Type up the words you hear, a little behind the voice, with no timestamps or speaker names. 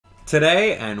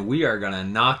today, and we are gonna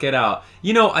knock it out.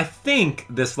 You know, I think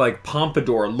this like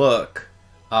pompadour look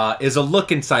is a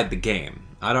look inside the game.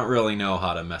 I don't really know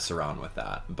how to mess around with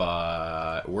that,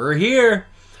 but we're here.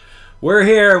 We're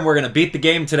here, and we're going to beat the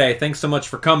game today. Thanks so much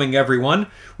for coming, everyone.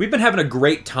 We've been having a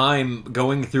great time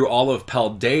going through all of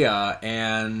Paldea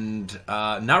and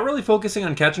not really focusing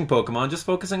on catching Pokemon, just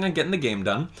focusing on getting the game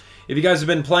done. If you guys have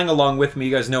been playing along with me,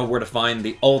 you guys know where to find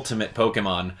the ultimate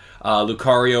Pokemon.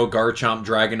 Lucario, Garchomp,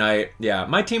 Dragonite. Yeah,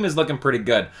 my team is looking pretty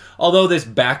good. Although this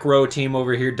back row team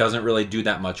over here doesn't really do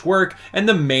that much work, and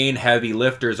the main heavy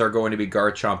lifters are going to be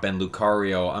Garchomp and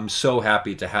Lucario. I'm so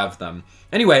happy to have them.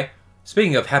 Anyway,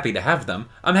 speaking of happy to have them,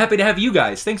 I'm happy to have you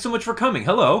guys. Thanks so much for coming.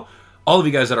 Hello. All of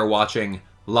you guys that are watching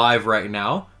live right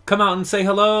now, come out and say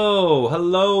hello.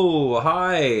 Hello.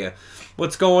 Hi.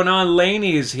 What's going on?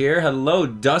 Laney's here. Hello.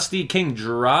 Dusty King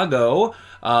Drago.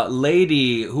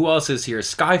 Lady, who else is here?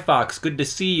 Skyfox, good to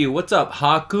see you. What's up?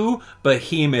 Haku,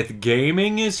 Behemoth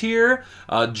Gaming is here.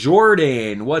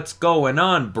 Jordan, what's going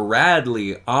on?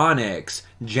 Bradley, Onyx,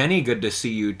 Jenny, good to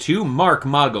see you too. Mark,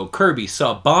 Mago, Kirby,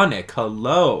 Sabonic,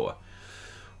 hello.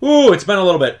 Ooh, it's been a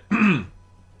little bit.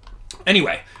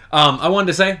 Anyway, I wanted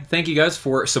to say thank you guys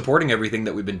for supporting everything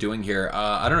that we've been doing here.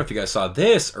 I don't know if you guys saw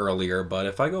this earlier, but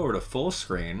if I go over to full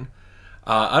screen,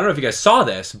 I don't know if you guys saw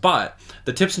this, but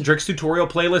the tips and tricks tutorial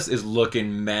playlist is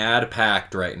looking mad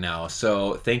packed right now.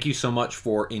 So thank you so much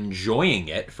for enjoying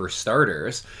it, for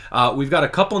starters. We've got a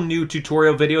couple new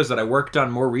tutorial videos that I worked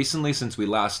on more recently since we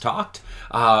last talked.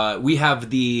 We have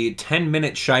the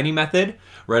 10-minute shiny method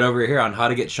right over here on how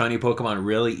to get shiny Pokemon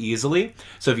really easily.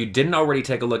 So if you didn't already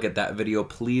take a look at that video,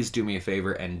 please do me a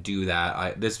favor and do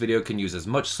that. This video can use as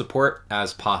much support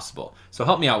as possible. So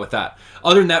help me out with that.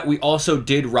 Other than that, we also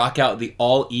did rock out the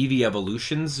all Eevee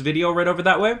evolutions video right over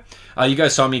that way. You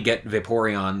guys saw me get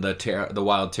Vaporeon, the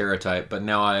wild Terra type, but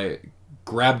now I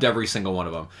grabbed every single one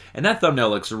of them. And that thumbnail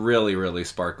looks really, really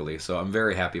sparkly, so I'm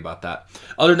very happy about that.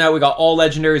 Other than that, we got all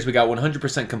legendaries, we got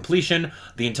 100% completion,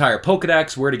 the entire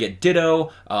Pokedex, where to get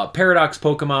Ditto, Paradox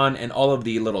Pokemon, and all of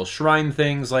the little shrine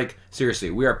things. Like, seriously,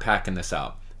 we are packing this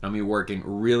out. I'm going to be working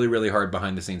really, really hard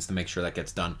behind the scenes to make sure that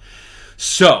gets done.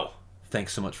 So,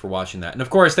 thanks so much for watching that. And of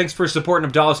course, thanks for supporting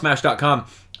AbdallahSmash.com.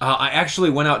 I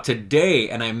actually went out today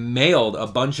and I mailed a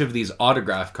bunch of these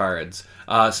autograph cards.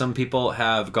 Some people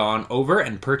have gone over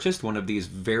and purchased one of these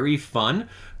very fun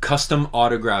custom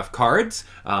autograph cards.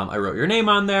 I wrote your name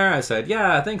on there. I said,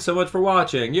 yeah, thanks so much for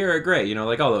watching. You're great. You know,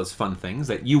 like all those fun things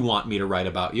that you want me to write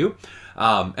about you.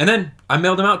 And then I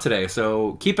mailed them out today.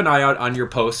 So keep an eye out on your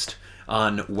post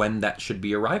on when that should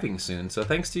be arriving soon. So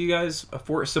thanks to you guys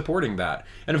for supporting that.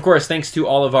 And of course, thanks to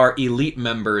all of our elite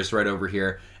members right over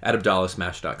here at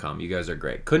AbdallahSmash.com. You guys are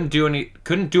great. Couldn't do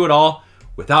it all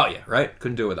without you, right?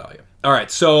 Couldn't do it without you. All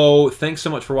right, so thanks so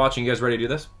much for watching. You guys ready to do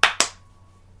this?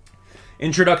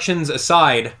 Introductions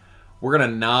aside, we're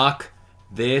gonna knock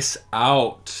this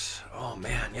out. Oh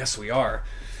man, yes we are.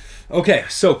 Okay,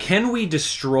 so can we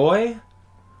destroy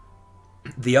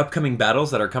the upcoming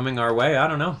battles that are coming our way? I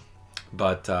don't know.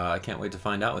 But I can't wait to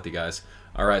find out with you guys.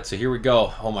 All right, so here we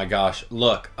go. Oh my gosh,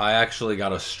 look, I actually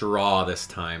got a straw this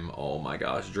time. Oh my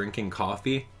gosh, drinking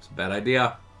coffee? It's a bad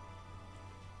idea.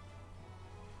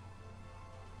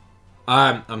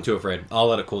 I'm too afraid. I'll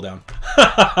let it cool down.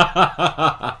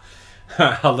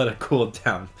 I'll let it cool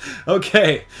down.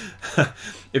 Okay.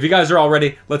 If you guys are all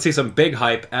ready, let's see some big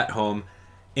hype at home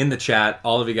in the chat.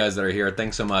 All of you guys that are here,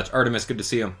 thanks so much. Artemis, good to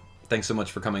see you. Thanks so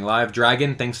much for coming live.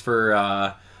 Dragon, thanks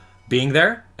for being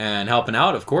there and helping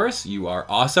out, of course. You are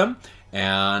awesome.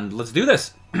 And let's do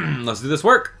this. Let's do this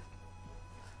work.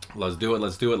 Let's do it,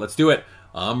 let's do it, let's do it.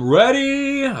 I'm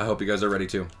ready. I hope you guys are ready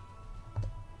too.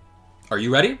 Are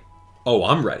you ready? Oh,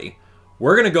 I'm ready.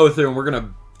 We're going to go through and we're going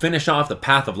to finish off the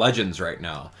Path of Legends right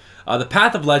now. The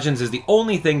Path of Legends is the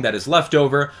only thing that is left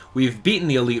over. We've beaten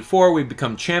the Elite Four. We've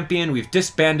become champion. We've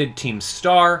disbanded Team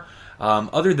Star.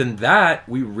 Other than that,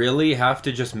 we really have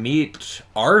to just meet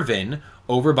Arven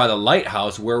over by the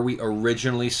Lighthouse where we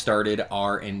originally started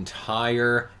our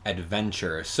entire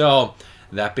adventure. So,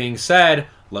 that being said,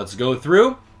 let's go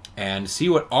through and see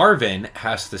what Arven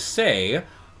has to say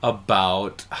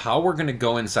about how we're going to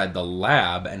go inside the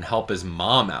lab and help his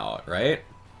mom out, right?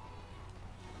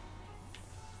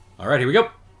 All right, here we go.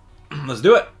 Let's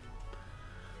do it.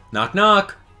 Knock,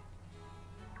 knock.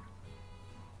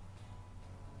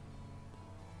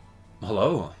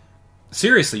 Hello.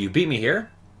 Seriously, you beat me here?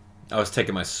 I was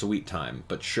taking my sweet time,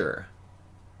 but sure.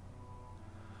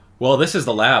 Well, this is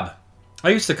the lab. I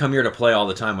used to come here to play all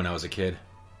the time when I was a kid.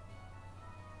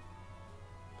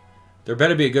 There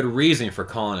better be a good reason for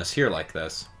calling us here like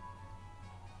this.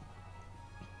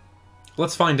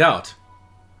 Let's find out.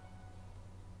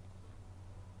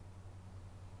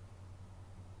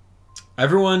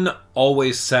 Everyone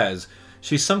always says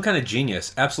she's some kind of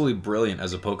genius, absolutely brilliant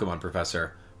as a Pokemon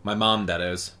professor. My mom, that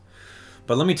is.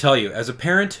 But let me tell you, as a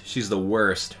parent, she's the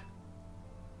worst.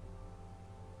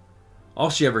 All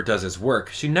she ever does is work.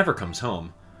 She never comes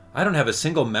home. I don't have a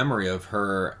single memory of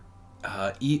her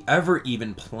ever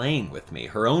even playing with me,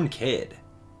 her own kid.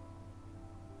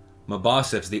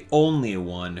 Mabosif's the only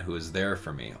one who is there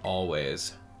for me,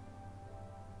 always.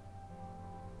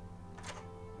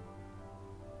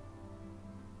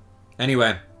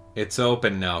 Anyway, it's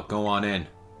open now. Go on in.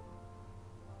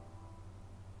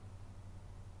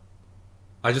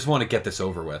 I just want to get this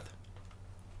over with.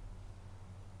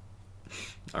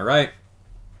 Alright.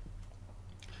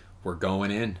 We're going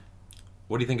in.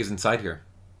 What do you think is inside here?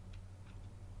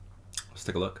 Let's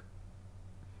take a look.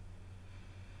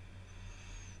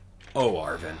 Oh,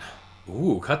 Arven.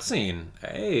 Ooh, cutscene.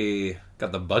 Hey,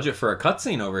 got the budget for a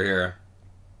cutscene over here.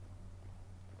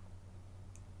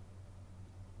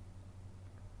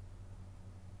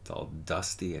 It's all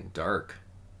dusty and dark.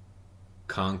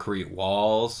 Concrete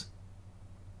walls.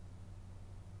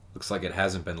 Looks like it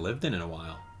hasn't been lived in a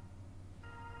while.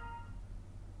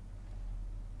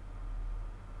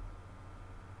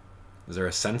 Is there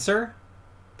a sensor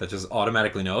that just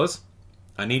automatically knows?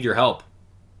 I need your help.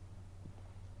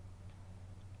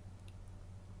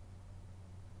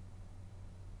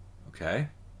 Okay.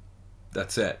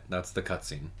 That's it. That's the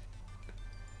cutscene.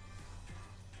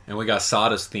 And we got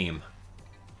Sada's theme.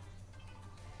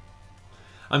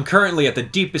 I'm currently at the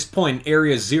deepest point in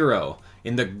Area 0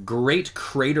 in the Great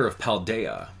Crater of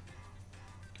Paldea.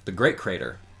 The Great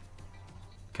Crater.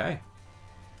 Okay.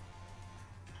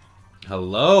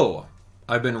 Hello.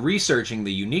 I've been researching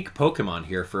the unique Pokemon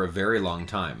here for a very long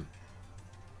time.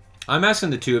 I'm asking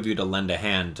the two of you to lend a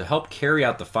hand to help carry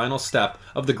out the final step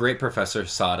of the great Professor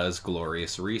Sada's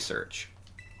glorious research.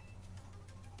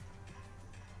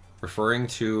 Referring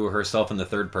to herself in the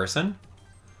third person?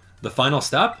 The final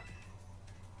step?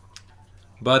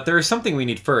 But there is something we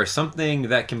need first, something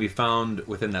that can be found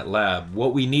within that lab.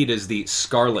 What we need is the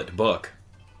Scarlet Book.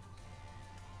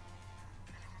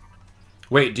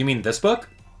 Wait, do you mean this book?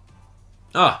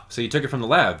 Ah, so you took it from the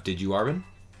lab, did you, Arven?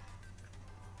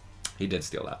 He did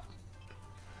steal that.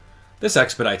 This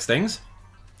expedites things.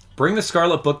 Bring the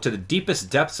Scarlet Book to the deepest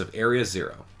depths of Area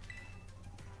 0.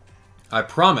 I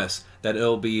promise that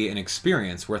it'll be an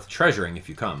experience worth treasuring if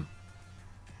you come.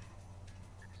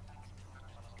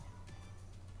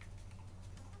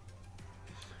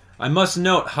 I must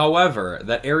note, however,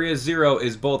 that Area 0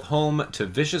 is both home to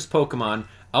vicious Pokemon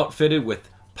outfitted with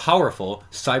powerful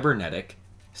cybernetic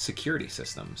security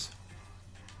systems.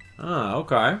 Ah,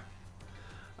 okay.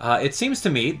 It seems to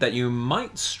me that you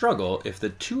might struggle if the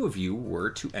two of you were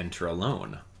to enter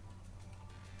alone.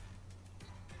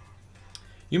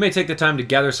 You may take the time to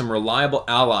gather some reliable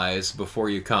allies before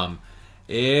you come,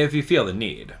 if you feel the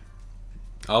need.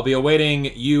 I'll be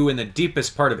awaiting you in the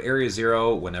deepest part of Area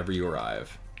 0 whenever you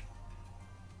arrive.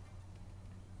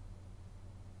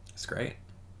 That's great.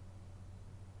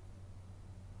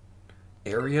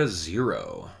 Area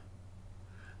 0.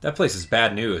 That place is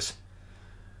bad news.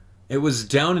 It was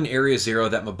down in Area 0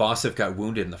 that Mabosif got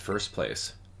wounded in the first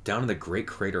place. Down in the Great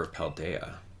Crater of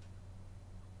Paldea.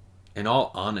 In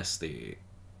all honesty,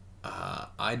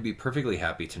 I'd be perfectly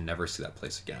happy to never see that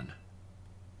place again.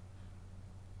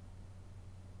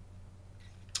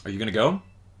 Are you gonna go?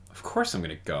 Of course I'm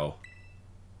gonna go.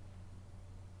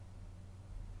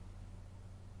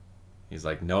 He's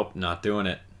like, nope, not doing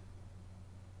it.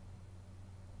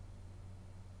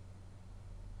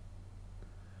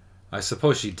 I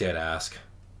suppose she did ask.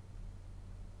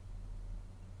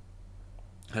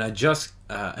 And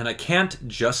I can't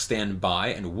just stand by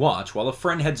and watch while a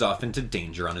friend heads off into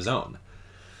danger on his own.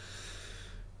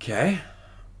 Okay.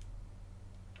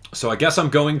 So I guess I'm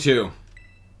going too.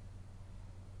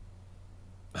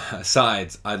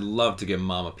 Besides, I'd love to give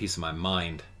Mom a piece of my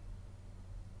mind.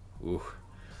 Ooh.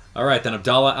 Alright then,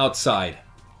 Abdallah, outside.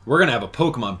 We're gonna have a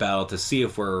Pokemon battle to see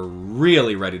if we're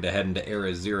really ready to head into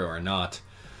Area 0 or not.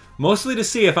 Mostly to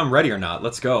see if I'm ready or not.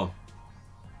 Let's go.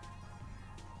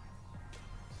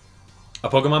 A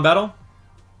Pokemon battle?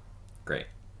 Great.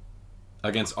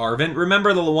 Against Arven.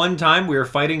 Remember the one time we were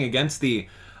fighting against the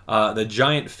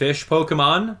giant fish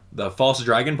Pokemon? The false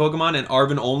dragon Pokemon? And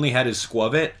Arven only had his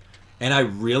Squavit? And I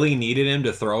really needed him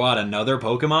to throw out another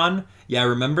Pokemon? Yeah,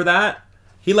 remember that?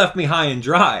 He left me high and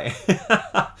dry.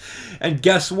 And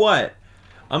guess what?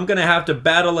 I'm gonna have to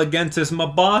battle against this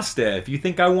Mabosstiff. You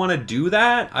think I want to do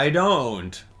that? I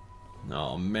don't.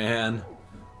 Oh, man.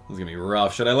 This is gonna be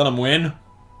rough. Should I let him win?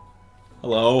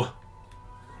 Hello?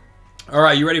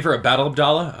 Alright, you ready for a battle,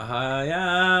 Abdallah?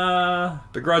 Yeah.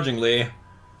 Begrudgingly.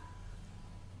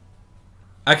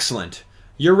 Excellent.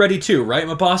 You're ready too, right,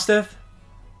 Mabostiff?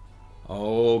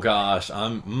 Oh gosh,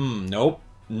 nope.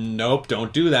 Nope,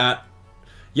 don't do that.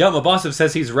 Yeah, Mabostiff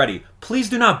says he's ready. Please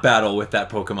do not battle with that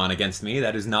Pokemon against me.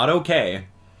 That is not okay.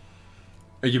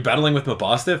 Are you battling with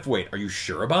Mabostiff? Wait, are you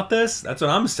sure about this? That's what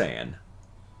I'm saying.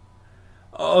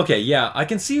 Okay, yeah, I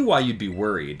can see why you'd be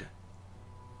worried.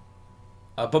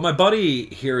 But my buddy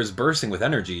here is bursting with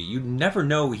energy. You'd never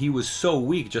know he was so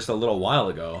weak just a little while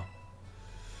ago.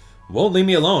 Won't leave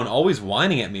me alone, always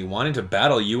whining at me, wanting to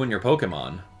battle you and your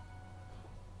Pokemon.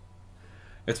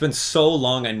 It's been so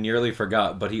long I nearly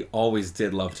forgot, but he always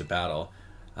did love to battle.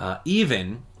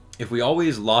 Even if we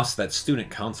always lost that student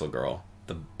council girl,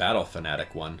 the battle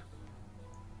fanatic one.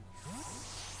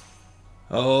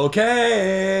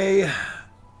 Okay.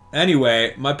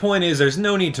 Anyway, my point is there's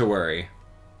no need to worry.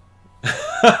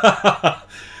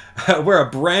 We're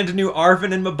a brand new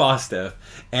Arven and Mabostiff,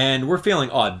 and we're feeling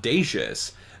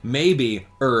audacious. Maybe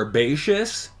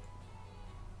herbaceous?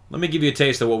 Let me give you a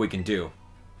taste of what we can do.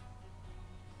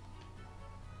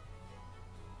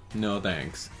 No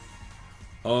thanks.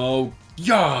 Oh,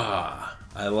 yeah!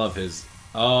 I love his...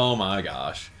 Oh my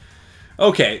gosh.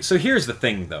 Okay, so here's the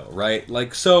thing though, right?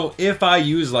 Like, so if I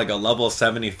use like a level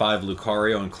 75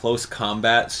 Lucario in close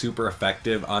combat, super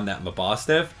effective on that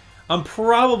Mabostiff, I'm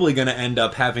probably going to end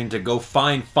up having to go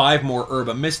find 5 more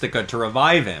Herba Mystica to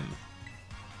revive him.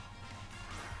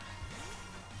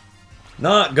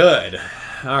 Not good.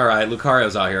 Alright,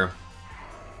 Lucario's out here.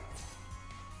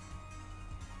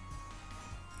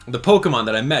 The Pokemon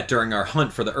that I met during our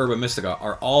hunt for the Herba Mystica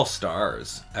are all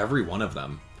stars. Every one of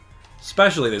them.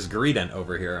 Especially this Greedent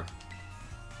over here.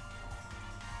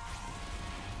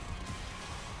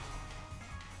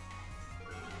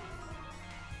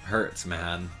 Hurts,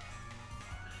 man.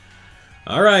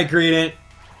 Alright, Greedent.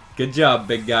 Good job,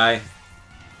 big guy.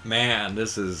 Man,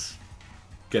 this is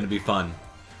gonna be fun.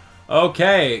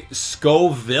 Okay,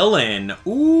 Scovillain.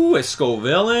 Ooh, a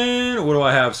Scovillain. What do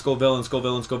I have? Scovillain,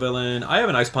 Scovillain, Scovillain. I have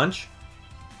an Ice Punch.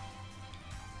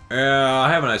 I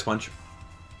have an Ice Punch.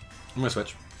 I'm gonna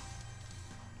switch.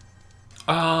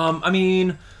 I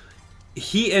mean,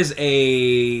 he is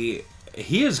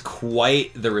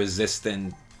quite the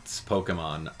resistance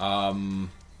Pokemon. I'm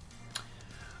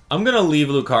gonna leave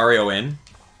Lucario in.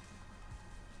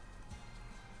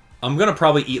 I'm gonna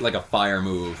probably eat like a fire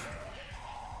move.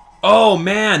 Oh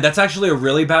man, that's actually a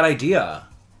really bad idea.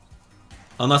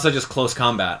 Unless I just close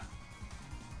combat.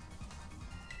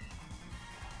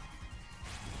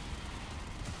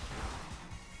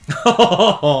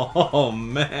 Oh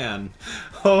man.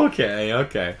 Okay,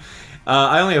 okay.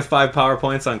 I only have 5 power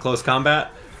points on close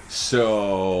combat,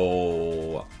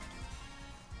 so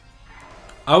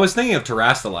I was thinking of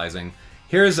terastallizing.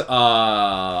 Here's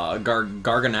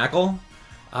Garganackle.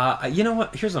 You know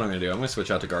what? Here's what I'm gonna do. I'm gonna switch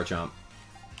out to Garchomp.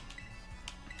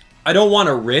 I don't want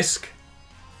to risk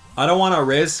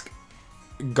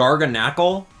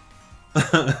Garganackle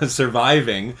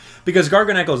surviving, because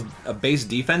Garganackle's base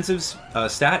defensive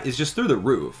stat is just through the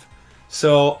roof.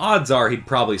 So odds are he'd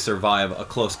probably survive a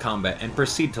close combat and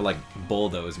proceed to like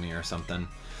bulldoze me or something.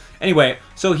 Anyway,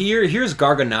 so here's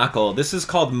Garganackle. This is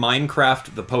called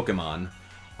Minecraft the Pokemon.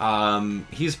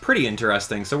 He's pretty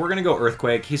interesting. So we're gonna go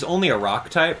Earthquake. He's only a rock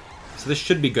type, so this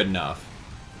should be good enough.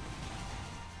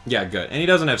 Yeah, good. And he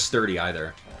doesn't have Sturdy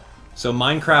either. So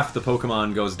Minecraft the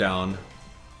Pokemon goes down.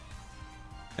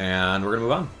 And we're gonna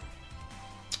move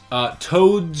on.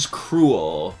 Toad's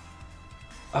Cruel.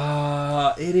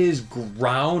 It is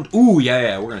ground... Ooh,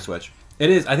 yeah, we're gonna switch.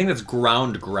 It is, I think that's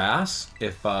ground grass,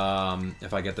 if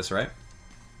I get this right.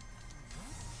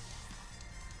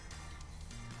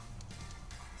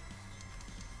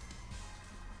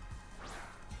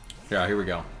 Yeah, here we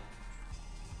go.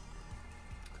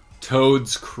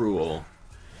 Toad's Cruel.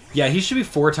 Yeah, he should be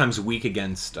 4 times weak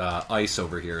against ice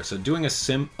over here, so doing a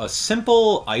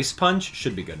simple Ice Punch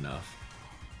should be good enough.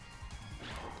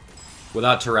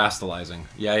 Without terastallizing.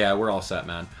 Yeah, we're all set,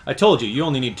 man. I told you, you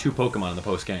only need 2 Pokemon in the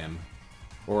post-game.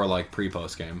 Or, like,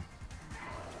 pre-post-game.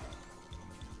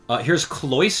 Here's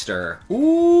Cloyster.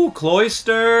 Ooh,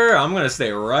 Cloyster! I'm gonna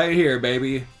stay right here,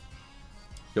 baby.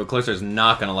 Yo, Cloyster's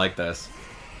not gonna like this.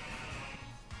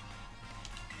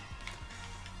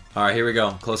 Alright, here we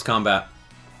go. Close combat.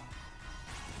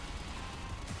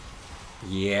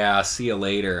 Yeah, see you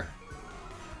later.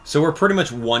 So we're pretty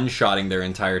much one-shotting their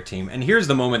entire team. And here's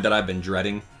the moment that I've been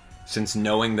dreading, since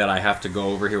knowing that I have to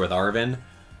go over here with Arven.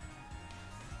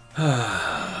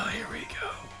 Here we go.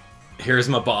 Here's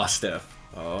my Mabostiff.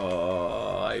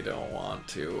 Oh, I don't want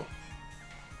to.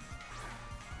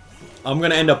 I'm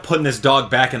gonna end up putting this dog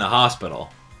back in the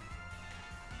hospital.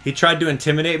 He tried to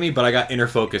intimidate me, but I got inner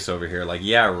focus over here. Like,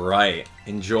 yeah, right.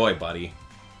 Enjoy, buddy.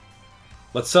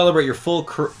 Let's celebrate your full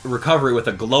recovery with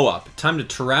a glow-up. Time to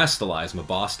terrastalize,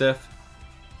 Mabostiff.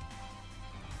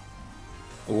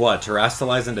 What,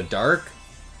 terrastalize into dark?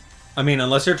 I mean,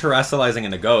 unless you're terrastalizing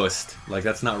into ghost, like,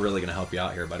 that's not really going to help you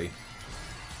out here, buddy.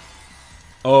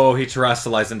 Oh, he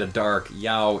terrastalized into dark.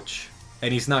 Youch.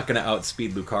 And he's not going to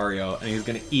outspeed Lucario, and he's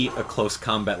going to eat a close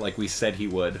combat like we said he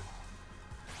would.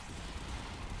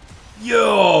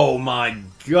 Yo, my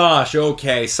gosh.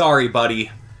 Okay, sorry, buddy.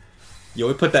 Yo,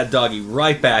 we put that doggy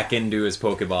right back into his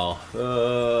Pokeball.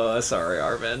 Sorry,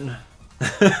 Arven.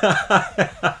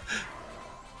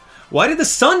 Why did the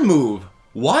sun move?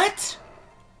 What?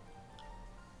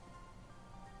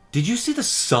 Did you see the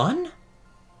sun?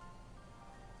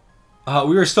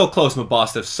 We were so close,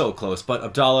 Mabostiff, so close. But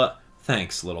Abdallah,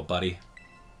 thanks, little buddy.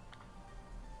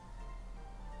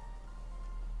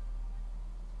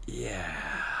 Yeah.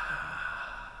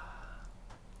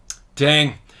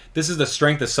 Dang. This is the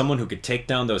strength of someone who could take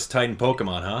down those Titan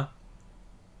Pokemon, huh?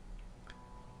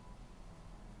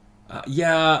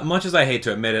 Yeah, much as I hate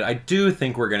to admit it, I do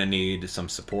think we're going to need some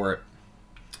support.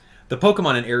 The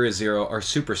Pokemon in Area Zero are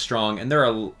super strong, and there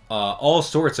are all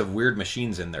sorts of weird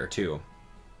machines in there, too.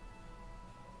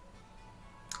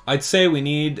 I'd say we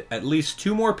need at least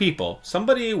 2 more people.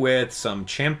 Somebody with some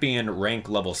champion rank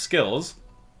level skills,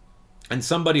 and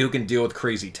somebody who can deal with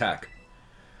crazy tech.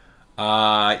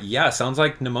 Yeah, sounds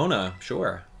like Nimona,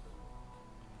 sure.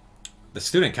 The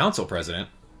student council president?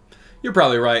 You're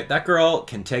probably right. That girl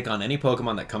can take on any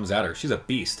Pokemon that comes at her. She's a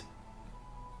beast.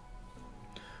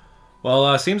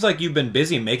 Well, seems like you've been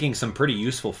busy making some pretty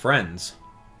useful friends.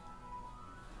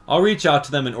 I'll reach out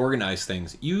to them and organize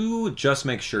things. You just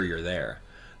make sure you're there.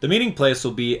 The meeting place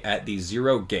will be at the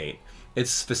Zero Gate.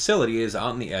 Its facility is out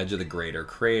on the edge of the Greater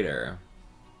Crater.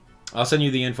 I'll send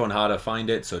you the info on how to find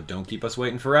it, so don't keep us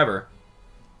waiting forever.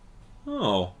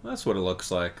 Oh, that's what it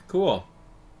looks like. Cool.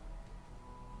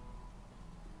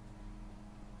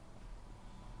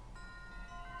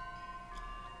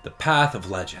 The Path of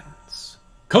Legends.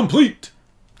 Complete!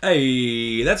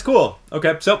 Hey, that's cool.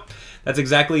 Okay, so that's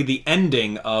exactly the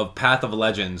ending of Path of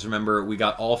Legends. Remember, we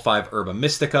got all 5 Herba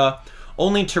Mystica,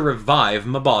 only to revive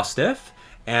Mabostiff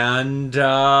and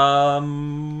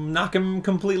knock him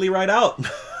completely right out.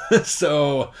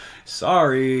 So,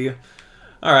 sorry.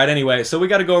 Alright, anyway, so we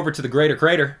got to go over to the Greater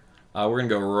Crater. We're going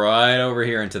to go right over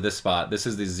here into this spot. This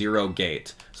is the Zero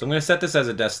Gate. So I'm going to set this as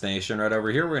a destination right over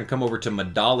here. We're going to come over to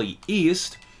Medali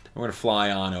East. And we're going to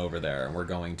fly on over there. And we're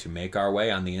going to make our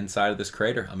way on the inside of this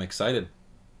crater. I'm excited.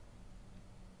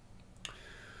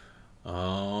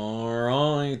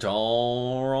 Alright,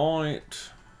 alright.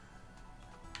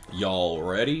 Y'all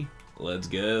ready? Let's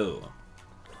go.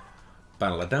 Oh,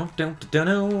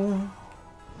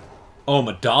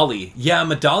 Medali. Yeah,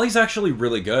 Medali's actually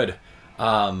really good.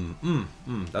 That's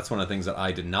one of the things that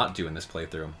I did not do in this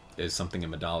playthrough, is something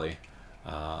in Medali.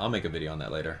 I'll make a video on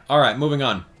that later. Alright, moving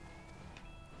on.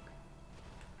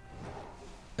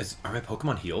 Are my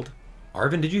Pokemon healed?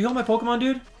 Arven, did you heal my Pokemon,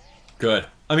 dude? Good.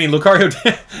 I mean, Lucario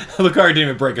didn't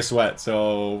even break a sweat,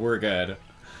 so we're good.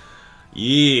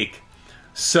 Yeek.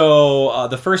 So,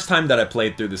 the first time that I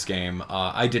played through this game,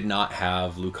 I did not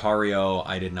have Lucario,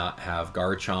 I did not have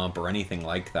Garchomp, or anything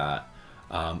like that.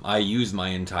 I used my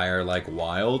entire, like,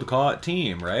 wild-caught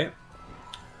team, right?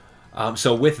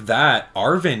 So with that,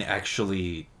 Arven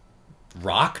actually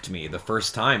rocked me the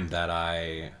first time that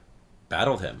I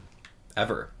battled him,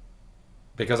 ever.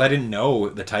 Because I didn't know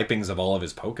the typings of all of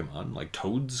his Pokemon. Like,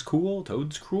 Toad's cool?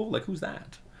 Toad's cruel? Like, who's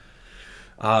that?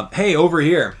 Hey, over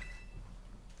here.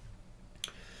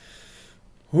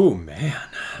 Ooh, man.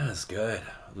 That's good.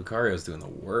 Lucario's doing the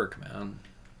work, man.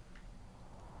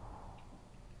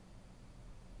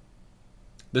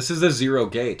 This is the Zero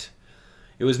Gate.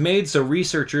 It was made so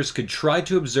researchers could try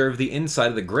to observe the inside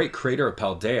of the Great Crater of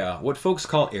Paldea, what folks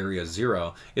call Area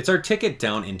Zero. It's our ticket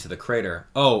down into the crater.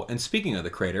 Oh, and speaking of the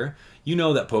crater, you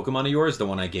know that Pokemon of yours, the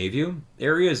one I gave you?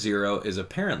 Area Zero is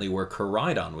apparently where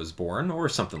Koraidon was born, or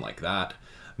something like that.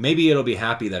 Maybe it'll be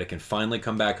happy that it can finally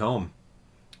come back home.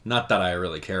 Not that I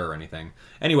really care or anything.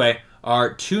 Anyway,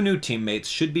 our 2 new teammates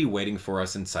should be waiting for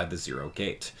us inside the Zero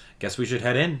Gate. Guess we should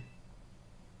head in.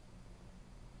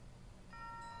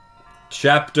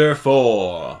 Chapter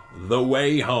 4, The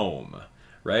Way Home,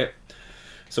 right?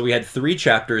 So we had 3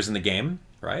 chapters in the game,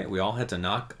 right? We all had to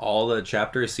knock all the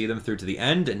chapters, see them through to the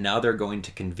end, and now they're going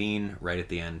to convene right at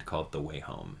the end called The Way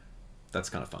Home. That's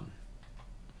kind of fun.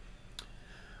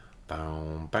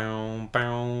 Bow, bow,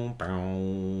 bow,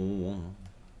 bow.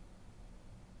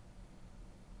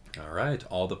 All right,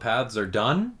 all the paths are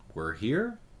done. We're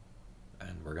here.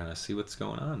 and we're gonna see what's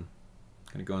going on.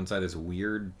 Gonna go inside this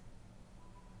weird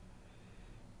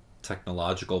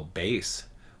technological base.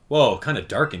 Whoa, kind of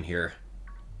dark in here.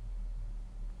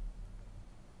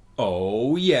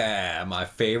 Oh yeah, my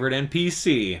favorite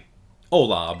NPC.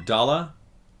 Hola, Abdallah.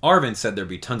 Arven said there'd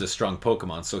be tons of strong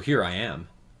Pokemon, so here I am.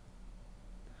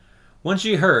 Once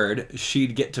she heard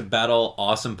she'd get to battle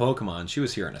awesome Pokemon, she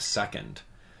was here in a second.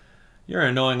 You're an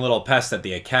annoying little pest at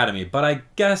the academy, but I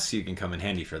guess you can come in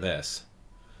handy for this.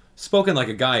 Spoken like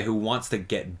a guy who wants to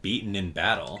get beaten in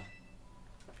battle.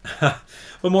 But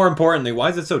more importantly, why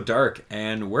is it so dark,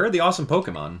 and where are the awesome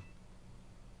Pokemon?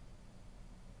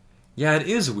 Yeah, it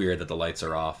is weird that the lights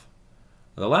are off.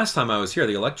 The last time I was here,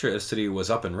 the electricity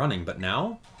was up and running, but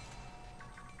now?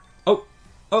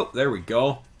 Oh, there we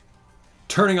go.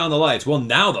 Turning on the lights. Well,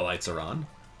 now the lights are on.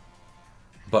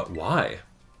 But why?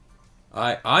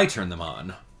 I turned them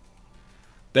on.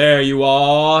 There you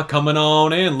are, coming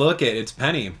on in. Look it's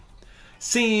Penny.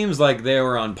 Seems like they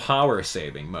were on power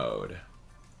saving mode.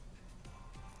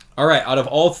 Alright, out of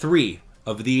all three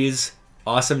of these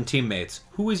awesome teammates,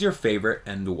 who is your favorite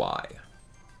and why?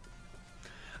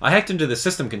 I hacked into the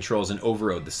system controls and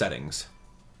overrode the settings.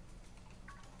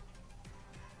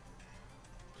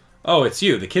 Oh, it's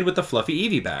you, the kid with the fluffy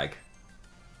Eevee bag.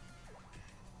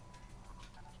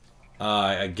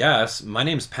 I guess. My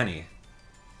name's Penny.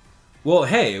 Well,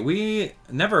 hey, we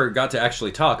never got to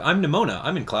actually talk. I'm Nimona.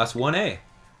 I'm in Class 1A.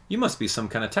 You must be some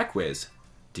kind of tech whiz.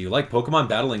 Do you like Pokemon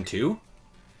battling too?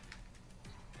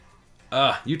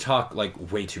 You talk,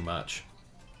 like, way too much.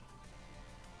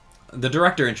 The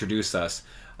director introduced us.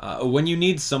 When you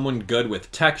need someone good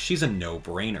with tech, she's a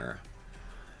no-brainer.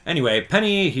 Anyway,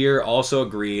 Penny here also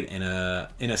agreed in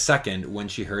a second when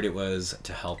she heard it was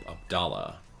to help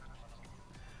Abdallah.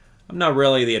 I'm not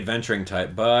really the adventuring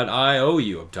type, but I owe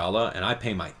you, Abdallah, and I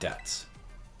pay my debts.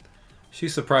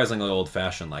 She's surprisingly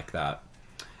old-fashioned like that.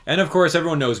 And of course,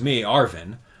 everyone knows me,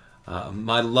 Arven.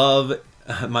 My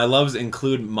loves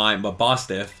include my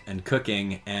Mabostiff and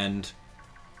cooking and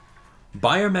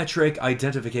biometric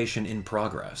identification in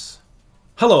progress.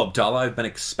 Hello, Abdallah. I've been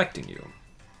expecting you.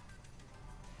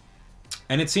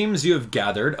 And it seems you have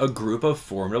gathered a group of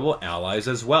formidable allies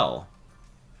as well.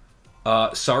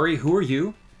 Sorry, who are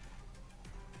you?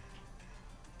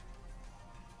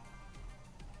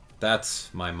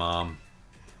 That's my mom.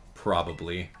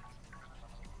 Probably.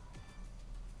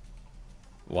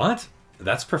 What?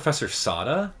 That's Professor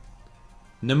Sada?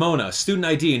 Nimona, student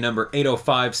ID number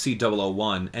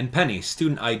 805C001, and Penny,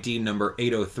 student ID number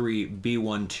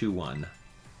 803B121.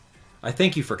 I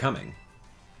thank you for coming.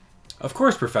 Of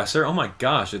course, Professor. Oh my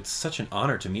gosh, it's such an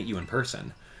honor to meet you in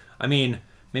person. I mean,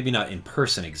 maybe not in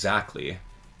person exactly.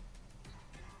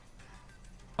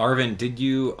 Arven, did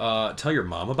you tell your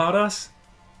mom about us?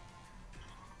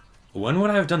 When would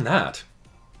I have done that?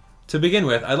 To begin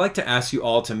with, I'd like to ask you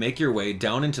all to make your way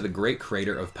down into the Great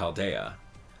Crater of Paldea.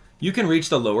 You can reach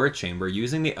the lower chamber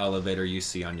using the elevator you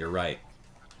see on your right.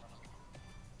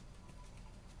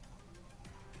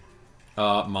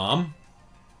 Mom?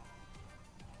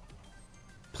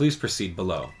 Please proceed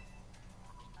below.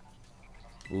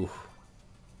 Ooh.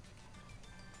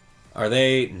 Are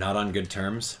they not on good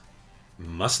terms?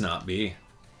 Must not be.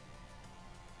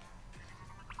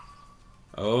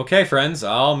 Okay, friends,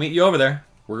 I'll meet you over there.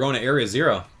 We're going to Area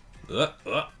 0.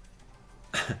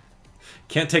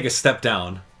 Can't take a step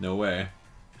down. No way.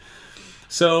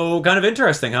 So, kind of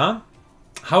interesting, huh?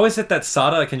 How is it that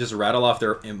Sada can just rattle off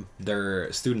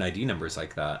their student ID numbers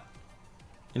like that?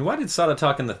 And why did Sada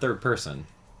talk in the third person?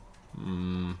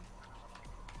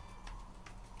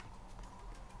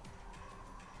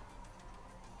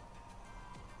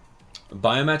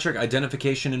 Biometric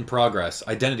identification in progress.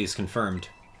 Identities confirmed.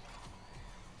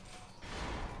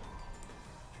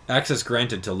 Access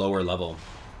granted to lower level.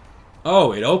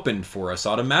 Oh, it opened for us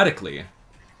automatically.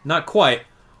 Not quite.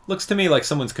 Looks to me like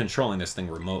someone's controlling this thing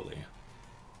remotely.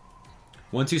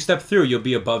 Once you step through, you'll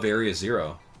be above Area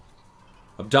 0.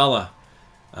 Abdallah,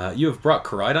 you have brought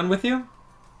Koraidon with you?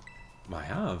 I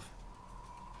have.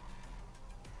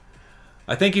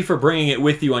 I thank you for bringing it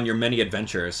with you on your many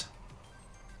adventures.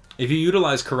 If you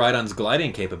utilize Koraidon's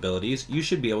gliding capabilities, you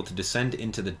should be able to descend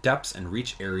into the depths and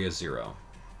reach Area 0.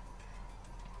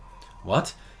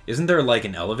 What? Isn't there like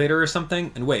an elevator or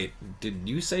something? And wait, did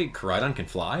you say Koraidon can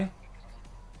fly?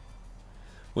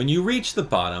 When you reach the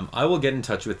bottom, I will get in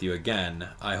touch with you again.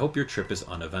 I hope your trip is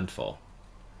uneventful.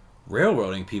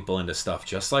 Railroading people into stuff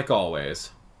just like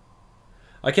always.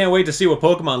 I can't wait to see what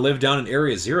Pokemon live down in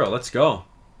Area 0. Let's go.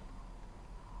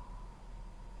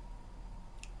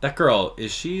 That girl,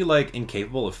 is she like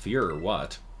incapable of fear or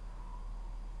what?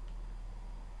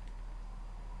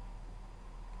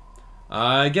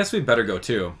 I guess we better go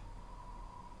too.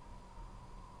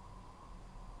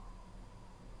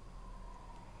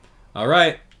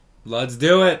 Alright, let's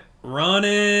do it.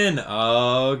 Running.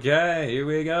 Okay, here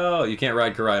we go. You can't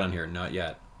ride Koraidon here, not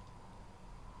yet.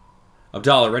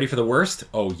 Abdallah, ready for the worst?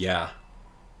 Oh yeah.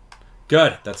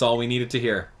 Good, that's all we needed to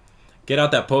hear. Get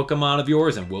out that Pokemon of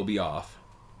yours and we'll be off.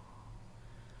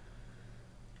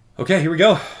 Okay, here we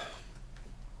go.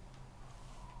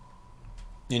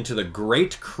 Into the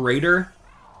Great Crater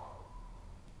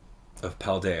of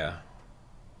Paldea.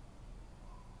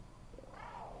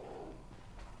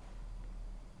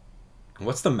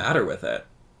 What's the matter with it?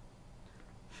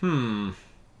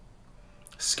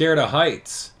 Scared of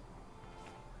heights.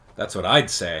 That's what I'd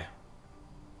say.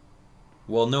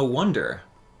 Well, no wonder.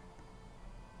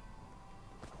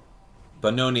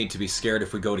 But no need to be scared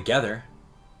if we go together.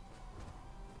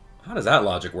 How does that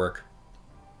logic work?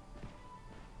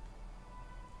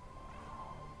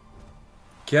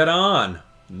 Get on.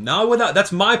 Not without...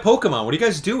 That's my Pokemon. What are you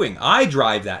guys doing? I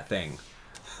drive that thing.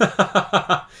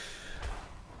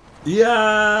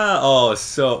 Yeah! Oh,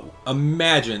 so...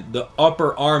 Imagine the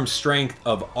upper arm strength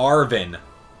of Arven.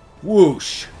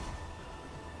 Whoosh.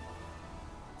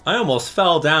 I almost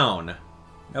fell down.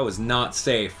 That was not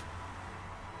safe.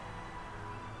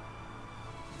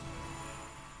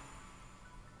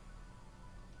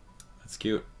 That's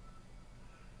cute.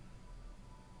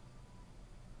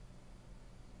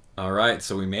 Alright,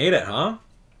 so we made it, huh?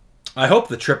 I hope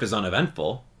the trip is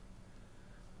uneventful.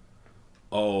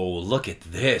 Oh, look at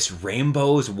this.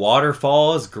 Rainbows,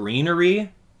 waterfalls,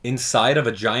 greenery inside of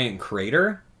a giant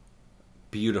crater.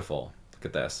 Beautiful. Look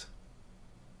at this.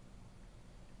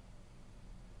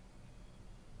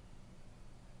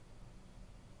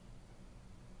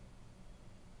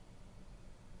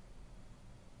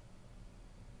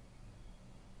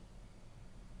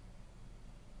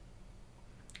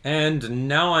 And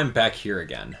now I'm back here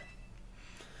again.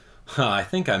 I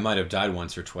think I might have died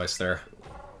once or twice there.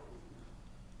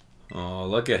 Oh,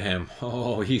 look at him.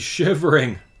 Oh, he's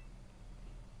shivering.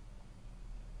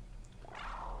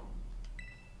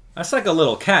 That's like a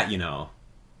little cat, you know.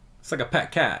 It's like a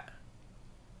pet cat.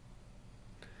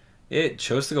 It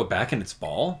chose to go back in its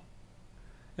ball?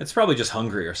 It's probably just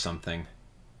hungry or something.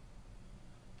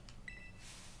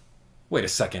 Wait a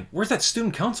second. Where's that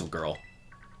student council girl?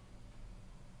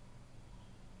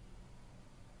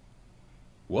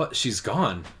 What? She's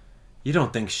gone. You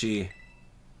don't think she...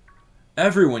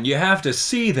 Everyone, you have to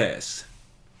see this.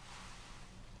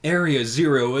 Area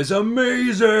Zero is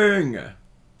amazing.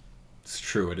 It's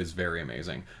true, it is very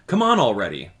amazing. Come on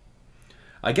already.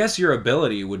 I guess your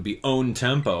ability would be own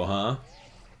tempo, huh?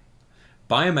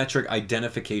 Biometric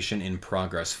identification in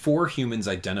progress. 4 humans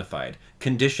identified.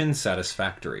 Condition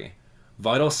satisfactory.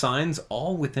 Vital signs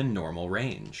all within normal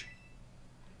range.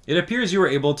 It appears you were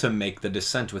able to make the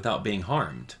descent without being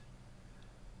harmed.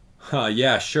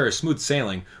 Yeah, sure, smooth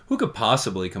sailing. Who could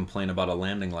possibly complain about a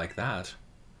landing like that?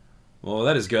 Well,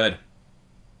 that is good.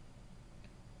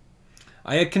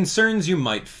 I had concerns you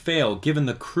might fail given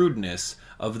the crudeness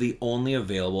of the only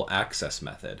available access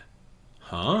method.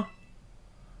 Huh?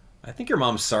 I think your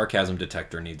mom's sarcasm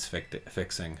detector needs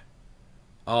fixing.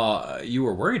 You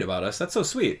were worried about us? That's so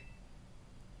sweet.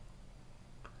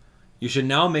 You should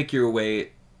now make your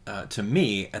way to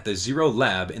me at the Zero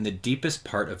Lab in the deepest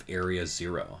part of Area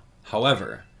Zero.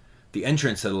 However, the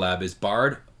entrance to the lab is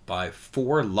barred by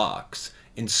 4 locks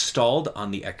installed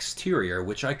on the exterior,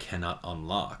 which I cannot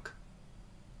unlock.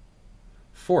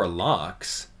 4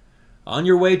 locks? On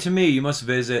your way to me, you must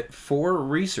visit 4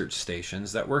 research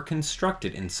stations that were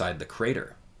constructed inside the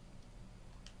crater.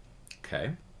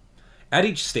 Okay. At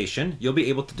each station, you'll be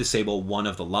able to disable one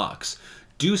of the locks.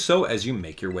 Do so as you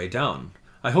make your way down.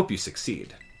 I hope you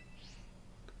succeed.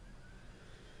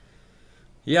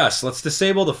 Yes, let's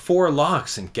disable the 4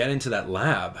 locks and get into that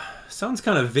lab. Sounds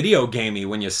kind of video gamey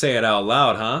when you say it out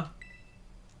loud, huh?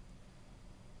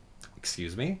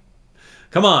 Excuse me?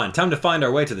 Come on, time to find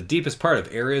our way to the deepest part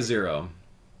of Area Zero.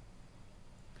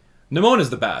 Nemona's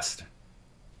the best.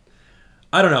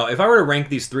 I don't know, if I were to rank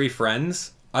these 3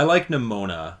 friends, I like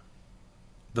Nemona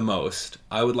the most.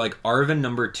 I would like Arven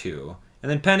number 2.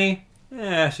 And then Penny,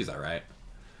 she's alright.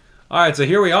 Alright, so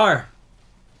here we are.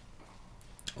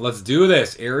 Let's do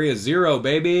this. Area Zero,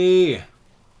 baby.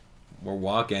 We're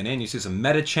walking in. You see some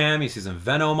Medicham. You see some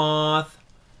Venomoth.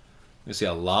 You see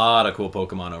a lot of cool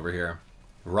Pokemon over here.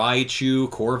 Raichu,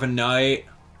 Corviknight.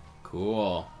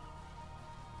 Cool.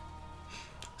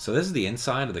 So this is the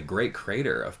inside of the Great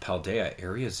Crater of Paldea,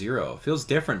 Area Zero. It feels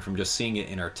different from just seeing it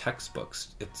in our textbooks.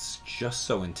 It's just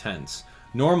so intense.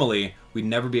 Normally, we'd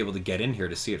never be able to get in here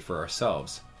to see it for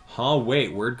ourselves. Huh,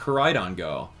 wait, where'd Koraidon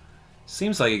go?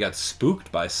 Seems like it got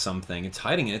spooked by something. It's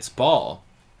hiding in its ball.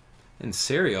 In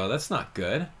serio, that's not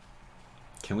good.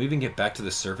 Can we even get back to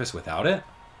the surface without it?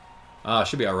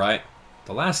 Should be alright.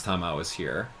 The last time I was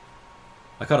here,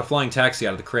 I caught a flying taxi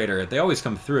out of the crater. They always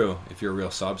come through if you're a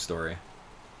real sob story.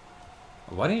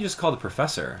 Why didn't you just call the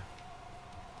professor?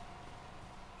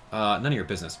 None of your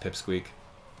business, Pipsqueak.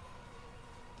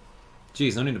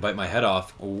 Geez, no need to bite my head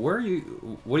off. What are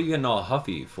you getting all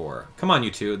huffy for? Come on, you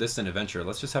two. This is an adventure.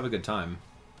 Let's just have a good time.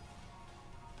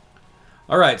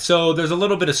 Alright, so there's a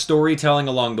little bit of storytelling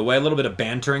along the way, a little bit of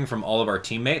bantering from all of our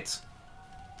teammates.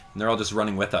 And they're all just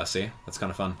running with us, see? That's kind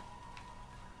of fun.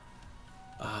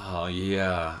 Oh,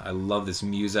 yeah. I love this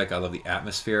music. I love the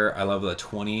atmosphere. I love the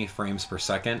 20 frames per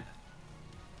second.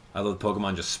 I love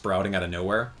Pokemon just sprouting out of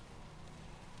nowhere.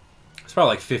 It's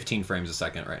probably like 15 frames a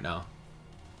second right now.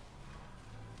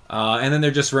 And then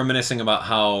they're just reminiscing about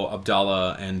how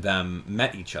Abdallah and them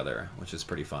met each other, which is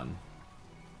pretty fun.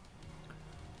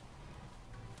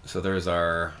 So there's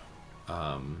our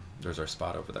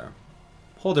spot over there.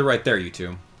 Hold it right there, you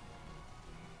two.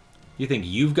 You think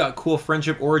you've got cool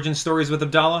friendship origin stories with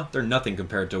Abdallah? They're nothing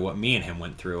compared to what me and him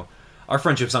went through. Our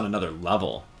friendship's on another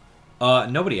level.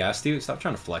 Nobody asked you. Stop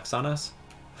trying to flex on us.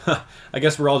 I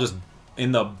guess we're all just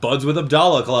in the Buds with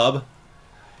Abdallah club.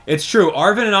 It's true.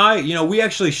 Arven and I, you know, we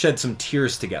actually shed some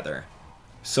tears together.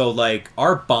 So, like,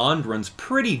 our bond runs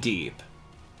pretty deep.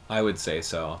 I would say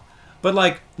so. But,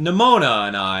 like, Nimona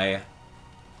and I,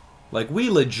 like, we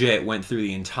legit went through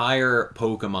the entire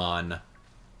Pokemon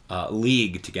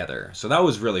league together. So that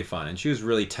was really fun. And she was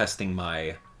really testing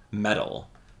my mettle.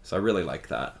 So I really like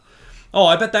that. Oh,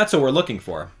 I bet that's what we're looking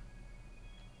for.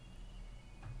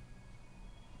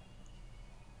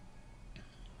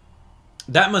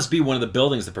 That must be one of the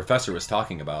buildings the professor was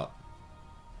talking about.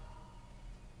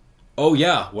 Oh,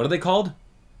 yeah. What are they called?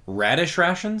 Radish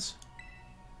rations?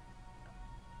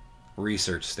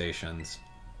 Research stations.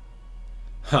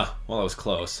 Huh. Well, that was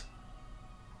close.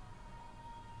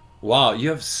 Wow, you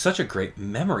have such a great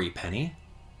memory, Penny.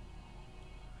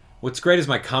 What's great is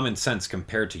my common sense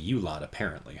compared to you lot,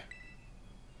 apparently.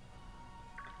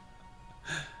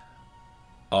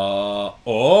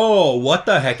 Oh, what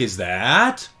the heck is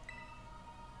that?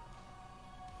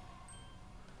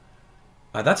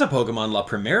 That's a Pokemon La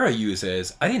Primera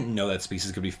uses. I didn't know that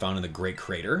species could be found in the Great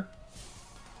Crater.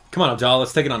 Come on, Abdallah,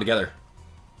 let's take it on together.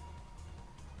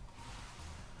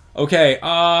 Okay,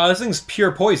 this thing's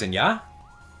pure poison, yeah?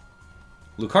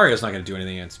 Lucario's not going to do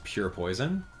anything against pure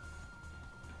poison.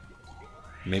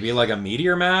 Maybe like a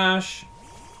Meteor Mash?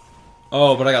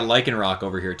 Oh, but I got Lycanroc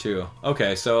over here too.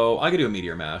 Okay, so I could do a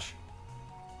Meteor Mash.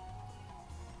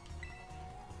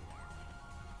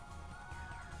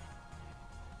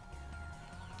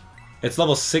 It's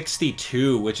level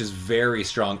 62, which is very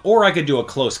strong. Or I could do a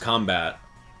close combat.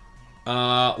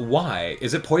 Why?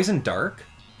 Is it Poison Dark?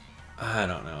 I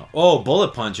don't know. Oh,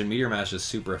 Bullet Punch and Meteor Mash is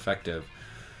super effective.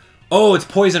 Oh, it's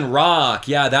Poison Rock.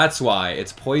 Yeah, that's why.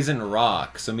 It's Poison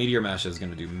Rock. So Meteor Mash is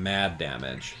going to do mad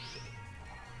damage.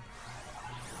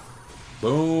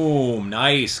 Boom.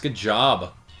 Nice. Good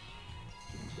job.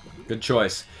 Good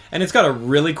choice. And it's got a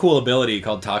really cool ability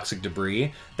called Toxic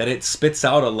Debris that it spits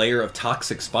out a layer of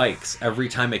toxic spikes every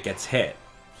time it gets hit.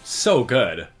 So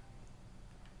good.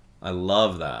 I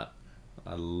love that.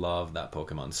 I love that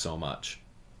Pokemon so much.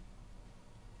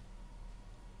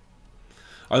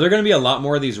 Are there going to be a lot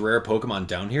more of these rare Pokemon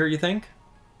down here, you think?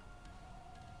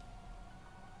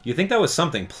 You think that was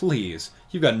something? Please.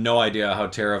 You've got no idea how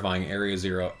terrifying Area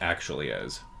Zero actually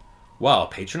is. Wow,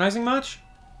 patronizing much?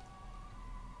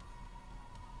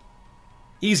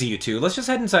 Easy, you two. Let's just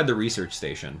head inside the research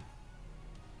station.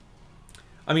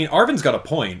 I mean, Arven's got a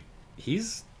point.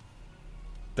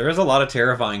 There is a lot of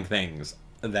terrifying things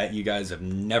that you guys have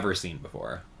never seen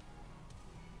before.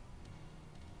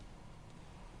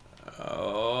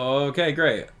 Okay,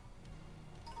 great.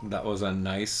 That was a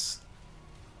nice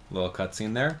little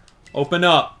cutscene there. Open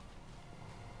up!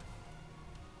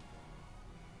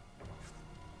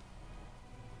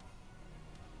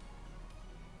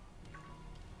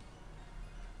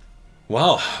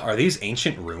 Wow, are these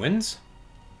ancient ruins?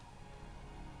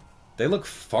 They look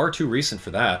far too recent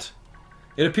for that.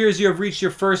 It appears you have reached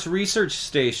your first research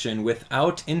station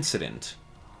without incident.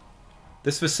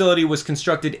 This facility was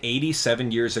constructed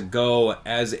 87 years ago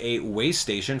as a way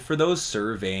station for those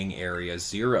surveying Area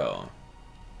Zero.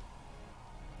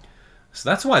 So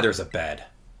that's why there's a bed.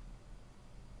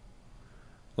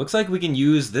 Looks like we can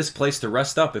use this place to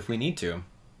rest up if we need to.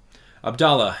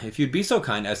 Abdallah, if you'd be so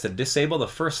kind as to disable the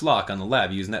first lock on the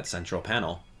lab using that central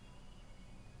panel.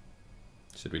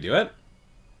 Should we do it?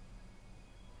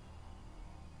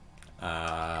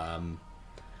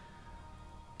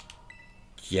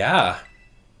 Yeah.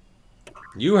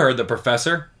 You heard the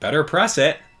professor. Better press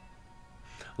it.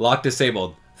 Lock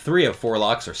disabled. 3 of 4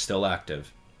 locks are still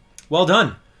active. Well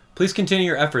done. Please continue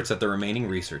your efforts at the remaining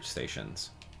research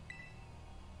stations.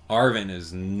 Arven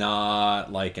is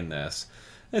not liking this.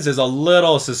 This is a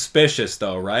little suspicious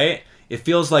though, right? It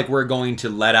feels like we're going to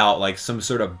let out like some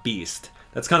sort of beast.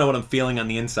 That's kind of what I'm feeling on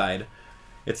the inside.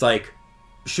 It's like,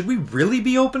 should we really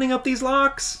be opening up these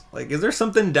locks? Like, is there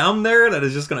something down there that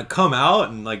is just going to come out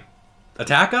and like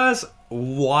attack us?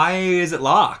 Why is it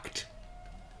locked?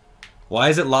 Why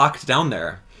is it locked down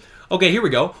there? Okay, here we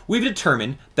go. We've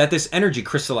determined that this energy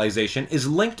crystallization is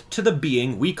linked to the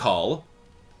being we call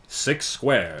 6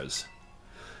 squares.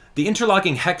 The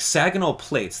interlocking hexagonal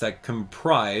plates that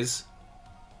comprise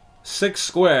 6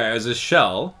 squares as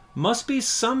shell must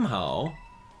somehow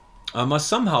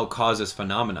cause this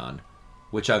phenomenon,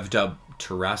 which I've dubbed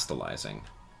terastallizing.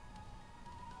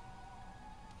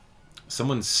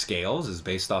 Someone's scales is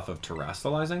based off of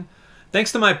terastallizing?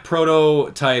 Thanks to my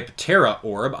prototype Terra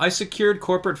Orb, I secured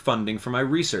corporate funding for my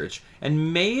research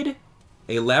and made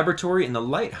a laboratory in the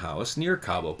Lighthouse near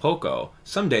Cabo Poco.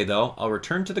 Someday, though, I'll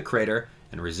return to the crater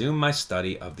and resume my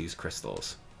study of these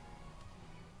crystals.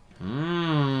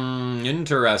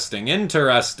 Interesting,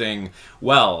 interesting.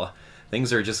 Well,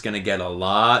 things are just going to get a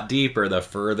lot deeper the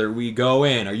further we go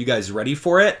in. Are you guys ready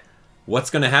for it? What's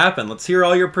going to happen? Let's hear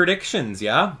all your predictions,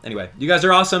 yeah? Anyway, you guys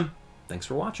are awesome. Thanks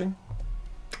for watching.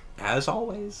 As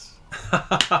always.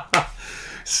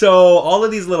 So, all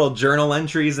of these little journal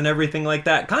entries and everything like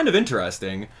that, kind of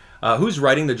interesting. Who's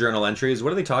writing the journal entries?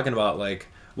 What are they talking about? Like,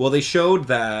 well, they showed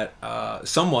that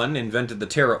someone invented the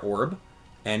Terra Orb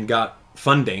and got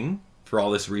funding for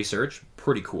all this research.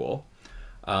 Pretty cool.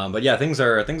 But yeah, things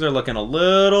are looking a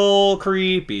little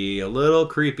creepy. A little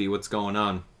creepy. What's going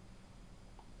on?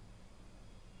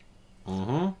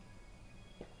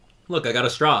 Look, I got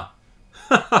a straw.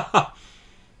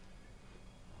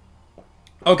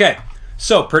 Okay,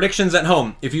 so predictions at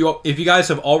home. If you guys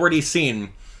have already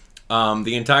seen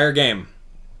the entire game,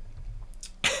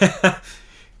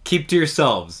 keep to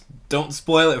yourselves. Don't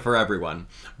spoil it for everyone.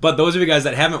 But those of you guys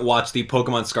that haven't watched the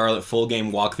Pokemon Scarlet full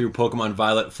game walkthrough, Pokemon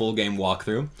Violet full game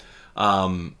walkthrough,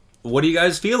 what are you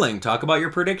guys feeling? Talk about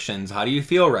your predictions. How do you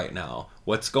feel right now?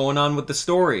 What's going on with the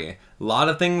story? A lot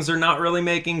of things are not really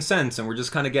making sense, and we're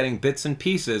just kind of getting bits and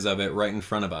pieces of it right in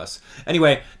front of us.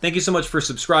 Anyway, thank you so much for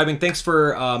subscribing. Thanks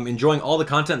for enjoying all the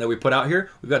content that we put out here.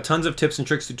 We've got tons of tips and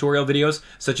tricks tutorial videos,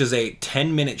 such as a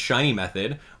 10-minute shiny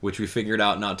method, which we figured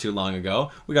out not too long ago.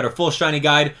 We got our full shiny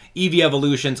guide, Eevee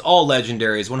evolutions, all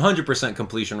legendaries, 100%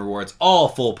 completion rewards, all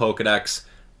full Pokedex.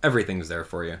 Everything's there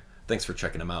for you. Thanks for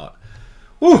checking them out.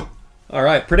 Woo! All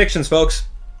right, predictions, folks.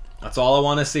 That's all I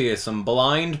want to see is some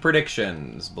blind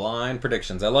predictions. Blind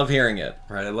predictions. I love hearing it,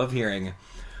 right? I love hearing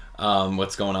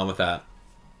what's going on with that.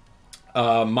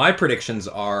 My predictions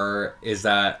is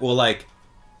that, well, like,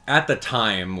 at the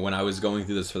time when I was going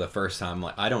through this for the first time,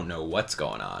 like, I don't know what's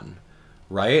going on,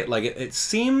 right? Like, it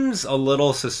seems a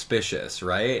little suspicious,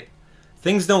 right?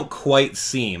 Things don't quite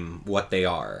seem what they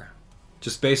are,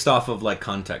 just based off of, like,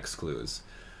 context clues.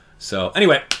 So,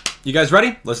 anyway, you guys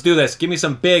ready? Let's do this. Give me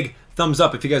some big thumbs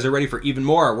up if you guys are ready for even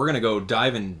more. We're going to go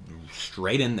diving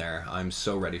straight in there. I'm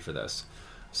so ready for this.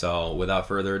 So, without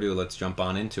further ado, let's jump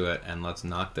on into it and let's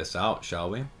knock this out, shall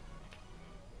we?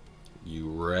 You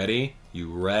ready?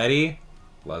 You ready?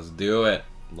 Let's do it.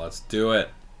 Let's do it.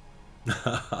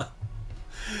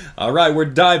 All right, we're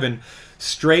diving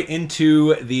straight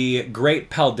into the Great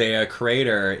Paldea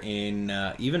Crater in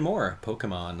even more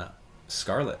Pokemon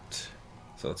Scarlet.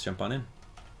 So let's jump on in.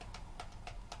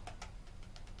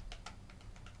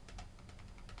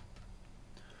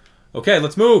 Okay,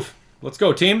 let's move. Let's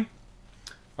go, team.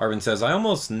 Arven says, I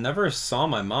almost never saw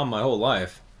my mom my whole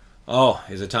life. Oh,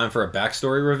 is it time for a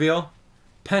backstory reveal?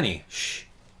 Penny, shh.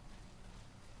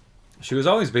 She was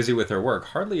always busy with her work,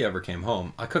 hardly ever came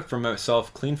home. I cooked for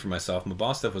myself, cleaned for myself. My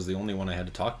boss stuff was the only one I had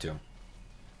to talk to.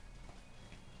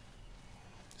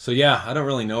 So yeah, I don't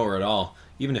really know her at all,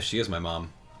 even if she is my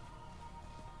mom.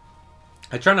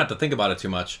 I try not to think about it too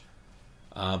much.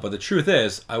 But the truth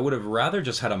is, I would have rather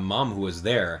just had a mom who was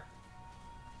there.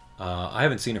 I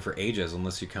haven't seen her for ages,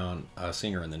 unless you count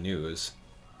seeing her in the news.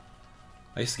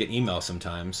 I used to get emails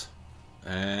sometimes.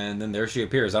 And then there she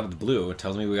appears out of the blue. It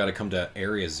tells me we gotta come to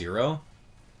Area 0.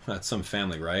 That's some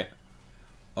family, right?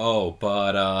 Oh,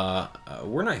 but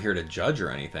we're not here to judge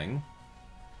or anything.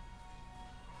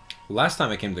 Last time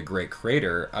I came to the Great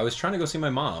Crater, I was trying to go see my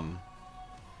mom.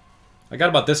 I got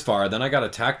about this far, then I got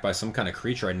attacked by some kind of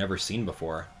creature I'd never seen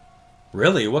before.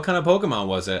 Really? What kind of Pokemon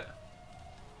was it?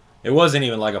 It wasn't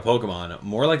even like a Pokemon.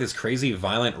 More like this crazy,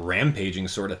 violent, rampaging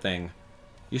sort of thing.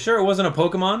 You sure it wasn't a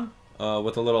Pokemon?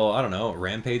 With a little, I don't know,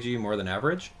 rampagey more than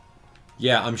average?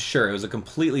 Yeah, I'm sure. It was a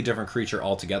completely different creature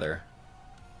altogether.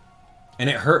 And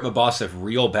it hurt Mabosif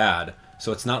real bad,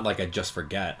 so it's not like I just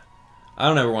forget. I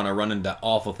don't ever want to run into that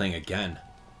awful thing again.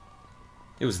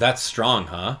 It was that strong,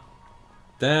 huh?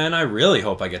 Then I really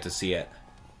hope I get to see it.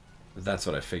 That's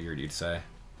what I figured you'd say.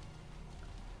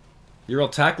 You're real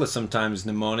tactless sometimes,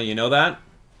 Nimona, you know that?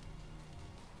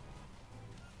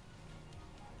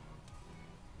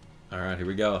 Alright, here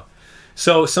we go.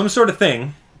 So, some sort of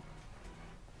thing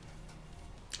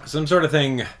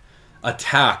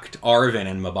attacked Arven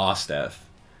and Mabosif.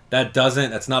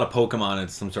 That's not a Pokemon,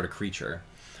 it's some sort of creature.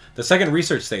 The second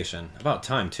research station. About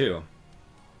time, too.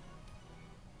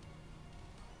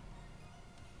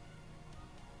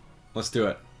 Let's do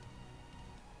it.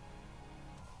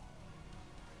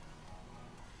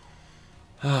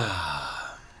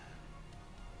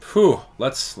 Whew,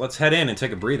 let's head in and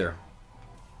take a breather.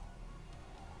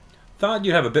 Thought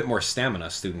you'd have a bit more stamina,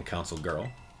 student council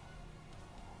girl.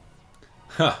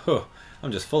 Ha,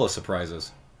 I'm just full of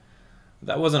surprises.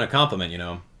 That wasn't a compliment, you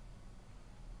know.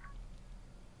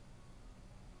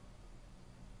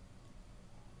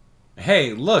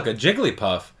 Hey, look, a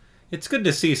Jigglypuff. It's good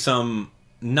to see some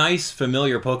nice,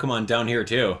 familiar Pokemon down here,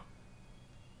 too.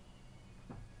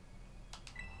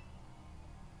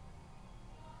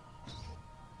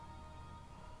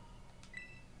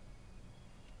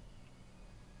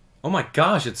 Oh my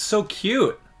gosh, it's so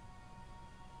cute!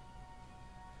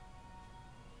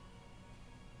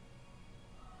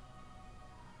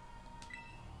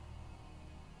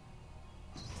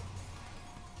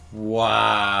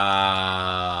 Wow!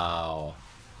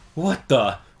 What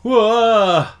the?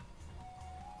 Whoa!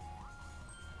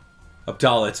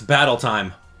 Abdallah, it's battle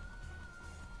time.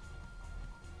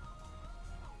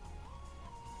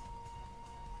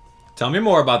 Tell me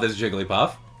more about this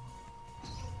Jigglypuff.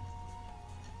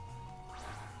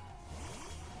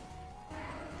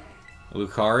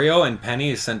 Lucario and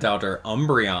Penny sent out her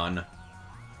Umbreon.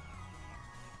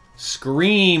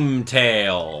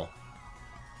 Screamtail.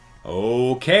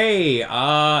 Okay,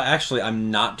 actually, I'm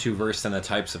not too versed in the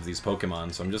types of these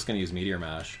Pokemon, so I'm just going to use Meteor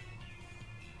Mash.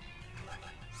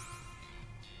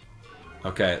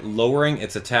 Okay, lowering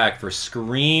its attack for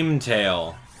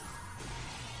Screamtail.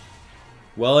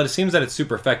 Well, it seems that it's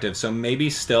super effective, so maybe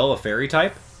still a Fairy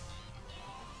type?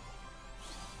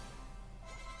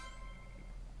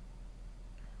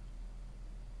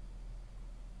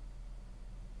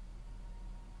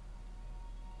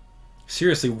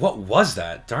 Seriously, what was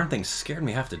that? Darn thing scared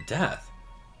me half to death.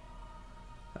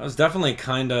 That was definitely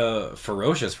kinda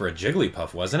ferocious for a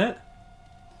Jigglypuff, wasn't it?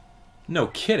 No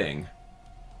kidding.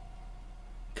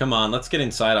 Come on, let's get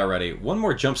inside already. One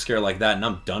more jump scare like that and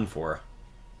I'm done for.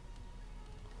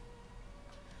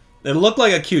 It looked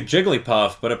like a cute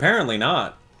Jigglypuff, but apparently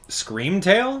not.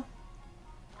 Screamtail?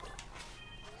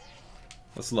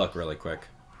 Let's look really quick.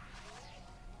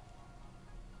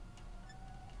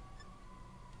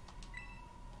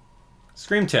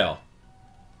 Screamtail.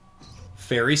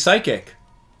 Fairy Psychic.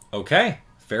 Okay.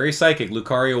 Fairy Psychic.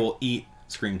 Lucario will eat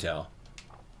Screamtail.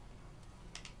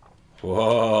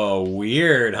 Whoa,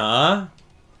 weird, huh?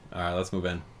 Alright, let's move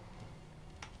in.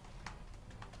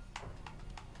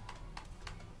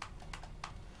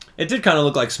 It did kind of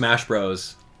look like Smash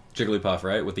Bros. Jigglypuff,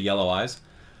 right? With the yellow eyes.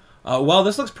 Well,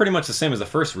 this looks pretty much the same as the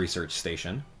first research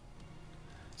station.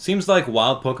 Seems like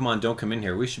wild Pokemon don't come in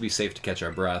here. We should be safe to catch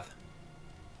our breath.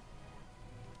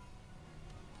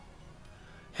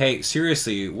 Hey,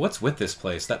 seriously, what's with this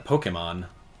place? That Pokemon?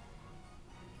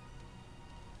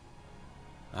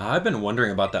 I've been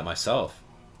wondering about that myself.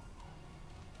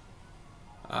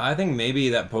 I think maybe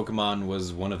that Pokemon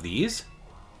was one of these?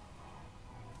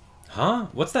 Huh?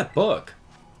 What's that book?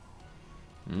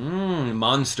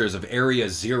 Monsters of Area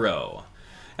Zero.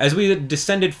 As we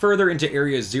descended further into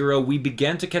Area Zero, we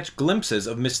began to catch glimpses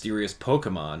of mysterious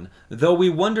Pokemon, though we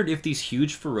wondered if these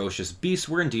huge, ferocious beasts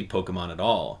were indeed Pokemon at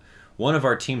all. One of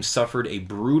our team suffered a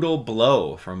brutal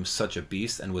blow from such a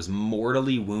beast and was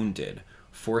mortally wounded,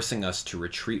 forcing us to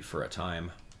retreat for a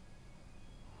time.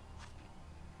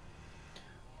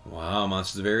 Wow,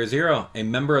 Monsters of Area Zero. A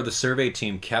member of the survey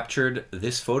team captured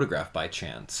this photograph by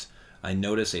chance. I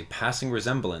notice a passing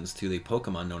resemblance to the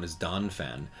Pokemon known as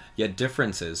Donphan, yet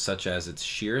differences such as its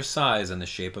sheer size and the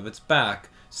shape of its back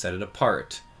set it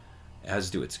apart, as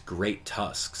do its great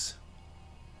tusks.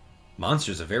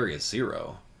 Monsters of Area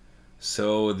Zero.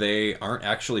 So they aren't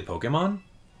actually Pokemon?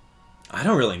 I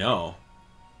don't really know.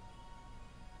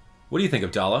 What do you think,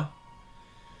 Abdallah?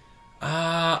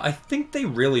 I think they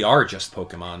really are just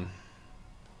Pokemon.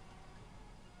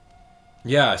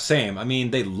 Yeah, same. I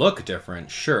mean, they look different,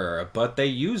 sure, but they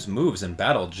use moves in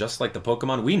battle just like the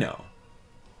Pokemon we know.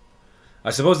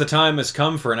 I suppose the time has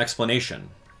come for an explanation.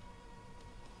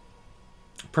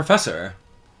 Professor,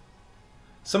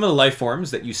 some of the life forms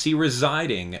that you see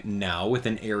residing now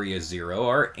within Area Zero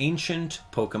are ancient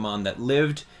Pokemon that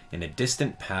lived in a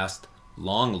distant past,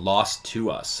 long lost to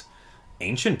us.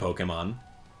 Ancient Pokemon?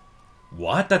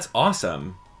 What? That's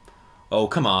awesome. Oh,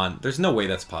 come on. There's no way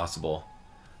that's possible.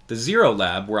 The Zero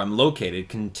Lab, where I'm located,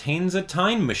 contains a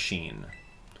time machine.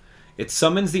 It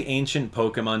summons the ancient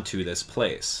Pokemon to this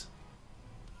place.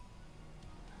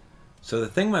 So the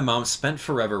thing my mom spent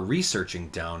forever researching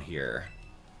down here,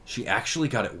 she actually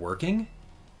got it working?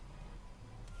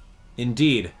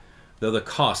 Indeed, though the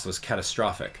cost was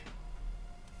catastrophic.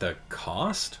 The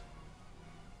cost?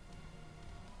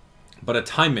 But a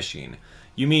time machine.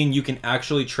 You mean you can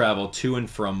actually travel to and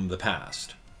from the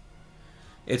past?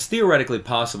 It's theoretically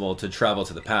possible to travel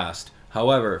to the past.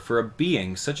 However, for a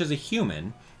being such as a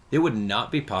human, it would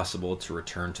not be possible to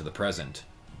return to the present.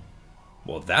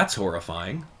 Well, that's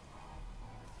horrifying.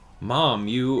 Mom,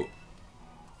 you...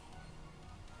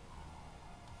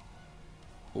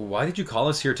 Why did you call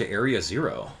us here to Area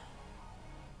Zero?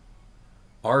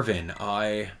 Arven,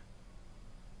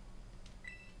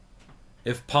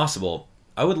 If possible,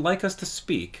 I would like us to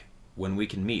speak when we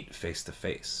can meet face to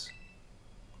face.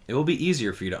 It will be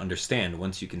easier for you to understand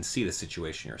once you can see the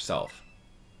situation yourself.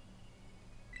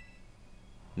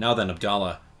 Now then,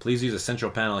 Abdallah, please use a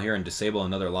central panel here and disable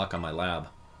another lock on my lab.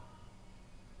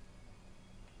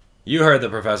 You heard the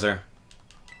professor.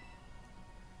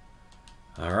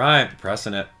 Alright,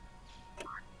 pressing it.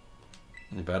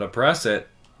 You better press it.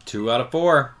 2 out of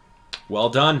 4. Well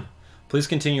done. Please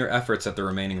continue your efforts at the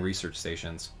remaining research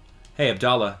stations. Hey,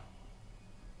 Abdallah.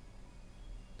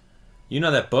 You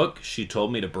know that book she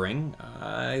told me to bring?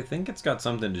 I think it's got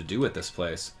something to do with this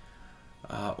place.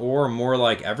 Or more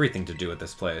like everything to do with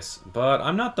this place. But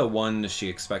I'm not the one she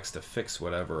expects to fix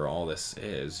whatever all this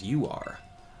is. You are.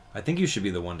 I think you should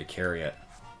be the one to carry it.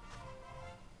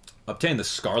 Obtain the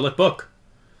Scarlet Book.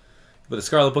 Put the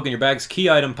Scarlet Book in your bag's key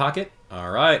item pocket.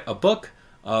 Alright, a book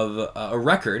of a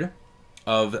record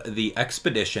of the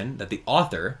expedition that the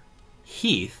author,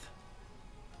 Heath,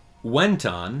 went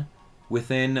on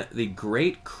within the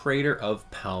Great Crater of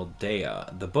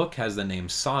Paldea. The book has the name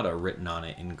Sada written on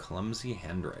it in clumsy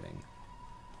handwriting.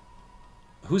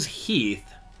 Who's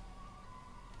Heath?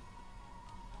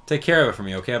 Take care of it for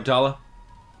me, okay, Abdallah?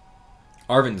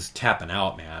 Arven's tapping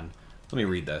out, man. Let me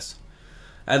read this.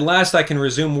 At last I can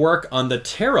resume work on the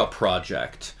Terra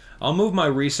project. I'll move my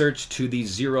research to the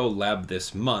Zero Lab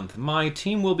this month. My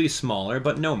team will be smaller,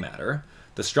 but no matter.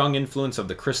 The strong influence of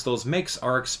the crystals makes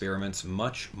our experiments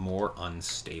much more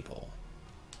unstable.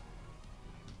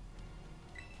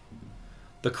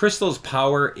 The crystals'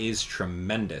 power is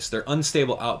tremendous. Their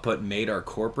unstable output made our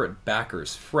corporate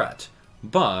backers fret.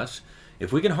 But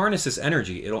if we can harness this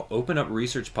energy, it'll open up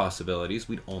research possibilities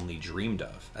we'd only dreamed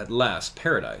of. At last,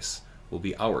 paradise will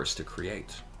be ours to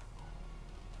create.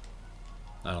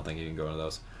 I don't think you can go into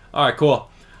those. Alright,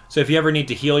 cool. So if you ever need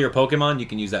to heal your Pokemon, you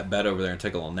can use that bed over there and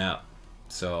take a little nap.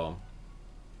 So,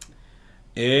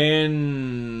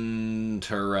 interesting.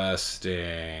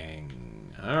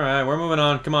 Alright, we're moving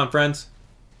on. Come on, friends.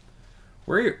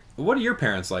 What are your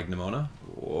parents like, Nimona?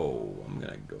 Whoa, I'm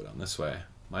gonna go down this way.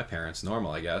 My parents,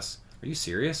 normal, I guess. Are you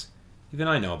serious? Even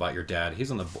I know about your dad. He's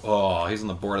on the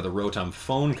board of the Rotom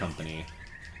Phone Company.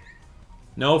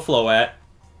 No Floette.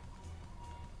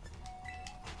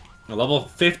 A level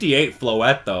 58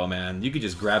 Floette, though, man. You could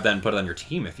just grab that and put it on your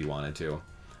team if you wanted to.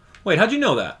 Wait, how'd you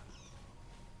know that?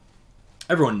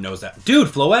 Everyone knows that. Dude,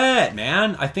 Floette,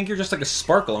 man. I think you're just like a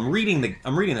Sparkle. I'm reading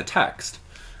the text.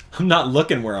 I'm not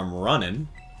looking where I'm running.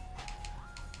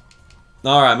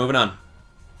 Alright, moving on.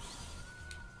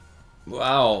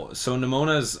 Wow, so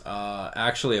Nimona's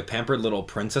actually a pampered little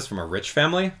princess from a rich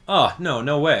family? Oh,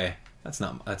 no way. That's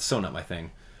so not my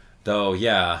thing. Though,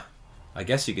 yeah, I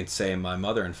guess you could say my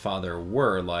mother and father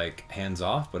were, like,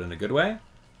 hands-off, but in a good way.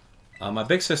 My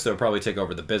big sister would probably take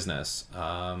over the business,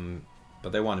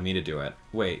 but they wanted me to do it.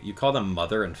 Wait, you call them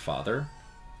mother and father?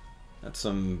 That's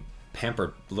some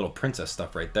pampered little princess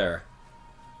stuff right there.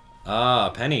 Ah,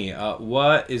 Penny,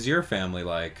 what is your family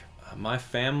like? My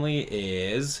family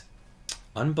is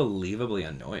unbelievably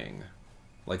annoying.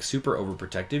 Like super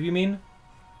overprotective, you mean?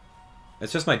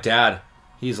 It's just my dad.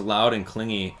 He's loud and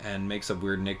clingy and makes up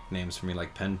weird nicknames for me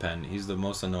like Pen Pen. He's the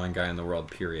most annoying guy in the world,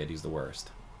 period. He's the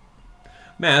worst.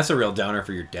 Man, that's a real downer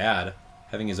for your dad.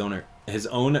 Having his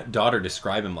own daughter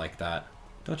describe him like that.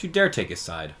 Don't you dare take his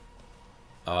side.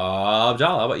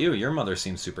 Abdallah, how about you? Your mother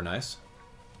seems super nice.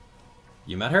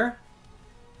 You met her?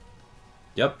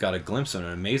 Yep, got a glimpse of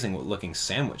an amazing looking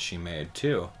sandwich she made,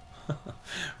 too.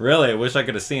 Really, I wish I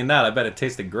could have seen that. I bet it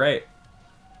tasted great.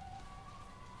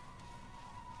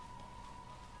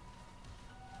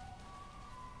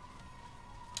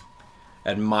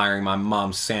 Admiring my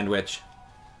mom's sandwich.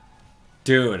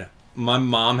 Dude, my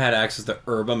mom had access to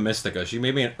Herba Mystica. She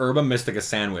made me an Herba Mystica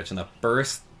sandwich in the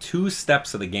first 2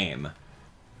 steps of the game.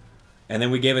 And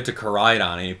then we gave it to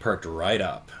Koraidon, and he perked right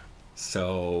up.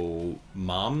 So,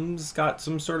 Mom's got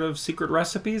some sort of secret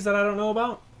recipes that I don't know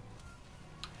about?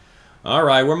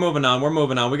 Alright, we're moving on, we're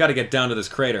moving on. We gotta get down to this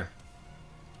crater.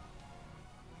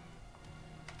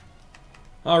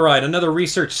 Alright, another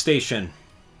research station.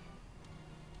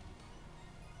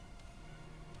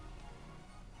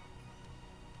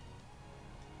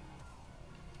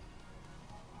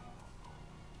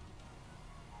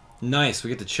 Nice, we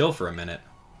get to chill for a minute.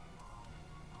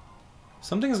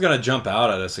 Something's gonna jump out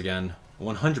at us again.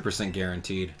 100%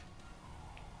 guaranteed.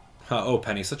 Oh,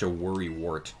 Penny, such a worry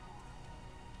wart.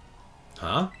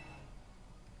 Huh?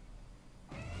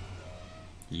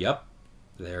 Yep.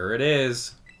 There it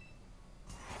is.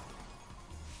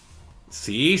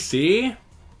 See? See?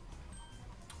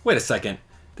 Wait a second.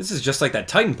 This is just like that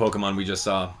Titan Pokemon we just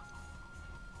saw.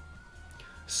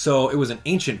 So, it was an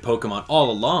ancient Pokemon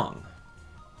all along.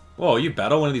 Whoa, you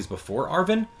battled one of these before,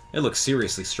 Arven? It looks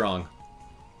seriously strong.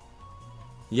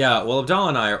 Yeah, well, Abdallah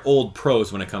and I are old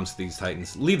pros when it comes to these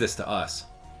Titans. Leave this to us.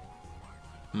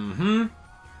 Mm-hmm.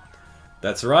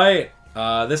 That's right.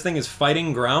 This thing is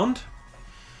Fighting Ground.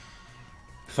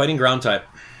 Fighting Ground type.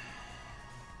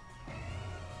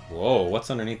 Whoa,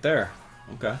 what's underneath there?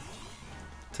 Okay.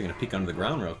 Taking a peek under the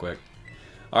ground real quick.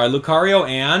 Alright, Lucario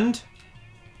and...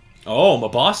 Oh,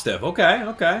 Mabostiff. Okay,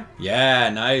 okay. Yeah,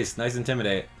 nice. Nice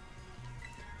Intimidate.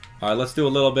 Alright, let's do a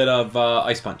little bit of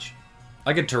Ice Punch.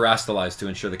 I could Terrastalize to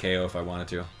ensure the KO if I wanted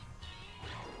to.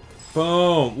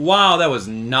 Boom! Wow, that was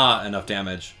not enough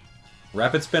damage.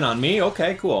 Rapid Spin on me?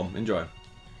 Okay, cool. Enjoy.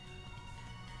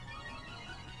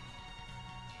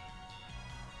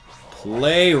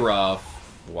 Play Rough.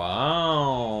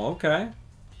 Wow, okay.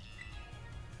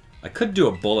 I could do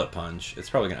a Bullet Punch. It's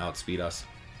probably going to outspeed us.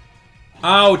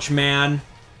 Ouch, man!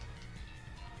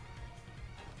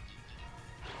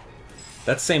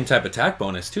 That's same type attack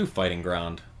bonus too, Fighting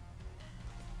Ground.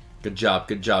 Good job,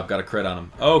 good job. Got a crit on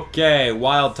him. Okay,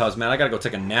 Wild Tuz, man. I gotta go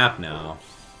take a nap now.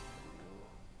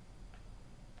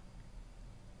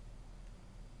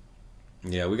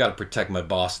 Yeah, we gotta protect my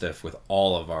Mabostiff with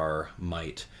all of our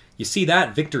might. You see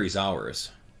that? Victory's ours.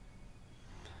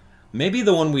 Maybe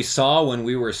the one we saw when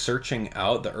we were searching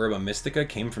out the Herba Mystica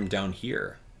came from down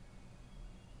here.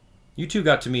 You two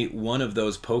got to meet one of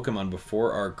those Pokemon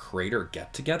before our crater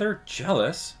get-together?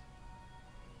 Jealous.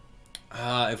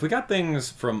 If we got things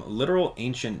from literal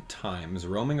ancient times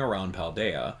roaming around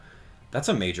Paldea, that's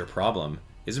a major problem.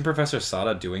 Isn't Professor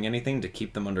Sada doing anything to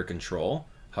keep them under control?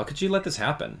 How could she let this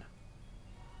happen?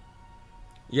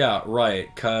 Yeah,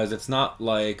 right, because it's not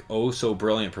like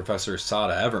oh-so-brilliant Professor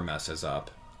Sada ever messes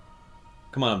up.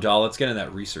 Come on, Abdallah, let's get in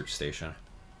that research station.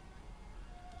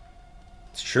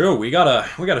 It's true, we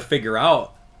gotta figure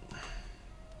out.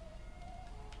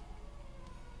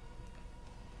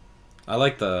 I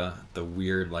like the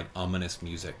weird, like, ominous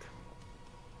music.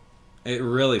 It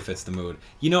really fits the mood.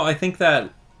 You know, I think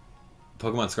that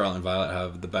Pokemon Scarlet and Violet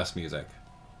have the best music.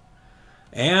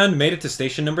 And made it to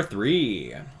station number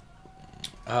 3.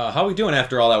 How are we doing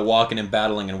after all that walking and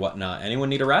battling and whatnot? Anyone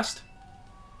need a rest?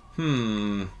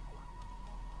 You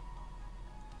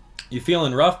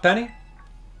feeling rough, Penny?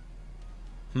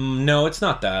 No, it's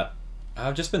not that.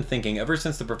 I've just been thinking ever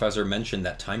since the professor mentioned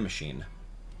that time machine.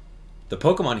 The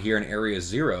Pokemon here in Area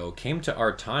 0 came to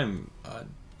our time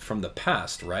from the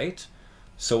past, right?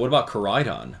 So what about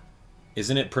Koraidon?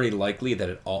 Isn't it pretty likely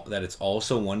that it's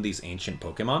also one of these ancient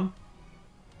Pokemon?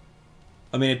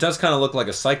 I mean, it does kind of look like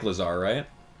a Cyclizar, right?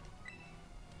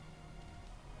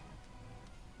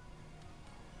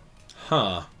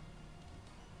 Huh.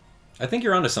 I think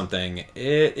you're onto something.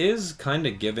 It is kind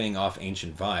of giving off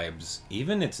ancient vibes.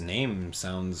 Even its name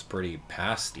sounds pretty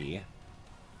pasty.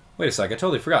 Wait a sec, I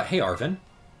totally forgot. Hey, Arven.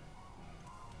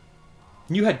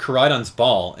 You had Koraidon's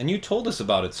ball, and you told us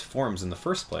about its forms in the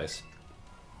first place.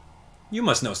 You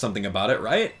must know something about it,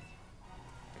 right?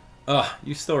 Ugh,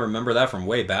 you still remember that from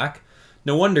way back?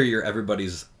 No wonder you're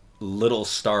everybody's little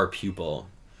star pupil.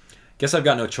 Guess I've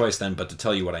got no choice then but to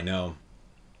tell you what I know.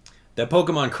 That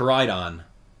Pokemon Koraidon,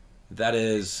 that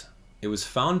is, it was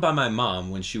found by my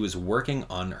mom when she was working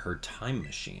on her time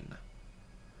machine.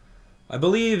 I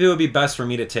believe it would be best for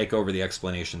me to take over the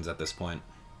explanations at this point.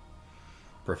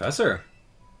 Professor,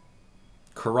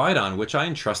 Koraidon, which I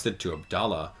entrusted to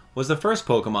Abdallah, was the first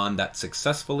Pokemon that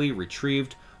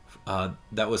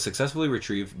was successfully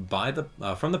retrieved by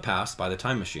from the past by the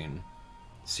Time Machine.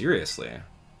 Seriously.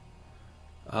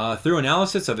 Through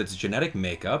analysis of its genetic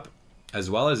makeup, as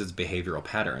well as its behavioral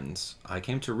patterns, I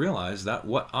came to realize that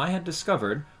what I had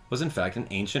discovered was in fact an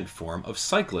ancient form of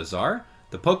Cyclizar,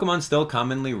 the Pokemon still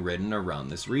commonly ridden around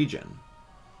this region.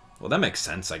 Well, that makes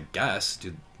sense, I guess.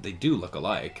 They do look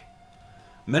alike.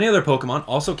 Many other Pokemon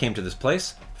also came to this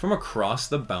place from across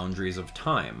the boundaries of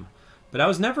time, but I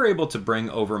was never able to bring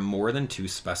over more than 2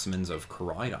 specimens of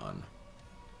Koraidon.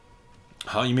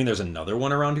 Huh, you mean there's another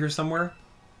one around here somewhere?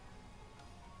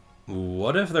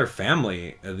 What if they're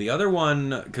family? The other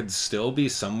one could still be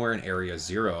somewhere in Area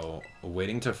 0,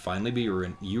 waiting to finally be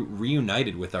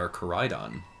reunited with our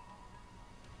Koraidon.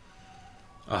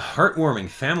 A heartwarming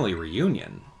family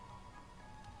reunion.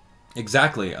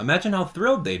 Exactly. Imagine how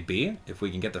thrilled they'd be if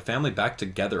we can get the family back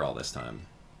together all this time.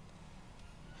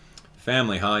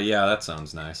 Family, huh? Yeah, that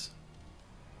sounds nice.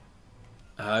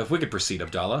 If we could proceed,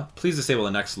 Abdallah, please disable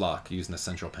the next lock using the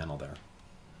central panel there.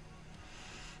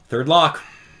 3rd lock.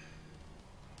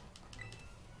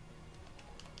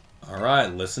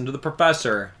 Alright, listen to the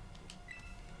professor.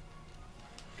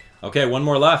 Okay, 1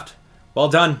 more left. Well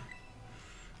done.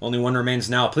 Only 1 remains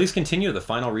now. Please continue to the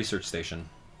final research station.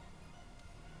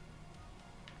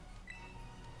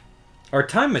 Our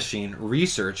time machine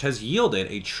research has yielded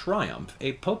a triumph,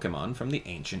 a Pokemon from the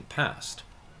ancient past.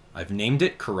 I've named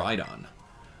it Koraidon.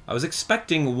 I was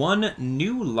expecting 1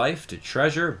 new life to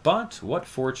treasure, but what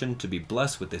fortune to be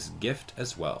blessed with this gift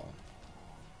as well.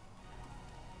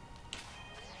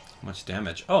 Much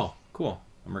damage. Oh, cool.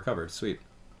 I'm recovered. Sweet.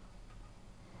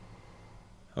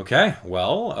 Okay,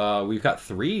 well, we've got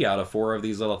 3 out of 4 of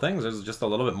these little things. There's just a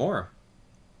little bit more.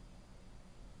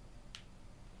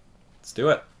 Let's do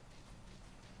it.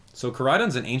 So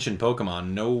Koraidon's an ancient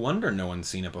Pokemon. No wonder no one's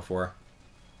seen it before.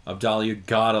 Abdallah, you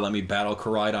gotta let me battle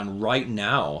Koraidon right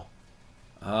now.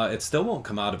 It still won't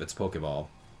come out of its Pokeball.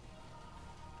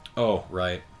 Oh,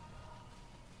 right.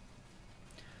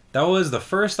 That was the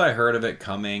first I heard of it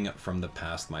coming from the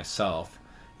past myself.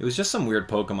 It was just some weird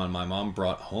Pokemon my mom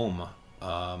brought home.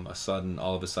 All of a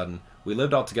sudden. We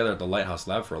lived all together at the Lighthouse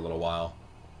lab for a little while.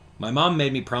 My mom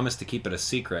made me promise to keep it a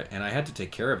secret, and I had to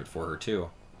take care of it for her too.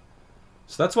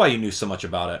 So that's why you knew so much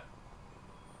about it.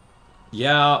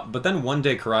 Yeah, but then one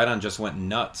day Koraidon just went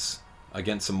nuts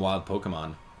against some wild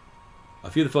Pokemon.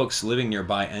 A few of the folks living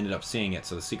nearby ended up seeing it,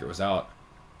 so the secret was out.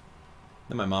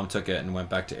 Then my mom took it and went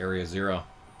back to Area 0.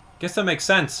 Guess that makes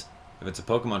sense, if it's a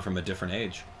Pokemon from a different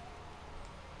age.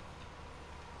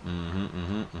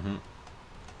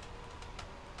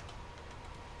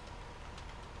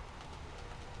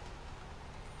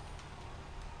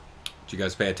 Did you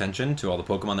guys pay attention to all the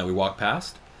Pokemon that we walked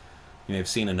past? You may have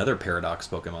seen another Paradox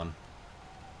Pokemon.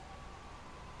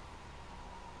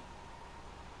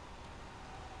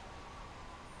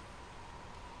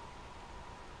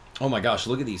 Oh my gosh,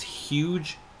 look at these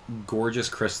huge, gorgeous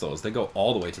crystals. They go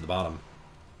all the way to the bottom.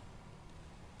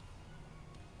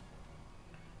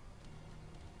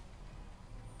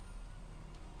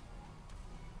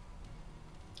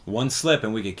 One slip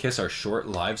and we could kiss our short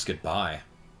lives goodbye.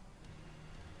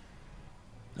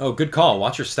 Oh, good call.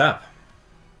 Watch your step.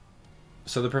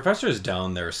 So the professor is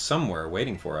down there somewhere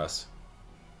waiting for us.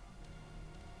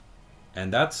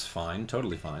 And that's fine.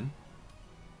 Totally fine.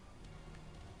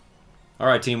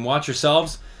 Alright, team. Watch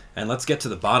yourselves. And let's get to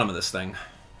the bottom of this thing.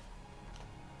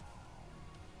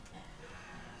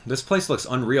 This place looks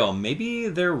unreal. Maybe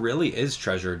there really is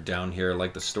treasure down here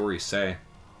like the stories say.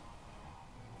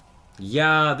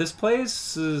 Yeah, this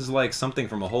place is like something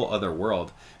from a whole other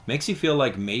world. Makes you feel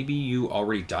like maybe you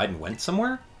already died and went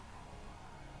somewhere?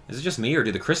 Is it just me, or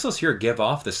do the crystals here give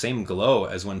off the same glow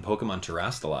as when Pokemon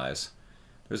terrestrialize?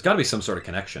 There's got to be some sort of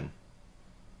connection.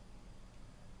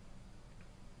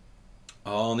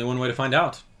 Only one way to find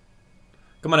out.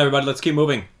 Come on, everybody, let's keep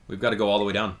moving. We've got to go all the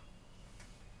way down.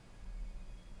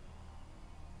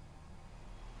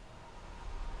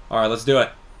 Alright, let's do it.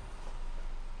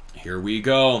 Here we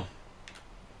go.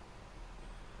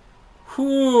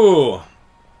 Whew.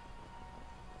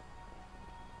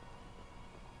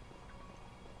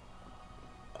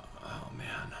 Oh,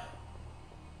 man.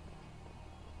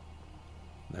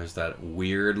 There's that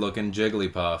weird-looking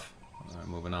Jigglypuff. Alright,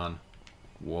 moving on.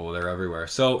 Whoa, they're everywhere.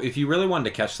 So, if you really wanted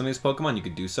to catch some of these Pokemon, you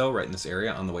could do so right in this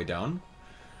area on the way down.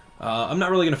 I'm not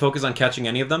really going to focus on catching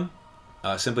any of them,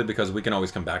 simply because we can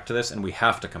always come back to this, and we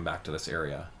have to come back to this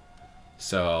area.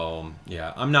 So,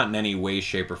 yeah, I'm not in any way,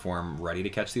 shape, or form ready to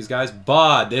catch these guys,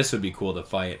 but this would be cool to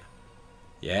fight.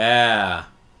 Yeah.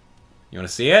 You want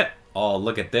to see it? Oh,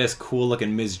 look at this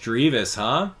cool-looking Ms. Drevis,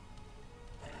 huh?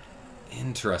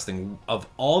 Interesting. Of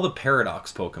all the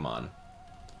Paradox Pokemon.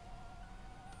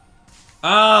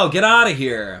 Oh, get out of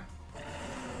here.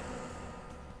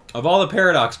 Of all the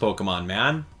Paradox Pokemon,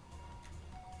 man.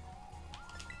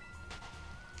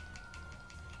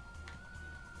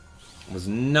 Was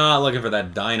not looking for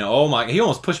that Dino. Oh my, he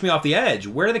almost pushed me off the edge.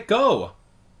 Where did it go?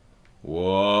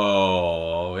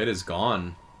 Whoa, it is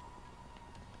gone.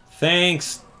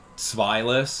 Thanks,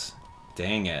 Svilus.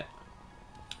 Dang it.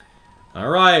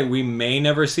 Alright, we may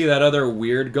never see that other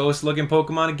weird ghost-looking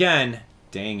Pokemon again.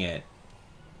 Dang it.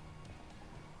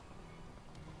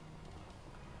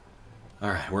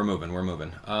 Alright, we're moving, we're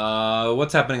moving.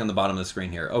 What's happening on the bottom of the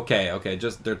screen here? Okay,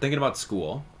 just, they're thinking about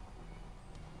school.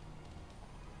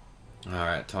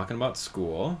 Alright, talking about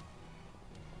school.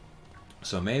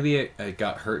 So maybe it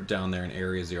got hurt down there in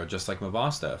Area 0, just like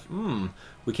Mavastef.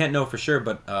 We can't know for sure,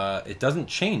 but it doesn't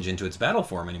change into its battle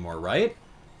form anymore, right?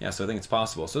 Yeah, so I think it's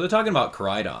possible. So they're talking about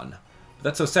Koraidon. But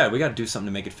that's so sad. We gotta do something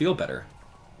to make it feel better.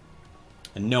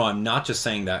 And no, I'm not just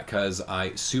saying that because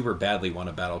I super badly want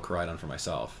to battle Koraidon for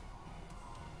myself.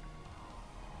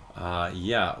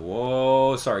 Yeah.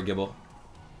 Whoa, sorry, Gibble.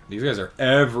 These guys are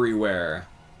everywhere.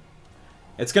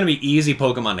 It's going to be easy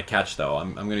Pokemon to catch, though.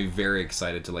 I'm going to be very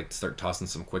excited to like start tossing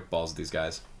some quick balls at these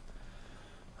guys.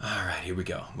 Alright, here we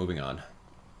go. Moving on.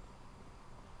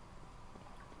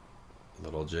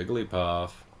 Little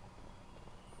Jigglypuff.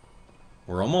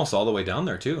 We're almost all the way down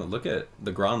there, too. Look at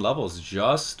the ground levels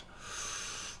just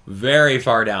very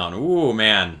far down. Ooh,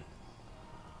 man.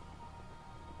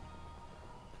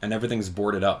 And everything's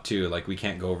boarded up, too. Like, we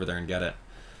can't go over there and get it.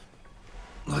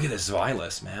 Look at this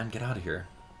Svilus, man. Get out of here.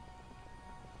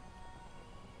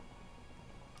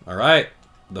 Alright.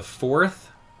 The 4th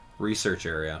research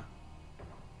area.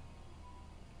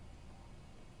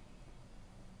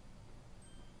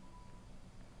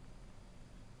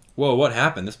 Whoa, what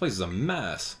happened? This place is a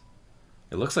mess.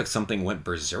 It looks like something went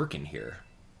berserk in here.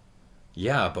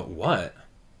 Yeah, but what?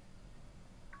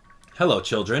 Hello,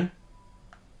 children.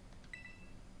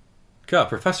 God,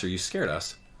 Professor, you scared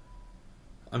us.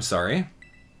 I'm sorry.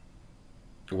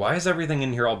 Why is everything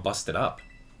in here all busted up?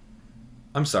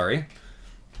 I'm sorry.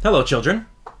 Hello, children.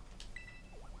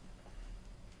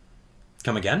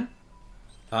 Come again?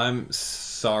 I'm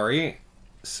sorry.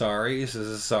 Sorry.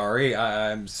 Sorry.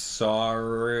 I'm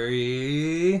sorry.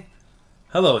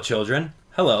 Hello, children.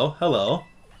 Hello. Hello.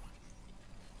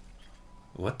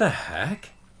 What the heck?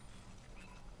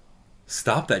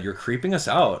 Stop that. You're creeping us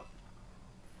out.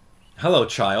 Hello,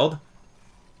 child.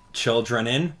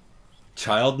 Childrenin.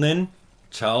 Childnin.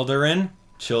 Childerin.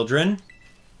 Children.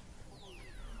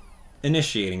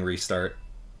 Initiating restart.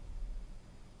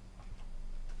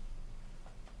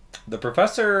 The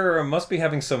professor must be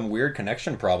having some weird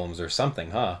connection problems or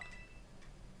something, huh?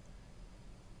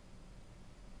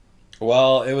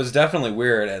 Well, it was definitely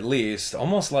weird, at least.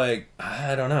 Almost like,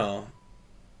 I don't know.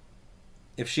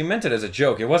 If she meant it as a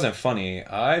joke, it wasn't funny.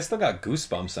 I still got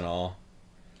goosebumps and all.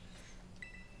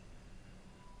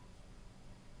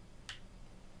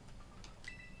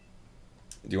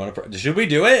 Do you want to... Should we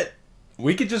do it?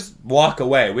 We could just walk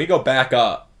away. We go back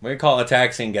up. We call a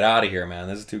taxi and get out of here, man.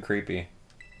 This is too creepy.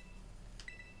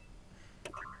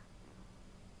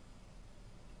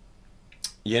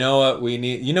 You know what we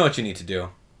need? You know what you need to do.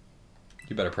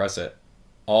 You better press it.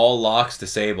 All locks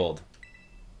disabled.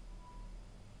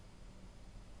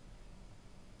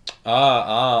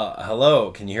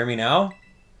 Hello. Can you hear me now?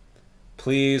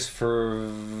 Please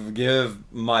forgive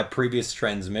my previous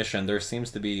transmission. There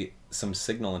seems to be some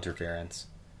signal interference.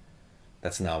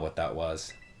 That's not what that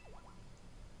was.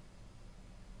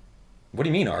 What do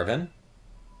you mean, Arven?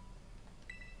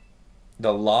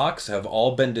 The locks have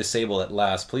all been disabled at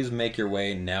last. Please make your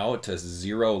way now to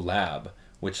Zero Lab,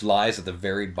 which lies at the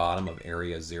very bottom of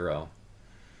Area 0.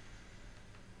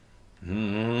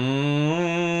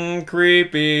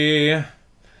 Creepy.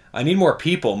 I need more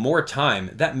people, more time.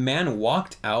 That man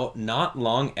walked out not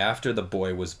long after the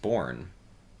boy was born.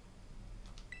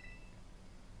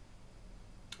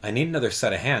 I need another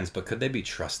set of hands, but could they be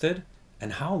trusted?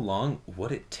 And how long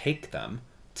would it take them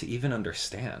to even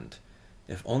understand?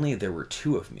 If only there were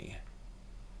 2 of me.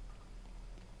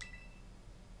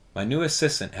 My new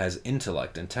assistant has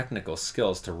intellect and technical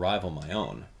skills to rival my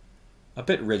own. A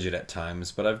bit rigid at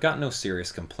times, but I've got no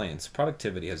serious complaints.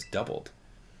 Productivity has doubled.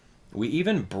 We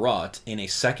even brought in a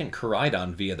second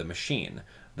Koraidon via the machine,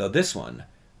 though this one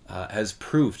has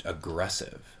proved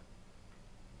aggressive.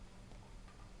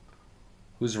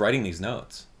 Who's writing these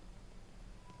notes?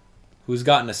 Who's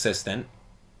got an assistant?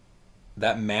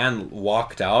 That man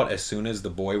walked out as soon as the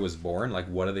boy was born? Like,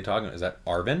 what are they talking about? Is that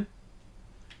Arven?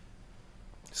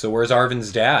 So where's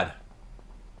Arven's dad?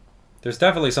 There's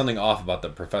definitely something off about the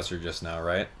professor just now,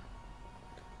 right?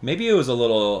 Maybe it was a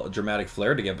little dramatic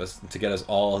flair to get us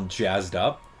all jazzed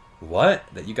up. What?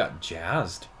 That you got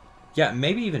jazzed? Yeah,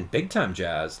 maybe even big time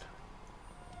jazzed.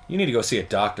 You need to go see a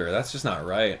doctor. That's just not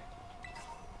right.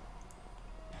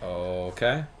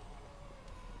 Okay.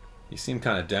 You seem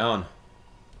kind of down.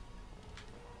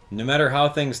 No matter how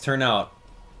things turn out,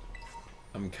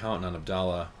 I'm counting on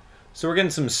Abdallah. So we're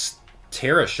getting some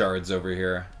Terra shards over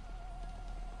here.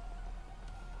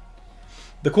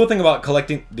 The cool thing about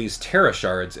collecting these Terra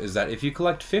shards is that if you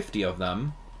collect 50 of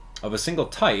them, of a single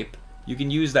type, you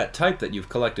can use that type that you've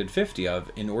collected 50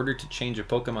 of in order to change a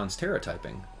Pokemon's Terra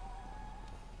typing.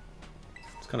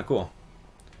 It's kind of cool.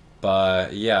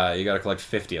 But yeah, you gotta collect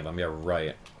 50 of them. Yeah,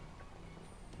 right.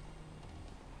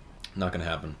 Not gonna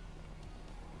happen.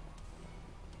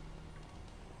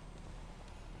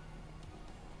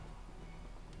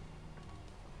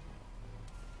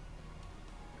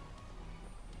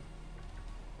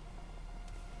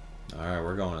 Alright,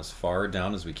 we're going as far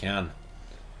down as we can.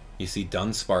 You see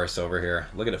Dunsparce over here.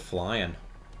 Look at it flying.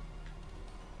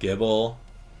 Gibble.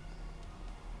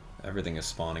 Everything is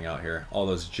spawning out here. All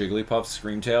those Jigglypuffs,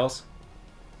 Screamtails.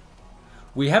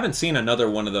 We haven't seen another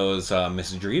one of those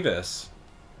Misdreavus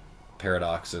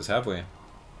paradoxes, have we?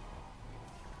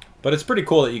 But it's pretty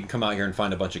cool that you can come out here and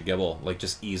find a bunch of Gibble, like,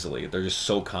 just easily. They're just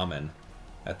so common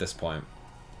at this point.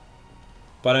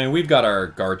 But, I mean, we've got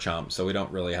our Garchomp, so we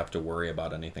don't really have to worry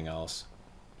about anything else.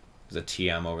 There's a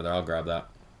TM over there. I'll grab that.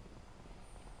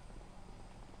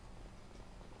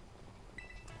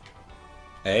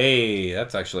 Hey,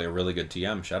 that's actually a really good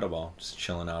TM. Shadow Ball, just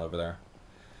chilling out over there.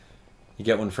 You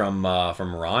get one from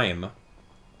Rhyme,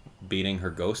 beating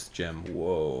her Ghost Gym.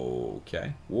 Whoa,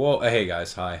 okay. Whoa, hey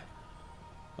guys, hi.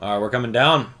 All right, we're coming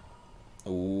down.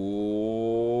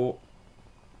 Ooh.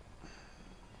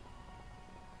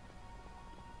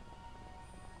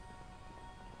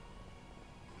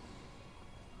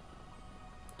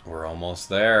 We're almost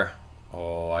there.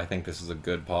 Oh, I think this is a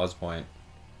good pause point.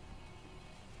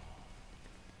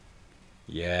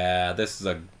 Yeah, this is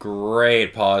a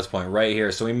great pause point right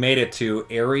here. So we made it to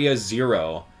Area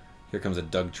 0. Here comes a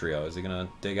Dugtrio. Is he going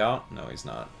to dig out? No, he's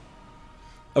not.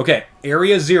 Okay,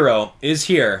 Area 0 is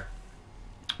here.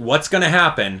 What's going to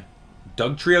happen?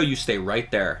 Dugtrio, you stay right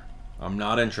there. I'm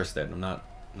not interested. I'm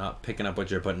not picking up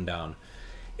what you're putting down.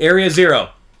 Area 0.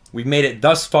 We've made it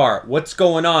thus far. What's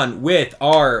going on with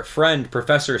our friend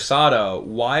Professor Sada?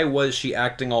 Why was she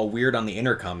acting all weird on the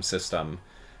intercom system?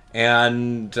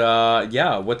 And,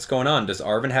 yeah, what's going on? Does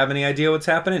Arven have any idea what's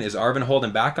happening? Is Arven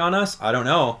holding back on us? I don't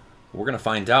know. We're going to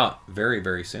find out very,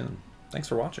 very soon. Thanks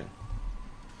for watching.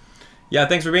 Yeah,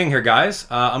 thanks for being here, guys.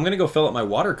 I'm going to go fill up my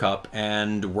water cup,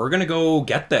 and we're going to go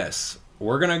get this.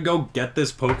 We're going to go get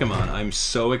this Pokemon. I'm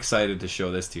so excited to show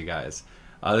this to you guys.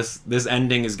 This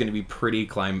ending is going to be pretty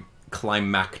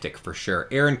climactic for sure.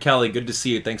 Aaron Kelly, good to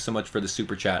see you. Thanks so much for the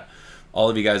super chat. All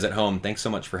of you guys at home, thanks so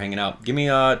much for hanging out. Give me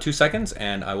 2 seconds,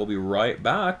 and I will be right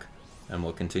back, and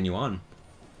we'll continue on.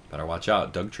 Better watch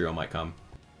out. Dugtrio might come.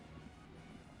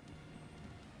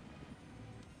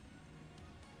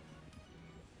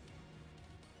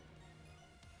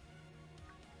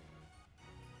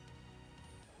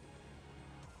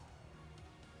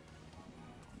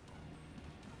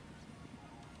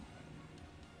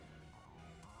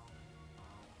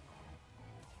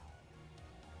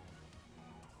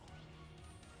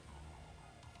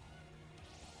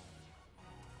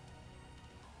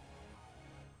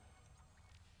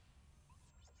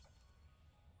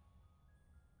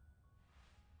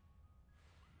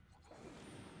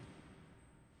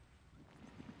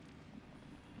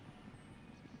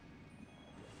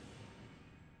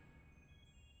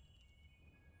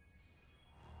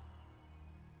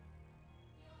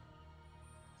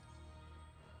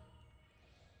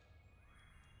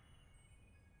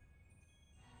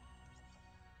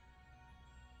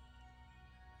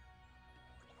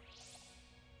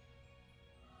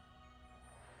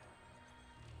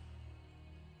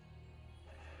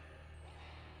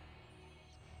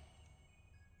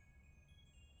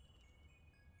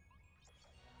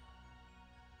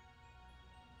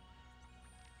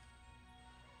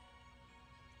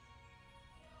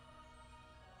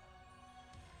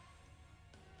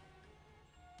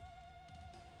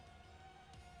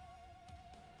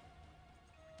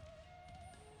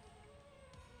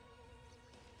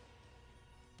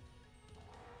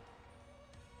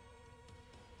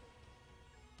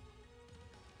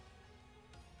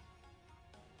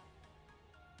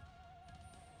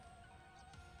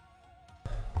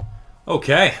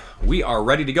 Okay, we are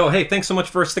ready to go. Hey, thanks so much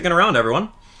for sticking around, everyone.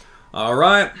 All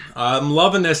right, I'm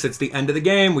loving this. It's the end of the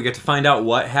game. We get to find out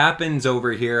what happens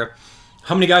over here.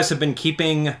 how many guys have been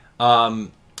keeping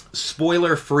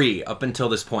spoiler free up until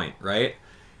this point, right?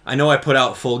 I know I put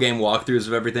out full game walkthroughs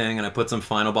of everything, and I put some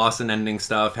final boss and ending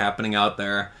stuff happening out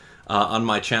there on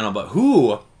my channel, but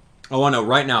who, I want to know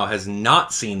right now, has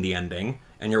not seen the ending,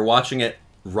 and you're watching it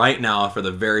right now for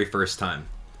the very first time?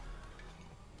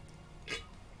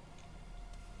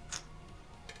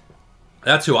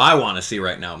 That's who I want to see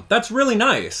right now. That's really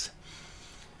nice.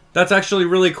 That's actually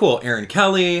really cool. Aaron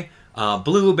Kelly,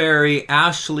 Blueberry,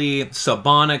 Ashley,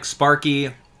 Sabonic,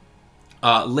 Sparky,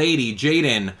 Lady,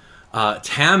 Jaden,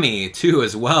 Tammy too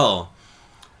as well.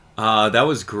 That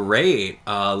was great.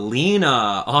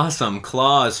 Lena, awesome.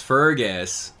 Claus,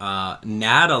 Fergus,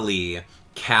 Natalie,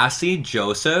 Cassie,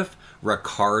 Joseph,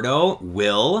 Ricardo,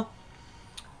 Will,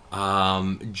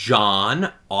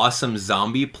 John, awesome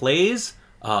zombie plays,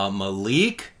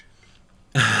 Malik.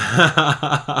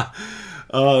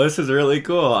 Oh, this is really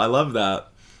cool. I love that.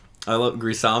 I love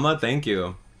Grisama. Thank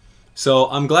you. So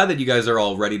I'm glad that you guys are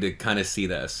all ready to kind of see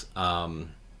this.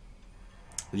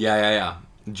 Yeah.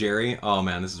 Jerry. Oh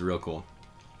man, this is real cool.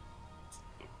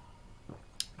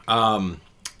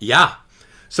 Yeah.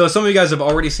 So some of you guys have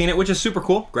already seen it, which is super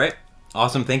cool. Great.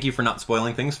 Awesome. Thank you for not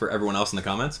spoiling things for everyone else in the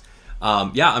comments.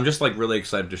 Yeah, I'm just like really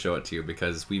excited to show it to you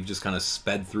because we've just kind of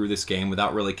sped through this game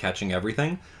without really catching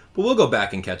everything. But we'll go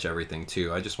back and catch everything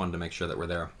too. I just wanted to make sure that we're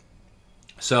there.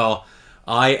 So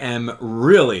I am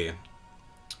really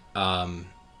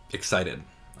excited.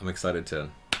 I'm excited to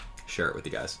share it with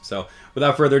you guys. So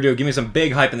without further ado, give me some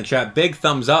big hype in the chat. Big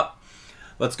thumbs up.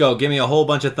 Let's go. Give me a whole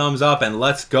bunch of thumbs up and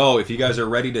let's go. If you guys are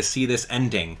ready to see this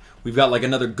ending, we've got like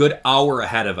another good hour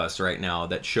ahead of us right now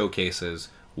that showcases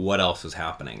what else is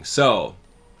happening. So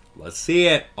let's see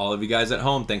it. All of you guys at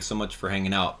home, thanks so much for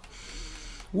hanging out.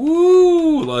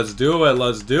 Woo! Let's do it.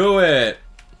 Let's do it.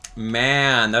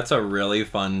 Man, that's a really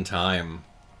fun time.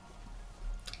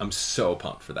 I'm so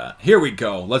pumped for that. Here we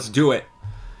go. Let's do it.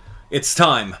 It's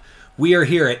time. We are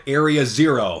here at Area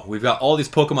 0. We've got all these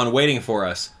Pokemon waiting for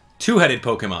us. Two-headed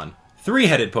Pokemon.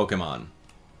 Three-headed Pokemon.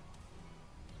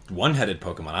 One-headed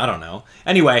Pokemon. I don't know.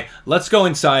 Anyway, let's go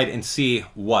inside and see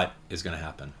what is going to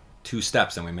happen. 2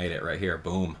 steps and we made it right here.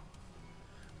 Boom.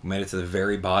 We made it to the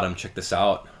very bottom. Check this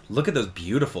out. Look at those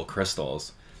beautiful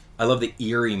crystals. I love the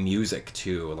eerie music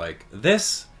too. Like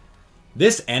this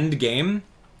end game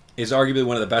is arguably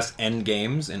one of the best end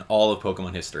games in all of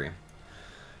Pokemon history.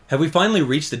 Have we finally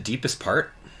reached the deepest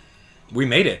part? We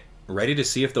made it. Ready to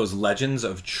see if those legends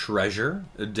of treasure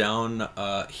down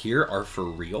here are for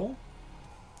real?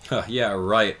 Yeah,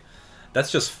 right.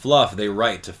 That's just fluff they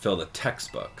write to fill the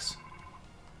textbooks.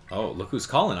 Oh, look who's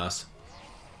calling us.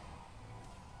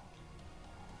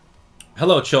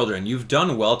 Hello, children. You've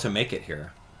done well to make it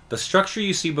here. The structure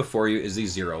you see before you is the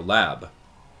Zero Lab.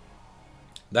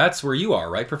 That's where you are,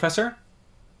 right, Professor?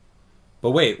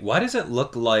 But wait, why does it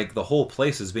look like the whole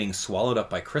place is being swallowed up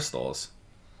by crystals?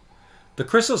 The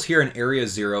crystals here in Area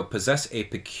 0 possess a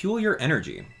peculiar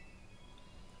energy.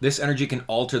 This energy can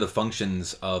alter the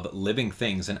functions of living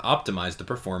things and optimize the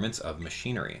performance of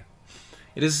machinery.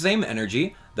 It is the same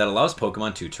energy that allows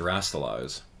Pokemon to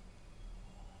terrestrialize.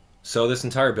 So this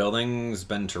entire building's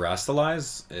been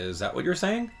terrestrialized? Is that what you're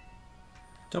saying?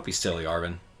 Don't be silly,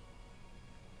 Arven.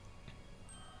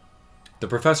 The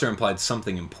professor implied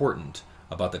something important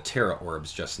about the Terra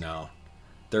Orbs just now.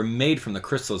 They're made from the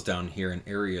crystals down here in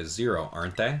Area 0,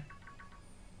 aren't they?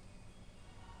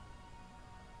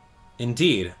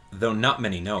 Indeed, though not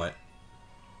many know it.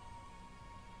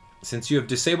 Since you have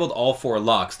disabled all 4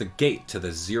 locks, the gate to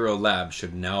the Zero Lab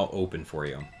should now open for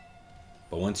you.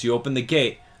 But once you open the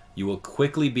gate, you will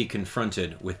quickly be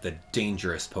confronted with the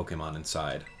dangerous Pokemon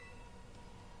inside.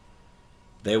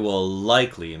 They will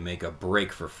likely make a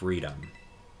break for freedom.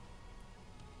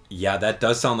 Yeah, that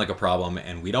does sound like a problem,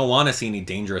 and we don't want to see any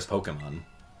dangerous Pokemon.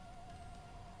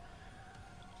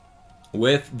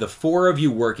 With the 4 of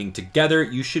you working together,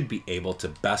 you should be able to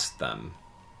best them.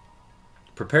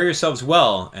 Prepare yourselves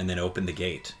well, and then open the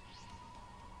gate.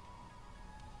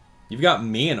 You've got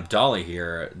me and Abdallah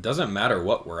here. It doesn't matter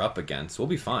what we're up against. We'll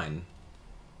be fine.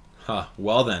 Huh,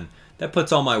 well then, that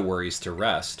puts all my worries to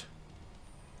rest.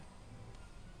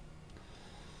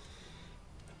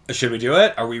 Should we do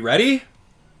it? Are we ready?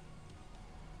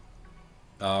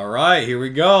 Alright, here we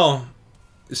go.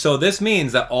 So this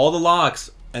means that all the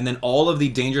locks and then all of the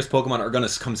dangerous Pokemon are going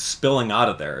to come spilling out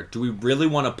of there. Do we really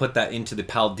want to put that into the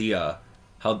Paldea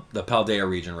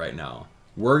region right now?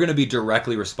 We're going to be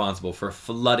directly responsible for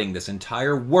flooding this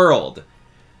entire world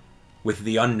with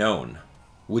the unknown.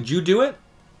 Would you do it?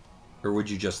 Or would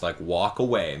you just like walk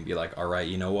away and be like, all right,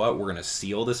 you know what? We're going to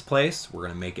seal this place. We're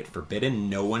going to make it forbidden.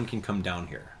 No one can come down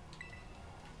here.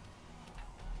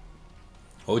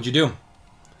 What would you do?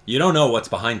 You don't know what's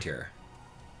behind here.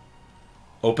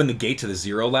 Open the gate to the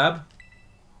Zero Lab?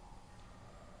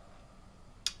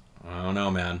 I don't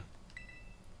know, man.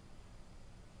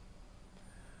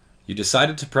 You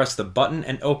decided to press the button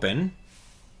and open.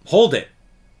 Hold it!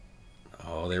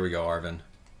 Oh, there we go, Arven.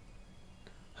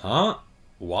 Huh?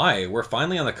 Why? We're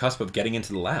finally on the cusp of getting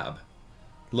into the lab.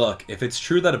 Look, if it's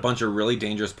true that a bunch of really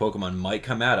dangerous Pokemon might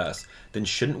come at us, then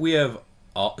shouldn't we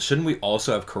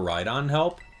also have Koraidon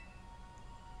help?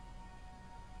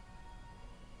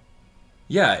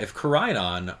 Yeah, if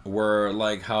Koraidon were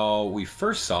like how we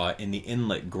first saw it in the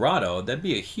Inlet Grotto, that'd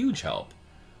be a huge help.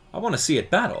 I want to see it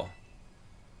battle.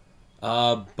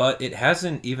 But it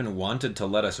hasn't even wanted to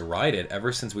let us ride it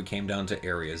ever since we came down to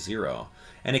Area 0.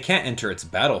 And it can't enter its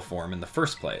battle form in the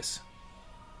first place.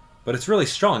 But it's really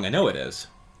strong, I know it is.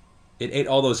 It ate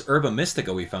all those Herba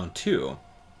Mystica we found too.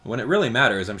 When it really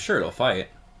matters, I'm sure it'll fight.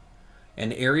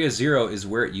 And Area 0 is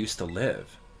where it used to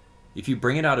live. If you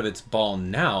bring it out of its ball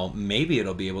now, maybe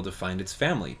it'll be able to find its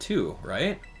family too,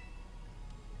 right?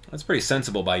 That's pretty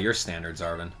sensible by your standards,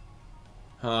 Arven.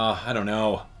 I don't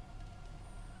know.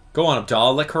 Go on,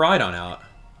 Abdallah, let Koraidon out.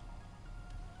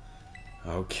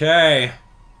 Okay.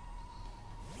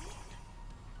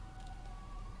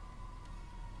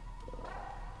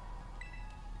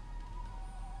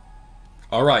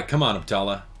 Alright, come on,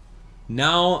 Abdallah.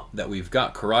 Now that we've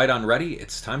got Koraidon ready,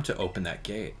 it's time to open that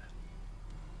gate.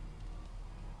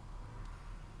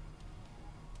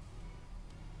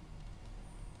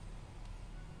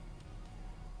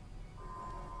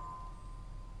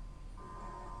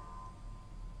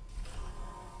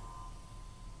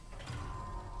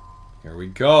 Here we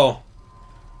go.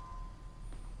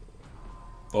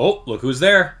 Oh, look who's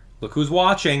there. Look who's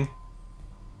watching.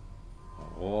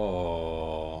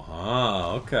 Oh,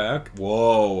 okay.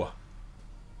 Whoa.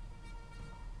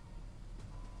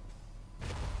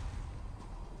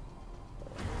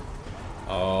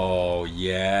 Oh,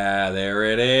 yeah, there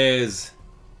it is.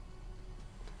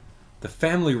 The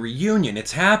family reunion,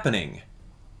 it's happening.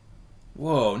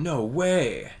 Whoa, no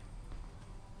way.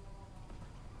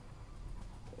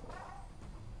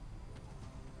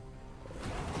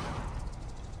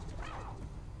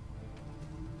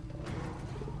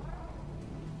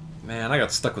 Man, I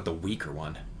got stuck with the weaker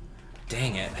one.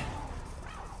 Dang it.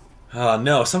 Oh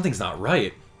no, something's not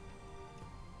right.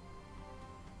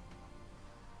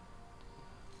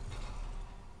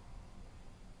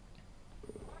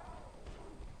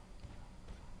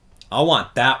 I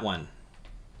want that one.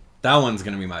 That one's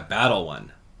gonna be my battle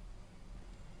one.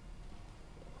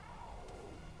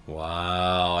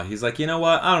 Wow, he's like, you know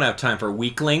what? I don't have time for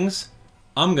weaklings.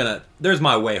 There's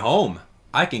my way home.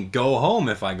 I can go home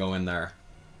if I go in there.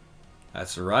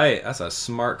 That's right. That's a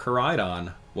smart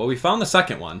Koraidon. Well, we found the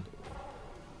second one.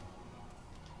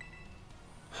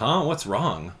 Huh? What's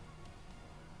wrong?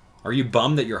 Are you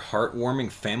bummed that your heartwarming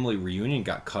family reunion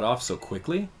got cut off so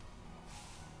quickly?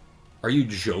 Are you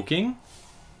joking?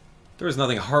 There was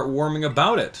nothing heartwarming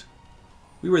about it.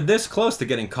 We were this close to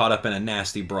getting caught up in a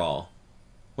nasty brawl.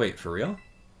 Wait, for real?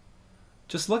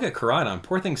 Just look at Koraidon.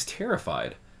 Poor thing's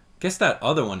terrified. Guess that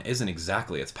other one isn't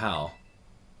exactly its pal.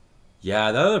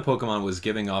 Yeah, that other Pokemon was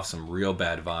giving off some real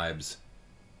bad vibes.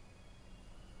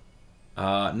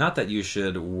 Not that you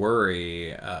should worry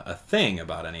a thing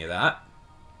about any of that.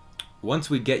 Once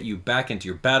we get you back into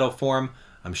your battle form,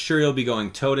 I'm sure you'll be going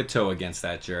toe-to-toe against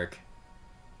that jerk.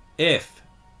 If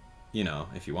you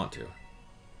want to.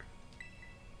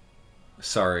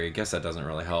 Sorry, I guess that doesn't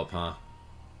really help, huh?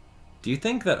 Do you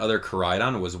think that other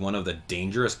Koraidon was one of the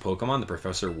dangerous Pokemon the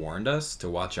professor warned us to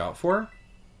watch out for?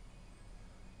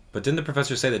 But didn't the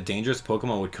professor say that dangerous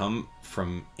Pokemon would come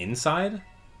from inside?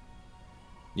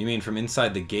 You mean from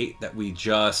inside the gate that we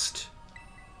just...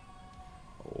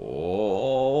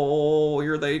 Oh,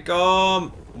 here they come.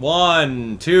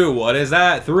 1, 2, what is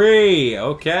that? 3.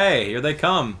 Okay, here they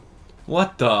come.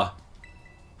 What the...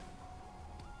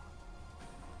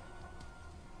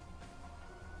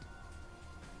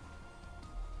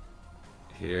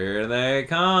 Here they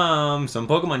come. Some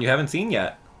Pokemon you haven't seen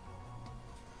yet.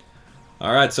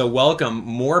 Alright, so welcome.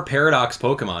 More Paradox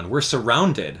Pokemon. We're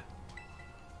surrounded.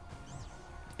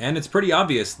 And it's pretty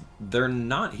obvious they're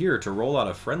not here to roll out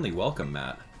a friendly welcome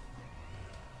mat.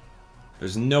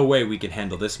 There's no way we can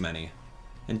handle this many.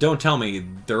 And don't tell me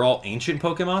they're all ancient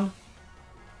Pokemon?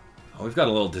 Oh, we've got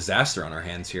a little disaster on our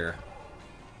hands here.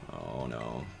 Oh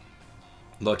no.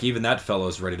 Look, even that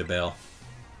fellow's ready to bail.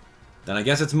 Then I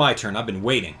guess it's my turn. I've been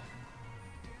waiting.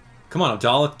 Come on,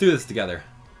 Abdallah, let's do this together.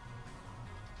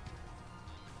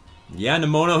 Yeah,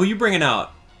 Nemona, who you bringing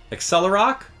out?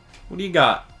 Accelerock? What do you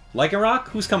got? Lycanroc?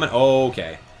 Who's coming? Oh,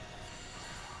 okay.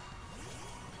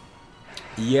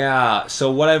 Yeah,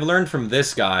 so what I've learned from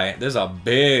this guy, there's a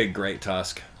big Great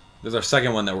Tusk. There's our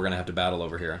second one that we're going to have to battle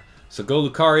over here. So go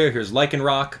Lucario, here's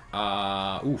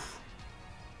Lycanroc. Oof.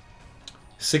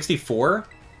 64.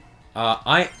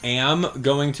 I am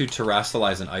going to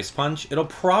Terrastalize an Ice Punch. It'll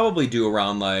probably do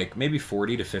around, like, maybe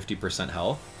 40 to 50%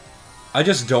 health. I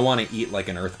just don't want to eat, like,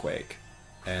 an Earthquake.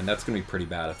 And that's going to be pretty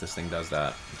bad if this thing does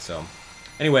that. So,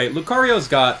 anyway, Lucario's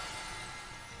got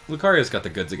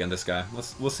the goods against this guy.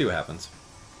 We'll see what happens.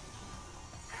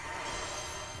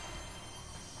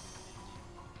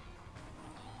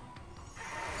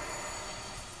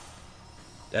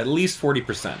 At least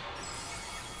 40%.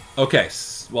 Okay,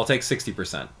 well, I'll take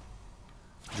 60%.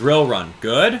 Drill Run.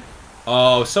 Good?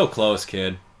 Oh, so close,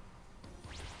 kid.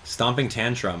 Stomping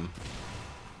Tantrum.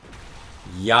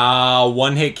 Yeah,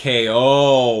 one-hit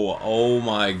KO. Oh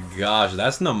my gosh,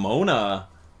 that's Nemona.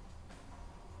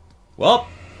 Well,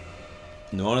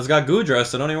 Nemona's got Goodra,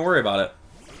 so don't even worry about it.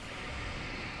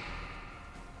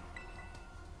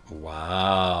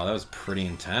 Wow, that was pretty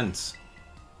intense.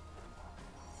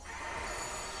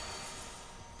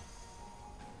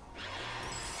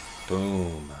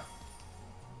 Boom.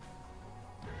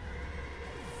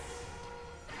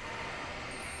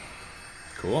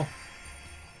 Cool.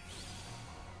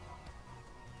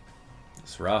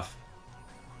 It's rough.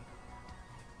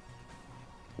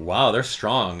 Wow, they're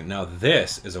strong. Now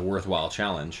this is a worthwhile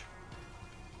challenge.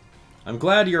 I'm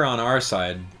glad you're on our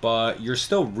side, but you're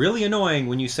still really annoying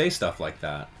when you say stuff like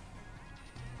that.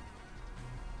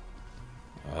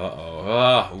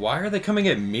 Uh-oh. Why are they coming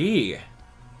at me?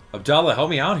 Abdallah, help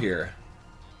me out here.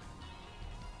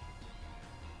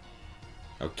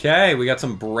 Okay, we got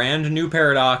some brand new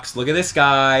Paradox. Look at this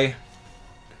guy.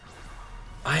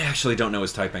 I actually don't know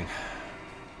his typing.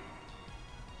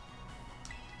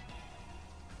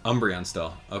 Umbreon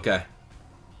still. Okay.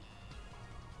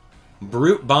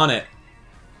 Brute Bonnet.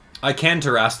 I can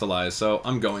Terrastalize, so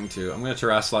I'm going to. I'm going to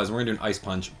Terrastalize, and we're going to do an Ice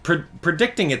Punch.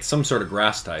 Predicting it's some sort of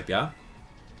grass type, yeah?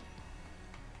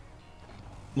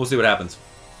 We'll see what happens.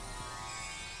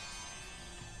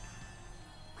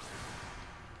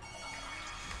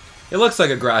 It looks like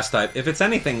a grass type. If it's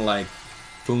anything like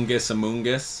Fungus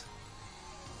Amoongus.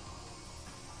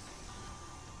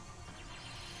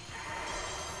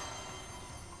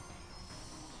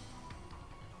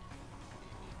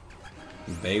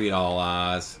 Baby doll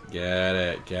eyes. Get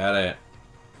it, get it.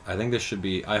 I think this should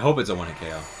be... I hope it's a one-hit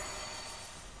KO.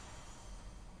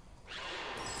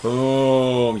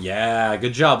 Boom. Yeah,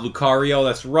 good job, Lucario.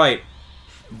 That's right.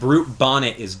 Brute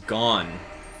Bonnet is gone.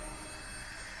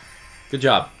 Good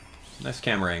job. Nice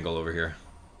camera angle over here.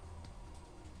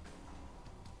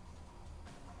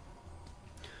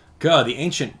 God, the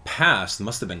ancient past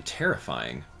must have been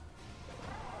terrifying.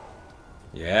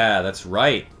 Yeah, that's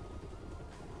right.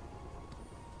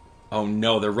 Oh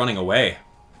no, they're running away.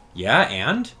 Yeah,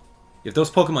 and? If those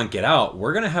Pokemon get out,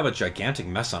 we're gonna have a gigantic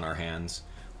mess on our hands.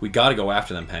 We gotta go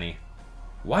after them, Penny.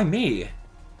 Why me?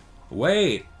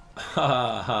 Wait.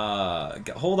 Ha ha.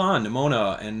 Hold on,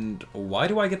 Nemona. And why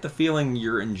do I get the feeling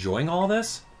you're enjoying all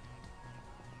this?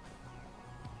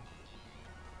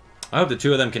 I hope the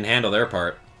two of them can handle their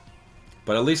part.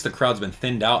 But at least the crowd's been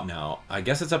thinned out now. I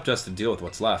guess it's up to us to deal with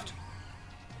what's left.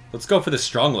 Let's go for the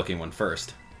strong-looking one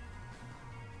first.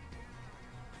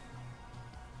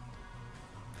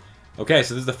 Okay,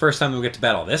 so this is the first time we get to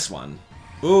battle this one.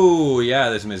 Ooh, yeah,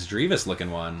 there's a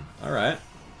Misdreavus-looking one. Alright.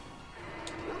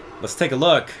 Let's take a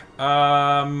look.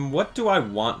 What do I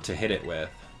want to hit it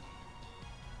with?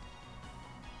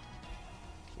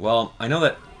 Well, I know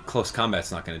that Close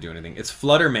Combat's not going to do anything. It's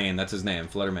Fluttermane, that's his name,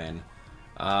 Fluttermane.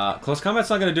 Close Combat's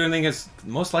not going to do anything. It's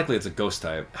most likely it's a Ghost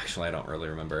type. Actually, I don't really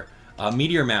remember.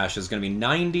 Meteor Mash is going to be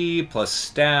 90, plus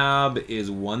Stab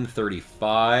is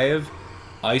 135.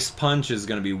 Ice Punch is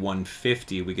going to be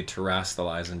 150. We could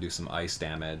Terrastalize and do some ice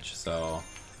damage. So,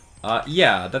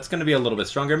 yeah, that's going to be a little bit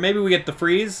stronger. Maybe we get the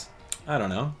Freeze? I don't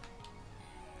know.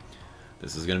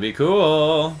 This is going to be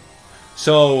cool.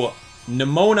 So,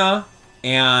 Nemona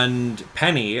and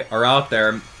Penny are out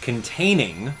there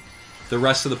containing the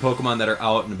rest of the Pokemon that are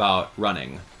out and about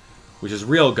running, which is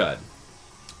real good.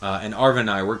 And Arven and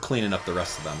I, we're cleaning up the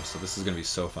rest of them, so this is going to be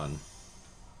so fun.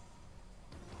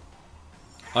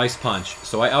 Ice Punch.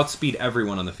 So I outspeed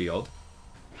everyone on the field.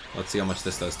 Let's see how much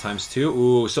this does. Times 2.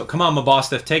 Ooh, so come on,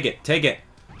 Mabostiff. Take it. Take it.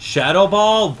 Shadow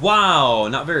Ball. Wow.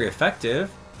 Not very effective.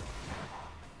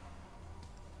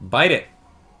 Bite it.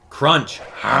 Crunch.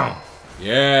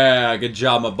 Yeah. Good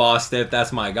job, Mabostiff.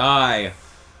 That's my guy.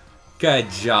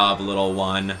 Good job, little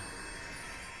one.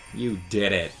 You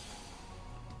did it.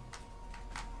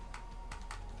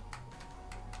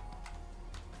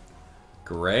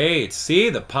 Great. See,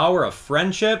 the power of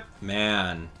friendship?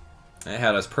 Man, it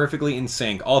had us perfectly in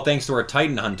sync. All thanks to our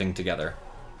Titan hunting together.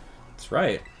 That's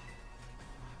right.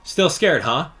 Still scared,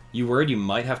 huh? You worried you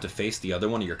might have to face the other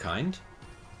one of your kind?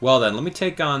 Well then, let me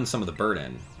take on some of the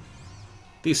burden.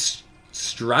 These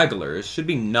stragglers should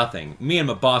be nothing. Me and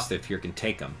my boss here can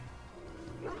take them.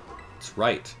 That's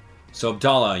right. So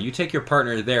Abdallah, you take your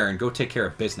partner there and go take care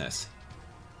of business.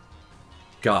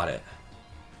 Got it.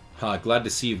 Glad to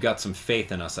see you've got some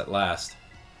faith in us at last.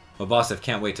 My boss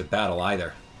can't wait to battle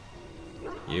either.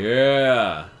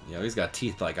 Yeah. Yeah, he's got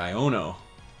teeth like Iono.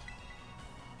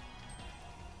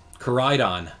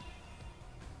 Koraidon.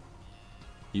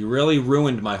 You really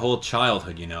ruined my whole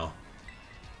childhood, you know.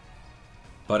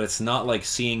 But it's not like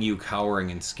seeing you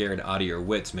cowering and scared out of your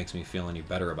wits makes me feel any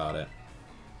better about it.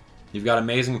 You've got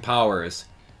amazing powers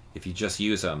if you just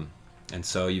use them. And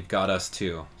so you've got us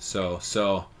too. So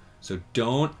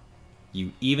don't you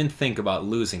even think about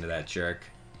losing to that jerk.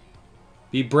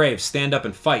 Be brave, stand up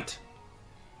and fight.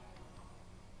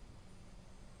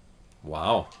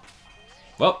 Wow.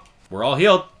 Well, we're all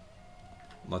healed.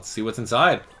 Let's see what's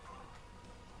inside.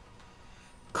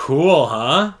 Cool,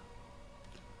 huh?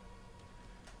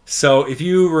 So if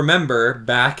you remember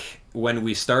back when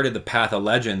we started the Path of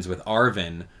Legends with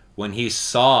Arven, when he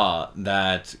saw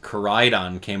that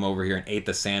Koraidon came over here and ate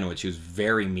the sandwich, he was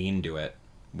very mean to it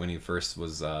when he first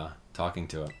was talking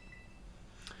to it.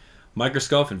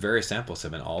 Microscope and various samples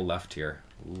have been all left here.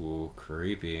 Ooh,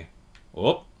 creepy.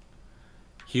 Oh.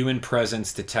 Human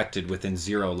presence detected within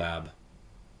Zero Lab.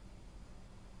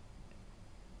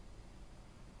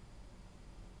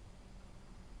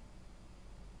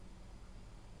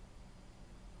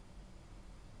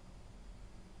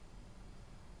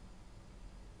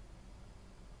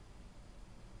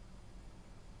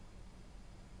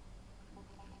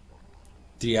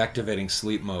 Deactivating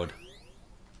sleep mode.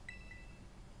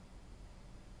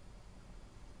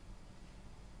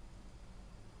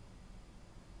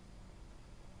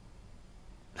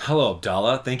 Hello,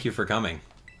 Abdallah. Thank you for coming.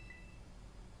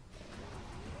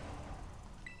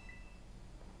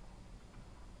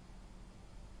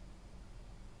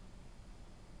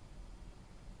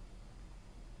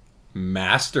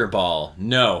 Master Ball.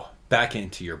 No. Back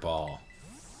into your ball.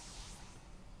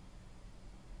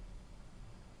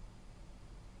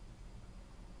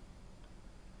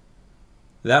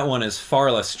 That one is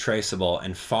far less traceable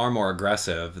and far more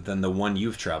aggressive than the one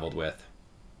you've traveled with.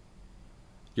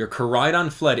 Your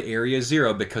Koraidon fled Area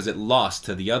Zero because it lost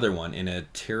to the other one in a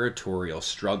territorial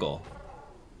struggle.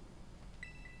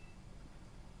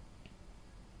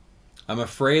 I'm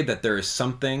afraid that there is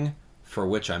something for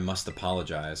which I must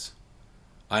apologize.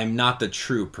 I am not the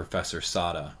true Professor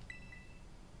Sada.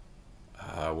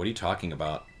 What are you talking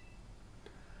about?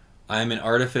 I am an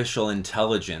artificial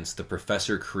intelligence the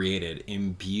professor created,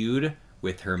 imbued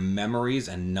with her memories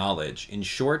and knowledge. In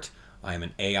short, I am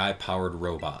an AI-powered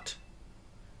robot.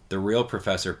 The real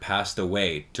professor passed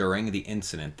away during the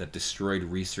incident that destroyed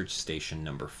Research Station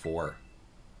Number 4.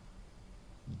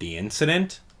 The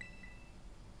incident?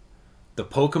 The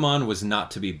Pokemon was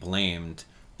not to be blamed.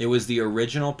 It was the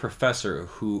original professor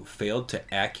who failed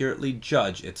to accurately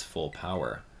judge its full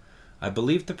power. I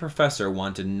believe the professor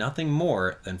wanted nothing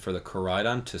more than for the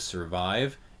Koraidon to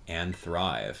survive and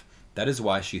thrive. That is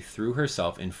why she threw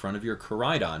herself in front of your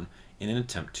Koraidon in an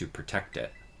attempt to protect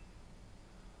it.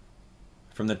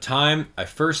 From the time I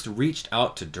first reached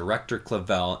out to Director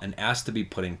Clavel and asked to be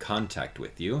put in contact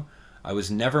with you, I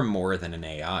was never more than an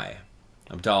AI.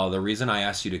 Abdallah, the reason I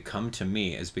asked you to come to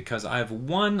me is because I have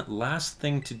one last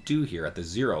thing to do here at the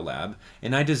Zero Lab,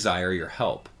 and I desire your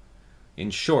help.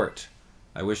 In short,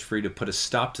 I wish for you to put a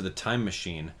stop to the time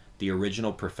machine the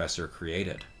original professor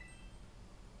created.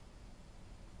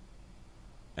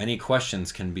 Any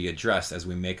questions can be addressed as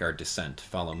we make our descent.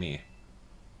 Follow me.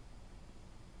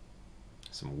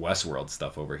 Some Westworld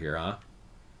stuff over here, huh?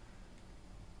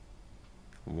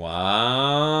 Wow.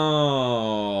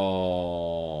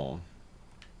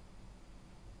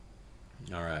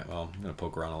 Alright, well, I'm going to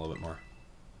poke around a little bit more.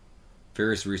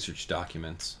 Various research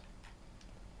documents.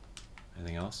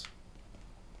 Anything else?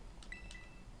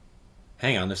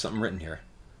 Hang on, there's something written here.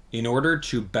 In order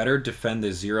to better defend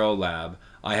the Zero Lab,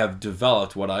 I have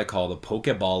developed what I call the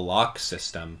Pokeball Lock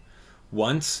System.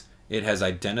 Once it has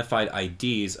identified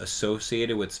IDs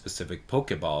associated with specific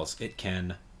Pokeballs, it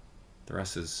can... The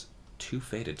rest is too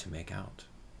faded to make out.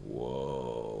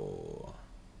 Whoa.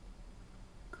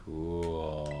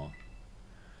 Cool.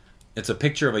 It's a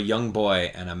picture of a young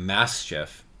boy and a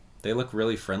Mastiff. They look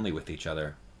really friendly with each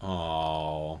other.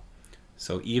 Oh.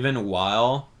 So even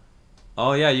while...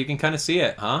 Oh yeah, you can kind of see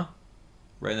it, huh?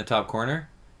 Right in the top corner.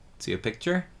 See a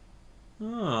picture?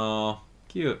 Oh,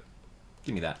 cute.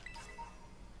 Give me that.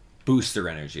 Booster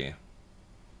energy.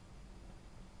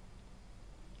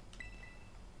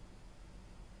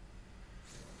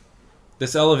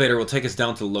 This elevator will take us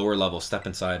down to the lower level. Step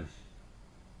inside.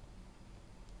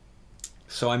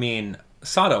 So, I mean,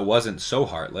 Sada wasn't so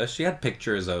heartless. She had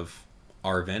pictures of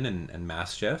Arven and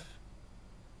Mischief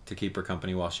to keep her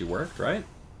company while she worked, right?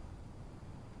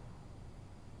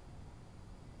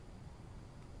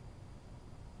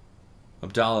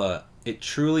 Abdallah, it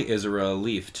truly is a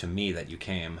relief to me that you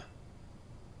came.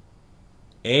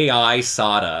 AI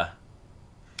Sada.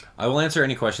 I will answer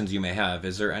any questions you may have.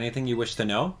 Is there anything you wish to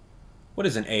know? What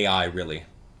is an AI, really?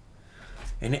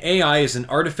 An AI is an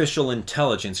artificial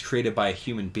intelligence created by a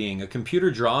human being. A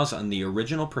computer draws on the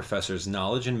original professor's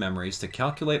knowledge and memories to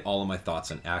calculate all of my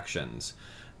thoughts and actions.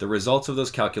 The results of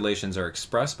those calculations are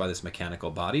expressed by this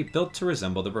mechanical body built to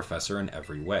resemble the professor in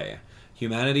every way.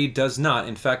 Humanity does not,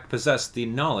 in fact, possess the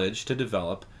knowledge to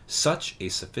develop such a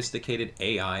sophisticated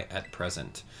AI at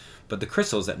present. But the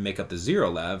crystals that make up the Zero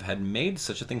Lab had made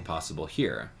such a thing possible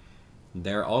here.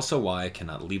 They're also why I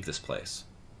cannot leave this place.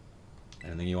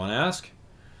 Anything you want to ask?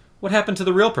 What happened to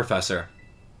the real professor?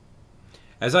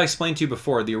 As I explained to you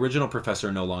before, the original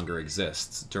professor no longer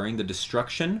exists. During the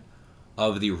destruction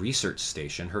of the research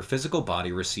station, her physical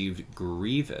body received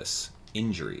grievous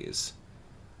injuries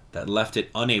that left it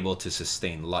unable to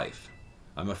sustain life.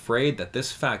 I'm afraid that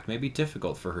this fact may be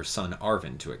difficult for her son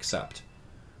Arven to accept.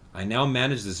 I now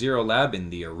manage the Zero Lab in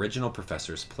the original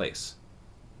professor's place.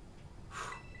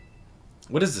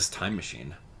 What is this time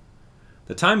machine?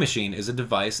 The time machine is a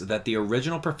device that the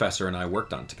original professor and I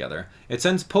worked on together. It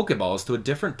sends Pokeballs to a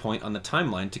different point on the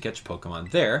timeline to catch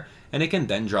Pokemon there, and it can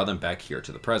then draw them back here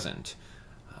to the present.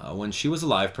 When she was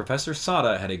alive, Professor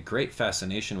Sada had a great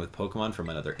fascination with Pokemon from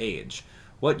another age,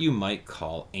 what you might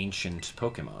call ancient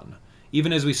Pokemon.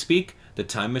 Even as we speak, the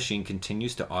time machine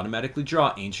continues to automatically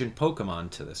draw ancient Pokemon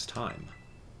to this time.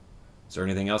 Is there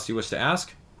anything else you wish to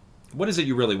ask? What is it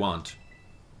you really want?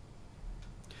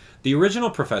 The original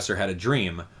professor had a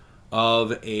dream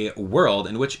of a world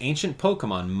in which ancient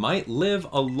Pokemon might live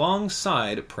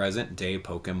alongside present-day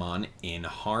Pokemon in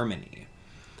harmony.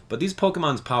 But these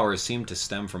Pokemon's powers seem to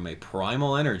stem from a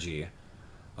primal energy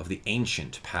of the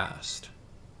ancient past.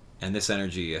 And this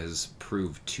energy has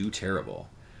proved too terrible.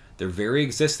 Their very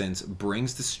existence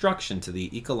brings destruction to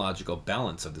the ecological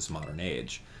balance of this modern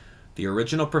age. The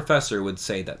original professor would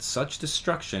say that such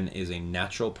destruction is a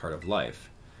natural part of life.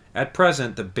 At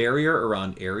present, the barrier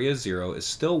around Area Zero is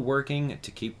still working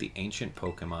to keep the ancient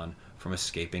Pokemon from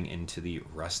escaping into the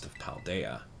rest of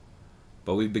Paldea.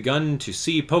 But we've begun to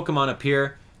see Pokemon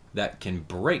appear that can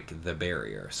break the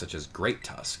barrier, such as Great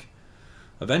Tusk.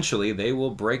 Eventually, they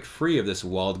will break free of this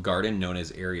walled garden known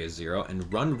as Area Zero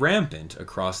and run rampant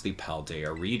across the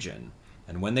Paldea region.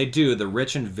 And when they do, the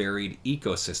rich and varied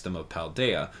ecosystem of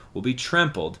Paldea will be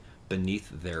trampled beneath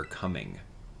their coming.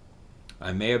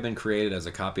 I may have been created as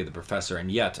a copy of the professor,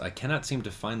 and yet I cannot seem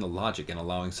to find the logic in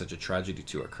allowing such a tragedy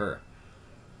to occur.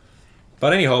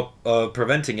 But any hope of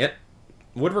preventing it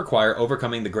would require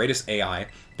overcoming the greatest AI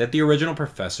that the original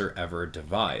professor ever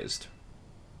devised.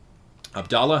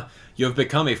 Abdallah, you have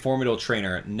become a formidable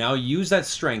trainer. Now use that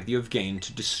strength you have gained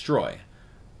to destroy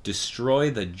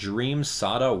the dream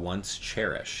Sada once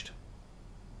cherished.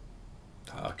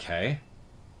 Okay.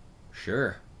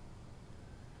 Sure.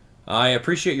 I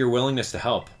appreciate your willingness to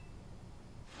help.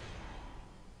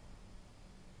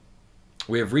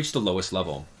 We have reached the lowest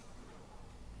level.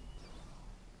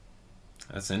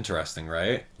 That's interesting,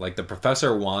 right? Like, the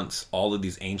professor wants all of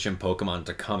these ancient Pokemon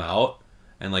to come out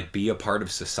and, like, be a part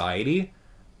of society,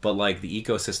 but, like, the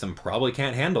ecosystem probably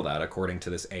can't handle that, according to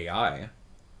this AI.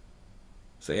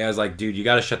 So AI's like, dude, you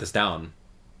gotta shut this down.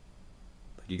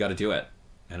 You gotta do it.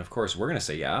 And, of course, we're gonna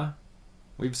say yeah.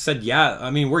 We've said yeah. I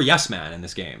mean, we're yes man in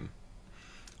this game.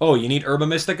 Oh, you need Herba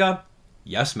Mystica?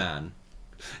 Yes, man.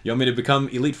 You want me to become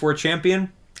Elite Four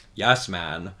champion? Yes,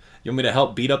 man. You want me to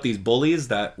help beat up these bullies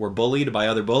that were bullied by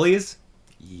other bullies?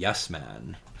 Yes,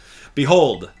 man.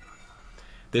 Behold,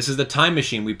 this is the time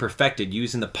machine we perfected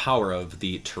using the power of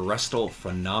the terrestrial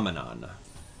phenomenon.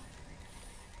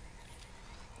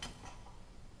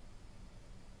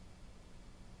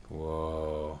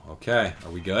 Whoa. Okay,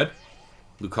 are we good?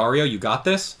 Lucario, you got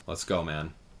this? Let's go,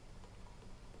 man.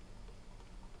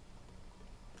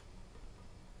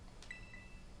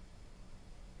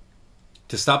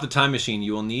 To stop the time machine,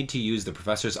 you will need to use the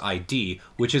professor's ID,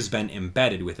 which has been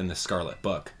embedded within the Scarlet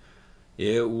Book.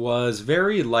 It was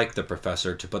very like the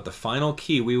professor to put the final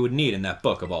key we would need in that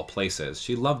book of all places.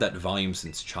 She loved that volume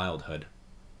since childhood.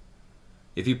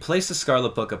 If you place the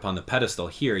Scarlet Book upon the pedestal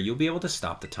here, you'll be able to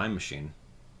stop the time machine.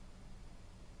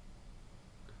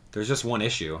 There's just one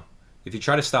issue. If you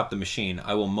try to stop the machine,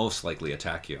 I will most likely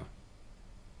attack you.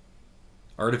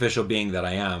 Artificial being that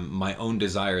I am, my own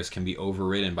desires can be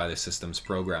overridden by the system's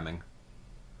programming.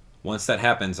 Once that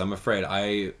happens, I'm afraid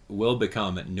I will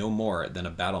become no more than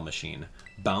a battle machine,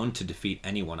 bound to defeat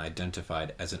anyone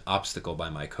identified as an obstacle by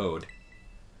my code.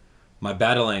 My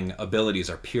battling abilities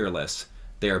are peerless.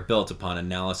 They are built upon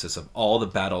analysis of all the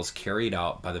battles carried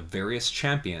out by the various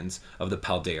champions of the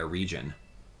Paldea region.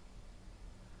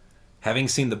 Having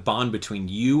seen the bond between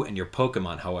you and your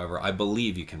Pokemon, however, I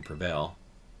believe you can prevail.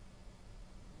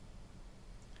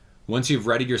 Once you've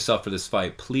readied yourself for this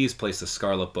fight, please place the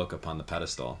Scarlet Book upon the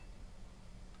pedestal.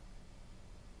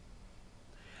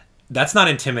 That's not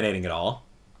intimidating at all.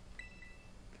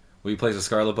 Will you place the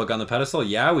Scarlet Book on the pedestal?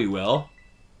 Yeah, we will.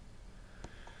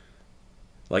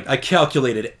 Like, I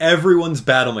calculated everyone's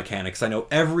battle mechanics. I know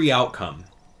every outcome.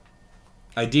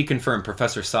 I deconfirmed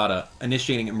Professor Sada,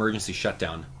 initiating emergency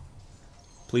shutdown.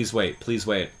 Please wait. Please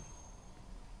wait.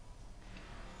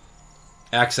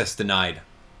 Access denied.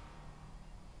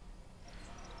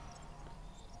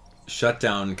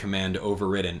 Shutdown command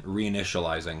overridden.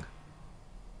 Reinitializing.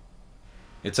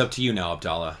 It's up to you now,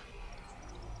 Abdallah.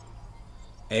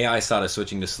 AI Sada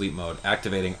switching to sleep mode.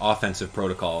 Activating offensive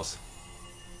protocols.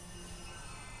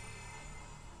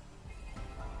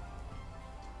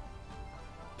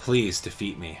 Please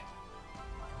defeat me.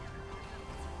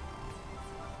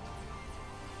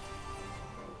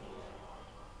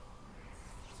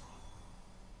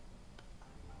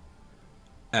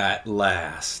 At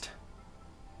last.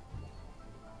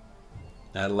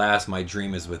 At last, my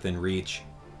dream is within reach.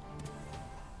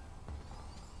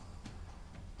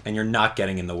 And you're not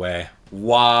getting in the way.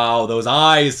 Wow, those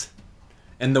eyes!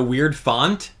 And the weird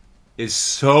font is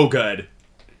so good.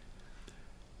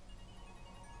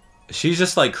 She's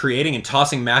just like creating and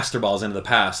tossing Master Balls into the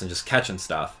past and just catching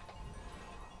stuff.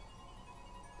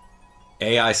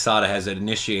 AI Sada has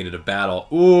initiated a battle.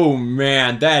 Ooh,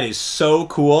 man, that is so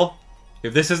cool.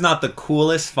 If this is not the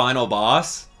coolest final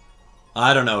boss,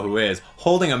 I don't know who is.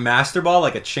 Holding a Master Ball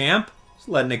like a champ, just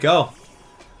letting it go.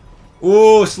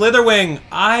 Ooh, Slitherwing.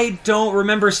 I don't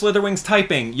remember Slitherwing's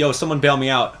typing. Yo, someone bail me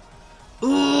out.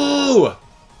 Ooh!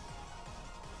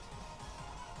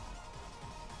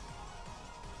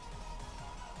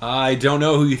 I don't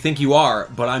know who you think you are,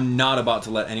 but I'm not about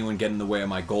to let anyone get in the way of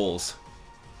my goals.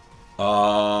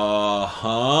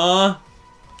 Uh-huh.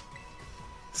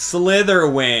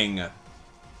 Slitherwing.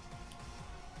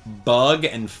 Bug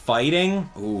and fighting?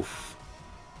 Oof.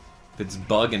 If it's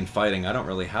bug and fighting, I don't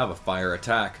really have a fire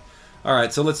attack.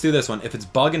 Alright, so let's do this one. If it's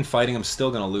bug and fighting, I'm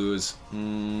still gonna lose.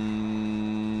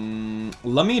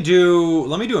 Let me do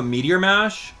a Meteor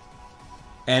Mash.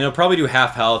 And he'll probably do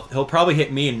half health. He'll probably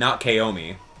hit me and not KO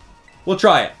me. We'll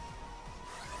try it.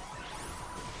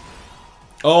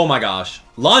 Oh my gosh.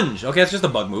 Lunge! Okay, it's just a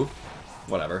bug move.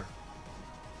 Whatever.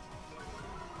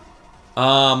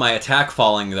 My attack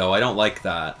falling though, I don't like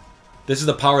that. This is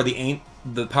the power the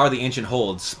ancient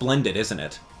holds. Splendid, isn't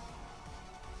it?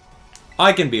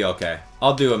 I can be okay.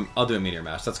 I'll do a Meteor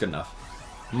Mash. That's good enough.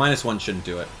 -1 shouldn't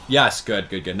do it. Yes, good,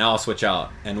 good, good. Now I'll switch out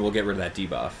and we'll get rid of that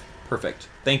debuff. Perfect.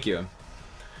 Thank you.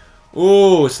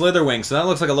 Ooh, Slitherwing. So that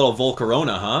looks like a little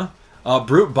Volcarona, huh?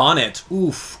 Brute Bonnet.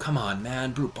 Oof, come on,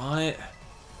 man. Brute Bonnet.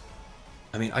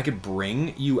 I mean, I could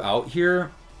bring you out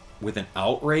here with an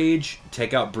Outrage,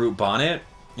 take out Brute Bonnet,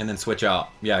 and then switch out.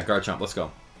 Yeah, Garchomp, let's go.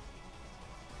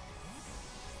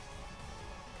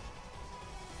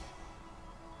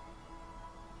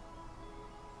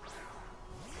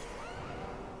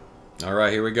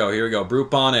 Alright, here we go, here we go. Brute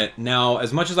Bonnet. Now,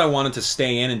 as much as I wanted to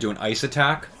stay in and do an Ice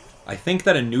attack, I think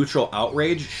that a neutral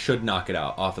Outrage should knock it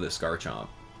out off of this Garchomp.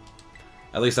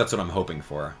 At least that's what I'm hoping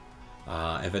for.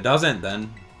 If it doesn't,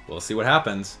 then we'll see what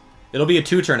happens. It'll be a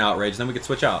 2-turn Outrage, then we can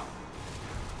switch out.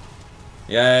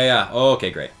 Yeah. Oh,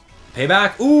 okay, great.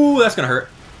 Payback? Ooh, that's gonna hurt.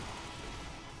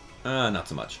 Not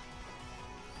so much.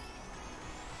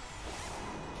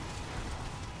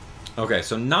 Okay,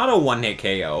 so not a 1-hit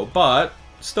KO, but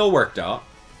still worked out.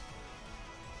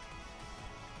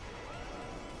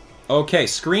 Okay,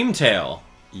 Scream Tail.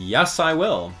 Yes, I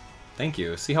will. Thank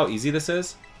you. See how easy this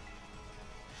is?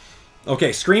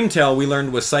 Okay, Scream Tail we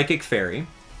learned was Psychic Fairy.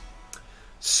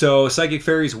 So, Psychic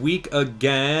Fairy's weak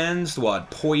against, what?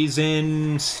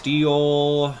 Poison,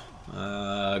 Steel,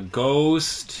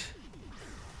 Ghost.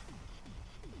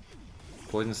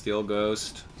 Poison, Steel,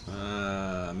 Ghost.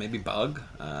 Maybe Bug?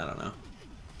 I don't know.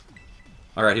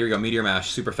 Alright, here we go. Meteor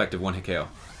Mash. Super effective 1-hit KO.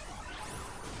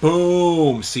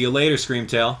 Boom! See you later, Scream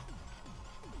Tail.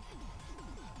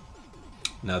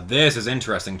 Now this is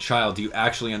interesting. Child, do you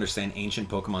actually understand ancient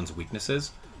Pokemon's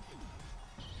weaknesses?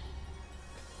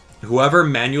 Whoever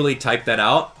manually typed that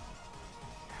out,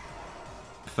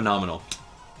 phenomenal.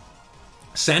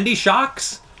 Sandy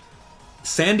Shocks?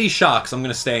 Sandy Shocks, I'm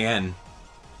going to stay in.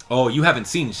 Oh, you haven't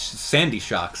seen Sandy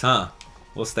Shocks, huh?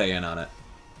 We'll stay in on it.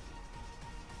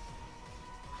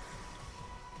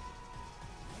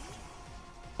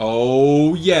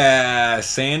 Oh, yeah.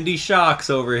 Sandy Shocks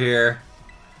over here.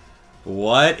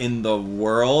 What in the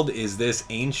world is this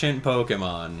ancient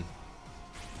Pokemon?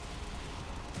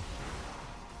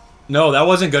 No, that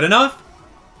wasn't good enough?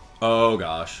 Oh,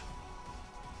 gosh.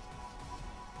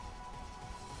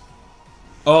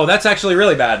 Oh, that's actually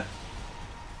really bad.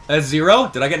 That's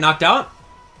 0? Did I get knocked out?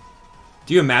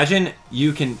 Do you imagine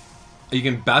you can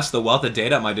best the wealth of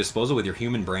data at my disposal with your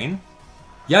human brain?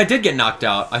 Yeah, I did get knocked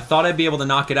out. I thought I'd be able to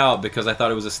knock it out because I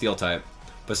thought it was a steel type.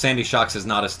 But Sandy Shocks is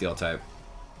not a steel type.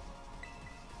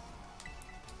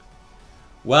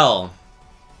 Well,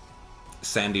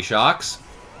 Sandy Shocks,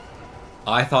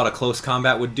 I thought a close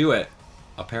combat would do it.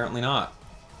 Apparently not.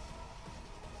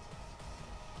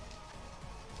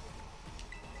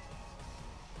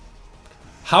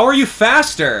 How are you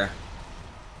faster?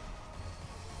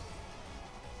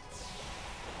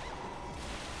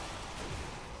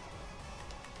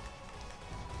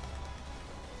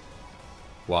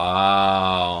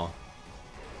 Wow.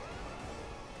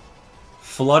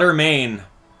 Flutter Mane.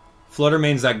 Flutter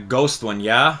Mane's that ghost one,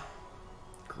 yeah?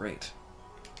 Great.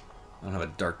 I don't have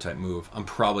a dark type move. I'm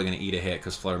probably going to eat a hit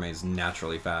because Flutter Mane's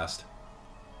naturally fast.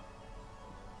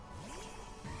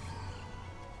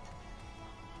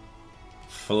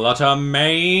 Flutter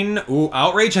Mane. Ooh,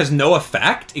 Outrage has no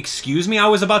effect? Excuse me? I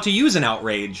was about to use an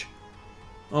Outrage.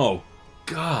 Oh,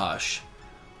 gosh.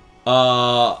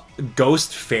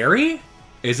 Ghost Fairy?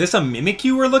 Is this a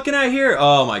Mimikyu we're looking at here?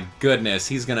 Oh my goodness,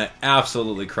 he's gonna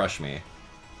absolutely crush me.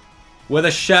 With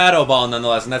a Shadow Ball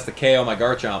nonetheless, and that's the KO my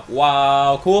Garchomp.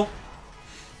 Wow, cool.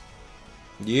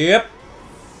 Yep.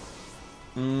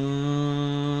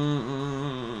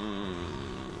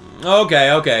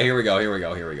 Okay, here we go.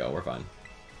 We're fine.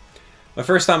 My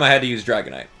first time I had to use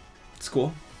Dragonite. It's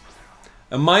cool.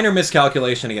 A minor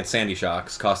miscalculation against Sandy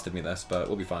Shocks costed me this, but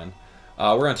we'll be fine.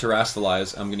 We're going to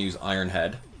Terrastalize. I'm going to use Iron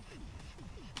Head.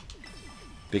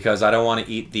 Because I don't want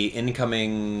to eat the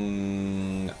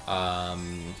incoming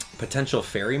potential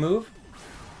Fairy move.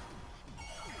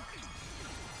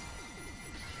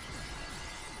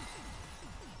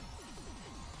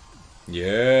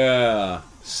 Yeah.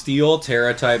 Steel,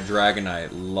 Terra-type, Dragonite.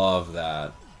 Love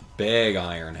that. Big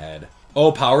Iron Head.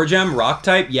 Oh, Power Gem? Rock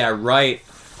type? Yeah, right.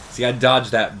 See, I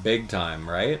dodged that big time,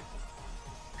 right?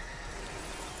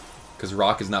 Because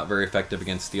Rock is not very effective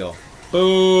against Steel.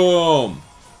 Boom!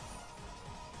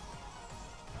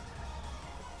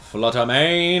 Flutter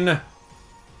Mane!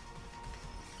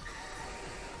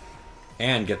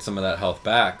 And get some of that health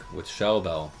back with Shell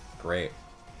Bell. Great.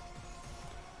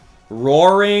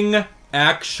 Roaring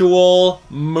Actual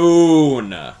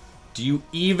Moon. Do you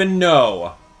even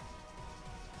know?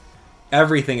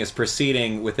 Everything is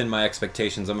proceeding within my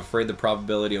expectations. I'm afraid the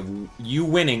probability of you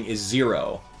winning is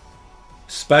 0.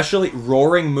 Especially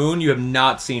Roaring Moon. You have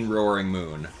not seen Roaring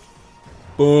Moon.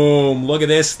 Boom. Look at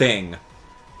this thing.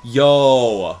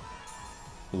 Yo.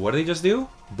 What did he just do?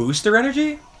 Booster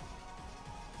energy?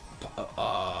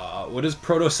 What is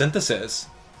photosynthesis?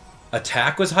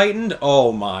 Attack was heightened?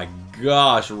 Oh my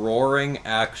gosh. Roaring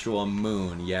Actual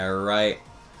Moon. Yeah, right.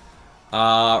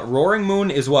 Roaring Moon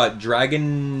is what?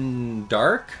 Dragon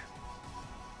Dark?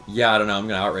 Yeah, I don't know. I'm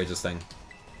gonna outrage this thing.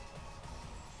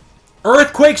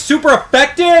 Earthquake super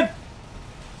effective?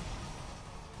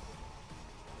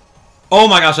 Oh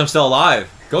my gosh, I'm still alive.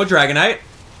 Go Dragonite.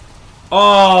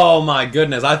 Oh my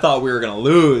goodness, I thought we were gonna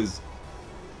lose.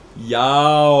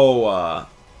 Yow.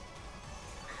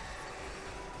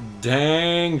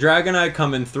 Dang, Dragonite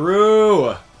coming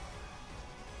through.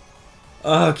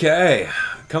 Okay.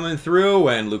 Coming through,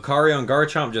 and Lucario and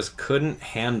Garchomp just couldn't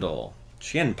handle.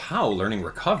 Chien Pao learning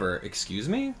Recover. Excuse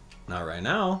me? Not right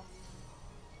now.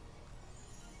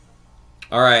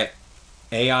 Alright.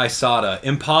 AI Sada.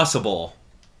 Impossible.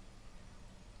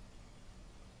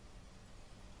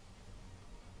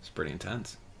 It's pretty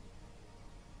intense.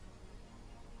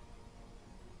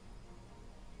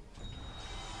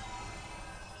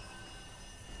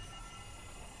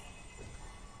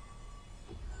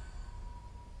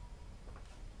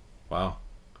 Wow.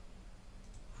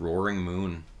 Roaring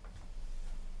Moon.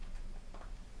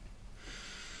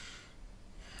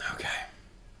 Okay.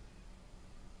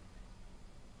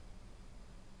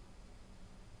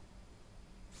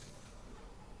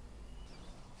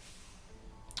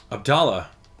 Abdallah.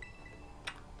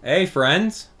 Hey,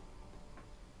 friends.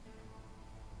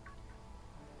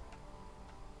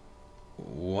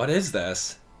 What is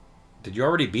this? Did you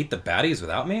already beat the baddies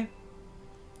without me?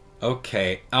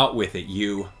 Okay, out with it,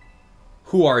 you.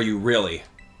 Who are you, really?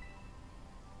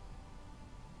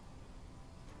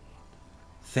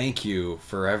 Thank you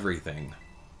for everything.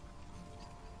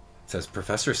 It says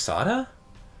Professor Sada?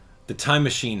 The time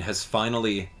machine has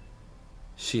finally...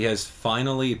 She has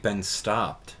finally been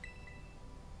stopped.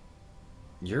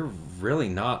 You're really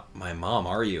not my mom,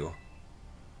 are you?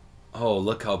 Oh,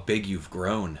 look how big you've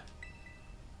grown.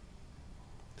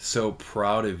 So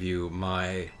proud of you,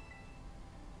 my...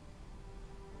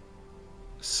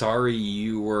 Sorry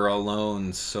you were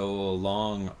alone so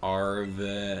long,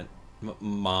 Arven...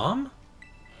 Mom?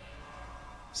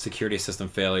 Security system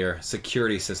failure.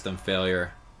 Security system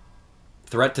failure.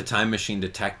 Threat to time machine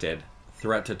detected.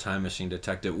 Threat to time machine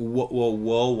detected. Whoa, whoa,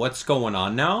 whoa. What's going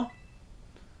on now?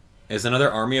 Is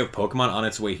another army of Pokemon on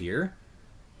its way here?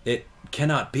 It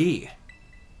cannot be.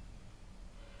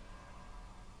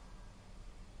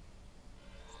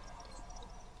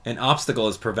 An obstacle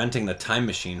is preventing the time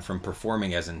machine from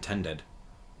performing as intended.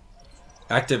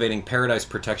 Activating Paradise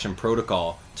Protection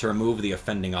Protocol to remove the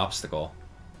offending obstacle.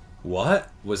 What?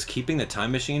 Was keeping the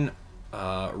time machine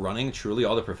running truly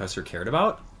all the professor cared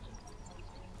about?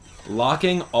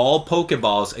 Locking all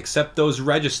Pokeballs except those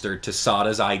registered to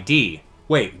Sada's ID.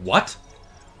 Wait, what?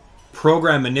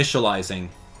 Program initializing.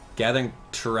 Gathering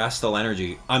terrestrial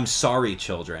energy. I'm sorry,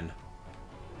 children.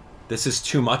 This is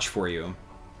too much for you.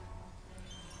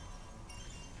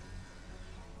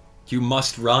 You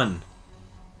must run.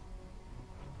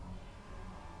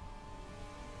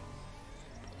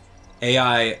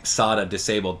 AI Sada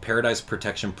disabled. Paradise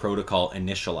Protection Protocol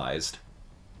initialized.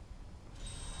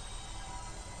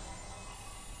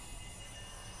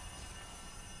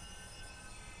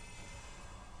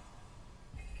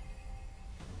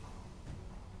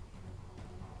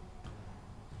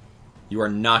 You are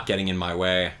not getting in my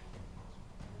way.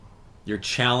 You're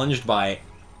challenged by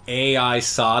AI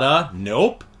Sada?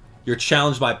 Nope. You're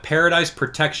challenged by Paradise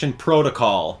Protection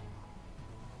Protocol.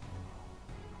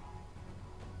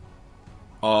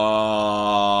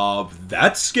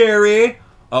 That's scary.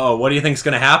 Uh-oh, what do you think's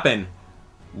gonna happen?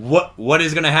 What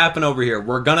is gonna happen over here?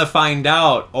 We're gonna find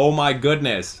out. Oh my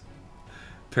goodness.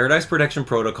 Paradise Protection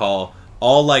Protocol,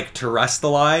 all like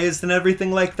terrestrialized and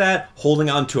everything like that, holding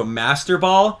on to a Master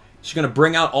Ball. She's gonna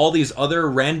bring out all these other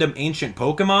random ancient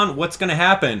Pokemon. What's gonna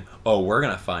happen? Oh, we're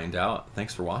gonna find out.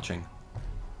 Thanks for watching.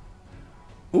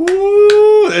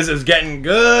 Ooh, this is getting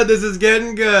good. This is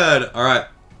getting good. All right.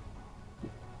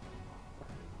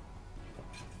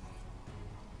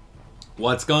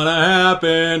 What's gonna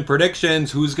happen?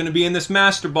 Predictions. Who's gonna be in this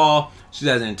Master Ball? She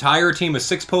has an entire team of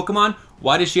 6 Pokemon.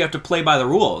 Why does she have to play by the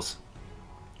rules?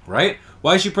 Right?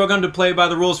 Why is she programmed to play by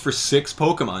the rules for 6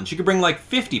 Pokemon? She could bring like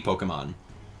 50 Pokemon.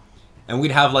 And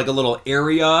we'd have like a little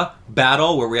area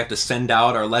battle where we have to send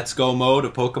out our Let's Go mode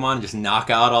of Pokemon and just knock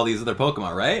out all these other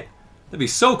Pokemon, right? That'd be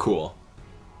so cool.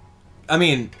 I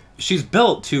mean, she's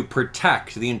built to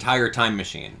protect the entire time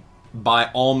machine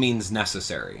by all means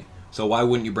necessary. So why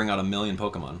wouldn't you bring out a million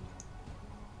Pokemon?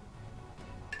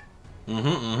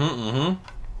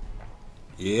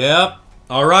 Yep.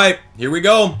 All right, here we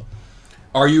go.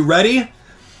 Are you ready?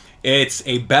 It's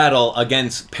a battle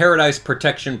against Paradise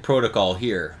Protection Protocol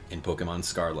here in Pokemon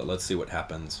Scarlet. Let's see what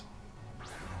happens.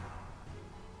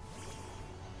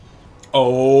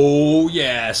 Oh,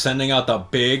 yeah, sending out the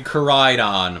big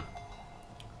Koraidon.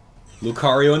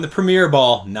 Lucario in the Premier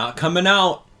Ball, not coming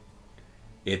out.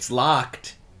 It's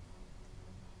locked.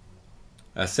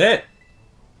 That's it.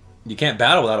 You can't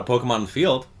battle without a Pokemon in the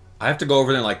field. I have to go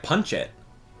over there and, like, punch it.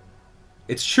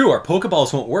 It's true, our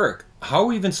Pokeballs won't work. How are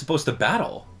we even supposed to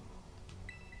battle?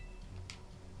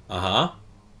 Uh-huh.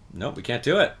 Nope, we can't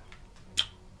do it.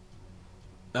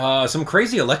 Some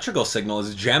crazy electrical signal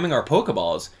is jamming our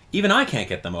Pokeballs. Even I can't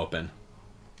get them open.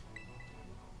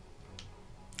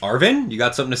 Arven, you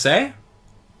got something to say?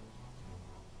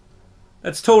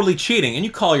 That's totally cheating, and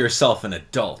you call yourself an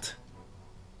adult.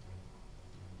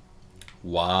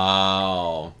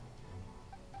 Wow.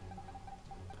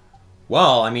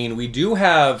 Well, I mean, we do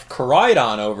have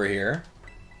Koraidon over here.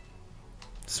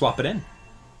 Swap it in.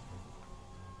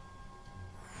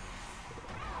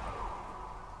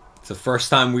 It's the first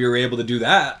time we were able to do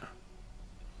that.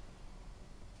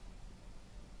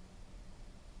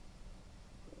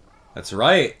 That's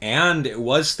right, and it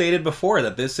was stated before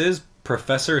that this is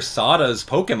Professor Sada's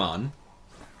Pokemon.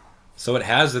 So it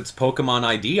has its Pokemon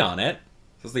ID on it.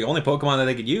 This is the only Pokemon that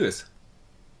they could use.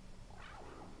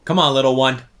 Come on, little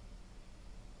one.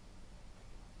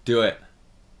 Do it.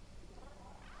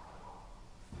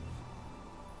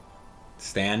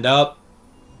 Stand up.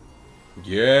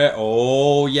 Yeah.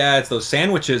 Oh, yeah. It's those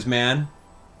sandwiches, man.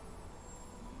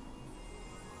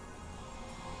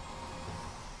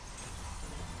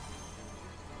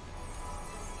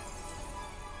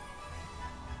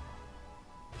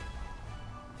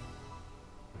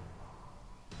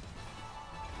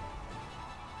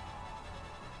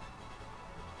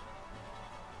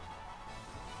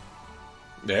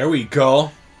 There we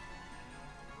go.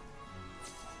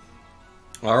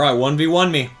 Alright,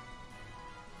 1v1 me.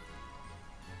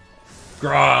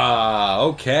 Grah,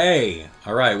 okay.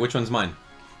 Alright, which one's mine?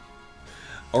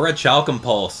 Aura Chalcum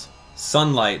Pulse.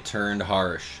 Sunlight turned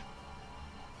harsh.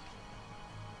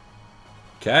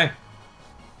 Okay.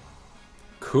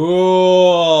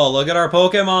 Cool. Look at our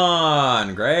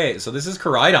Pokemon. Great. So this is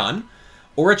Koraidon.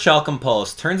 Aura Chalcum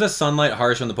Pulse turns a sunlight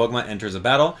harsh when the Pokemon enters a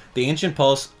battle. The Ancient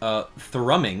Pulse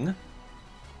thrumming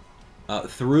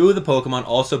through the Pokemon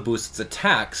also boosts its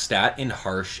attack stat in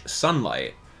harsh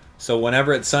sunlight. So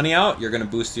whenever it's sunny out, you're going to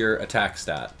boost your attack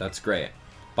stat. That's great.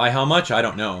 By how much? I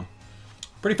don't know.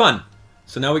 Pretty fun.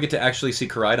 So now we get to actually see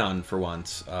Koraidon for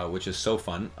once, which is so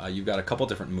fun. You've got a couple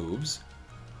different moves.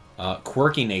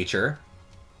 Quirky nature.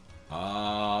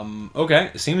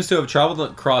 Okay. Seems to have traveled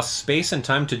across space and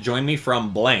time to join me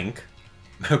from blank.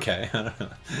 Okay. I don't know.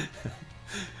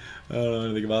 I don't know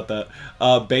anything about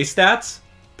that. Base stats.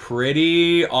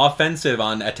 Pretty offensive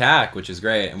on attack, which is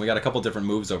great. And we got a couple different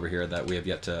moves over here that we have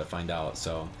yet to find out.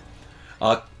 So,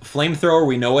 Flamethrower,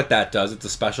 we know what that does. It's a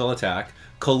special attack.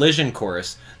 Collision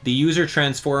Course. The user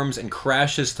transforms and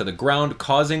crashes to the ground,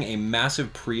 causing a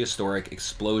massive prehistoric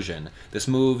explosion. This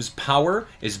move's power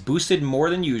is boosted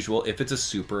more than usual if it's a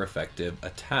super effective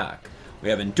attack. We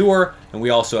have Endure, and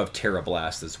we also have Terra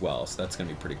Blast as well, so that's going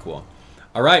to be pretty cool.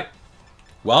 All right.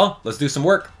 Well, let's do some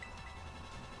work.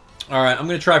 All right, I'm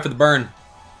going to try for the burn.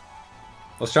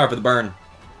 Let's try for the burn.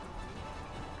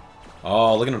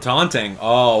 Oh, look at him taunting.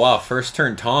 Oh, wow. First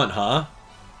turn taunt, huh?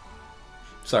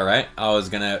 It's alright. I was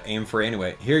going to aim for it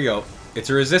anyway. Here you go. It's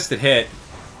a resisted hit.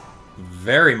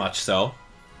 Very much so.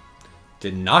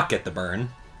 Did not get the burn.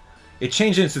 It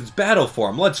changed into its battle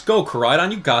form. Let's go,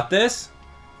 Koraidon. You got this.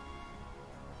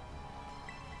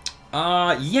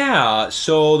 Yeah.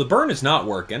 So the burn is not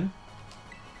working.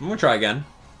 I'm going to try again.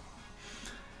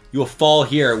 You will fall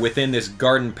here within this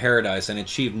garden paradise and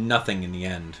achieve nothing in the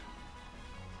end.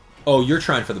 Oh, you're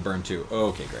trying for the burn too.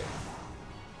 Okay, great.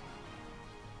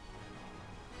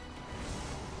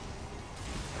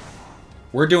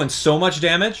 We're doing so much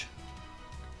damage.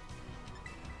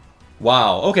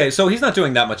 Wow. Okay, so he's not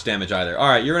doing that much damage either. All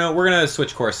right, we're gonna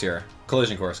switch course here.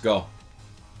 Collision course. Go.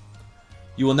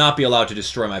 You will not be allowed to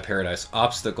destroy my paradise.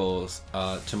 Obstacles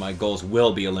to my goals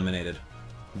will be eliminated.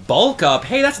 Bulk up.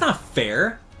 Hey, that's not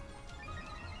fair.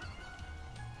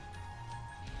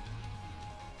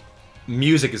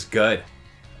 Music is good.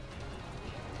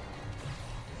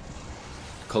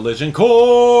 Collision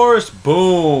course!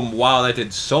 Boom! Wow, that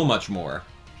did so much more.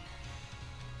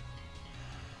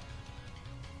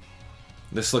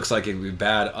 This looks like it would be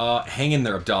bad. Hang in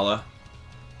there, Abdallah.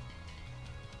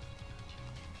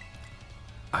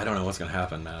 I don't know what's gonna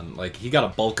happen, man. Like, he got a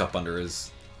bulk up under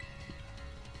his...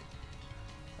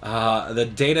 the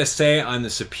data say I'm the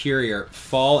superior.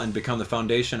 Fall and become the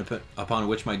foundation upon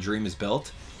which my dream is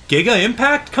built. Giga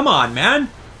Impact? Come on, man!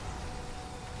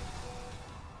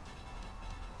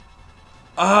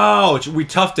 Oh, we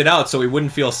toughed it out so we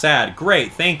wouldn't feel sad.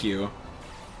 Great, thank you.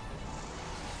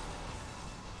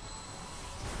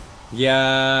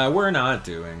 Yeah, we're not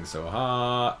doing so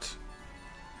hot.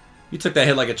 You took that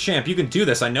hit like a champ. You can do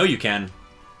this. I know you can.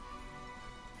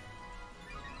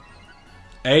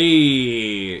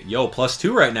 Hey, yo,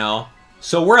 +2 right now.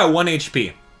 So we're at 1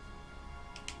 HP.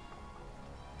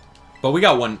 But we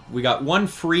got one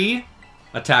free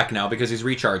attack now because he's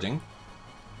recharging.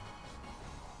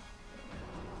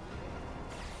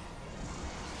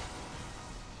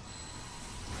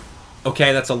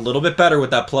 Okay, that's a little bit better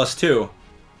with that +2.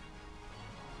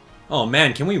 Oh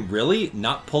man, can we really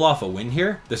not pull off a win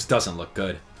here? This doesn't look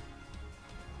good.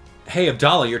 Hey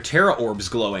Abdallah, your Terra Orb's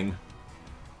glowing.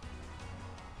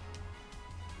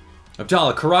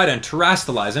 Abdallah, Koraidon,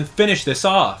 Terrastalize and finish this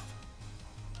off.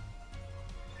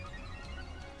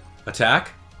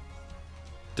 Attack.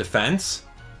 Defense.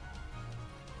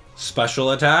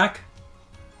 Special attack.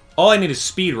 All I need is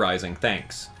speed rising,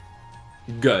 thanks.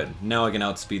 Good. Now I can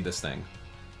outspeed this thing.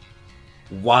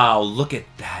 Wow, look at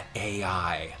that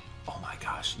AI. Oh my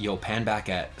gosh. Yo, pan back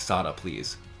at Sada,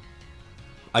 please.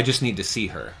 I just need to see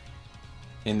her.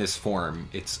 In this form.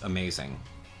 It's amazing.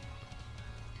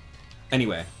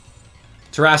 Anyway.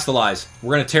 Terrastalize.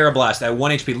 We're going to Terra Blast at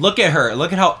 1 HP. Look at her.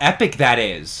 Look at how epic that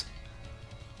is.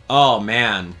 Oh,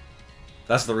 man.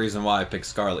 That's the reason why I picked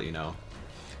Scarlet, you know.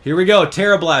 Here we go.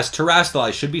 Terra Blast,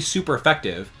 Terrastalize should be super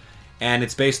effective. And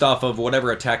it's based off of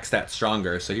whatever attack stat's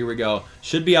stronger. So here we go.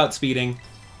 Should be outspeeding.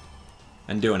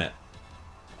 And doing it.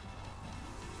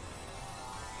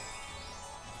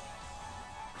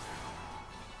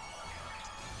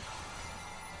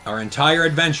 Our entire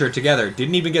adventure together.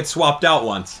 Didn't even get swapped out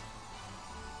once.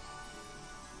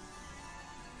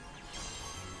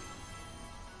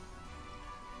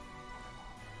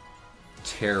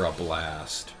 Terra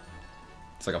Blast.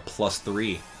 It's like a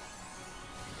 +3.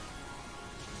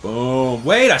 Boom.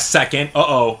 Wait a second.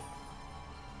 Uh-oh.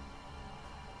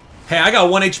 Hey, I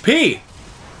got 1 HP.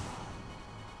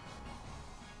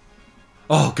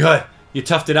 Oh, good. You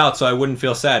toughed it out so I wouldn't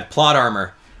feel sad. Plot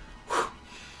armor. Whew.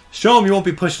 Show him you won't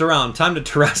be pushed around. Time to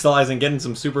terrestrialize and get in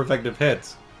some super effective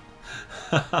hits.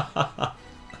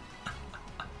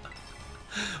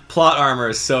 Plot armor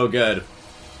is so good.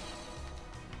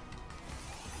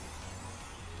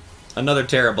 Another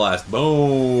Terra Blast.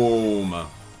 Boom.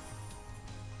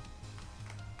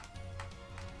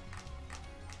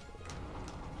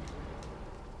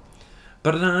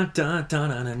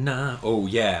 Oh,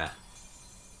 yeah.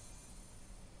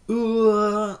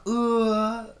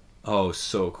 Oh,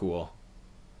 so cool.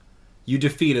 You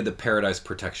defeated the Paradise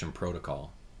Protection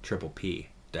Protocol. Triple P.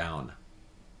 Down.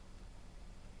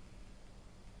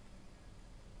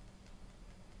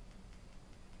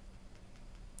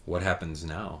 What happens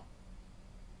now?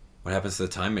 What happens to the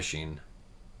time machine?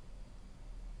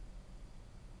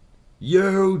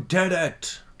 You did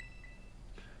it!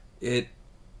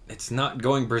 It's not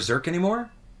going berserk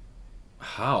anymore?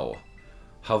 How?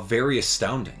 How very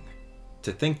astounding.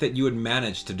 To think that you had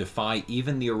managed to defy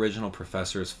even the original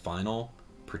professor's final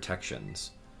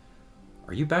protections.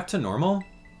 Are you back to normal?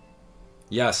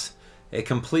 Yes, a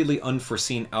completely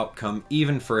unforeseen outcome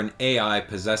even for an AI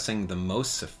possessing the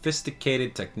most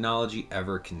sophisticated technology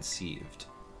ever conceived.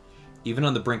 Even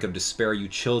on the brink of despair, you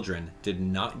children did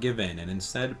not give in and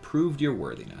instead proved your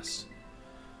worthiness.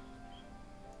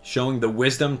 Showing the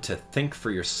wisdom to think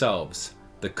for yourselves,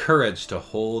 the courage to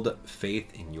hold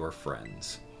faith in your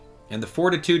friends, and the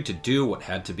fortitude to do what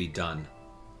had to be done.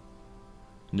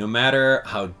 No matter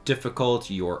how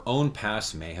difficult your own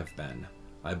past may have been,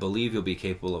 I believe you'll be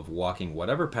capable of walking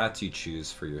whatever paths you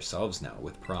choose for yourselves now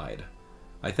with pride.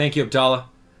 I thank you, Abdallah.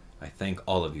 I thank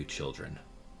all of you children.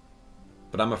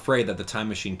 But I'm afraid that the time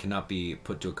machine cannot be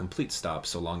put to a complete stop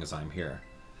so long as I'm here.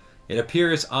 It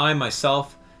appears I,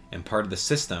 myself, am part of the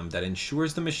system that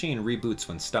ensures the machine reboots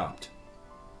when stopped.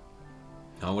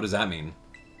 Oh, what does that mean?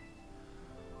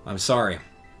 I'm sorry.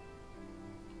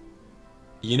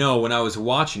 You know, when I was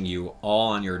watching you all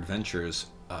on your adventures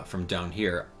from down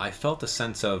here, I felt a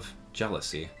sense of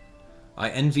jealousy.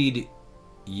 I envied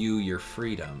you your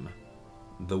freedom.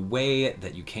 The way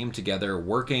that you came together,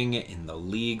 working in the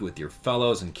league with your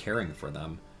fellows and caring for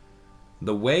them.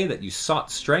 The way that you sought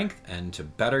strength and to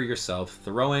better yourself,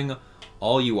 throwing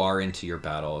all you are into your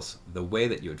battles. The way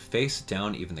that you would face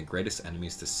down even the greatest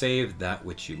enemies to save that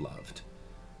which you loved.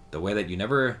 The way that you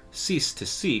never ceased to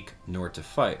seek nor to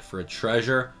fight for a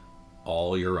treasure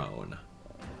all your own.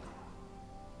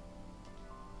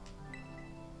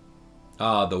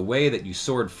 Ah, the way that you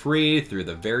soared free through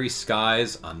the very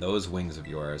skies on those wings of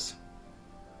yours.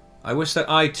 I wish that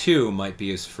I, too, might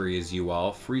be as free as you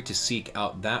all, free to seek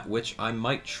out that which I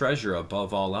might treasure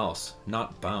above all else,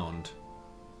 not bound.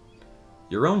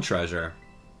 Your own treasure.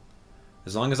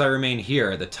 As long as I remain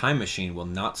here, the time machine will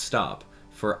not stop,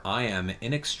 for I am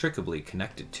inextricably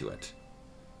connected to it.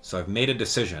 So I've made a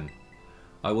decision.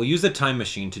 I will use the time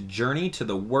machine to journey to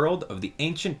the world of the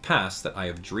ancient past that I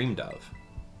have dreamed of.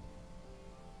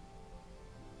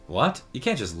 What? You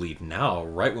can't just leave now,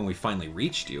 right when we finally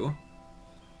reached you.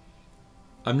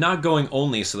 I'm not going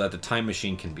only so that the time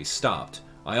machine can be stopped.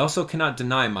 I also cannot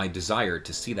deny my desire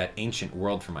to see that ancient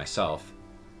world for myself.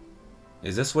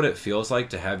 Is this what it feels like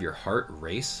to have your heart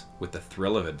race with the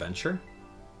thrill of adventure?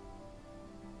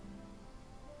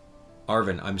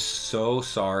 Arven, I'm so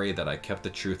sorry that I kept the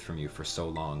truth from you for so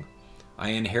long. I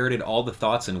inherited all the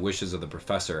thoughts and wishes of the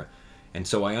professor, and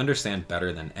so I understand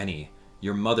better than any.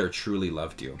 Your mother truly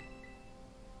loved you.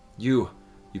 You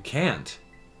can't.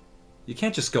 You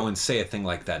can't just go and say a thing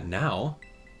like that now.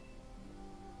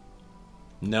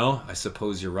 No, I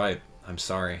suppose you're right. I'm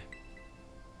sorry.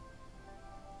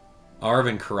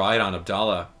 Arven, Koraidon,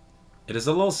 Abdallah. It is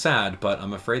a little sad, but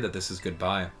I'm afraid that this is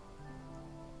goodbye.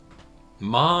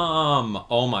 Mom!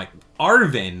 Oh my...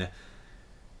 Arven!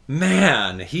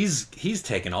 Man, he's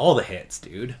taken all the hits,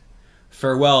 dude.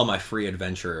 Farewell, my free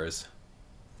adventurers.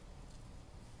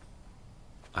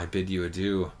 I bid you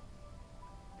adieu.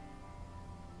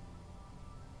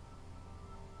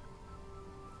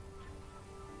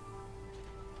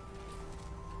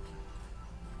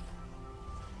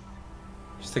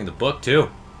 She's taking the book, too.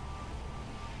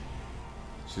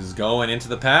 She's going into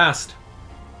the past.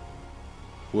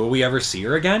 Will we ever see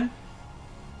her again?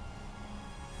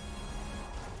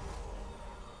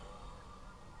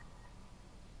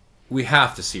 We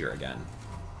have to see her again.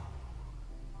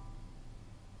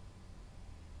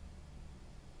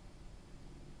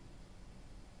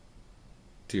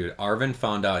 Dude, Arven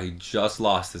found out he just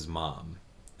lost his mom.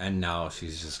 And now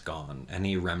she's just gone.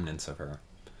 Any remnants of her.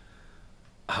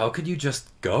 How could you just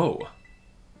go?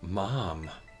 Mom.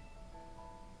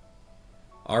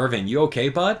 Arven, you okay,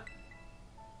 bud?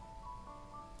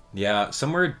 Yeah,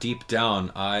 somewhere deep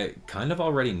down, I kind of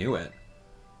already knew it.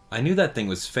 I knew that thing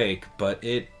was fake, but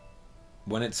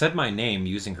when it said my name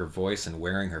using her voice and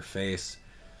wearing her face,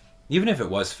 even if it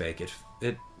was fake,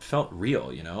 it felt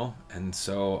real, you know? And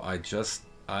so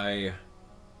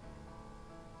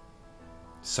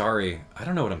Sorry, I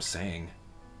don't know what I'm saying.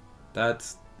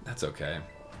 That's okay.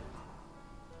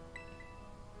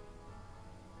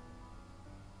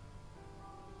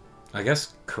 I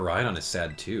guess Koraidon is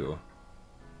sad too.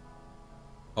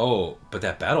 Oh, but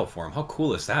that battle form, how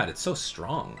cool is that? It's so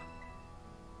strong.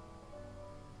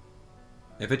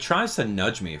 If it tries to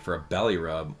nudge me for a belly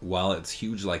rub while it's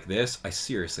huge like this, I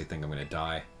seriously think I'm gonna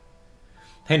die.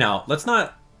 Hey now, let's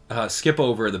not skip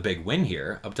over the big win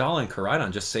here. Abdallah and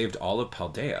Koraidon just saved all of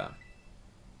Paldea.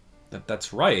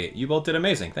 That's right. You both did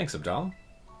amazing. Thanks, Abdallah.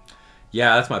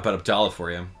 Yeah, that's my pet Abdallah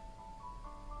for you.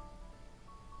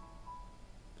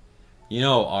 You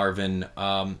know, Arven,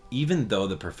 even though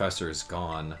the professor is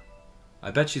gone,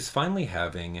 I bet she's finally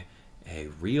having a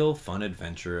real fun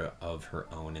adventure of her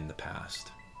own in the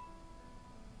past.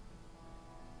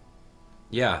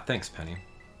 Yeah, thanks, Penny.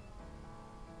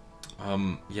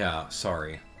 Yeah,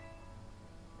 sorry.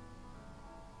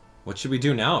 What should we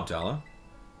do now, Abdallah?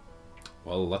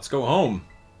 Well, let's go home.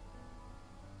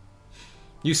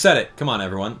 You said it. Come on,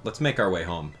 everyone. Let's make our way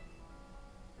home.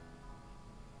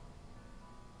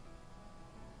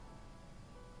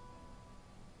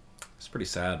 It's pretty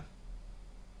sad.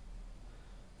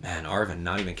 Man, Arven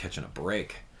not even catching a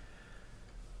break.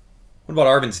 What about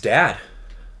Arven's dad?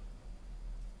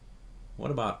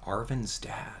 What about Arven's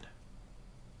dad?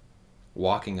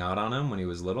 Walking out on him when he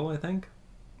was little, I think.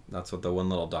 That's what the one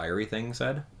little diary thing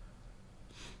said.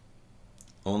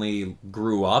 Only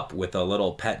grew up with a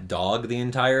little pet dog the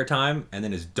entire time, and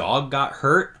then his dog got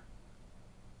hurt.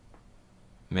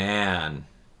 Man.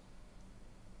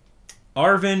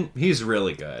 Arven, he's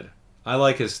really good. I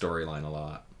like his storyline a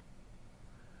lot.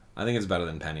 I think it's better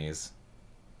than Penny's.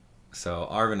 So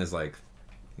Arven is like,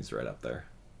 he's right up there.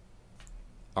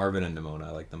 Arven and Nimona,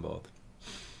 I like them both.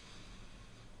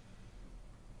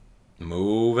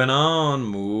 Moving on,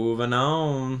 moving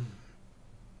on.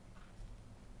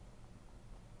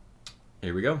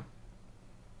 Here we go.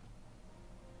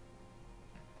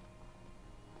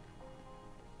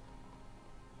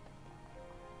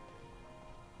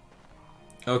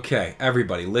 Okay,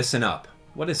 everybody, listen up.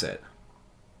 What is it?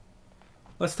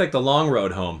 Let's take the long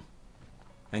road home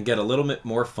and get a little bit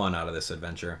more fun out of this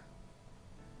adventure.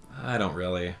 I don't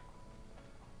really.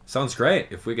 Sounds great.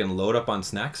 If we can load up on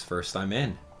snacks first, I'm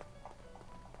in.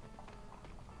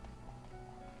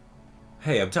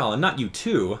 Hey, Abdallah, not you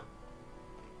too.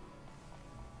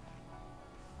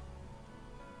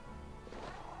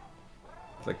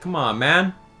 It's like, come on,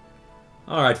 man.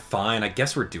 Alright, fine. I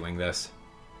guess we're doing this.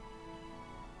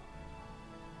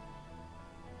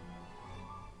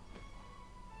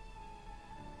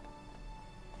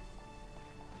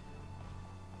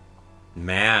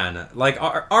 Man, like,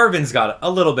 Arven's got a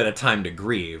little bit of time to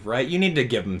grieve, right? You need to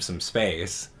give him some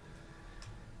space.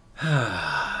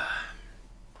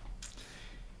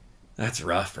 That's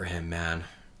rough for him, man.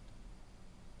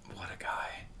 What a guy.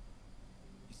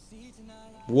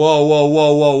 Whoa, whoa,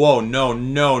 whoa, whoa, whoa. No,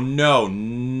 no, no,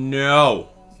 no.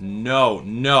 No,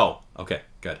 no. Okay,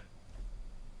 good.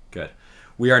 Good.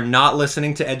 We are not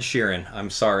listening to Ed Sheeran. I'm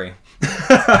sorry.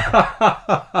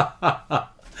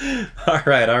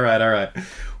 Alright, alright, alright.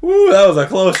 Woo, that was a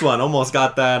close one. Almost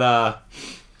got that,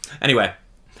 Anyway.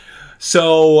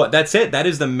 So, that's it. That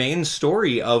is the main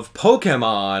story of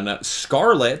Pokemon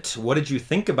Scarlet. What did you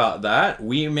think about that?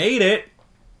 We made it.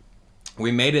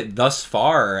 We made it thus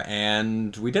far,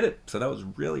 and we did it. So that was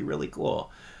really, really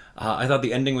cool. I thought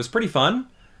the ending was pretty fun.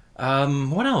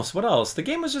 What else? What else? The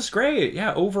game was just great.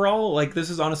 Yeah, overall, like,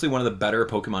 this is honestly one of the better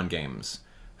Pokemon games.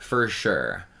 For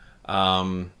sure.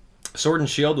 Sword and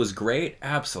Shield was great.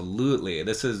 Absolutely.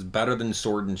 This is better than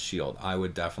Sword and Shield. I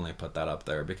would definitely put that up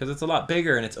there because it's a lot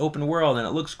bigger and it's open world and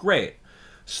it looks great.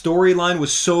 Storyline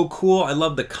was so cool. I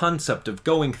love the concept of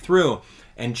going through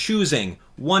and choosing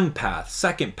one path,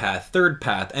 second path, third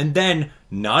path, and then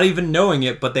not even knowing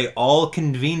it, but they all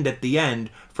convened at the end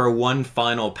for one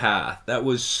final path. That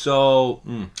was so...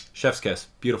 chef's kiss.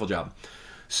 Beautiful job.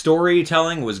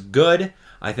 Storytelling was good.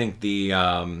 I think the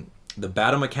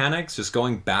battle mechanics, just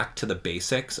going back to the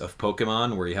basics of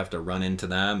Pokemon, where you have to run into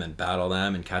them and battle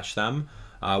them and catch them,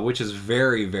 which is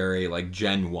very, very, like,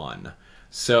 Gen 1.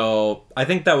 So I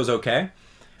think that was okay.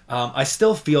 I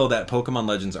still feel that Pokemon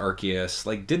Legends Arceus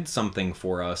like did something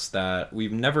for us that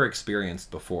we've never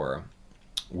experienced before,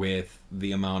 with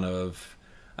the amount of,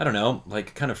 I don't know,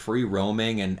 like kind of free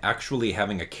roaming and actually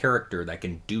having a character that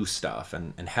can do stuff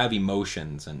and have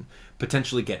emotions and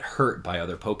potentially get hurt by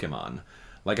other Pokemon.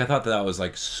 Like, I thought that was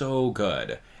like so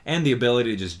good. And the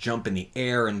ability to just jump in the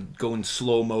air and go in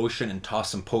slow motion and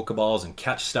toss some Pokeballs and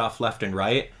catch stuff left and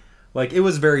right. Like, it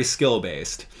was very skill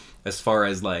based as far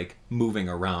as like moving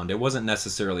around. It wasn't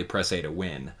necessarily press A to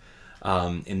win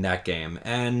in that game.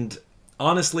 And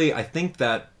honestly, I think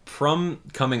that from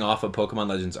coming off of Pokemon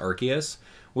Legends Arceus,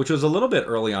 which was a little bit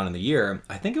early on in the year,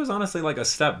 I think it was honestly like a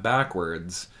step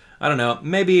backwards. I don't know,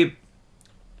 maybe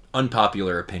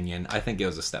unpopular opinion, I think it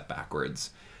was a step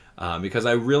backwards. Because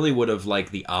I really would have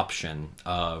liked the option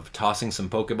of tossing some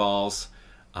Pokeballs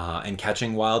and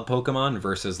catching wild Pokemon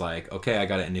versus like, okay, I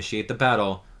gotta initiate the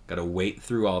battle, gotta wait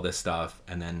through all this stuff,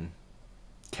 and then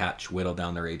catch, whittle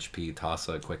down their HP, toss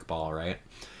a quick ball, right?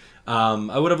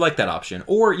 I would have liked that option.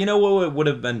 Or, you know what would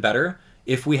have been better?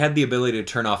 If we had the ability to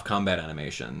turn off combat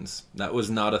animations. That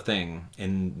was not a thing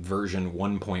in version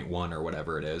 1.1 or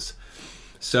whatever it is.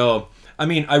 So, I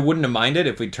mean, I wouldn't have minded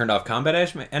if we turned off combat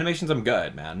animations. I'm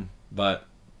good, man. But,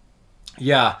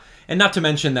 yeah. And not to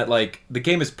mention that, like, the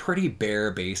game is pretty bare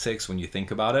basics when you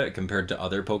think about it compared to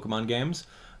other Pokemon games.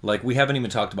 Like, we haven't even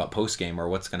talked about Postgame or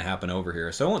what's going to happen over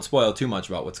here. So I won't spoil too much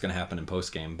about what's going to happen in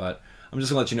Postgame. But I'm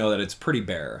just going to let you know that it's pretty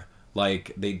bare.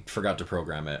 Like, they forgot to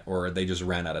program it, or they just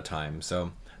ran out of time.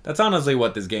 So that's honestly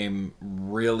what this game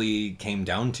really came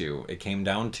down to. It came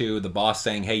down to the boss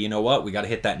saying, hey, you know what? We got to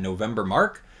hit that November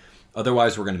mark.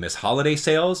 Otherwise, we're going to miss holiday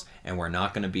sales, and we're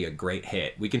not going to be a great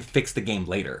hit. We can fix the game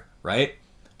later, right?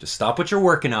 Just stop what you're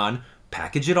working on,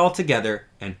 package it all together,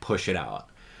 and push it out.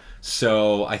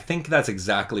 So I think that's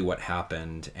exactly what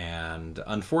happened, and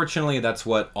unfortunately, that's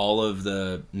what all of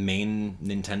the main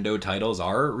Nintendo titles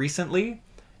are recently.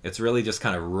 It's really just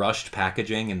kind of rushed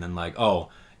packaging and then like, oh,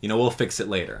 you know, we'll fix it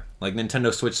later. Like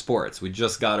Nintendo Switch Sports, we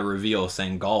just got a reveal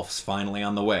saying golf's finally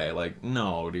on the way. Like,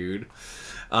 no, dude.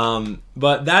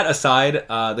 But that aside,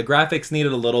 the graphics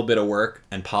needed a little bit of work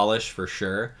and polish for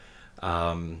sure.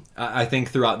 I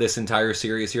think throughout this entire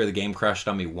series here, the game crashed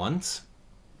on me once.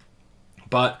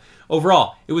 But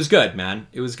overall, it was good, man.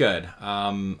 It was good.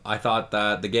 I thought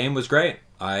that the game was great.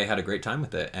 I had a great time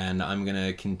with it, and I'm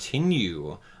gonna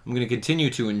continue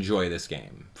to enjoy this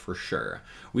game for sure.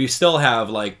 We still have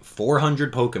like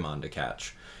 400 Pokemon to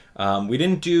catch. We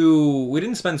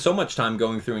didn't spend so much time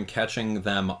going through and catching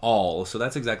them all, so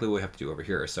that's exactly what we have to do over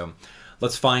here. So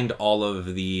let's find all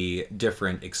of the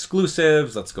different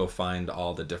exclusives. Let's go find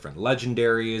all the different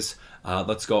legendaries.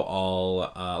 Let's go all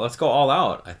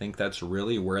out. I think that's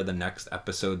really where the next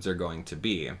episodes are going to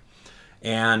be.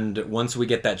 And once we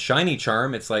get that shiny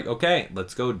charm, it's like, okay,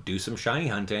 let's go do some shiny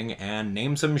hunting and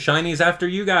name some shinies after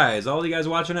you guys. All you guys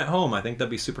watching at home. I think that'd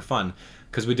be super fun.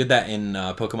 Because we did that in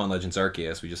Pokemon Legends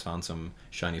Arceus. We just found some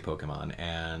shiny Pokemon.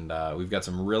 And we've got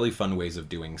some really fun ways of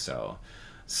doing so.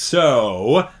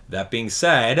 So, that being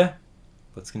said,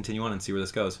 let's continue on and see where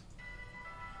this goes.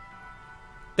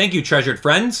 Thank you, treasured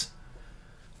friends.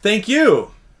 Thank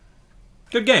you.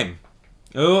 Good game.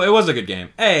 Oh, it was a good game.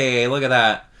 Hey, look at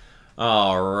that.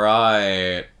 All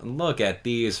right, look at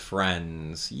these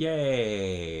friends.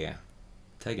 Yay.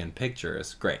 Taking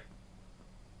pictures. Great.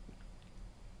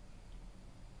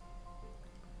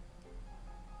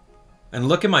 And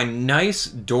look at my nice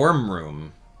dorm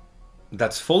room.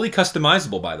 That's fully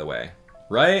customizable, by the way.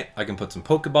 Right? I can put some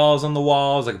Pokeballs on the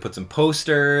walls. I can put some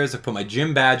posters. I can put my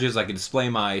gym badges. I can display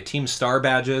my Team Star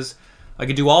badges. I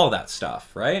can do all of that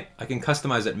stuff, right? I can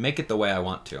customize it and make it the way I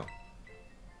want to.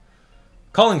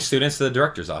 Calling students to the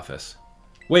director's office.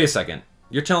 Wait a second.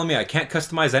 You're telling me I can't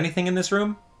customize anything in this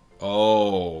room?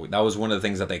 Oh, that was one of the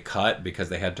things that they cut because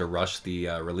they had to rush the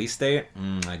release date?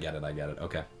 I get it.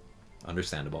 Okay.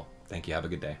 Understandable. Thank you. Have a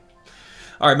good day.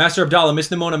 All right, Master Abdallah, Miss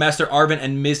Nimona, Master Arven,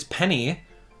 and Ms. Penny.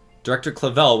 Director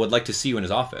Clavel would like to see you in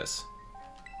his office.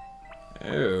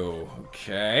 Oh,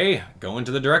 okay. Going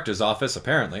to the director's office,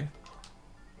 apparently.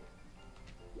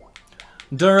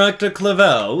 Director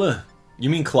Clavel. You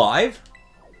mean Clive?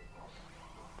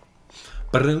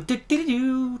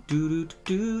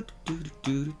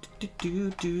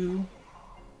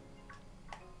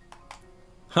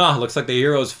 Ha, looks like the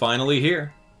hero's finally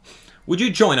here. Would you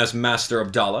join us, Master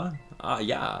Abdallah?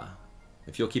 Yeah,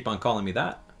 if you'll keep on calling me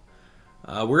that.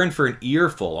 We're in for an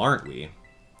earful, aren't we?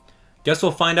 Guess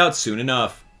we'll find out soon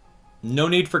enough. No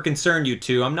need for concern, you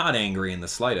two. I'm not angry in the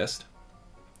slightest.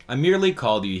 I merely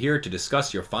called you here to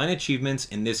discuss your fine achievements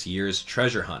in this year's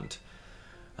treasure hunt.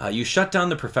 You shut down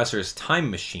the professor's time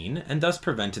machine and thus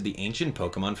prevented the ancient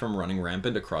Pokemon from running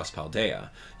rampant across Paldea.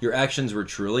 Your actions were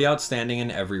truly outstanding in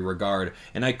every regard,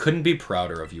 and I couldn't be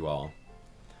prouder of you all.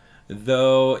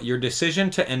 Though your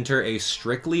decision to enter a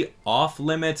strictly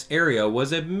off-limits area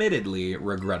was admittedly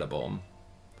regrettable.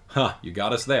 Huh, you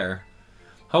got us there.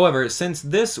 However, since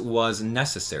this was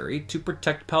necessary to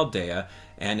protect Paldea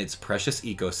and its precious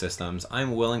ecosystems,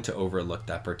 I'm willing to overlook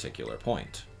that particular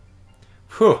point.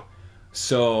 Whew.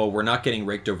 So, we're not getting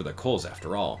raked over the coals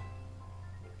after all.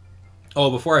 Oh,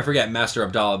 before I forget, Master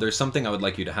Abdallah, there's something I would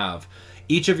like you to have.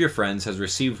 Each of your friends has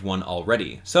received one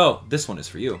already, so this one is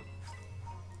for you.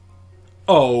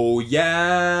 Oh,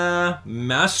 yeah!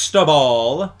 Master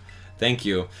Ball! Thank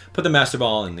you. Put the Master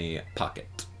Ball in the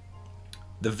pocket.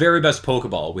 The very best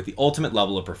Pokeball with the ultimate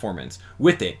level of performance.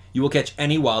 With it, you will catch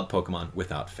any wild Pokemon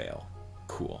without fail.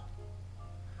 Cool.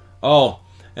 Oh,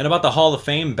 and about the Hall of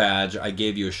Fame badge I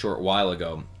gave you a short while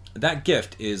ago. That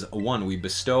gift is one we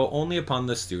bestow only upon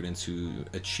the students who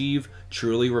achieve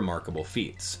truly remarkable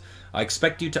feats. I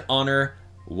expect you to honor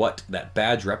what that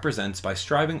badge represents by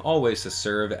striving always to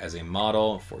serve as a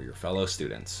model for your fellow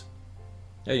students.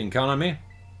 Yeah, you can count on me.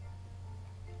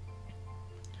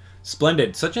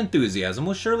 Splendid. Such enthusiasm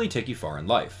will surely take you far in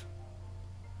life.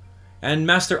 And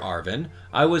Master Arven,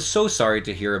 I was so sorry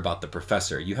to hear about the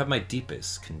professor. You have my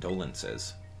deepest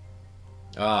condolences.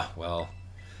 Well,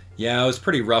 yeah, it was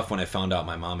pretty rough when I found out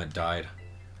my mom had died.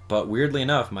 But weirdly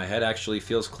enough, my head actually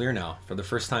feels clear now, for the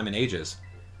first time in ages.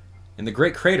 In the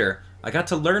Great Crater, I got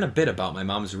to learn a bit about my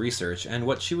mom's research and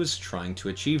what she was trying to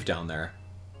achieve down there.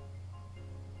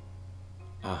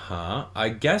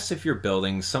 I guess if you're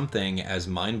building something as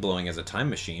mind-blowing as a time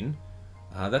machine,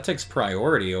 that takes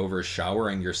priority over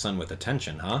showering your son with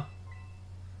attention, huh?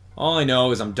 All I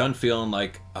know is I'm done feeling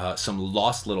like some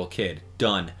lost little kid.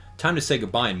 Done. Time to say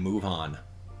goodbye and move on.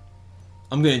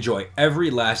 I'm gonna enjoy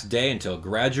every last day until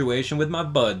graduation with my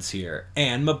buds here.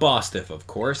 And my Bostiff, of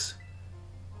course.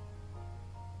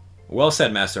 Well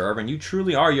said, Master Arven. You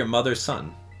truly are your mother's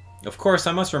son. Of course,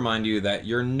 I must remind you that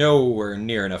you're nowhere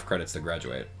near enough credits to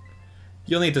graduate.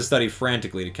 You'll need to study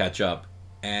frantically to catch up,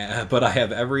 but I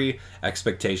have every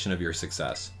expectation of your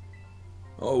success.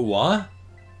 Oh, what?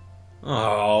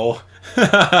 Oh,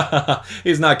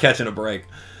 he's not catching a break.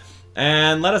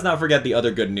 And let us not forget the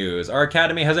other good news. Our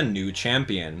academy has a new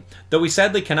champion. Though we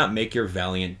sadly cannot make your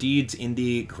valiant deeds in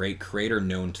the Great Crater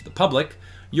known to the public,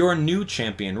 your new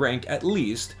champion rank, at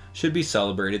least, should be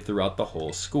celebrated throughout the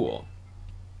whole school.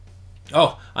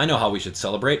 Oh, I know how we should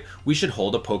celebrate. We should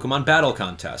hold a Pokemon battle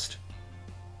contest.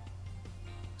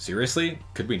 Seriously?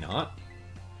 Could we not?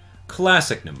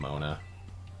 Classic Nimona.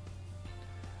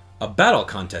 A battle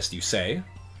contest, you say?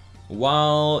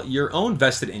 While your own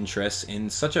vested interests in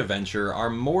such a venture are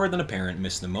more than apparent,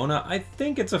 Miss Nimona, I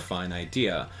think it's a fine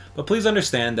idea. But please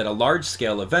understand that a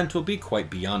large-scale event will be quite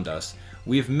beyond us.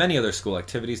 We have many other school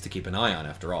activities to keep an eye on,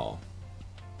 after all.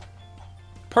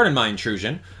 Pardon my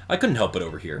intrusion. I couldn't help but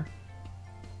overhear.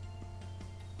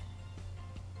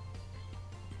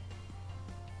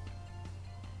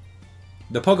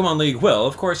 The Pokemon League will,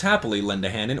 of course, happily lend a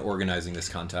hand in organizing this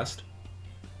contest.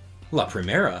 La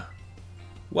Primera.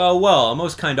 Well, a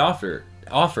most kind offer,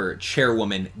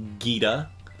 Chairwoman Gita.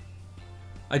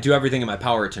 I do everything in my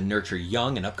power to nurture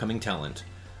young and upcoming talent.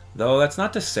 Though that's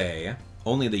not to say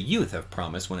only the youth have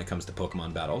promise when it comes to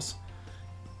Pokemon battles.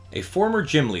 A former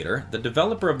gym leader, the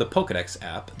developer of the Pokédex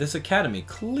app, this academy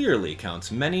clearly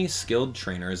counts many skilled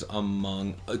trainers of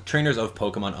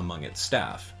Pokemon among its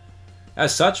staff.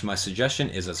 As such, my suggestion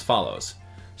is as follows.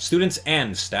 Students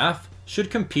and staff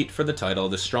should compete for the title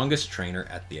of the strongest trainer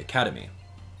at the academy.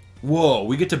 Whoa,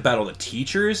 we get to battle the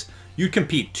teachers? You'd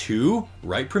compete too?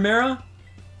 Right, Primera?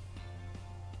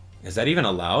 Is that even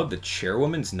allowed? The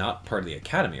chairwoman's not part of the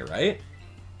academy, right?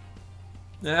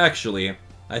 Actually,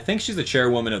 I think she's the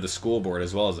chairwoman of the school board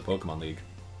as well as the Pokemon League.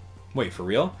 Wait, for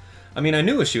real? I mean, I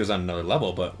knew she was on another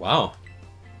level, but wow.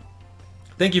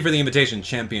 Thank you for the invitation,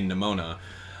 Champion Nimona.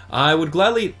 I would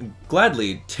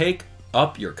gladly take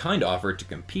up your kind offer to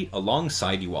compete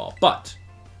alongside you all, but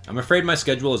I'm afraid my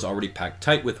schedule is already packed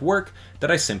tight with work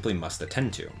that I simply must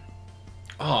attend to.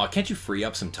 Aw, can't you free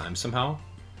up some time somehow?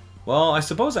 Well, I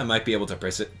suppose I might be able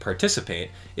to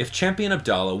participate if Champion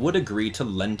Abdallah would agree to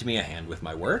lend me a hand with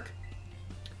my work.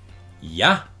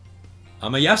 Yeah,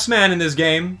 I'm a yes man in this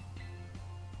game.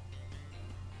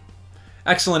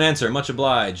 Excellent answer. Much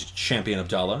obliged, Champion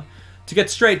Abdallah. To get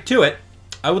straight to it,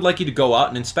 I would like you to go out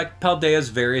and inspect Paldea's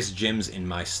various gyms in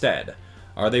my stead.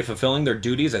 Are they fulfilling their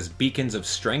duties as beacons of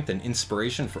strength and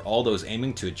inspiration for all those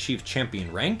aiming to achieve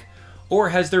champion rank? Or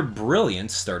has their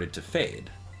brilliance started to fade?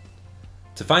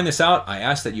 To find this out, I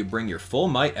ask that you bring your full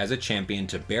might as a champion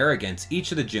to bear against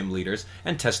each of the gym leaders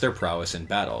and test their prowess in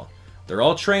battle. They're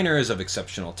all trainers of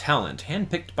exceptional talent,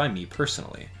 handpicked by me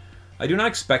personally. I do not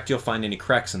expect you'll find any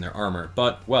cracks in their armor,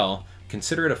 but, well,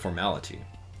 consider it a formality.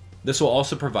 This will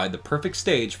also provide the perfect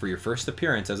stage for your first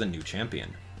appearance as a new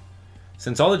champion.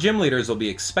 Since all the gym leaders will be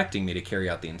expecting me to carry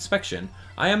out the inspection,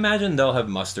 I imagine they'll have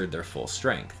mustered their full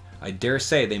strength. I dare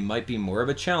say they might be more of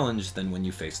a challenge than when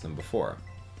you faced them before.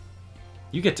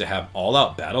 You get to have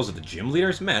all-out battles with the gym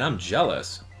leaders? Man, I'm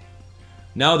jealous.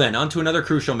 Now then, on to another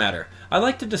crucial matter. I'd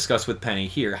like to discuss with Penny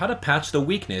here how to patch the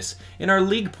weakness in our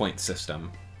league point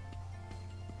system.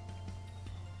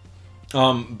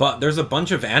 But there's a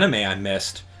bunch of anime I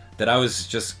missed that I was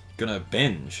just gonna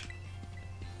binge.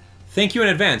 Thank you in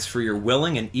advance for your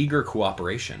willing and eager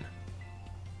cooperation.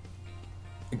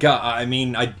 God, I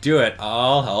mean, I'd do it.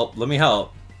 I'll help. Let me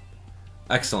help.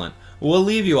 Excellent. We'll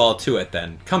leave you all to it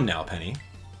then. Come now, Penny.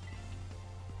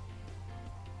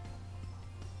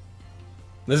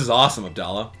 This is awesome,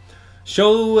 Abdallah.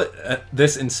 Show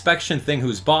this inspection thing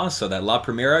who's boss so that La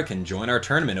Primera can join our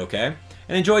tournament, okay?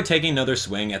 And enjoy taking another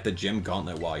swing at the gym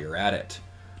gauntlet while you're at it.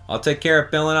 I'll take care of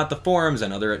filling out the forms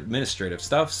and other administrative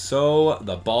stuff so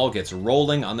the ball gets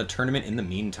rolling on the tournament in the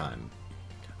meantime.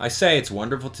 I say it's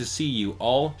wonderful to see you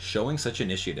all showing such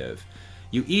initiative.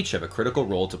 You each have a critical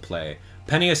role to play.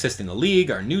 Penny assisting the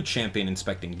league, our new champion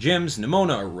inspecting gyms,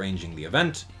 Nimona arranging the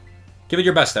event. Give it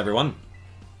your best, everyone.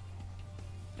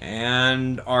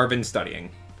 And Arven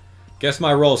studying. Guess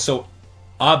my role is so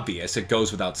obvious it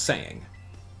goes without saying.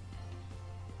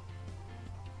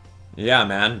 Yeah,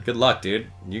 man. Good luck, dude.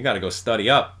 You gotta go study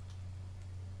up.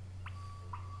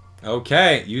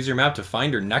 Okay, use your map to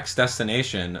find your next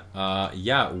destination.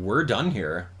 Yeah, we're done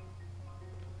here.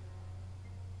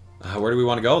 Where do we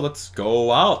want to go? Let's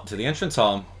go out to the entrance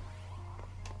hall.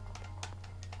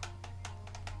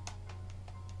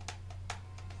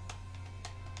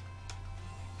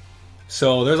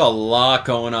 So there's a lot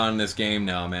going on in this game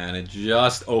now, man. It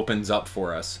just opens up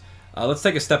for us. Let's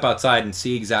take a step outside and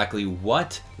see exactly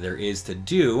what there is to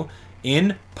do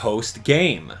in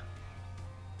post-game.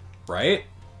 Right?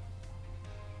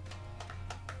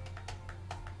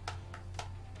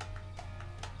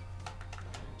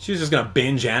 She's just gonna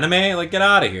binge anime? Like, get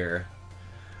out of here.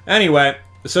 Anyway,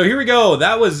 so here we go.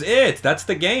 That was it. That's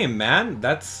the game, man.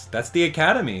 That's the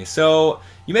academy. So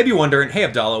you may be wondering, hey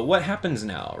Abdallah, what happens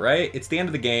now, right? It's the end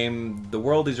of the game. The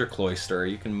world is your cloister.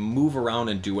 You can move around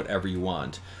and do whatever you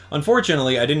want.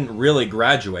 Unfortunately, I didn't really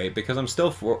graduate because I'm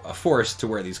still forced to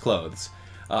wear these clothes.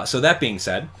 So that being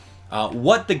said,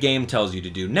 what the game tells you to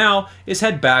do now is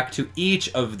head back to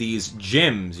each of these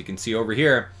gyms. You can see over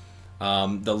here,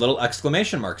 the little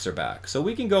exclamation marks are back. So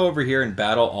we can go over here and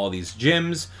battle all these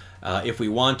gyms. If we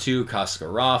want to,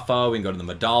 Kaskarafa, we can go to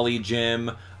the Madali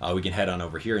gym. We can head on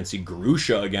over here and see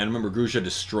Grusha again. Remember, Grusha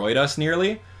destroyed us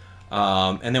nearly.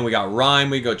 And then we got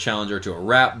Rhyme. We go challenge her to a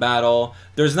rap battle.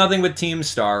 There's nothing with Team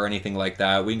Star or anything like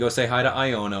that. We can go say hi to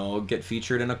Iono, get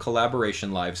featured in a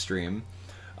collaboration live stream.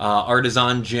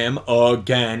 Artisan Gym,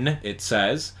 again, it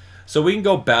says. So we can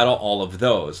go battle all of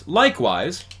those.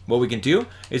 Likewise, what we can do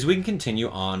is we can continue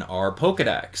on our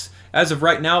Pokedex. As of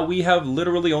right now, we have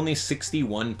literally only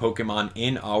 61 Pokemon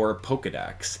in our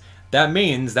Pokedex. That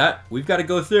means that we've got to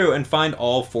go through and find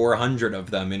all 400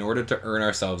 of them in order to earn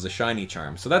ourselves a shiny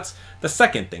charm. So that's the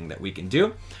second thing that we can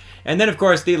do. And then, of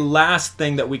course, the last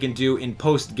thing that we can do in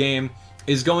post-game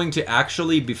is going to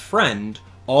actually befriend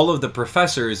all of the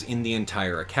professors in the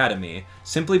entire academy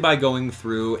simply by going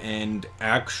through and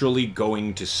actually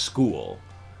going to school.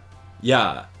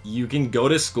 Yeah, you can go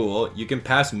to school, you can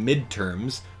pass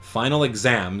midterms, final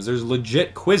exams, there's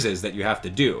legit quizzes that you have to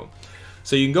do.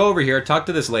 So you can go over here, talk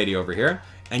to this lady over here,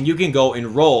 and you can go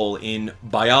enroll in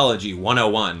Biology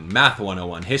 101, Math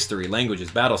 101, History,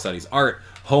 Languages, Battle Studies, Art,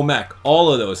 Home Ec,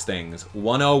 all of those things,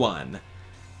 101,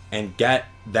 and get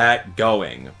that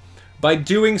going. By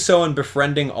doing so and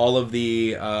befriending all of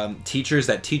the teachers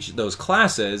that teach those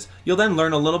classes, you'll then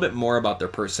learn a little bit more about their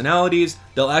personalities.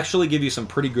 They'll actually give you some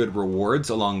pretty good rewards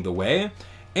along the way,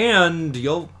 and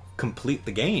you'll complete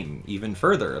the game even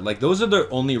further. Like, those are the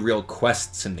only real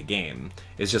quests in the game.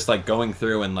 It's just like going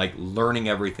through and like learning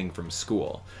everything from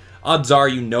school. Odds are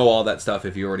you know all that stuff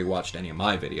if you already watched any of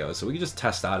my videos, so we can just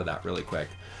test out of that really quick.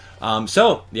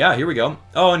 So yeah, here we go.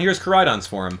 Oh, and here's Koraidon's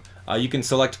form. You can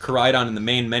select Koraidon in the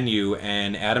main menu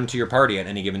and add him to your party at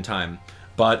any given time.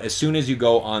 But as soon as you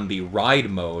go on the ride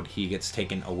mode, he gets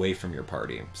taken away from your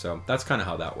party. So that's kind of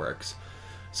how that works.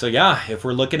 So yeah, if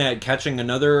we're looking at catching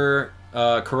another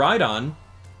Koraidon,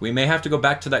 we may have to go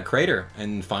back to that crater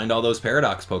and find all those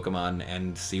Paradox Pokemon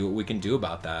and see what we can do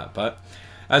about that. But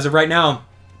as of right now,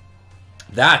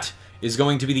 that is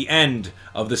going to be the end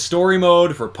of the story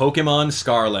mode for Pokemon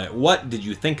Scarlet. What did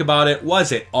you think about it?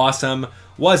 Was it awesome?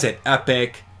 Was it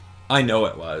epic? I know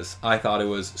it was. I thought it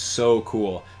was so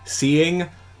cool. Seeing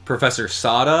Professor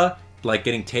Sada like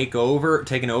getting taken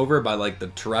over by like the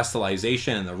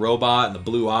terrestrialization and the robot and the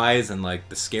blue eyes and like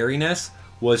the scariness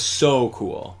was so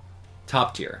cool.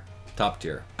 Top tier. Top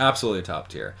tier. Absolutely top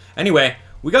tier. Anyway,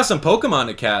 we got some Pokemon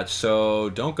to catch, so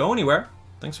don't go anywhere.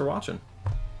 Thanks for watching.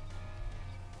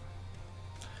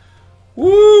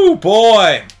 Woo,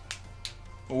 boy!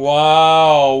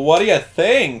 Wow, what do you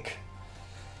think?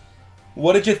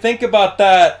 What did you think about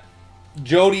that,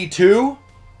 Jody 2?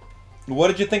 What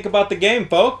did you think about the game,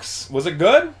 folks? Was it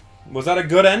good? Was that a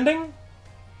good ending?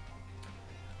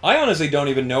 I honestly don't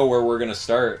even know where we're gonna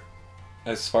start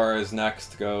as far as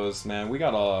next goes, man. We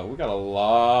got a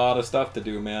lot of stuff to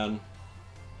do, man.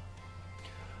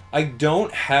 I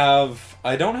don't have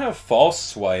false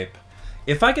swipe.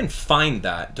 If I can find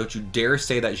that, don't you dare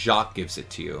say that Jacques gives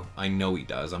it to you. I know he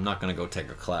does. I'm not going to go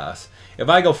take a class. If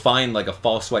I go find like a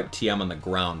false swipe TM on the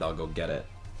ground, I'll go get it.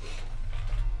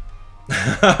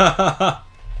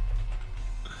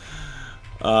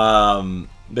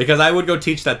 Because I would go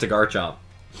teach that to Garchomp.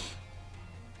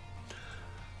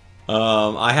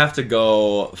 I have to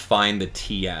go find the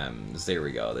TMs. There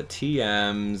we go, the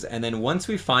TMs. And then once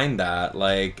we find that,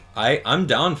 like, I'm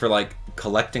down for like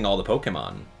collecting all the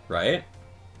Pokemon, right?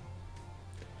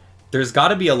 There's got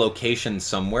to be a location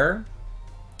somewhere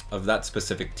of that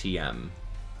specific TM.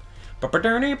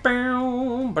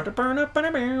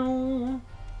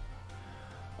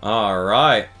 All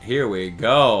right, here we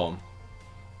go.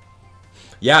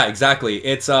 Yeah, exactly.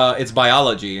 It's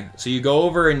biology. So you go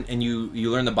over and you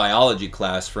learn the biology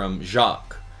class from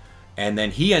Jacques, and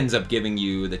then he ends up giving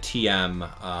you the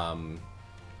TM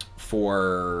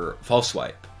for false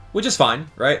swipe, which is fine,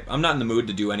 right? I'm not in the mood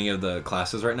to do any of the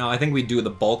classes right now. I think we do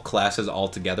the bulk classes all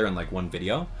together in like one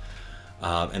video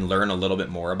and learn a little bit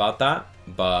more about that.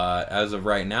 But as of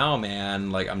right now, man,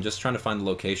 like I'm just trying to find the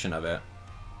location of it.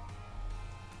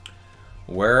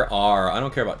 Where are... I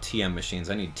don't care about TM machines.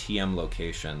 I need TM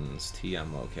locations.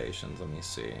 TM locations. Let me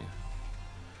see.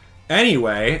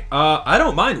 Anyway, I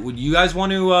don't mind. Would you guys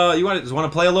want to... you guys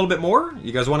want to play a little bit more?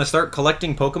 You guys want to start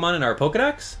collecting Pokemon in our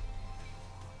Pokedex?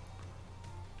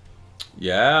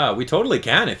 Yeah, we totally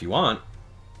can if you want.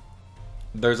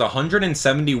 There's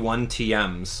 171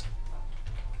 TMs.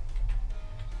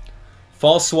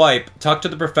 False swipe. Talk to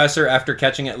the professor after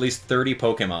catching at least 30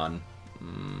 Pokemon.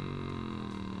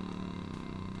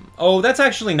 Oh, that's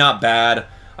actually not bad.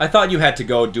 I thought you had to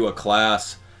go do a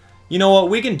class. You know what?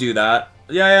 We can do that.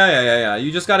 Yeah.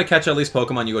 You just got to catch at least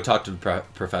Pokemon. You go talk to the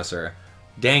professor.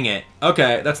 Dang it.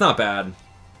 Okay, that's not bad.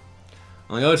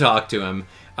 I'll go talk to him.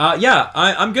 Yeah,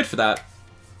 I'm good for that.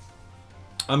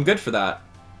 I'm good for that.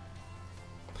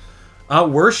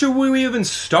 Where should we even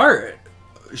start?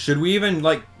 Should we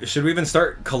even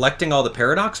start collecting all the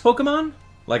Paradox Pokemon?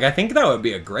 Like, I think that would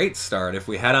be a great start if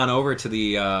we head on over to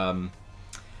the...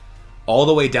 all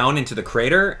the way down into the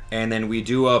crater, and then we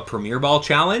do a Premier Ball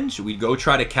challenge. We go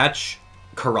try to catch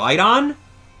Koraidon.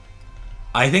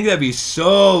 I think that'd be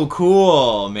so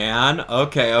cool, man.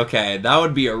 Okay. That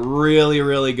would be a really,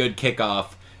 really good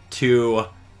kickoff to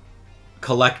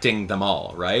collecting them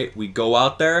all, right? We go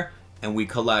out there and we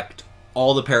collect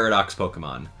all the Paradox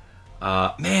Pokemon.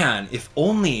 Man, if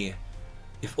only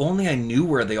I knew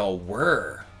where they all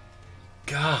were.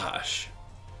 Gosh.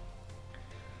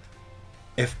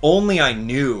 If only I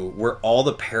knew where all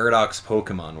the Paradox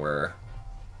Pokemon were.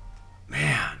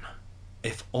 Man,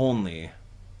 if only.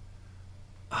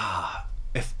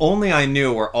 If only I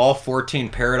knew where all 14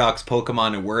 Paradox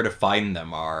Pokemon and where to find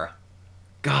them are.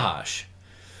 Gosh.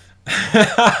 I'd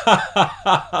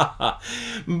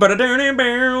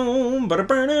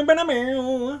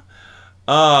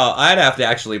have to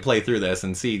actually play through this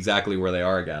and see exactly where they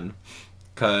are again.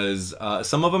 Because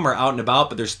some of them are out and about,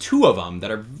 but there's 2 of them that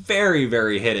are very,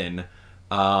 very hidden.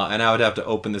 And I would have to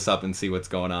open this up and see what's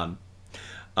going on.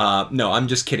 No, I'm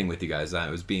just kidding with you guys. I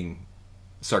was being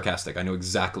sarcastic. I know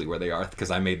exactly where they are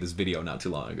because I made this video not too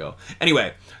long ago.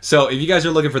 Anyway, so if you guys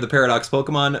are looking for the Paradox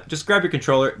Pokemon, just grab your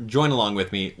controller, join along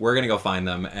with me. We're going to go find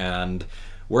them, and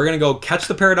we're going to go catch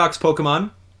the Paradox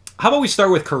Pokemon. How about we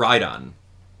start with Koraidon?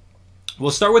 We'll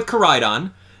start with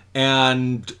Koraidon.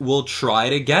 and we'll try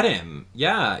to get him.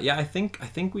 Yeah, I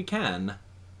think we can.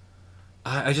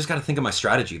 I just got to think of my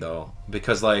strategy though,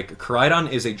 because like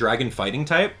Koraidon is a dragon fighting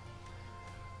type.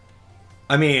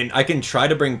 I mean, I can try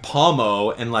to bring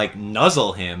Palmo and like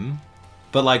nuzzle him,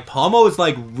 but like Palmo is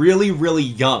like really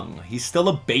young. He's still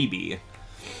a baby.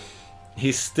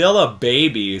 He's still a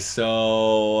baby,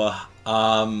 so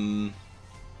how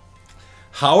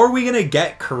are we gonna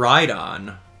get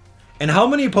Koraidon? And how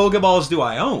many Pokeballs do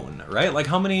I own, right? Like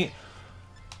how many...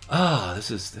 Ah, this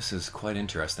is quite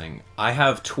interesting. I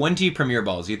have 20 Premier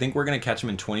Balls. You think we're gonna catch him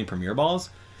in 20 Premier Balls?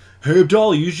 Hey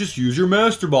Abdallah, you just use your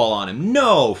Master Ball on him.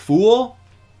 No, fool!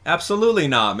 Absolutely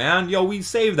not, man. Yo, we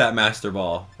saved that Master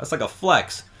Ball. That's like a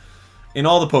flex. In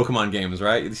all the Pokemon games,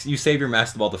 right? You save your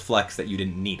Master Ball to flex that you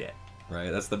didn't need it.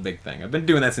 Right? That's the big thing. I've been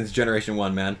doing that since Generation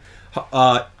 1, man.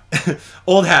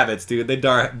 Old habits, dude. They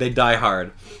die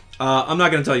hard. I'm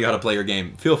not going to tell you how to play your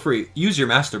game. Feel free. Use your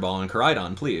Master Ball on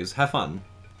Koraidon, please. Have fun.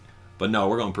 But no,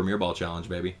 we're going Premier Ball Challenge,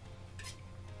 baby.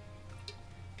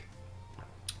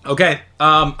 Okay,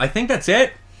 I think that's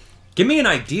it. Give me an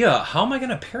idea. How am I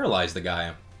going to paralyze the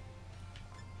guy?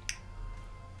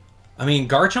 I mean,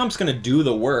 Garchomp's going to do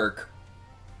the work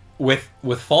with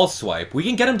False Swipe. We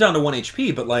can get him down to 1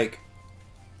 HP, but like...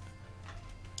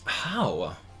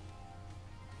 How?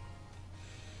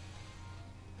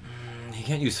 He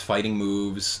can't use fighting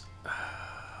moves.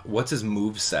 What's his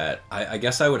moveset? I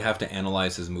guess I would have to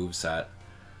analyze his moveset.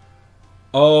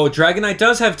 Oh, Dragonite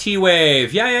does have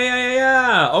T-Wave.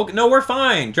 Yeah. Oh, no, we're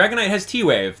fine. Dragonite has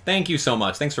T-Wave. Thank you so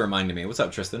much. Thanks for reminding me. What's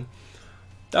up, Tristan?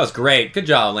 That was great. Good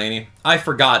job, Lainey. I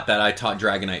forgot that I taught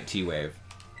Dragonite T-Wave.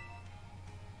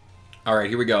 All right,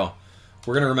 here we go.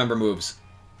 We're going to remember moves.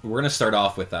 We're going to start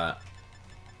off with that.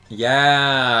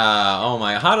 Yeah. Oh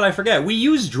my, how did I forget? We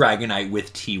used Dragonite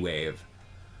with T-Wave.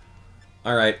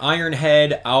 All right, Iron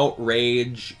Head,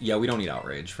 Outrage. Yeah, we don't need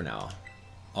Outrage for now.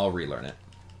 I'll relearn it.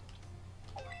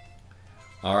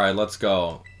 All right, let's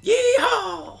go.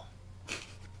 Yeehaw!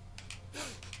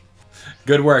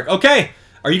 Good work. Okay,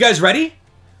 are you guys ready?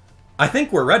 I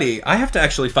think we're ready. I have to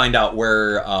actually find out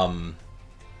where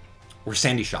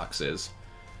Sandy Shocks is,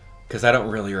 because I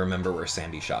don't really remember where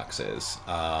Sandy Shocks is.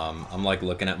 I'm like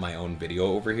looking at my own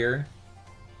video over here,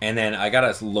 and then I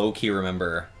gotta low-key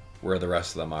remember where the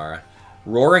rest of them are.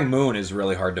 Roaring Moon is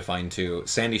really hard to find too.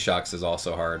 Sandy Shocks is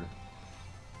also hard.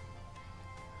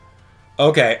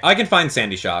 Okay, I can find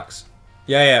Sandy Shocks.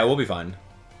 Yeah, we'll be fine.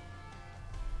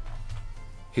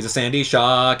 He's a Sandy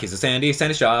Shock. He's a Sandy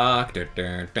Shock.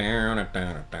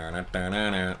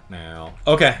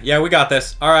 Okay, yeah, we got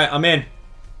this. All right, I'm in.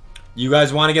 You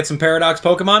guys want to get some Paradox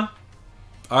Pokemon?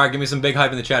 All right, give me some big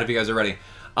hype in the chat if you guys are ready.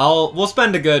 We'll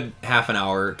spend a good half an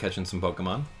hour catching some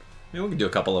Pokemon. Maybe we can do a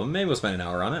couple of them. Maybe we'll spend an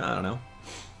hour on it. I don't know.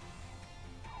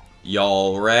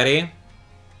 Y'all ready?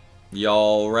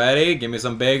 Y'all ready? Give me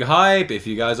some big hype if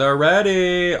you guys are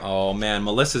ready. Oh man,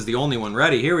 Melissa's the only one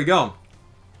ready. Here we go.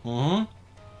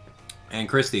 And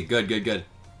Christy, good.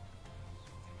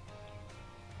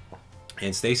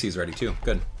 And Stacy's ready too.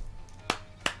 Good.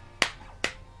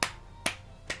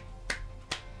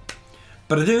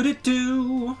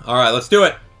 All right, let's do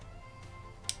it.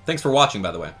 Thanks for watching, by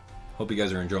the way. Hope you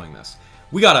guys are enjoying this.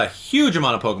 We got a huge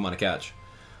amount of Pokemon to catch.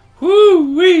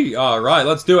 Woo-wee! All right,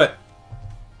 let's do it.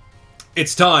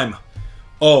 It's time.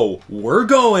 Oh, we're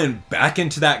going back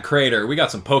into that crater. We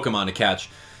got some Pokemon to catch.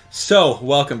 So,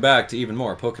 welcome back to even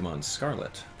more Pokemon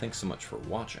Scarlet. Thanks so much for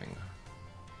watching.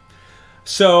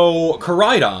 So,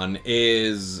 Koraidon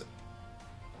is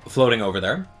floating over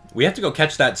there. We have to go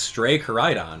catch that stray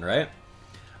Koraidon, right?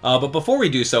 But before we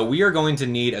do so, we are going to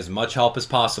need as much help as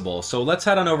possible. So let's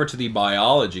head on over to the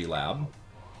biology lab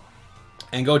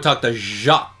and go talk to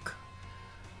Jacques.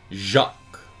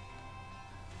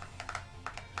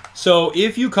 So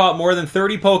if you caught more than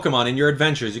 30 Pokemon in your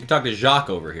adventures, you can talk to Jacques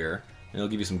over here, and he'll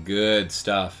give you some good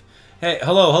stuff. Hey,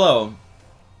 hello.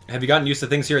 Have you gotten used to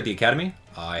things here at the academy?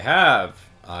 I have.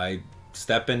 I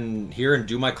step in here and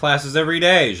do my classes every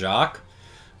day, Jacques.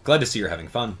 Glad to see you're having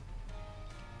fun.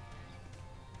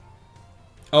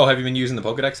 Oh, have you been using the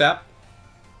Pokedex app?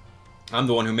 I'm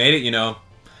the one who made it, you know.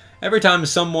 Every time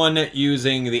someone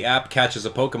using the app catches a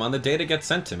Pokemon, the data gets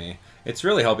sent to me. It's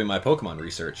really helping my Pokemon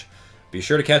research. Be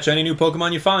sure to catch any new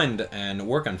Pokemon you find, and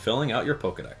work on filling out your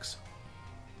Pokedex.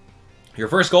 Your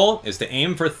first goal is to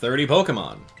aim for 30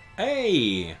 Pokemon.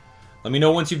 Hey! Let me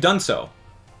know once you've done so.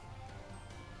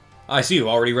 I see you've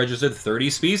already registered 30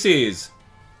 species.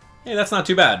 Hey, that's not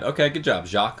too bad. Okay, good job,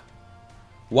 Jacques.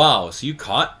 Wow, so you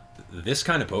caught this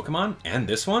kind of Pokemon? And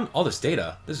this one? All this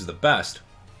data. This is the best.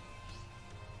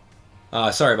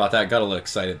 Sorry about that. Got a little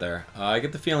excited there. I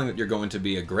get the feeling that you're going to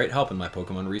be a great help in my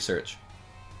Pokemon research.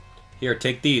 Here,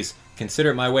 take these.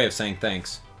 Consider it my way of saying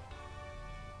thanks.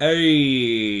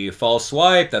 Hey, false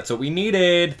swipe. That's what we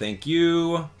needed. Thank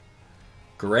you.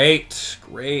 Great,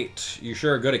 great. You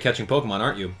sure are good at catching Pokemon,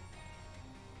 aren't you?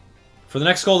 For the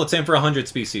next goal, let's aim for 100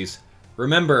 species.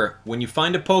 Remember, when you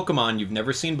find a Pokemon you've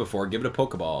never seen before, give it a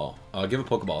Pokeball. Give a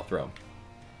Pokeball a throw.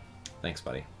 Thanks,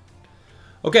 buddy.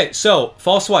 Okay, so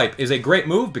false swipe is a great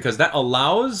move because that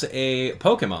allows a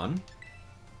Pokemon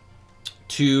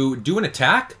to do an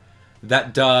attack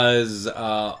that does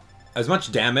as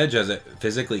much damage as it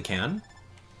physically can.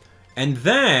 And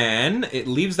then it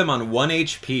leaves them on 1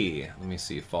 HP. Let me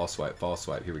see. False swipe, false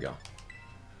swipe. Here we go.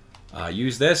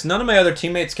 Use this. None of my other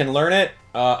teammates can learn it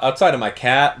outside of my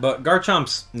cat, but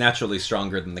Garchomp's naturally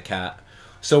stronger than the cat.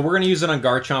 So we're going to use it on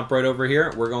Garchomp right over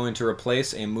here. We're going to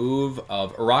replace a move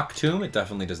of Rock Tomb. It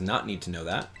definitely does not need to know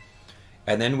that.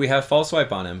 And then we have false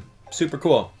swipe on him. Super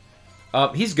cool.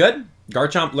 He's good.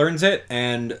 Garchomp learns it,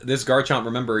 and this Garchomp,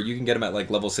 remember, you can get him at like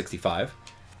level 65.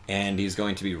 And he's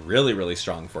going to be really, really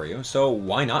strong for you. So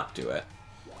why not do it?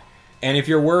 And if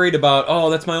you're worried about, oh,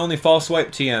 that's my only false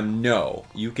swipe TM, no.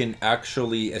 You can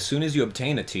actually, as soon as you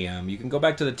obtain a TM, you can go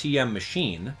back to the TM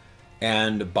machine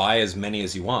and buy as many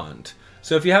as you want.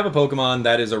 So if you have a Pokemon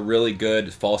that is a really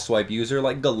good false swipe user,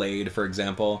 like Gallade, for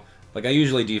example, like I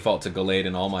usually default to Gallade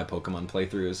in all my Pokemon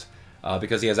playthroughs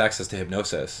because he has access to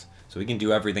Hypnosis. So he can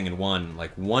do everything in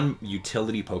one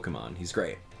utility Pokemon. He's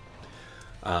great.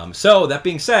 So that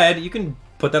being said, you can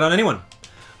put that on anyone.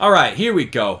 All right, here we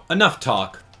go. Enough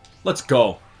talk. Let's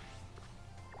go.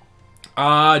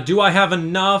 Do I have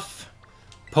enough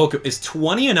Poke? Is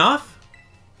 20 enough?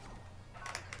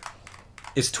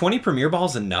 Is 20 Premier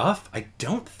Balls enough? I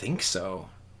don't think so.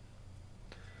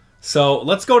 So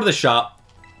let's go to the shop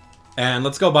and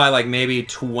let's go buy like maybe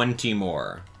 20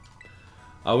 more.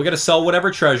 We got to sell whatever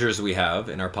treasures we have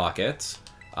in our pockets.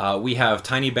 We have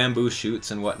tiny bamboo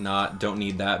shoots and whatnot. Don't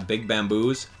need that. Big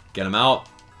bamboos. Get them out.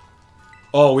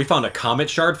 Oh, we found a Comet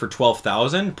Shard for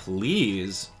 12,000?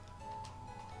 Please.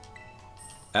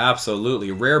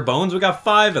 Absolutely. Rare Bones, we got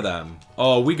 5 of them.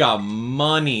 Oh, we got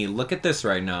money. Look at this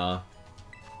right now.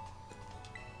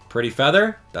 Pretty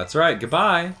Feather? That's right.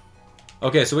 Goodbye.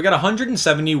 Okay, so we got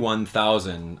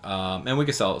 171,000. And we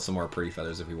can sell some more Pretty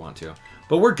Feathers if we want to.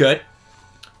 But we're good.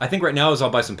 I think right now is I'll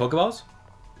buy some Pokeballs.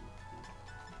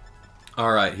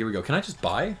 Alright, here we go. Can I just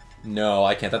buy? No,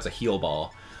 I can't. That's a heal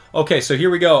ball. Okay, so here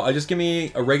we go. Just give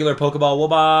me a regular Pokeball. We'll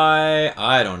buy,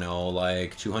 I don't know,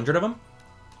 like 200 of them?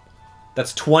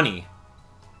 That's 20.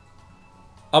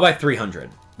 I'll buy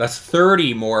 300. That's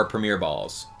 30 more Premier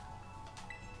Balls.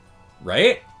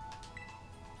 Right?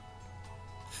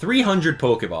 300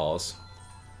 Pokeballs.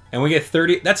 And we get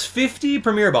 30. That's 50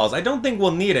 Premier Balls. I don't think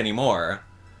we'll need any more.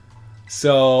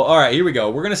 So, alright, here we go.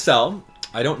 We're going to sell.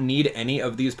 I don't need any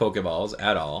of these Pokeballs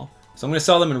at all. So I'm going to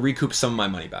sell them and recoup some of my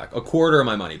money back. A quarter of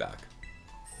my money back.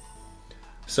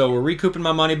 So we're recouping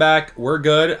my money back. We're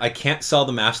good. I can't sell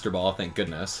the Master Ball, thank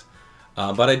goodness.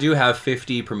 But I do have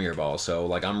 50 Premier Balls. So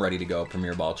like I'm ready to go.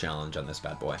 Premier Ball challenge on this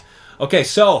bad boy. Okay,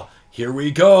 so here we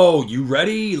go. You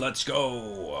ready? Let's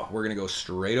go. We're going to go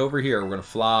straight over here. We're going to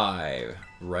fly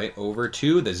right over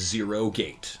to the 0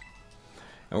 gate.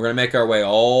 And we're going to make our way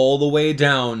all the way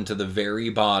down to the very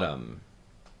bottom,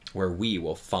 where we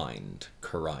will find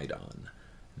Koraidon,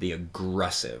 the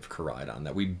aggressive Koraidon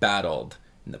that we battled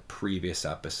in the previous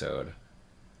episode.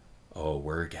 Oh,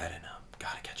 we're getting him.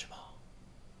 Gotta catch them all.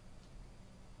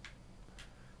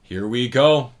 Here we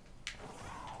go.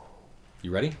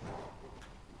 You ready?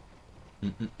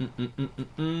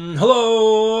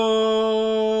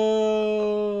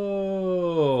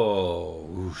 Hello!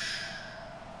 Oosh.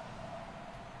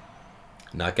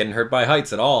 Not getting hurt by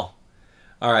heights at all.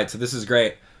 Alright, so this is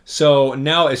great. So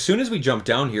now, as soon as we jump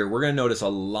down here, we're going to notice a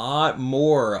lot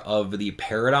more of the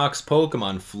Paradox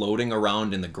Pokemon floating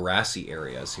around in the grassy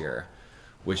areas here,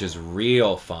 which is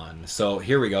real fun. So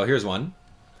here we go. Here's one.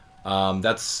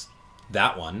 That's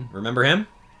that one. Remember him?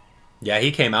 Yeah,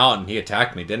 he came out and he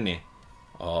attacked me, didn't he?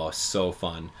 Oh, so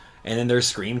fun. And then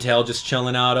there's Screamtail just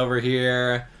chilling out over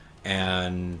here.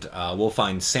 And we'll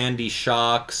find Sandy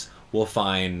Shocks. We'll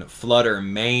find Flutter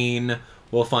Mane.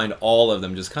 We'll find all of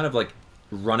them just kind of like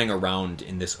running around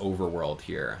in this overworld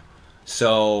here.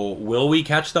 So, will we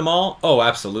catch them all? Oh,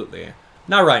 absolutely.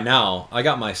 Not right now. I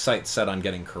got my sights set on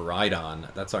getting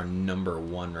Koraidon. That's our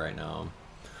 #1 right now.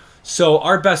 So,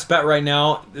 our best bet right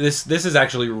now, this is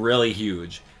actually really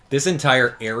huge. This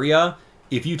entire area,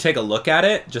 if you take a look at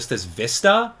it, just this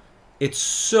vista, it's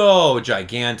so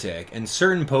gigantic. And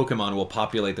certain Pokemon will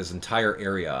populate this entire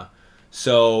area.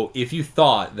 So if you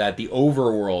thought that the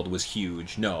overworld was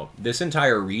huge, no. This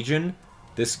entire region,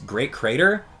 this great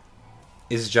crater,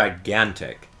 is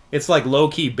gigantic. It's like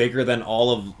low-key bigger than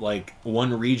all of like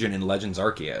one region in Legends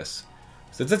Arceus.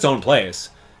 So it's its own place.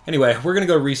 Anyway, we're going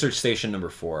to go to research station number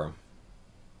 4.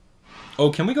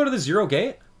 Oh, can we go to the Zero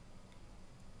Gate?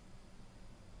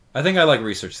 I think I like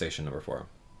research station number 4.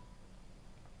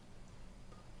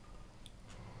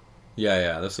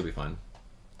 Yeah, this will be fun.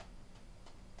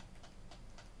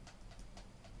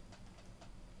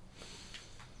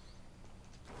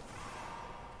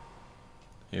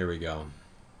 Here we go.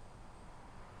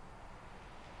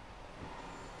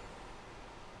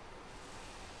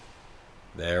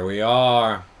 There we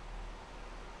are.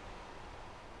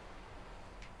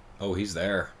 Oh, he's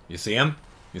there. You see him?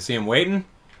 You see him waiting?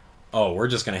 Oh, we're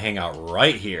just going to hang out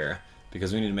right here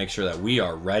because we need to make sure that we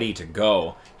are ready to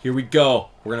go. Here we go.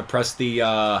 We're going to press the...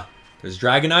 there's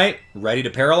Dragonite, ready to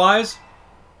paralyze.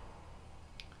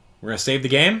 We're going to save the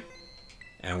game.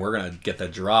 And we're going to get the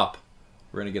drop.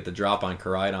 We're going to get the drop on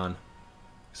Koraidon.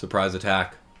 Surprise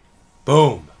attack.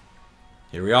 Boom.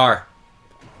 Here we are.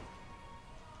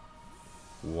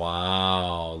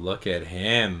 Wow, look at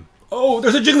him. Oh,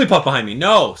 there's a Jigglypuff behind me.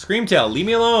 No, Screamtail, leave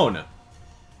me alone.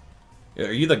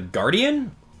 Are you the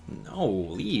Guardian? No,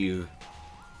 leave.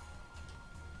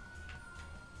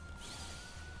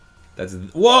 That's...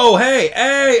 Whoa, hey!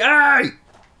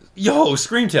 Yo,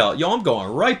 Screamtail. Yo, I'm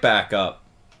going right back up.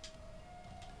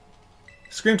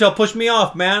 Screamtail pushed me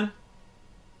off, man.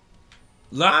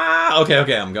 Ah!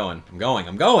 Okay, I'm going.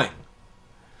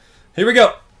 Here we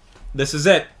go. This is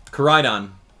it.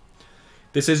 Koraidon.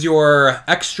 This is your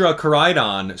extra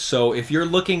Koraidon. So if you're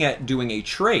looking at doing a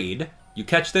trade, you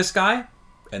catch this guy,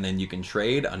 and then you can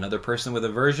trade another person with a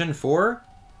version for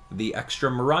the extra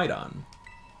Miraidon.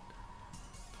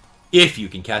 If you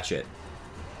can catch it.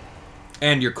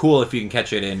 And you're cool if you can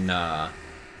catch it in...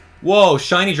 Whoa,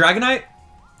 shiny Dragonite?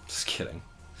 Just kidding.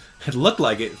 It looked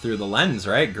like it through the lens,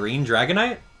 right? Green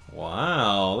Dragonite?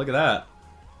 Wow, look at that.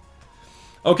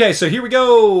 Okay, so here we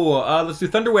go. Let's do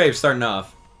Thunder Wave starting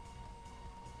off.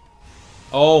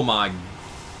 Oh my...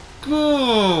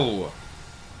 Ooh.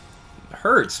 It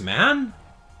hurts, man.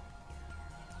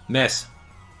 Miss.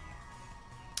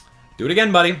 Do it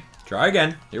again, buddy. Try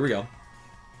again. Here we go.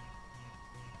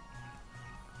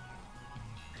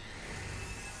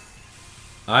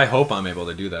 I hope I'm able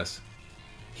to do this.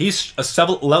 He's a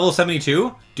level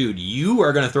 72? Dude, you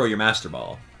are going to throw your Master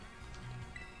Ball.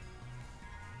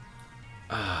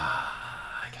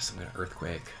 I guess I'm going to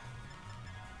Earthquake.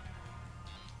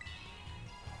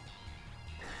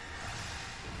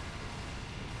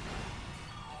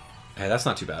 Hey, that's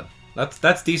not too bad.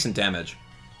 That's decent damage.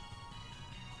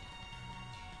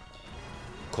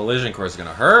 Collision Course is going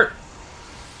to hurt.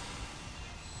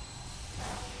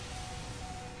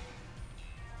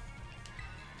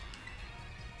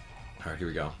 Alright, here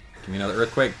we go. Give me another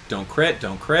Earthquake. Don't crit,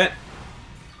 don't crit.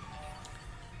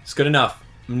 It's good enough.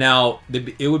 Now,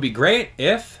 it would be great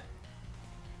if...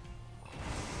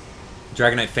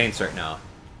 Dragonite faints right now.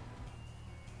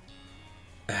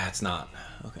 It's not.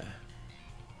 Okay.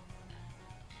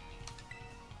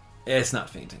 It's not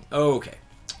fainting. Okay.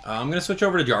 I'm going to switch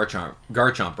over to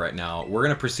Garchomp right now. We're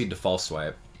going to proceed to False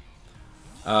Swipe.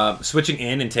 Switching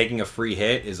in and taking a free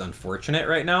hit is unfortunate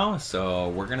right now, so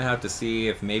we're going to have to see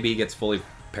if maybe he gets fully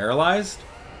paralyzed.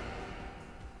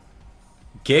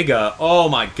 Giga. Oh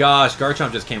my gosh,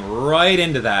 Garchomp just came right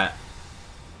into that.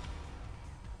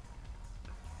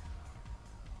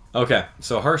 Okay,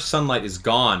 so Harsh Sunlight is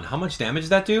gone. How much damage did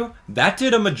that do? That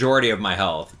did a majority of my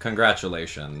health.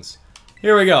 Congratulations.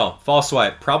 Here we go. False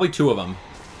Swipe. Probably 2 of them.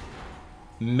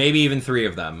 Maybe even 3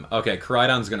 of them. Okay,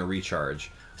 Koraidon's going to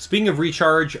recharge. Speaking of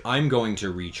recharge, I'm going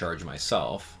to recharge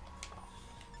myself.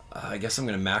 I guess I'm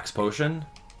going to max potion.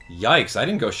 Yikes, I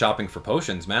didn't go shopping for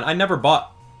potions, man. I never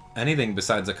bought anything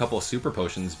besides a couple of super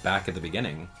potions back at the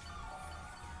beginning.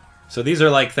 So these are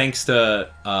like thanks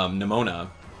to Nimona.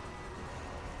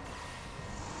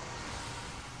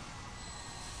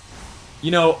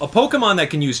 You know, a Pokemon that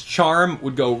can use Charm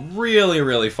would go really,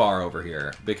 really far over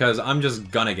here. Because I'm just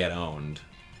gonna get owned.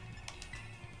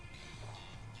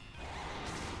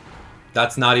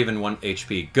 That's not even 1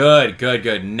 HP. Good, good,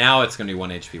 good. Now it's going to be 1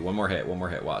 HP. One more hit, one more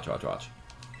hit. Watch, watch, watch.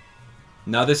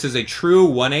 Now this is a true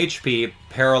 1 HP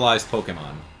paralyzed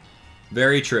Pokemon.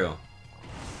 Very true.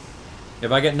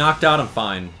 If I get knocked out, I'm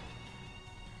fine.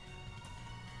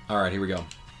 Alright, here we go.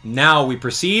 Now we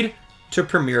proceed to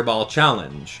Premier Ball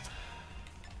Challenge.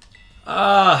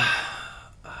 Man.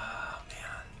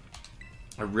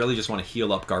 I really just want to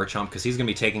heal up Garchomp because he's going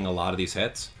to be taking a lot of these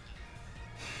hits.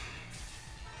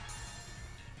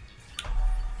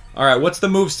 Alright, what's the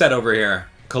move set over here?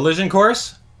 Collision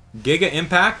Course? Giga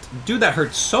Impact? Dude, that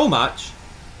hurts so much.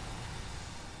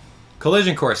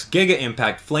 Collision Course, Giga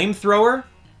Impact, Flamethrower?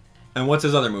 And what's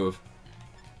his other move?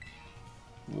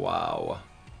 Wow.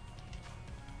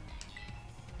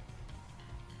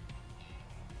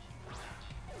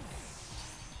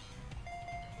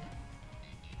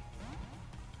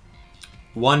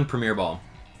 One Premier Ball.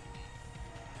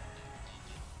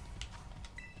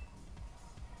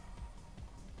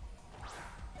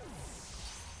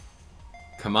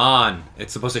 Come on.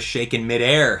 It's supposed to shake in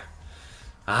midair.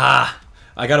 Ah.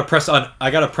 I gotta press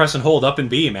and hold up and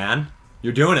B, man.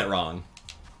 You're doing it wrong.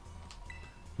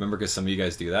 Remember, because some of you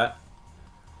guys do that?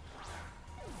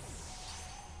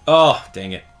 Oh,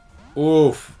 dang it.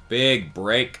 Oof. Big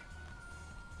break.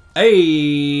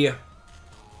 Hey!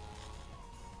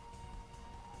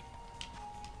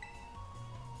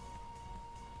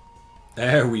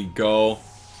 There we go.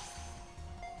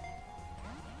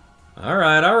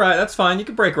 Alright, alright. That's fine. You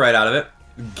can break right out of it.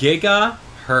 Giga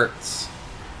hurts.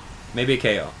 Maybe a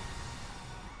KO.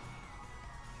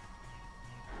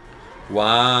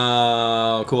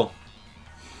 Wow. Cool.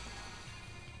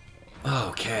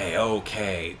 Okay,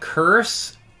 okay.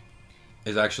 Curse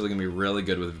is actually going to be really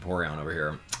good with Vaporeon over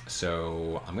here.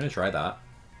 So I'm going to try that.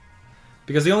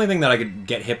 Because the only thing that I could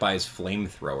get hit by is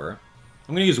Flamethrower.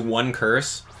 I'm going to use one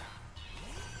Curse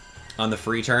on the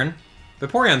free turn.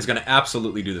 Vaporeon's going to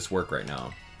absolutely do this work right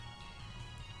now.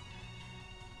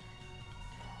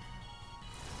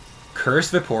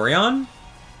 Curse Vaporeon?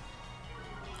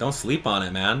 Don't sleep on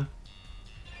it, man.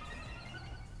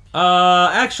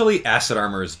 Actually, Acid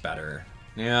Armor is better.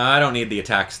 Yeah, I don't need the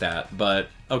attack stat, but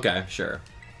okay, sure.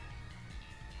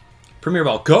 Premier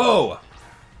Ball, go!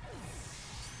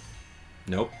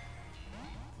 Nope.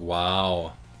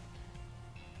 Wow.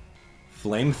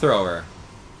 Flamethrower.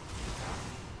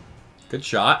 Good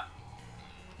shot.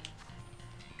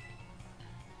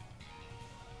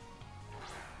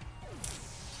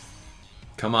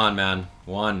 Come on, man.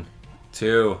 1,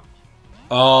 2.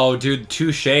 Oh, dude,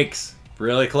 2 shakes.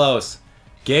 Really close.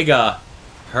 Giga.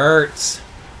 Hurts.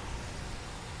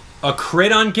 A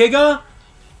crit on Giga?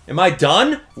 Am I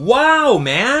done? Wow,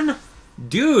 man.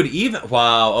 Dude, even...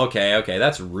 Wow, okay, okay.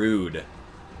 That's rude.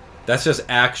 That's just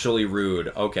actually rude.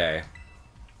 Okay.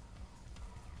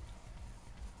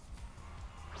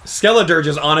 Skeledirge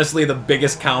is honestly the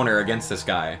biggest counter against this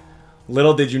guy.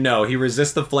 Little did you know, he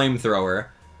resists the Flamethrower.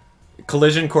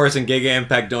 Collision Course and Giga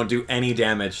Impact don't do any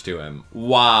damage to him.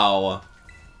 Wow.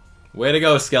 Way to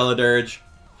go, Skeledirge.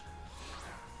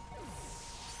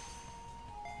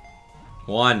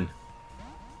 1.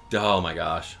 Oh my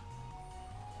gosh.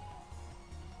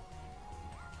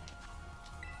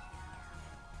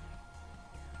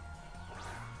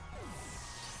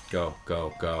 Go,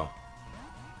 go, go.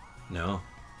 No.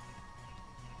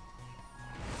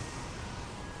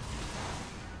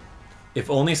 If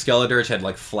only Skeledirge had,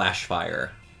 like, Flash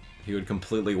Fire, he would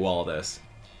completely wall this.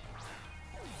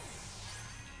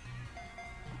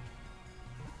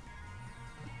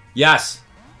 Yes!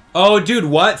 Oh, dude,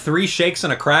 what? 3 shakes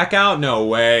and a crack out? No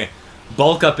way.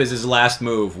 Bulk Up is his last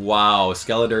move. Wow,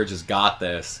 Skeledirge has got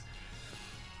this.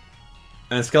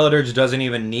 And Skeledirge doesn't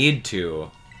even need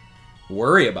to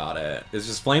worry about it. It's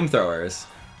just Flamethrowers.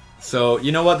 So,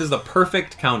 you know what? This is the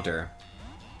perfect counter.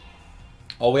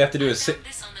 All we have to do is sit...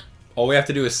 All we have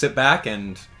to do is sit back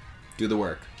and do the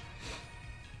work.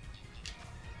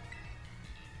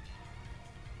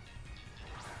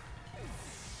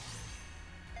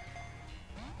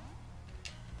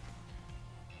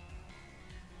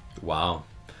 Wow.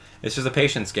 It's just a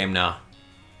patience game now.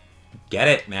 Get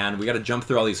it, man. We gotta jump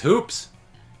through all these hoops.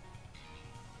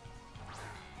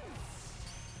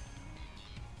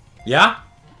 Yeah?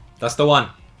 That's the one.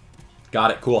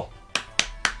 Got it. Cool.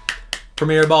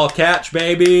 Premier Ball catch,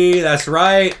 baby. That's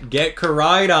right. Get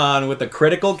Koraidon with a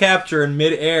critical capture in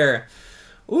mid-air.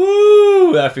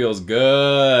 Ooh, that feels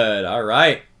good. All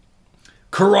right.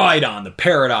 Koraidon, the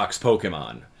Paradox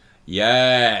Pokemon.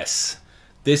 Yes.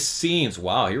 This seems...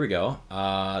 Wow, here we go.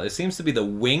 This seems to be the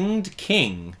Winged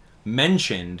King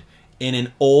mentioned in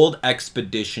an old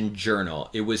expedition journal.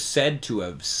 It was said to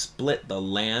have split the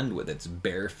land with its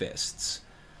bare fists.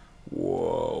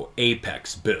 Whoa.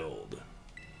 Apex build.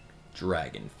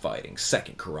 Dragon fighting.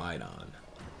 Second Koraidon.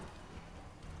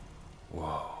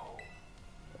 Whoa.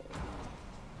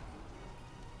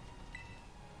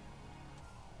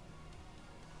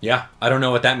 Yeah, I don't know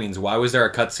what that means. Why was there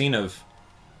a cutscene of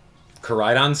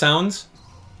Koraidon sounds?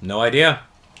 No idea.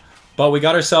 But we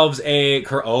got ourselves a...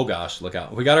 Oh gosh, look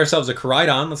out. We got ourselves a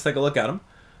Koraidon. Let's take a look at him.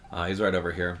 He's right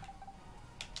over here.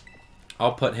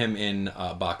 I'll put him in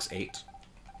box 8.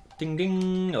 Ding,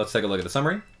 ding. Let's take a look at the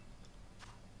summary.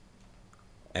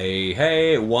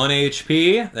 Hey, 1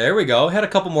 HP. There we go. Had a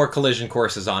couple more collision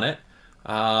courses on it.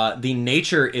 The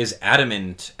nature is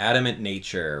adamant. Adamant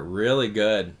nature. Really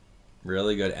good.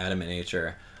 Really good adamant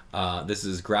nature. This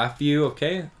is graph view.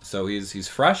 Okay, so he's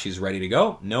fresh. He's ready to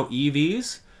go. No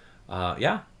EVs.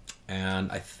 Yeah.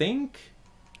 And I think...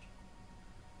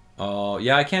 Oh,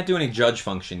 yeah, I can't do any judge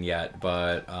function yet,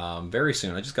 but very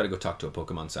soon. I just got to go talk to a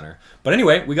Pokemon Center. But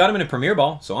anyway, we got him in a Premier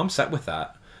Ball, so I'm set with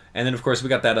that. And then, of course, we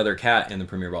got that other cat in the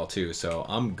Premier Ball, too, so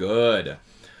I'm good.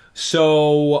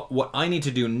 So what I need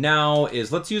to do now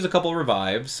is let's use a couple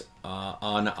revives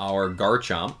on our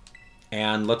Garchomp,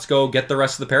 and let's go get the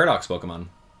rest of the Paradox Pokemon.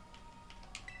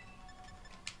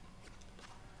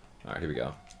 All right, here we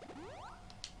go.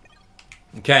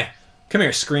 Okay, come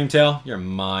here, Screamtail. You're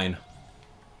mine.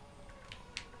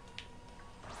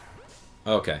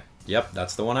 Okay. Yep,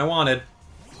 that's the one I wanted.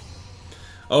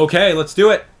 Okay, let's do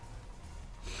it.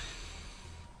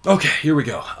 Okay, here we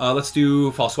go. Let's do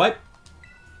False Swipe.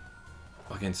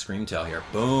 Fucking Screamtail here.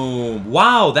 Boom.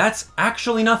 Wow, that's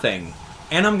actually nothing.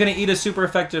 And I'm gonna eat a super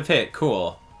effective hit.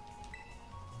 Cool.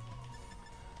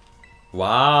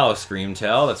 Wow,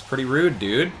 Screamtail. That's pretty rude,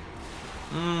 dude.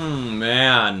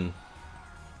 Man.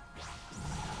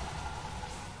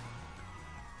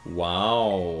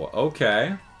 Wow.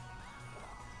 Okay.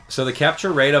 So the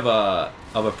capture rate of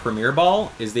a Premier Ball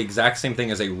is the exact same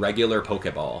thing as a regular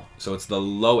Pokeball. So it's the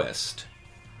lowest.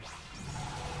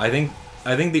 I think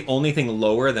the only thing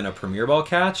lower than a Premier Ball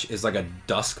catch is like a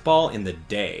Dusk Ball in the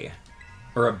day.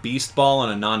 Or a Beast Ball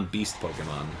on a non-Beast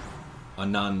Pokemon. A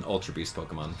non-Ultra Beast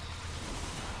Pokemon.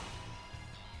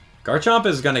 Garchomp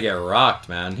is gonna get rocked,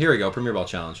 man. Here we go, Premier Ball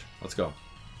Challenge. Let's go.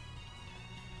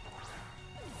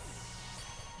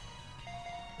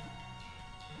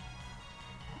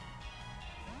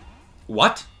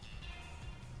 What?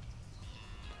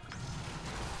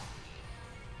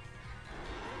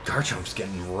 Garchomp's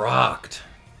getting rocked.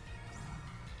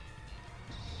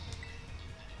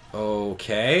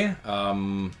 Okay.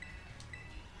 I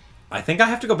think I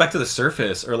have to go back to the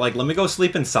surface. Or, like, let me go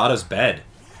sleep in Sada's bed.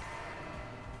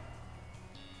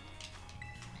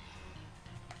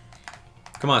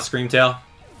 Come on, Screamtail.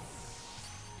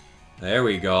 There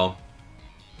we go.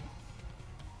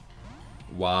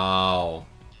 Wow.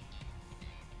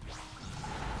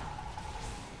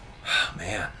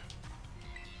 Man.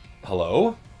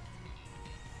 Hello?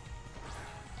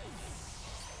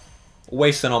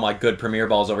 Wasting all my good Premier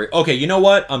Balls over here. Okay, you know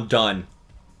what? I'm done.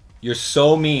 You're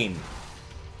so mean.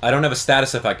 I don't have a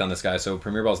status effect on this guy, so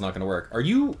Premier Ball's not going to work. Are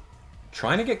you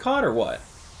trying to get caught or what?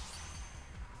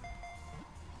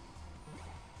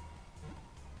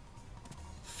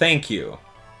 Thank you.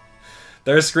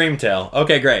 There's Screamtail.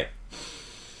 Okay, great.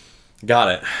 Got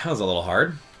it. That was a little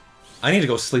hard. I need to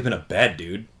go sleep in a bed,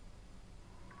 dude.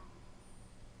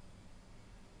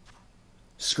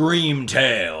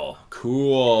 Screamtail.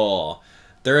 Cool.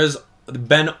 There has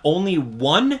been only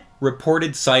one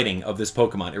reported sighting of this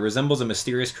Pokemon. It resembles a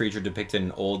mysterious creature depicted in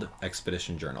an old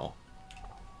expedition journal.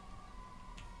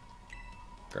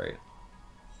 Great.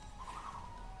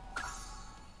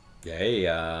 Yay.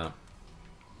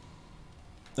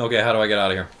 Okay, how do I get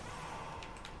out of here?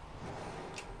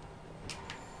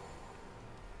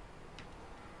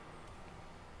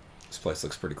 This place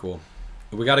looks pretty cool.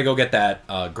 We gotta go get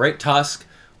that Great Tusk.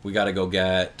 We gotta go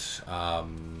get,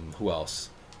 who else?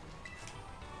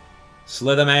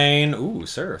 Slithermane. Ooh,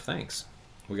 sir, thanks.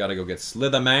 We gotta go get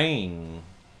Slithermane.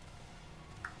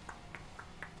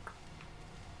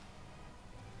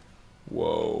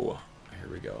 Whoa.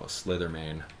 Here we go,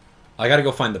 Slithermane. I gotta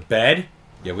go find the bed.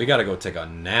 Yeah, we gotta go take a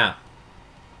nap.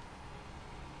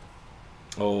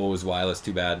 Oh, Zweilous,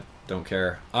 too bad. Don't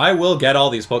care. I will get all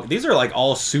these Pokemon. These are like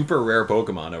all super rare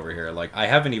Pokemon over here. Like, I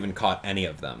haven't even caught any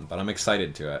of them, but I'm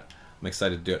excited to it. I'm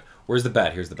excited to do it. Where's the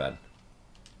bed? Here's the bed.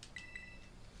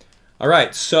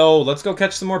 Alright, so let's go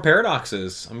catch some more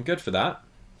Paradoxes. I'm good for that.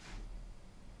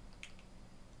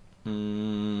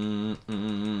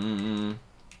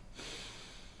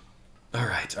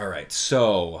 Alright.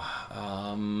 So,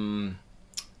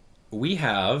 we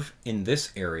have, in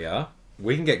this area,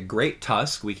 we can get Great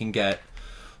Tusk. We can get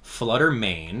Flutter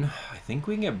Mane. I think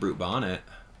we can get Brute Bonnet.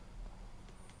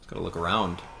 Let's gotta look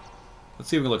around. Let's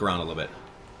see if we can look around a little bit.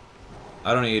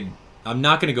 I'm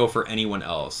not gonna go for anyone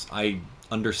else. I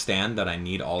understand that I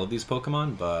need all of these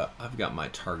Pokemon, but I've got my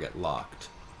target locked.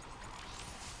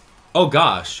 Oh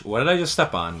gosh, what did I just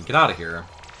step on? Get out of here.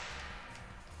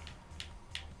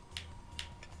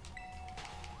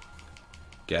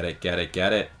 Get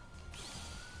it.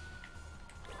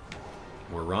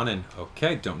 We're running.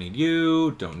 Okay, don't need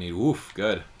you. Don't need... Oof,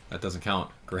 good. That doesn't count.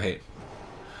 Great.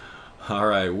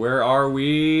 Alright, where are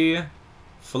we?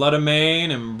 Flutter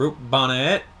and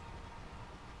Bonnet.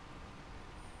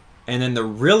 And then the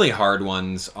really hard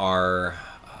ones are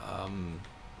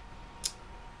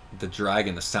the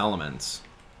dragon, the Salamence.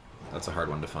 That's a hard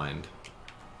one to find.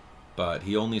 But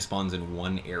he only spawns in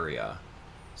one area.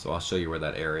 So I'll show you where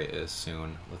that area is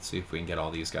soon. Let's see if we can get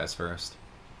all these guys first.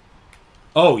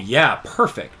 Oh, yeah,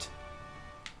 perfect.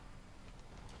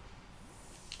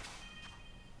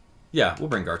 Yeah, we'll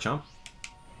bring Garchomp.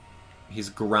 He's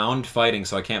ground fighting,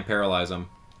 so I can't paralyze him.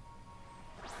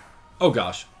 Oh,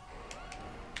 gosh.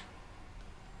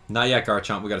 Not yet,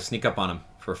 Garchomp. We gotta sneak up on him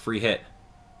for a free hit.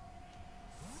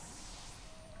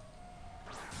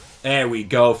 There we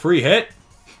go. Free hit.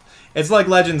 It's like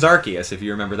Legends Arceus, if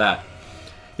you remember that.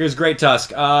 Here's Great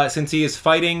Tusk. Since he is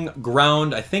fighting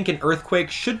ground, I think an Earthquake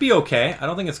should be okay. I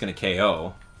don't think it's going to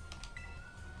KO.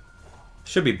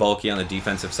 Should be bulky on the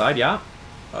defensive side, yeah.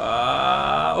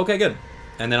 Okay, good.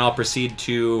 And then I'll proceed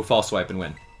to False Swipe and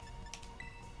win.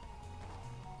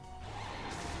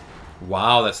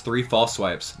 Wow, that's 3 False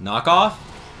Swipes. Knockoff?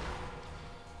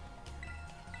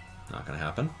 Not going to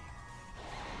happen.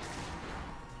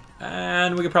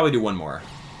 And we could probably do one more.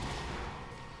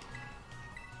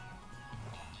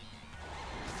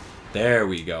 There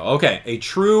we go. Okay, a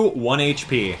true 1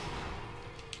 HP.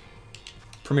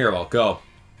 Premier Ball, go.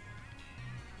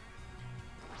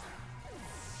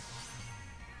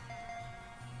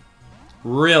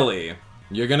 Really?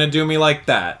 You're gonna do me like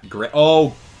that? Great.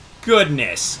 Oh,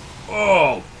 goodness.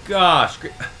 Oh, gosh.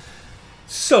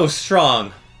 So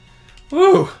strong.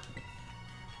 Woo.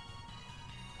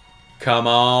 Come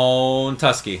on,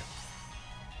 Tusky.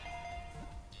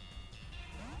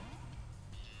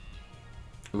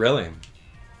 Really?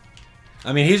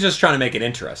 I mean, he's just trying to make it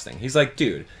interesting. He's like,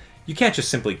 dude, you can't just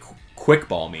simply quick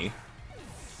ball me.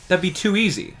 That'd be too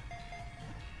easy.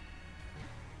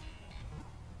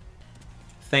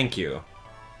 Thank you.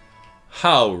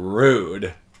 How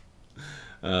rude.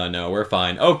 No, we're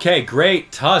fine. Okay,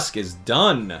 great. Tusk is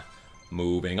done.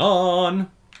 Moving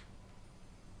on.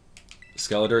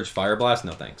 Skeledirge, Fire Blast?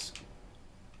 No thanks.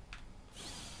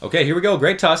 Okay, here we go.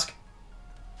 Great Tusk.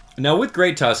 Now, with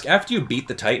Great Tusk, after you beat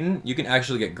the Titan, you can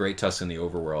actually get Great Tusk in the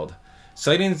overworld.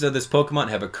 Sightings of this Pokemon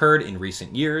have occurred in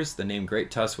recent years. The name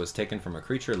Great Tusk was taken from a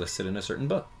creature listed in a certain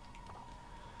book.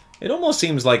 It almost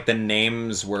seems like the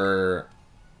names were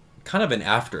kind of an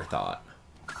afterthought.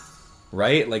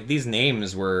 Right? Like, these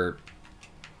names were...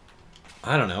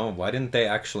 I don't know. Why didn't they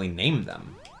actually name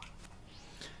them?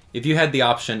 If you had the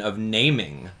option of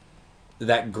naming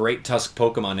that Great Tusk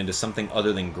Pokemon into something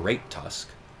other than Great Tusk,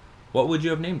 what would you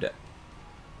have named it?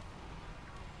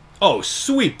 Oh,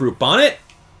 sweet, Brute Bonnet!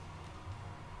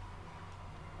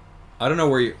 I don't know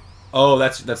where you... Oh,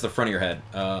 that's the front of your head.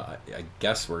 I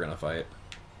guess we're gonna fight.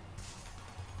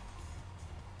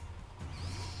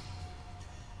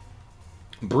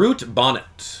 Brute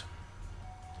Bonnet.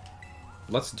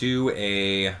 Let's do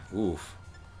a... Oof.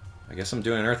 I guess I'm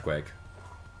doing an Earthquake.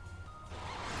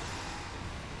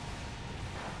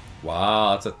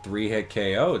 Wow, that's a 3-hit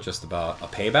KO, just about. A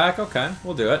payback? Okay,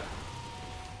 we'll do it.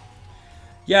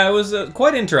 Yeah, it was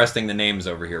quite interesting, the names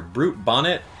over here. Brute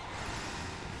Bonnet.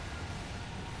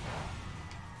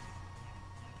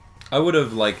 I would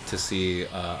have liked to see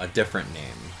a different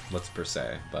name, let's per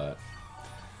se, but...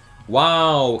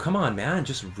 Wow, come on, man.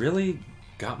 Just really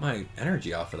got my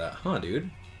energy off of that, huh, dude?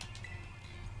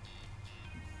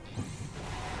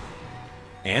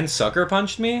 And Sucker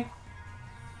Punched me?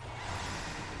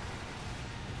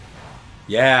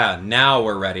 Yeah, now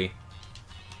we're ready.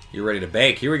 You're ready to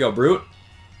bake. Here we go, Brute.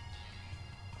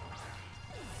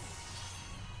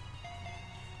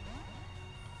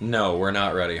 No, we're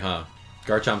not ready, huh?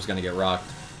 Garchomp's gonna get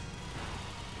rocked.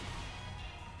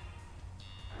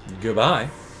 Goodbye.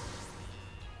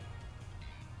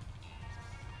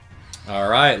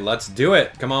 Alright, let's do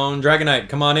it. Come on, Dragonite.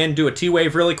 Come on in, do a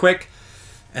T-Wave really quick.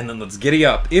 And then let's giddy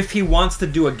up. If he wants to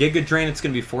do a Giga Drain, it's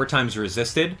going to be 4 times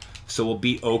resisted. So we'll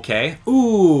be okay.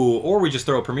 Ooh, or we just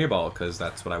throw a Premier Ball, because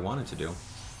that's what I wanted to do.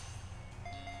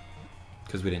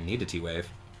 Because we didn't need a T-Wave.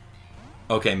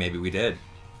 Okay, maybe we did.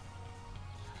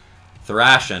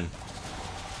 Thrashing.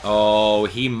 Oh,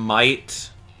 he might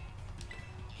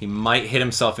hit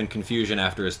himself in confusion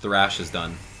after his Thrash is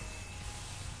done.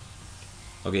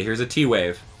 Okay, here's a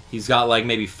T-Wave. He's got like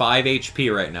maybe 5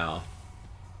 HP right now.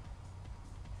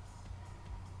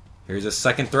 Here's a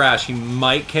second Thrash. He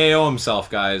might KO himself,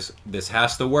 guys. This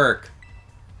has to work.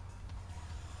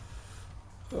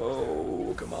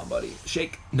 Oh, come on, buddy.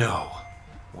 Shake. No.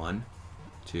 1,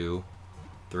 2,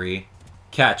 3.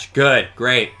 Catch. Good.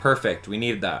 Great. Perfect. We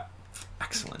needed that.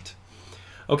 Excellent.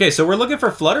 Okay, so we're looking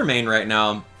for Fluttermane right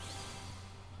now.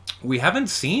 We haven't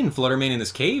seen Fluttermane in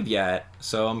this cave yet,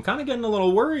 so I'm kind of getting a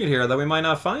little worried here that we might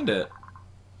not find it.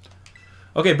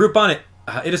 Okay, Brute Bonnet.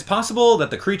 It is possible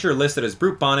that the creature listed as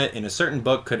Brute Bonnet in a certain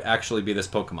book could actually be this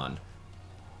Pokemon.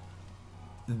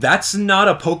 That's not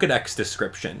a Pokedex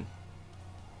description.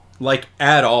 Like,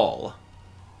 at all.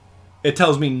 It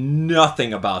tells me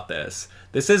nothing about this.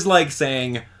 This is like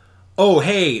saying, oh,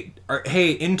 hey,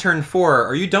 Intern 4,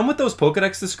 are you done with those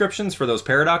Pokedex descriptions for those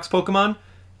Paradox Pokemon?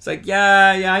 It's like,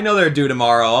 yeah, I know they're due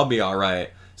tomorrow. I'll be all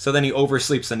right. So then he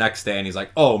oversleeps the next day, and he's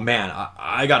like, oh, man,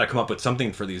 I got to come up with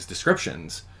something for these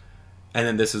descriptions. And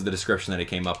then this is the description that he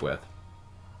came up with.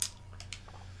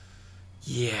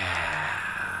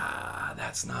 Yeah,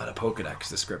 that's not a Pokedex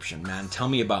description, man. Tell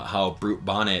me about how Brute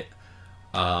Bonnet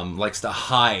likes to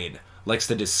hide, likes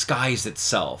to disguise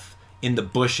itself in the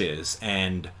bushes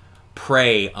and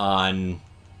prey on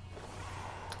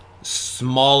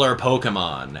smaller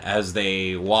Pokemon as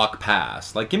they walk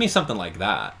past. Like, give me something like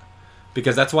that.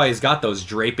 Because that's why he's got those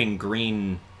draping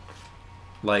green,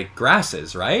 like,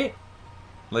 grasses, right?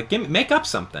 Like, make up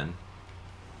something.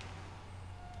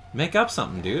 Make up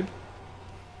something, dude.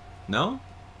 No?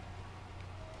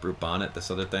 Brute Bonnet, this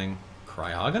other thing.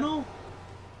 Cryogonal?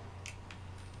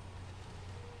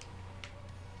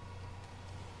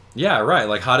 Yeah, right.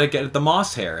 Like, how to get at the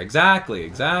moss hair. Exactly.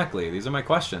 These are my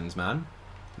questions, man.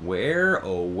 Where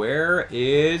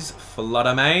is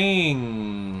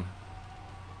Fluttermane?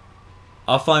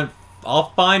 I'll find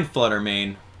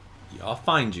Fluttermane. I'll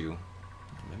find you.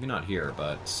 Maybe not here,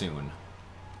 but soon.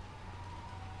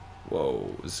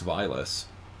 Whoa, Zvylus.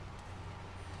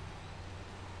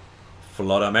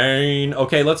 Fluttermane.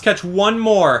 Okay, let's catch one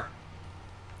more.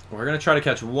 We're going to try to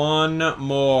catch one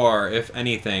more. If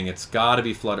anything, it's got to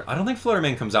be Flutter. I don't think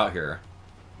Fluttermane comes out here.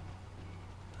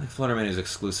 I think Fluttermane is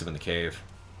exclusive in the cave.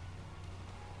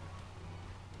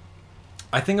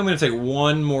 I think I'm going to take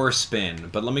one more spin,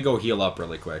 but let me go heal up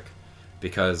really quick.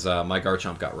 Because my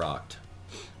Garchomp got rocked.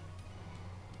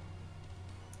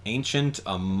 Ancient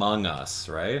Among Us,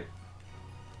 right?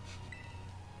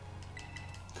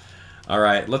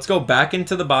 Alright, let's go back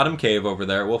into the bottom cave over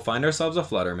there. We'll find ourselves a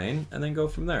Fluttermane, and then go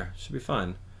from there. Should be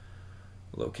fine.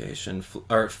 Location,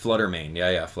 or Fluttermane.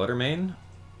 Yeah, Fluttermane.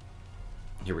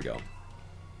 Here we go.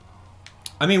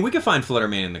 I mean, we could find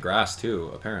Fluttermane in the grass,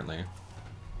 too, apparently.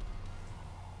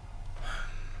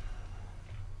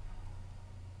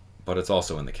 But it's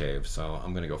also in the cave, so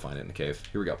I'm going to go find it in the cave.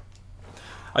 Here we go.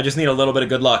 I just need a little bit of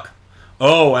good luck.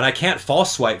 Oh, and I can't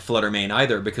false swipe Fluttermane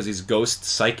either because he's Ghost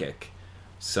Psychic.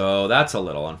 So that's a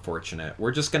little unfortunate.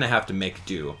 We're just going to have to make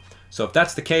do. So if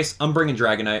that's the case, I'm bringing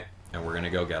Dragonite, and we're going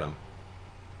to go get him.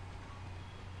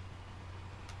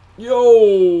 Yo!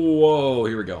 Whoa,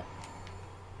 here we go.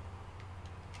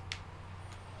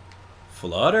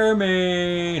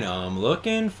 Fluttermane, I'm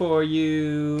looking for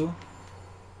you.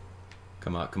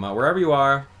 Come on, wherever you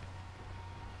are.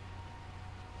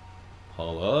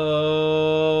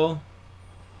 Hello?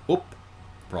 Oop.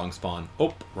 Wrong spawn.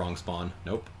 Oop. Wrong spawn.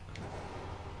 Nope.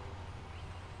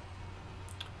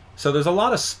 So there's a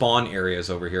lot of spawn areas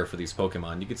over here for these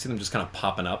Pokemon. You can see them just kind of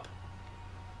popping up.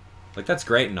 Like, that's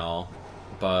great and all.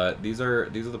 But these are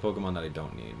the Pokemon that I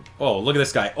don't need. Oh, look at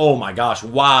this guy. Oh my gosh.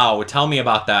 Wow. Tell me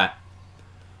about that.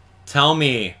 Tell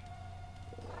me.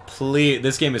 Please.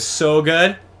 This game is so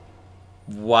good.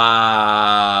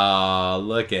 Wow.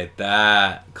 Look at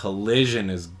that.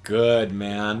 Collision is good,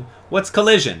 man. What's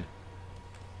Collision?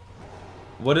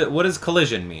 What does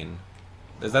Collision mean?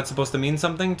 Is that supposed to mean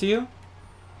something to you?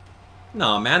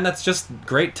 No, man. That's just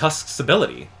great Tusk's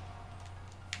ability.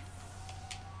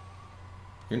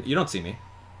 You don't see me.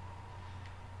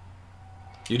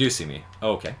 You do see me.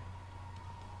 Oh, okay.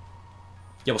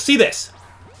 Yeah, we'll see this.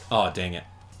 Oh, dang it.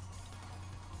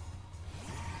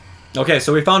 Okay,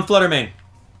 so we found Fluttermane.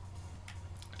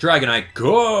 Dragonite,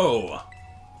 go!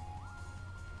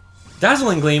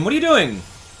 Dazzling Gleam, what are you doing?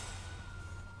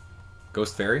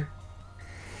 Ghost Fairy?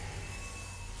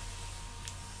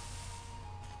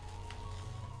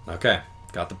 Okay,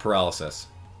 got the paralysis.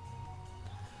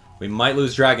 We might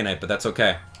lose Dragonite, but that's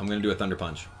okay. I'm going to do a Thunder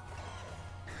Punch.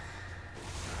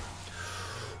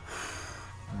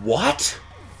 What?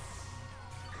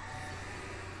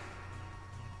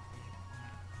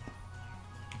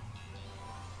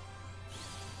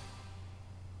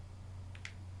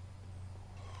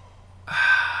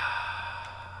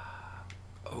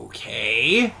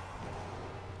 Okay.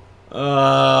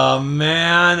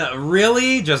 Man.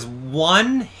 Really? Just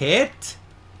one hit?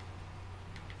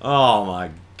 Oh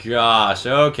my gosh.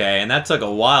 Okay. And that took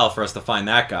a while for us to find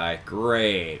that guy.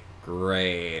 Great.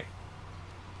 Great.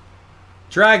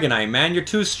 Dragonite, man, you're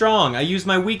too strong. I used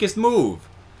my weakest move.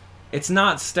 It's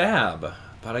not stab,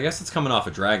 but I guess it's coming off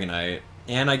a Dragonite.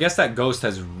 And I guess that ghost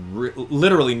has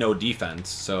literally no defense,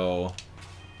 so...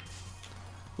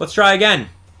 Let's try again.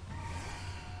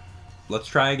 Let's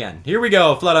try again. Here we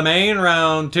go, Flutter Main,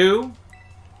 round 2.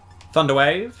 Thunder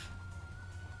Wave.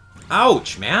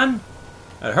 Ouch, man.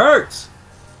 That hurts.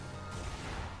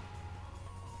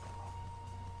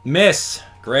 Miss.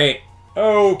 Great.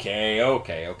 Okay.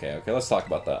 Let's talk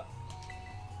about that.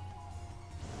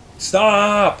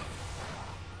 Stop!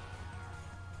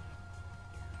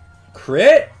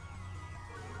 Crit?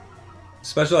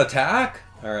 Special attack?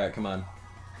 Alright, come on.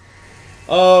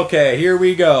 Okay, here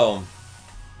we go.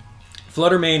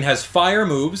 Flutter Main has fire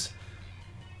moves,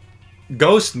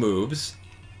 ghost moves.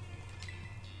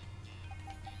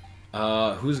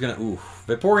 Who's gonna... Ooh.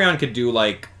 Vaporeon could do,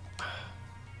 like...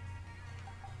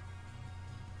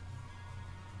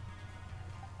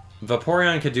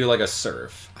 Vaporeon could do, like, a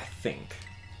Surf, I think.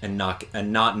 And not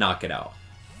knock it out.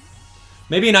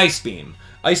 Maybe an Ice Beam.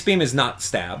 Ice Beam is not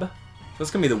stab. So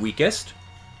that's gonna be the weakest.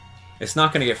 It's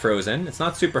not gonna get frozen. It's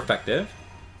not super effective.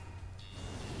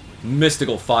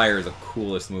 Mystical Fire is the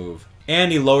coolest move.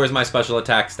 And he lowers my special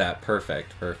attack stat.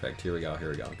 Perfect. Here we go.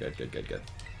 Good.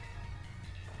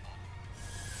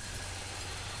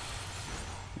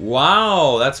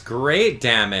 Wow, that's great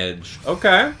damage.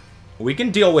 Okay. We can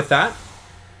deal with that.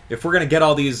 If we're gonna get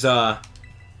all these Paradox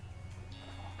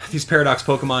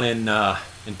Pokemon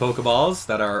in Pokeballs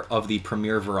that are of the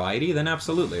premier variety, then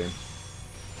absolutely.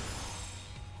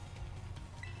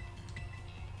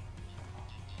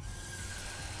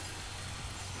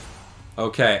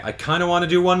 Okay, I kind of want to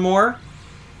do one more,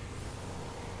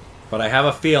 but I have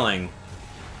a feeling.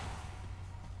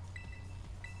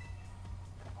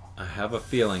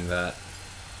 That...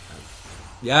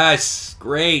 Yes!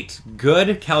 Great!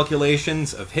 Good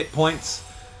calculations of hit points.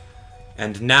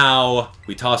 And now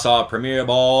we toss our Premier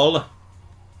Ball.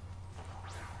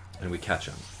 And we catch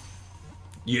him.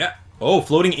 Yeah! Oh,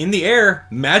 floating in the air!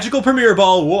 Magical Premier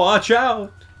Ball! Watch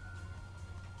out!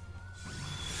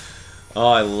 Oh,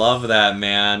 I love that,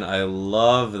 man. I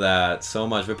love that so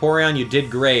much. Vaporeon, you did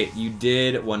great. You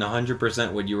did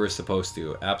 100% what you were supposed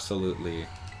to. Absolutely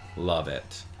love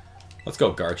it. Let's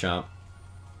go, Garchomp.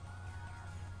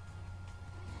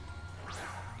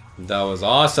 That was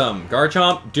awesome.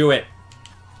 Garchomp, do it.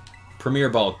 Premier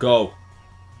Ball, go.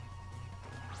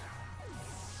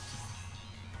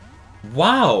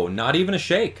 Wow, not even a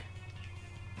shake.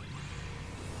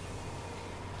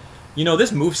 You know,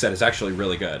 this moveset is actually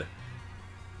really good.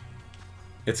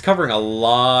 It's covering a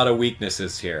lot of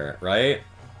weaknesses here, right?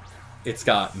 It's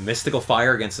got Mystical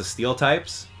Fire against the Steel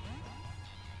types.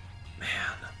 Man.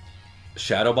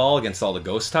 Shadow Ball against all the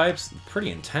Ghost types. Pretty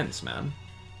intense, man.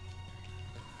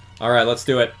 Alright, let's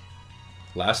do it.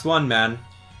 Last one, man.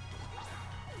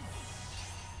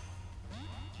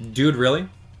 Dude, really?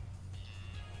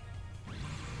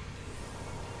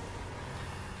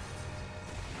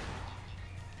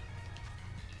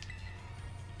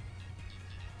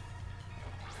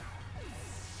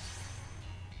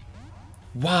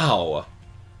 Wow.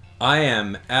 I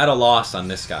am at a loss on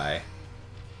this guy.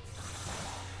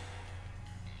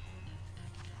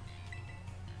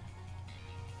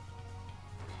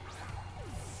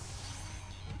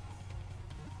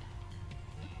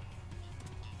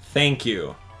 Thank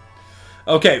you.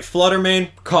 Okay, Flutter Main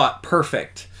caught.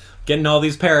 Perfect. Getting all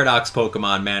these Paradox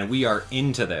Pokemon, man. We are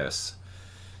into this.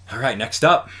 Alright, next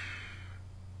up.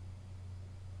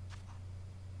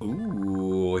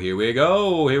 Ooh, here we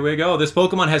go. This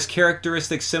Pokemon has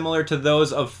characteristics similar to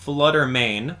those of Flutter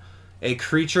Main, a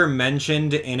creature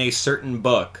mentioned in a certain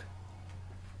book.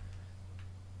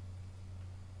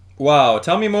 Wow,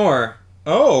 tell me more.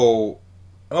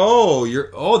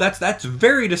 That's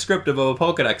very descriptive of a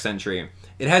Pokedex entry.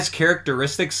 It has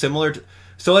characteristics similar to...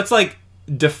 So let's like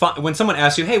define... When someone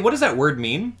asks you, hey, what does that word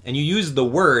mean? And you use the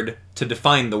word to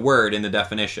define the word in the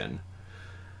definition.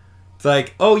 It's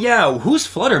like, oh yeah, who's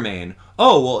Flutter Main?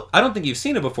 Oh, well, I don't think you've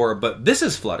seen it before, but this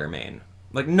is Flutter Main.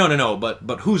 Like, no,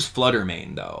 but who's Flutter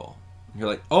Main, though? And you're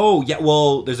like, oh, yeah,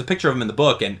 well, there's a picture of him in the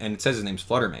book, and it says his name's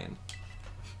Flutter Main.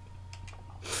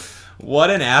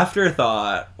 What an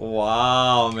afterthought.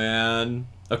 Wow, man.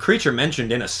 A creature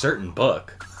mentioned in a certain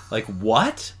book. Like,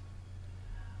 what?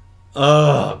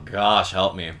 Oh, gosh,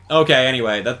 help me. Okay,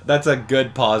 anyway, that's a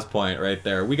good pause point right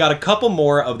there. We got a couple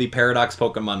more of the Paradox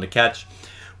Pokemon to catch.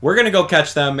 We're going to go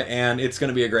catch them, and it's going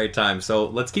to be a great time. So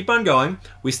let's keep on going.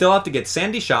 We still have to get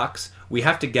Sandy Shocks. We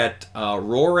have to get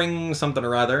Roaring something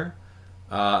or other.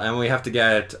 And we have to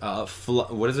get...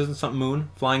 what is it? Something Moon?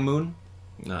 Flying Moon?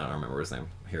 No, I don't remember his name.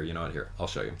 Here, you know what? Here, I'll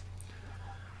show you.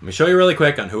 Let me show you really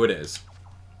quick on who it is.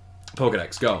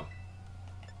 Pokedex, go.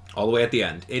 All the way at the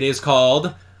end. It is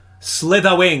called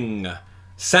Slitherwing,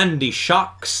 Sandy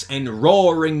Shocks, and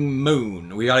Roaring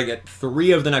Moon. We gotta get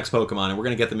 3 of the next Pokemon, and we're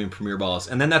gonna get them in Premier Balls.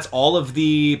 And then that's all of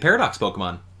the Paradox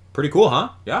Pokemon. Pretty cool, huh?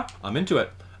 Yeah, I'm into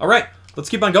it. Alright, let's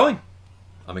keep on going.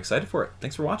 I'm excited for it.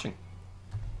 Thanks for watching.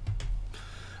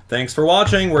 Thanks for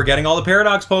watching. We're getting all the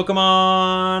Paradox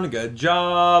Pokemon. Good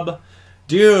job.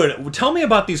 Dude, tell me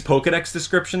about these Pokedex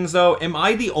descriptions, though. Am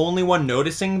I the only one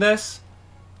noticing this?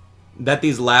 That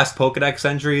these last Pokedex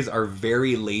entries are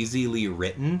very lazily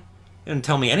written? They didn't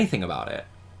tell me anything about it.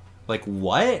 Like,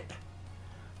 what?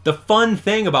 The fun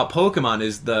thing about Pokemon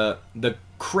is the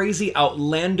crazy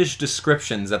outlandish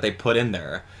descriptions that they put in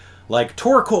there. Like,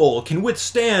 Torkoal can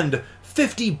withstand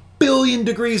 50 billion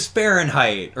degrees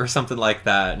Fahrenheit, or something like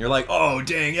that. And you're like, oh,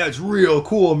 dang, yeah, it's real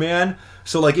cool, man.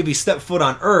 So, like, if he stepped foot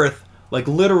on Earth, like,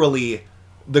 literally,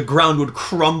 the ground would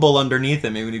crumble underneath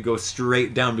him, and he'd go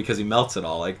straight down because he melts it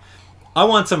all. Like, I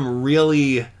want some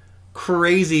really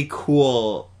crazy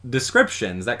cool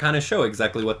descriptions that kind of show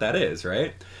exactly what that is,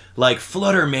 right? Like,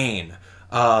 Flutter Mane.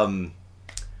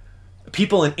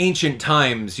 People in ancient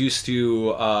times used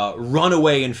to run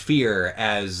away in fear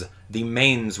as the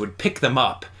manes would pick them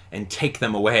up and take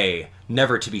them away,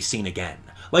 never to be seen again.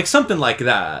 Like something like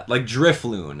that. Like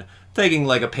Drifloon. Taking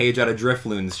like a page out of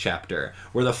Drifloon's chapter,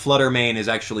 where the Flutter Mane is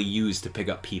actually used to pick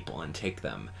up people and take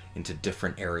them into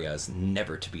different areas,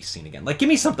 never to be seen again. Like, give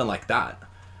me something like that.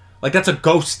 Like, that's a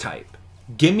ghost type.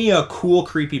 Give me a cool,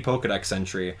 creepy Pokedex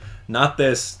entry. Not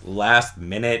this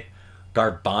last-minute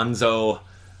garbanzo,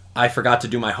 I forgot to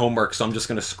do my homework, so I'm just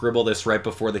going to scribble this right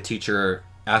before the teacher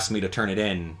asks me to turn it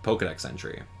in Pokedex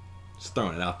entry. Just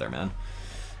throwing it out there, man.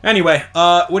 Anyway,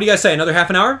 what do you guys say? Another half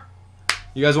an hour?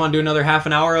 You guys want to do another half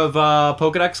an hour of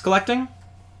Pokedex collecting?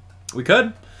 We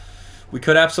could. We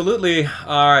could absolutely.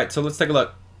 Alright, so let's take a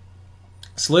look.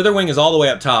 Slitherwing is all the way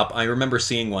up top. I remember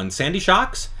seeing one. Sandy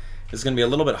Shocks is going to be a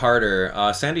little bit harder.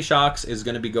 Sandy Shocks is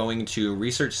going to be going to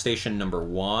Research Station number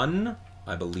 1,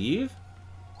 I believe.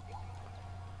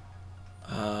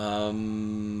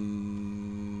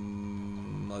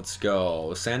 Let's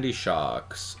go. Sandy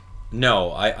Shocks.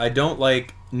 No, I don't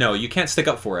like... No, you can't stick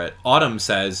up for it. Autumn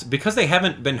says, because they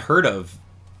haven't been heard of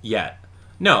yet.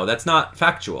 No, that's not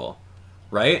factual,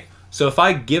 right? So if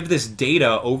I give this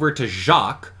data over to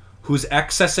Jacques, who's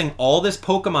accessing all this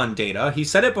Pokemon data, he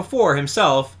said it before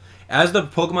himself, as the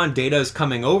Pokemon data is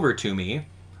coming over to me,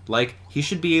 like, he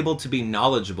should be able to be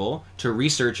knowledgeable, to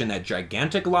research in that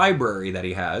gigantic library that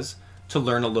he has, to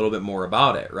learn a little bit more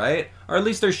about it, right? Or at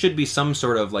least there should be some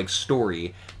sort of, like,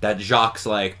 story that Jacques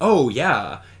like, oh,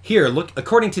 yeah, here, look,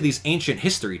 according to these ancient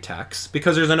history texts,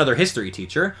 because there's another history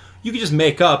teacher, you can just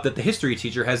make up that the history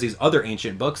teacher has these other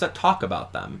ancient books that talk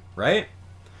about them, right?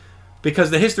 Because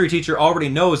the history teacher already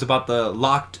knows about the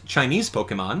locked Chinese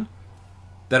Pokemon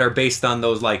that are based on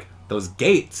those, like, those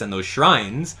gates and those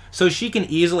shrines, so she can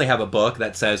easily have a book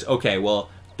that says, okay, well,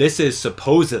 this is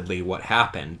supposedly what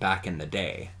happened back in the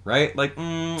day, right? Like,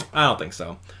 I don't think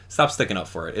so. Stop sticking up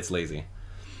for it. It's lazy.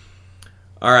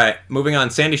 All right, moving on.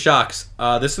 Sandy Shocks.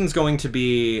 This one's going to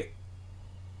be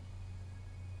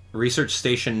Research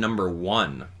Station number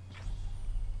 1.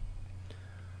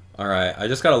 All right, I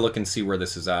just got to look and see where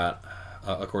this is at,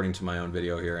 according to my own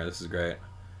video here. This is great.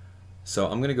 So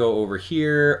I'm going to go over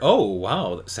here. Oh,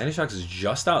 wow. Sandy Shocks is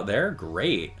just out there?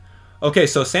 Great. Okay,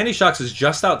 so Sandy Shocks is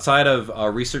just outside of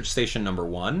Research Station number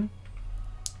 1.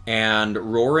 And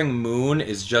Roaring Moon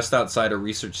is just outside of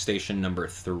Research Station number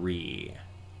 3.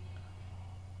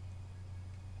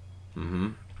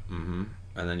 And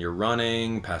then you're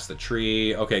running past the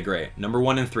tree. Okay, great. Number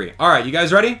 1 and 3. All right, you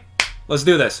guys ready? Let's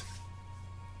do this.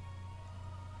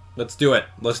 Let's do it.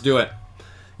 Let's do it.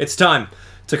 It's time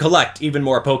to collect even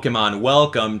more Pokemon.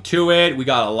 Welcome to it. We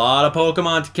got a lot of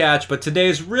Pokemon to catch, but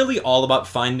today's really all about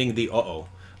finding the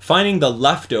finding the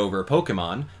leftover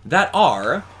Pokemon that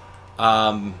are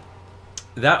the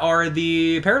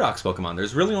Paradox Pokemon.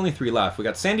 There's really only 3 left. We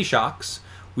got Sandy Shocks,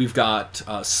 we've got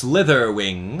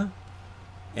Slitherwing,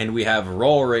 and we have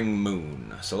Roaring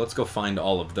Moon. So let's go find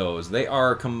all of those. They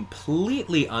are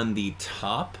completely on the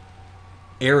top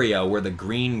area where the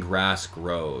green grass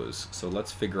grows. So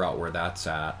let's figure out where that's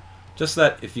at. Just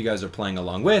that if you guys are playing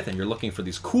along with and you're looking for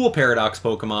these cool Paradox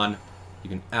Pokemon, you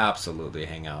can absolutely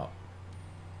hang out.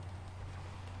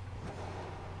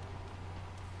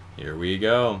 Here we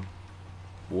go.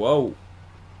 Whoa.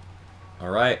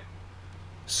 Alright.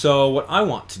 So what I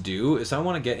want to do is I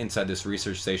want to get inside this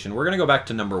research station. We're going to go back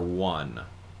to number 1.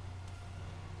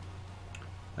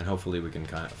 And hopefully we can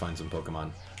kind of find some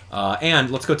Pokemon. And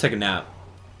let's go take a nap.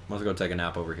 Let's go take a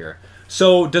nap over here.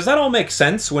 So, does that all make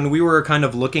sense when we were kind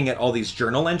of looking at all these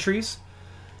journal entries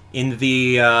in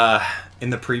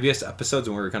the previous episodes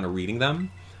when we were kind of reading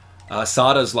them?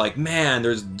 Sada's like, man,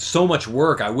 there's so much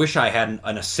work. I wish I had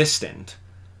an assistant.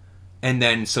 And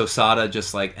then so Sada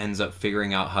just like ends up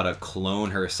figuring out how to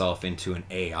clone herself into an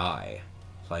AI.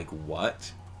 Like,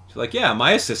 what? She's like, yeah,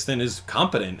 my assistant is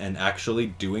competent and actually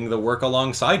doing the work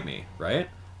alongside me, right?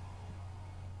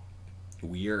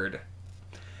 Weird.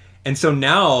 And so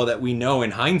now that we know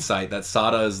in hindsight that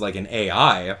Sada is like an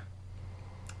AI,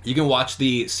 you can watch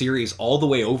the series all the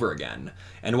way over again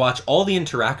and watch all the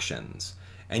interactions.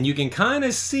 And you can kind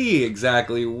of see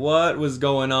exactly what was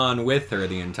going on with her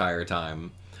the entire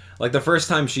time. Like the first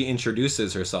time she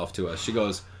introduces herself to us, she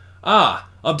goes, ah,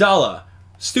 Abdallah,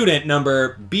 student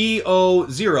number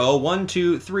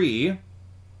B00123.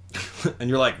 And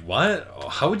you're like, what?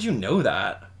 How would you know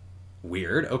that?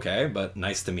 Weird, okay, but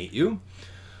nice to meet you.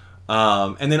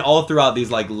 And then all throughout these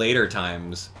like later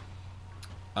times,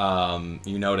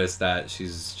 you notice that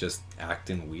she's just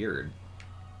acting weird.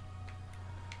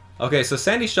 Okay, so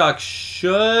Sandy Shock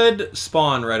should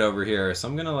spawn right over here, so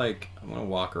I'm gonna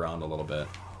walk around a little bit.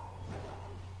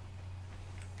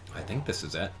 I think this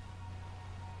is it.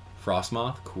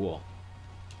 Frostmoth, cool.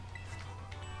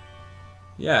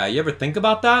 Yeah, you ever think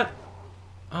about that?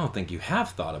 I don't think you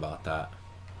have thought about that.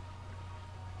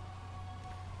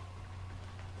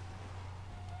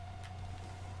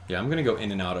 Yeah, I'm gonna go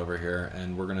in and out over here,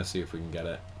 and we're gonna see if we can get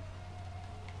it.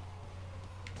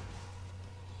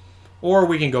 Or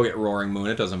we can go get Roaring Moon,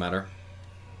 it doesn't matter.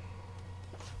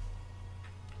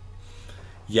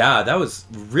 Yeah, that was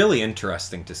really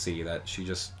interesting to see that she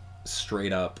just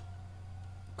straight up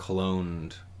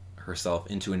cloned herself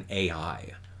into an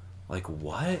AI. Like,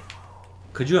 what?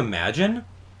 Could you imagine?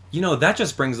 You know, that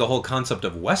just brings the whole concept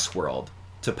of Westworld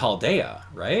to Paldea,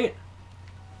 right?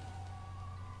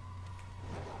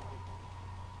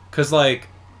 Because, like,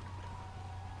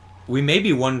 we may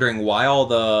be wondering why all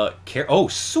the... Oh,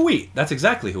 sweet! That's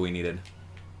exactly who we needed.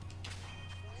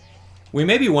 We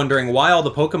may be wondering why all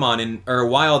the Pokemon or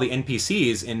why all the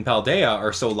NPCs in Paldea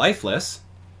are so lifeless.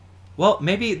 Well,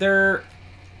 maybe they're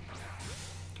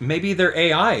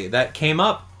AI that came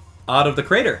up out of the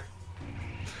crater.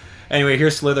 Anyway,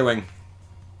 here's Slitherwing.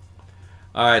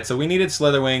 Alright, so we needed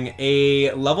Slitherwing.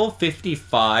 A level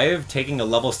 55 taking a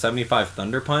level 75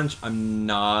 Thunder Punch. I'm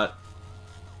not...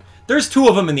 There's two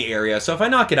of them in the area, so if I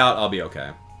knock it out, I'll be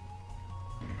okay.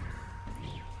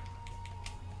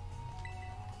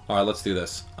 Alright, let's do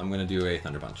this. I'm going to do a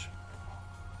Thunder Punch.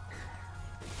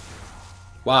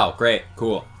 Wow, great.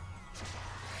 Cool.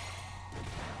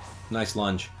 Nice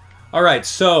lunge. Alright,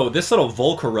 so this little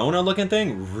Volcarona looking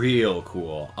thing, real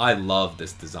cool. I love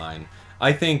this design.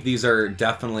 I think these are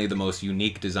definitely the most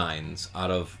unique designs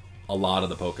out of a lot of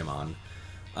the Pokemon.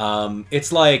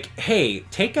 It's like, hey,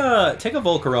 take a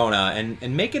Volcarona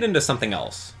and make it into something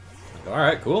else. Like,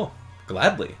 alright, cool.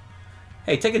 Gladly.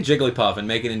 Hey, take a Jigglypuff and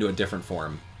make it into a different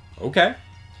form. Okay.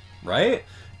 Right?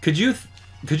 Could you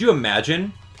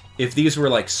imagine if these were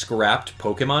like scrapped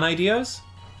Pokemon ideas?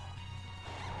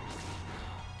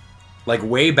 Like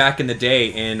way back in the day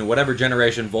in whatever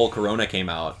generation Volcarona came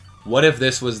out. What if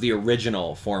this was the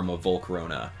original form of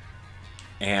Volcarona?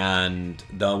 And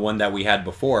the one that we had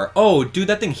before. Oh, dude,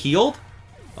 that thing healed?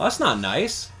 Oh, that's not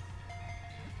nice.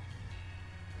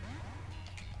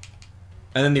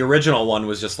 And then the original one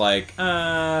was just like,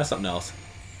 something else.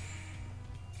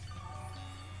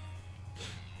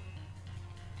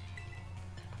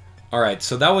 Alright,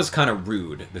 so that was kind of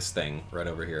rude, this thing right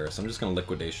over here. So I'm just going to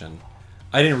Liquidation.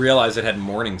 I didn't realize it had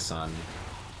Morning Sun.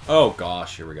 Oh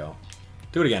gosh, here we go.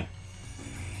 Do it again.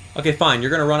 Okay, fine. You're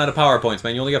going to run out of power points,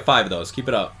 man. You only get 5 of those. Keep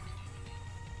it up.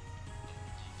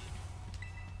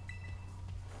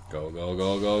 Go, go,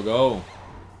 go, go, go.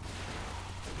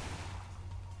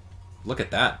 Look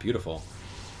at that. Beautiful.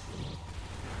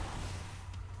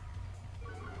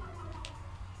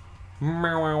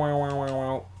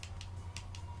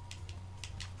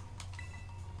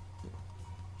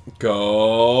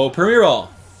 Go Premier Roll.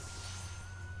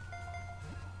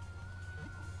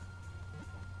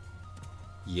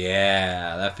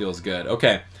 Yeah, that feels good.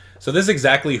 Okay, so this is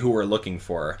exactly who we're looking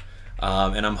for.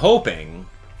 And I'm hoping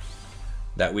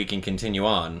that we can continue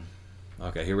on.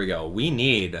 Okay, here we go. We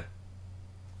need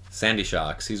Sandy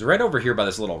Shocks. He's right over here by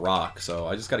this little rock, so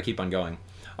I just got to keep on going.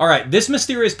 All right, this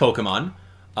mysterious Pokemon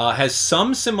has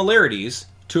some similarities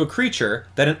to a creature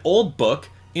that an old book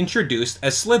introduced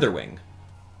as Slitherwing.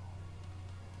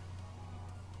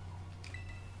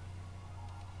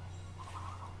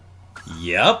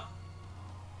 Yep.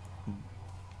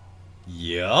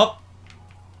 Yep.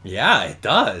 Yeah, it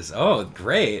does. Oh,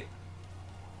 great.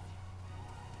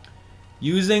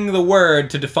 Using the word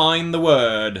to define the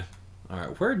word.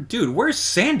 Alright, dude, where's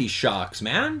Sandy Shocks,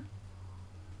 man?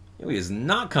 He is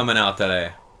not coming out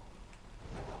today.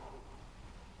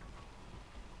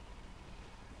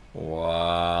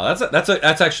 Wow,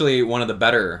 that's actually one of the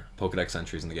better Pokedex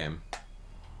entries in the game.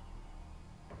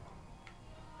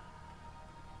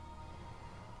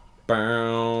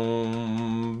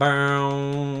 Boom,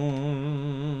 boom.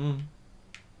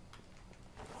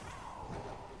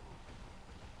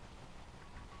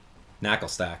 Knackle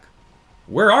Stack.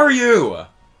 Where are you?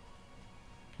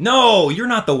 No, you're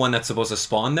not the one that's supposed to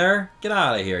spawn there. Get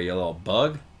out of here, you little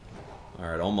bug.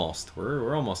 Alright, almost.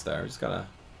 We're almost there. We just gotta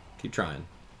keep trying.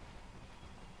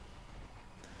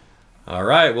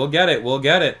 Alright, we'll get it. We'll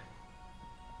get it.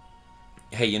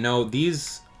 Hey, you know,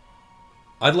 these...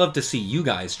 I'd love to see you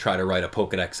guys try to write a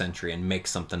Pokedex entry and make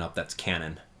something up that's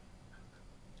canon.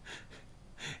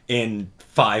 In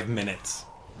 5 minutes.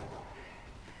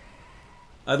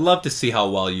 I'd love to see how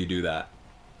well you do that.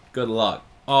 Good luck.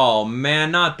 Oh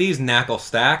man, not these Knackle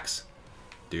Stacks.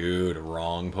 Dude,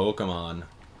 wrong Pokemon.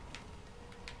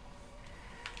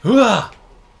 Hooah!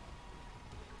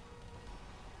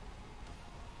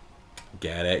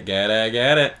 Get it, get it,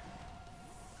 get it.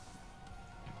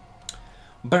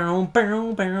 Bow,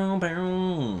 bow, bow,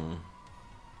 bow.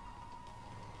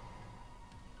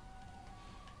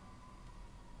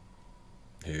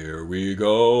 Here we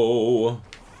go.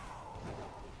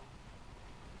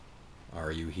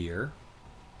 Are you here?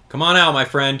 Come on out, my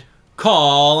friend.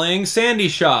 Calling Sandy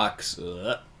Shocks.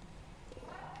 Ugh.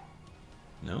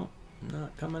 No,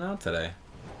 not coming out today.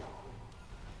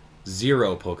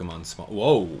 0 Pokemon spawn.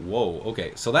 Whoa, whoa.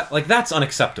 Okay, so that's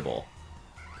unacceptable.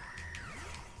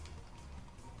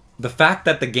 The fact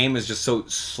that the game is just so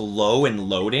slow in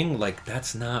loading, like,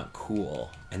 that's not cool.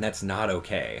 And that's not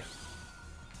okay.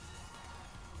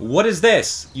 What is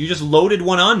this? You just loaded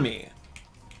one on me.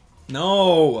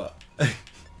 No.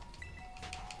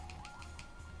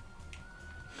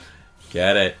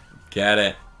 Get it. Get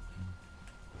it.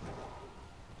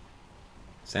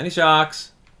 Sandy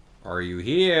Shocks, are you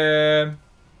here?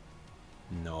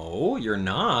 No, you're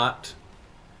not.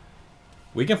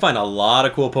 We can find a lot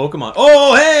of cool Pokemon.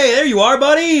 Oh, hey, there you are,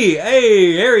 buddy.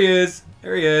 Hey, there he is.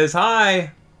 There he is.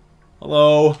 Hi.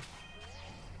 Hello.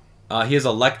 He is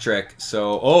electric,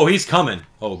 so... Oh, he's coming.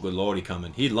 Oh, good lord, he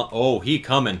coming. He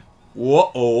coming.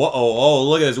 Whoa, oh,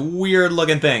 look at this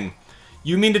weird-looking thing.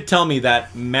 You mean to tell me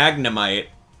that Magnemite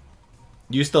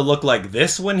used to look like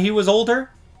this when he was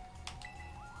older?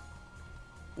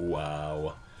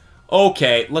 Wow.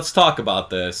 Okay, let's talk about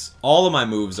this. All of my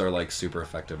moves are, like, super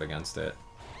effective against it.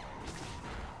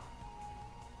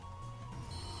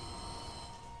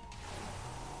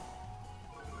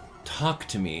 Talk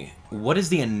to me. What is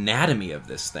the anatomy of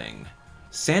this thing?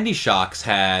 Sandy Shocks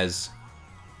has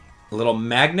little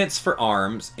magnets for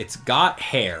arms. It's got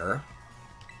hair.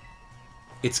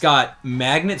 It's got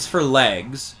magnets for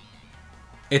legs.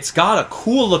 It's got a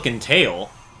cool-looking tail.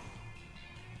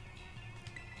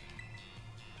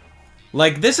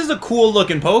 Like, this is a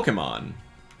cool-looking Pokemon.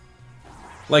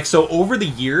 Like, so over the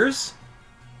years,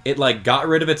 it, like, got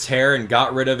rid of its hair and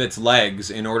got rid of its legs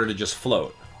in order to just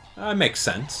float. That makes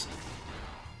sense.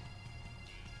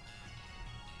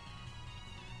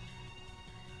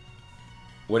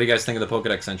 What do you guys think of the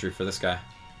Pokedex entry for this guy?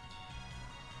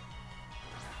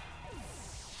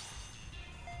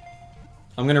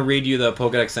 I'm going to read you the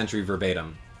Pokedex entry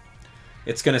verbatim.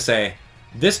 It's going to say,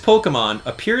 this Pokemon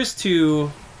appears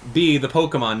to be the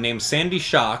Pokemon named Sandy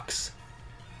Shocks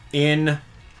in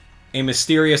a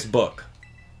mysterious book.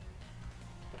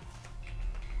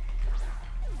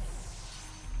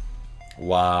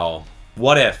 Wow.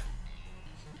 What if?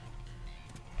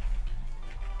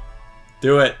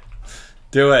 Do it.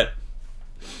 Do it.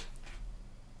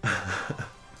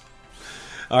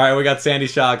 Alright, we got Sandy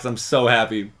Shocks. I'm so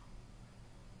happy.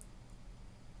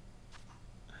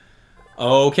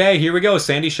 Okay, here we go.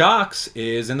 Sandy Shocks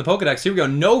is in the Pokedex. Here we go.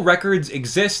 No records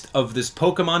exist of this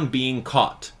Pokemon being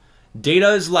caught.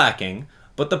 Data is lacking,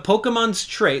 but the Pokemon's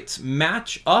traits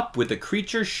match up with the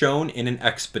creature shown in an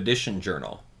expedition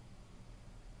journal.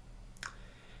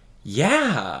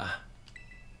 Yeah.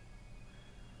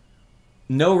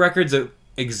 No records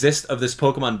exist of this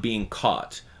Pokemon being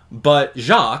caught, but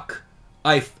Jacques,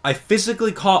 I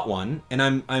physically caught one,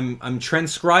 and I'm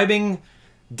transcribing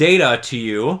data to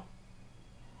you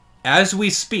as we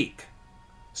speak.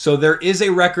 So there is a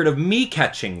record of me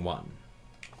catching one.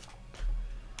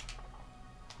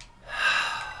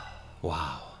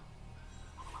 Wow.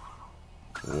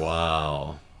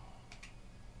 Wow.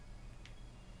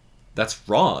 That's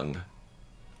wrong.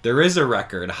 There is a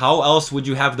record. How else would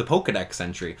you have the Pokedex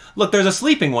entry? Look, there's a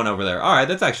sleeping one over there. Alright,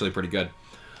 that's actually pretty good.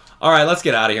 Alright, let's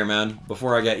get out of here, man.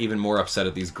 Before I get even more upset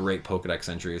at these great Pokedex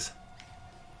entries.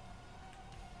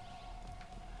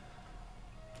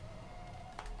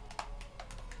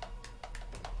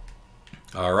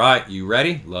 Alright, you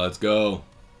ready? Let's go.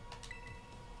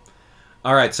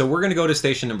 Alright, so we're going to go to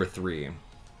station number 3.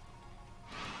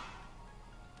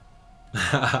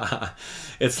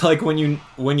 It's like when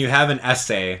you have an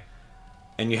essay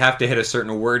and you have to hit a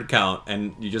certain word count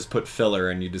and you just put filler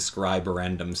and you describe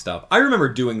random stuff. I remember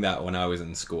doing that when I was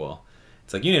in school.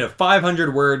 It's like, you need a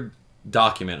 500-word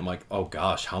document. I'm like, oh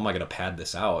gosh, how am I going to pad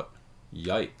this out?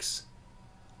 Yikes.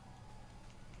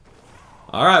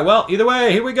 Alright, well, either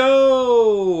way, here we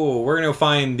go! We're going to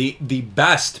find the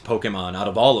best Pokemon out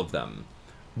of all of them.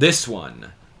 This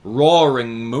one,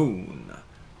 Roaring Moon,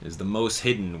 is the most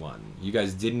hidden one. You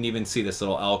guys didn't even see this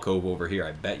little alcove over here.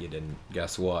 I bet you didn't.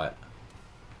 Guess what?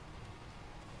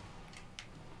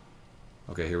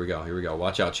 Okay, here we go, here we go.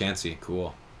 Watch out, Chansey.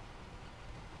 Cool.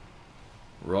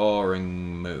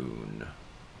 Roaring Moon.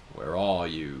 Where are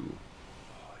you?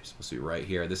 Oh, you're supposed to be right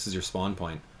here. This is your spawn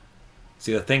point.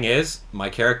 See, the thing is, my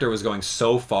character was going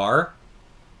so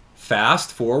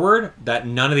fast forward, that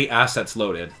none of the assets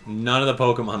loaded. None of the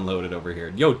Pokemon loaded over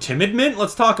here. Yo, Timid Mint?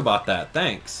 Let's talk about that.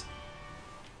 Thanks.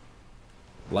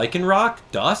 Lycanroc?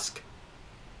 Dusk?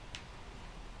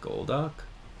 Golduck?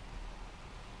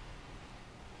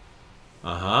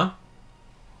 Uh-huh.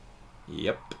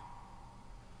 Yep.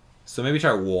 So maybe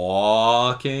try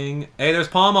walking. Hey, there's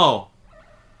Palmo.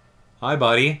 Hi,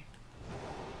 buddy.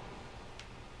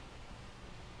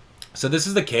 So this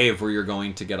is the cave where you're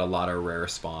going to get a lot of rare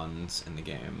spawns in the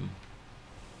game.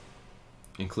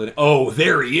 Including... Oh,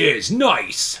 there he is!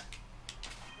 Nice!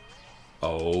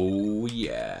 Oh,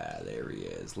 yeah. There he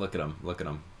is. Look at him. Look at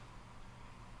him.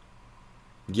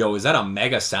 Yo, is that a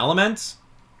Mega Salamence?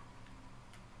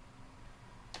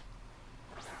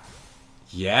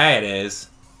 Yeah, it is.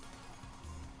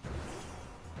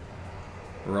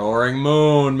 Roaring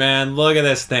Moon, man. Look at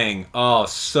this thing. Oh,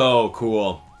 so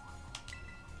cool.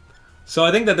 So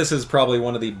I think that this is probably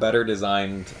one of the better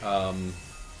designed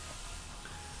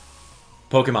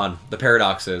Pokemon, the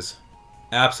Paradoxes.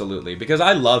 Absolutely. Because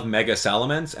I love Mega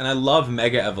Salamence, and I love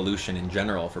Mega Evolution in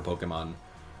general for Pokemon.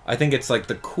 I think it's like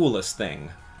the coolest thing.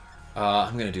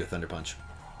 I'm going to do a Thunder Punch.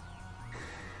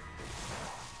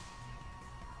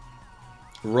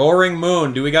 Roaring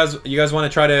Moon. You guys want to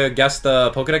try to guess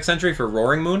the Pokedex entry for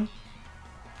Roaring Moon?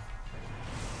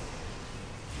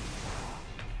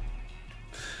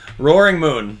 Roaring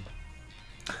Moon.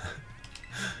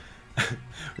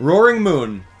 Roaring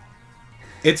Moon.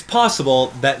 It's possible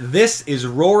that this is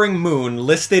Roaring Moon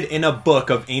listed in a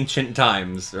book of ancient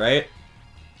times, right?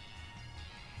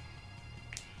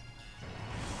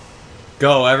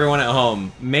 Go, everyone at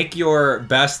home. Make your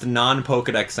best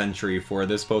non-Pokedex entry for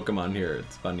this Pokemon here.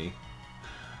 It's funny.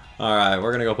 Alright,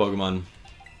 we're gonna go Pokemon.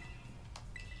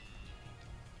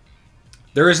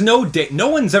 There is no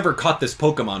one's ever caught this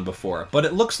Pokemon before, but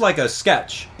it looks like a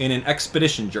sketch in an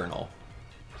expedition journal.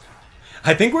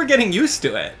 I think we're getting used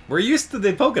to it. We're used to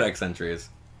the Pokedex entries.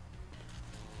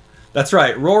 That's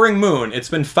right, Roaring Moon. It's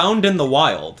been found in the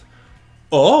wild.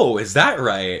 Oh, is that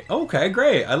right? Okay,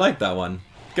 great. I like that one.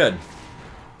 Good.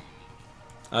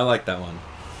 I like that one.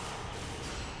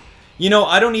 You know,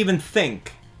 I don't even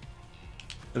think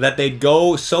that they'd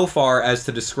go so far as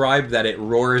to describe that it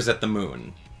roars at the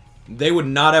moon. They would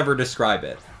not ever describe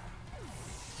it.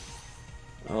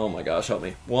 Oh my gosh, help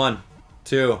me. 1,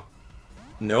 2.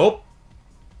 Nope.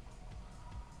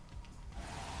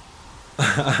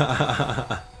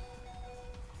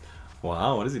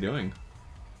 Wow, what is he doing?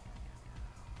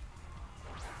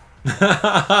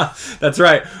 That's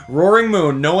right. Roaring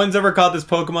Moon. No one's ever caught this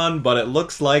Pokemon, but it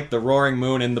looks like the Roaring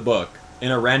Moon in the book.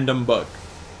 In a random book.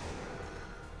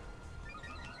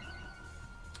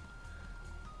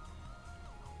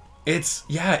 It's,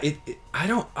 yeah,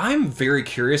 I'm very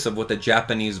curious of what the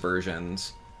Japanese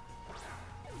versions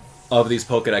of these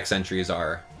Pokedex entries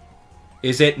are.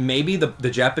 Is it maybe the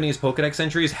Japanese Pokedex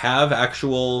entries have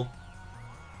actual,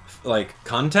 like,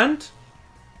 content?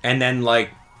 And then,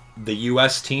 like, the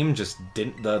US team just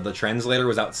didn't, the translator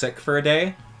was out sick for a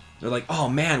day? They're like, oh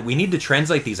man, we need to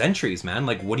translate these entries, man.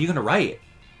 Like, what are you gonna write?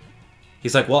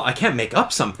 He's like, well, I can't make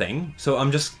up something, so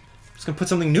I'm just gonna put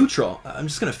something neutral. I'm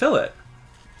just gonna fill it.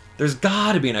 There's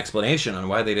gotta be an explanation on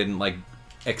why they didn't, like,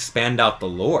 expand out the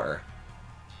lore.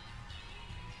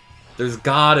 There's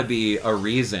gotta be a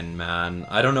reason, man.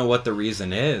 I don't know what the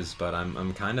reason is, but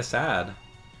I'm kinda sad.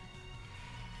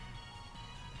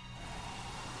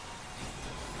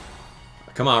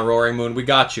 Come on, Roaring Moon, we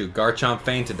got you. Garchomp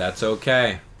fainted, that's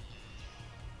okay.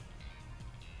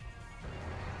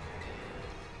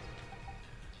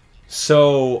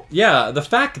 So, yeah, the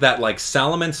fact that, like,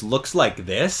 Salamence looks like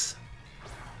this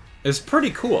is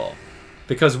pretty cool.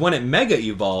 Because when it Mega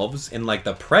Evolves in, like,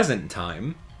 the present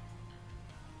time,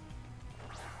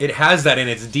 it has that in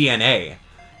its DNA.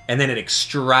 And then it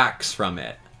extracts from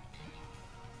it.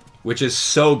 Which is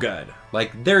so good.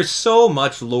 Like, there's so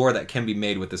much lore that can be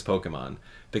made with this Pokemon.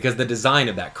 Because the design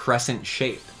of that crescent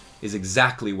shape is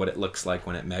exactly what it looks like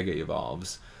when it Mega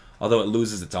Evolves. Although it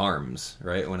loses its arms,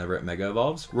 right? Whenever it Mega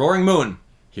Evolves. Roaring Moon.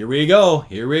 Here we go.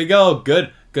 Here we go.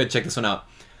 Good. Good. Check this one out.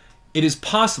 It is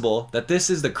possible that this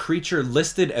is the creature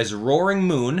listed as Roaring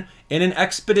Moon in an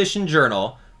expedition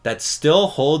journal that still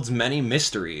holds many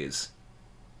mysteries.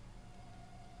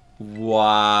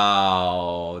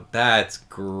 Wow. That's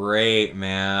great,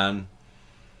 man.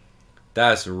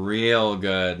 That's real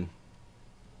good.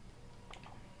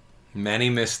 Many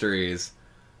mysteries.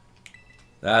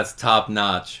 That's top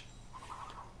notch.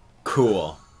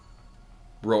 Cool.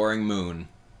 Roaring Moon.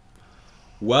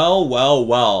 Well, well,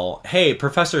 well. Hey,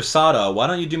 Professor Sada, why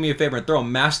don't you do me a favor and throw a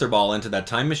Master Ball into that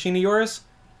time machine of yours?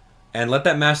 And let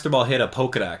that Master Ball hit a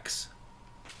Pokedex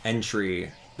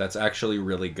entry that's actually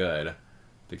really good.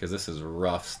 Because this is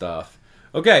rough stuff.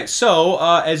 Okay, so,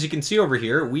 as you can see over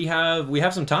here, we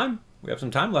have some time. We have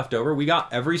some time left over. We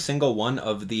got every single one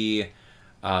of the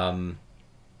Pokemon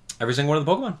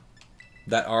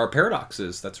that are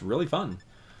paradoxes. That's really fun.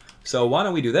 So why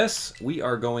don't we do this? We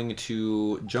are going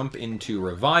to jump into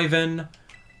Revivin.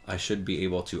 I should be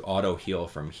able to auto heal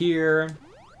from here.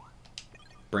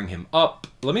 Bring him up.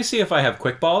 Let me see if I have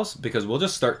Quick Balls, because we'll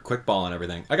just start Quick Ball and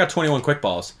everything. I got 21 Quick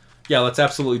Balls. Yeah, let's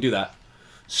absolutely do that.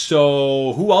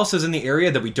 So who else is in the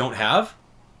area that we don't have?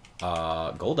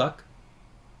 Golduck.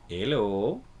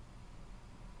 Hello.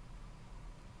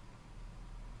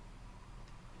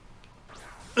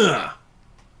 Ugh.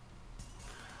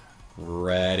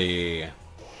 Ready.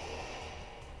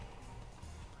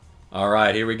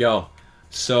 Alright, here we go.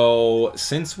 So,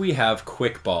 since we have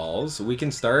Quick Balls, we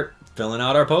can start filling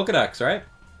out our Pokedex, right?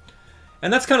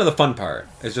 And that's kind of the fun part,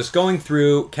 is just going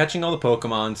through, catching all the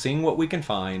Pokemon, seeing what we can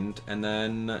find, and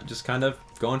then just kind of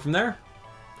going from there.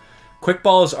 Quick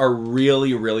Balls are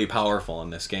really, really powerful in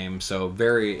this game, so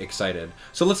very excited.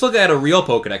 So let's look at a real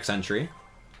Pokedex entry.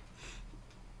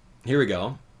 Here we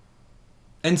go.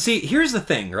 And see, here's the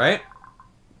thing, right?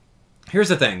 Here's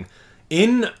the thing.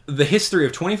 In the history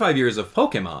of 25 years of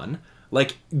Pokemon,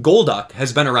 like, Golduck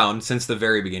has been around since the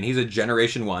very beginning. He's a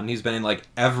Generation 1. He's been in, like,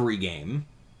 every game.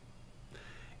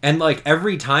 And, like,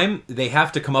 every time they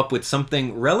have to come up with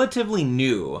something relatively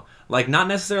new. Like, not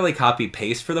necessarily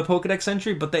copy-paste for the Pokedex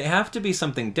entry, but they have to be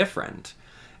something different.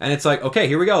 And it's like, okay,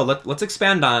 here we go. Let's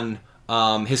expand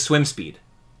on his swim speed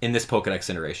in this Pokedex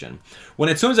iteration. When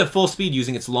it swims at full speed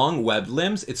using its long webbed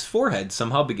limbs, its forehead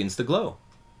somehow begins to glow.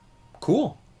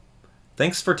 Cool.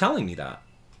 Thanks for telling me that.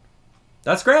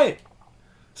 That's great.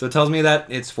 So it tells me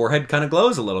that its forehead kind of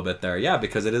glows a little bit there. Yeah,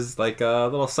 because it is like a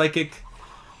little psychic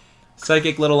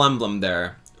little emblem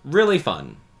there. Really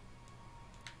fun.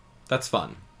 That's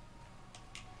fun.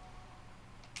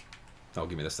 Oh,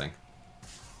 give me this thing.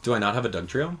 Do I not have a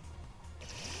Dugtrio?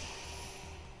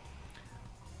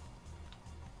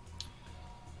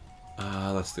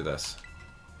 Let's do this.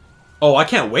 Oh, I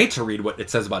can't wait to read what it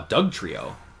says about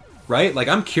Dugtrio. Right? Like,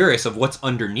 I'm curious of what's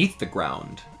underneath the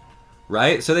ground.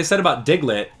 Right? So they said about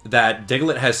Diglett that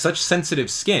Diglett has such sensitive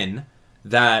skin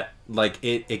that, like,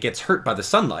 it gets hurt by the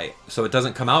sunlight, so it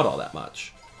doesn't come out all that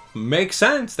much. Makes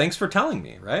sense. Thanks for telling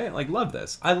me, right? Like, love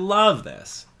this. I love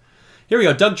this. Here we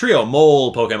go. Dugtrio,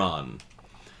 mole Pokemon.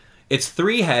 Its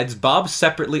 3 heads bob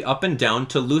separately up and down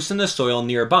to loosen the soil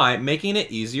nearby, making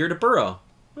it easier to burrow.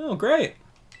 Oh, great.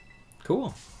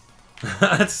 Cool.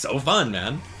 That's so fun,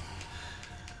 man.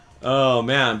 Oh,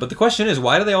 man. But the question is,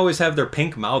 why do they always have their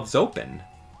pink mouths open?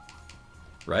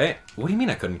 Right? What do you mean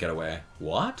I couldn't get away?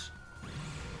 What?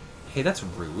 Hey, that's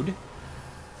rude.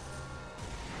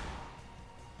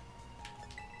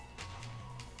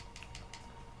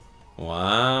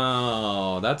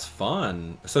 Wow, that's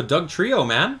fun. So Dugtrio,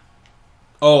 man.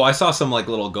 Oh, I saw some like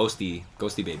little ghosty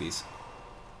babies.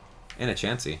 And a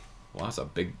Chansey. Wow, that's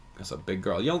a big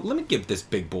girl. Yo, let me give this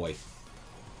big boy.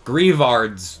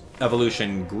 Grievard's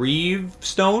evolution.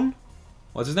 Grievestone?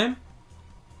 What's his name?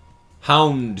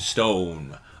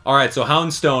 Houndstone. Alright, so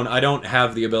Houndstone, I don't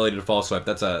have the ability to False Swipe.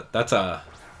 That's an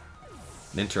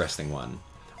interesting one.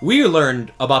 We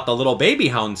learned about the little baby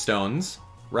Houndstones,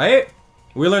 right?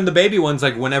 We learned the baby ones,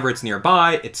 like, whenever it's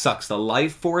nearby, it sucks the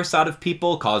life force out of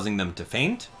people, causing them to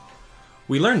faint.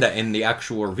 We learned that in the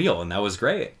actual reveal, and that was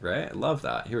great, right? I love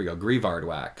that. Here we go. Greavard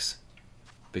wax.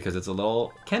 Because it's a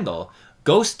little Kendall.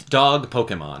 Ghost Dog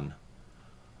Pokemon.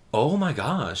 Oh my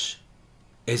gosh.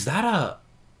 Is that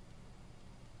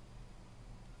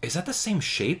the same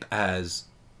shape as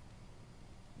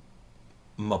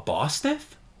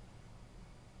Mabosstiff?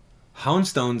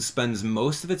 Houndstone spends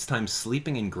most of its time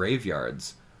sleeping in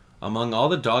graveyards. Among all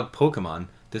the dog Pokemon,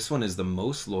 this one is the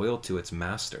most loyal to its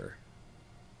master.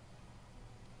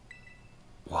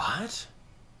 What?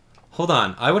 Hold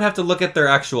on, I would have to look at their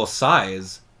actual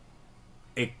size.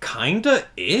 It kinda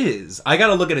is. I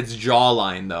gotta look at its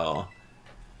jawline, though.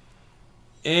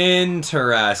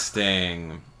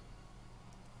 Interesting.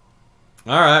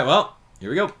 Alright, well, here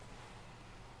we go.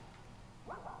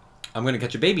 I'm gonna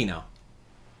catch a baby now.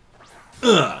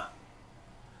 Ugh.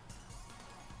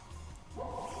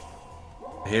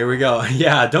 Here we go.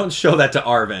 Yeah, don't show that to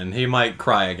Arven. He might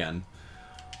cry again.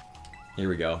 Here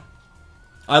we go.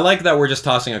 I like that we're just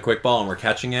tossing a quick ball and we're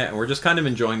catching it, and we're just kind of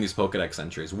enjoying these Pokedex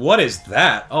entries. What is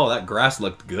that? Oh, that grass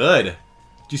looked good. Do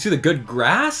you see the good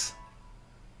grass?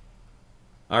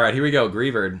 Alright, here we go.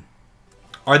 Greavard.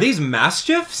 Are these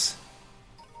Mastiffs?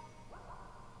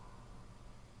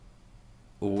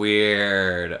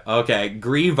 Weird. Okay,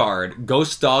 Greavard,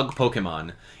 Ghost Dog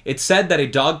Pokemon. It's said that a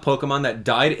dog Pokemon that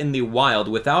died in the wild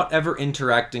without ever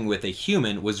interacting with a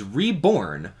human was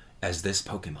reborn as this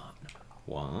Pokemon.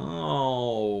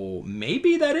 Wow.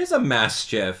 Maybe that is a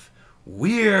Mastiff.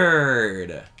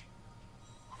 Weird.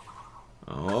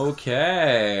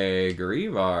 Okay,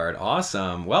 Greavard.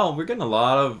 Awesome. Well, we're getting a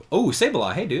lot of... Oh,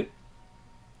 Sableye. Hey, dude.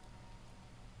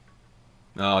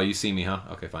 Oh, you see me, huh?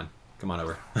 Okay, fine. Come on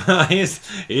over.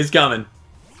 he's coming.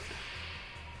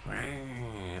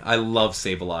 I love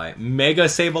Sableye. Mega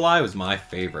Sableye was my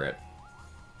favorite.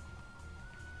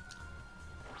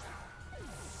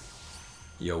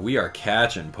 Yo, we are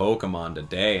catching Pokemon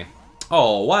today.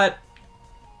 Oh, what?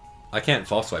 I can't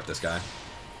false swipe this guy.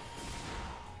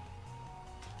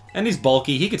 And he's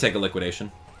bulky. He could take a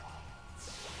liquidation.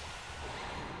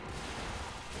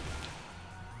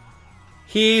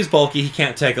 He's bulky. He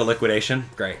can't take a liquidation.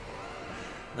 Great.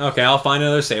 Okay, I'll find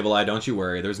another Sableye. Don't you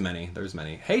worry. There's many. There's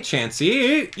many. Hey,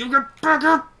 Chansey! You get back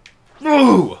up!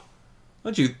 No!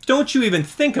 Don't you even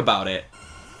think about it.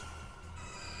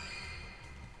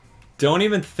 Don't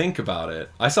even think about it.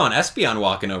 I saw an Espeon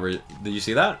walking over. Did you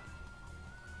see that?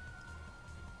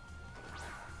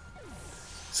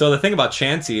 So the thing about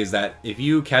Chansey is that if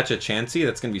you catch a Chansey,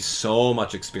 that's going to be so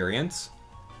much experience.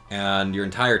 And your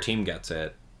entire team gets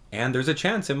it. And there's a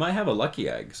chance it might have a lucky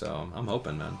egg. So I'm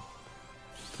hoping, man.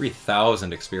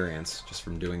 3,000 experience just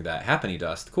from doing that. Happiny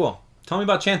Dust. Cool. Tell me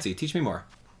about Chansey. Teach me more.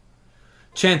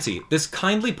 Chansey. This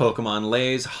kindly Pokemon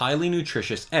lays highly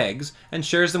nutritious eggs and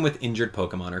shares them with injured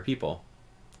Pokemon or people.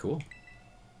 Cool.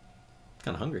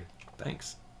 Kind of hungry.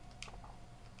 Thanks.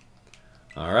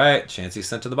 Alright. Chansey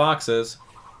sent to the boxes.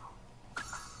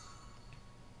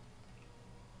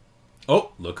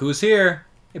 Oh, look who's here.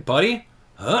 Hey, buddy.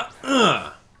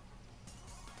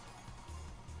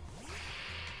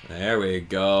 There we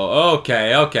go.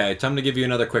 Okay, okay. Time to give you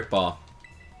another quick ball.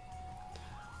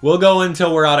 We'll go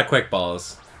until we're out of quick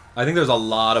balls. I think there's a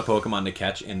lot of Pokemon to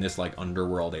catch in this like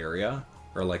underworld area,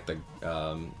 or like the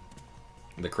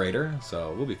crater.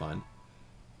 So we'll be fine.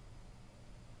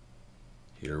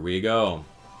 Here we go.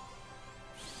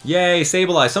 Yay,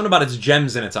 Sableye! Something about its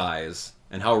gems in its eyes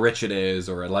and how rich it is,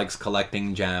 or it likes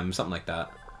collecting gems, something like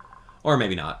that. Or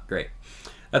maybe not. Great.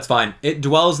 That's fine. It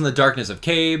dwells in the darkness of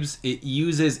caves. It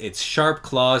uses its sharp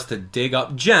claws to dig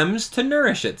up gems to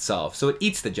nourish itself. So it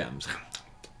eats the gems.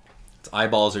 Its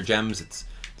eyeballs are gems. Its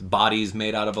body's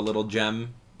made out of a little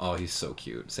gem. Oh, he's so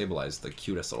cute. Sableye's the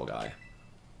cutest little guy.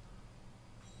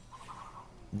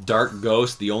 Dark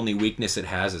Ghost. The only weakness it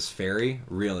has is Fairy.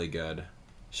 Really good.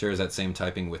 Shares that same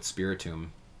typing with Spiritomb.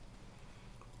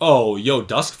 Oh, yo,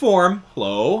 Dusk form.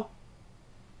 Hello.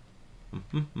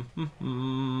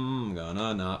 I'm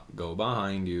gonna not go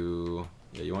behind you.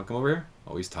 Yeah, you want to come over here?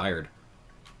 Oh, he's tired.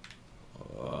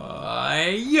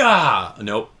 Yeah!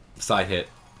 Nope. Side hit.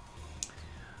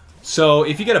 So,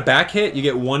 if you get a back hit, you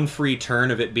get one free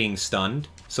turn of it being stunned.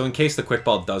 So, in case the quick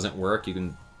ball doesn't work, you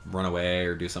can run away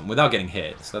or do something without getting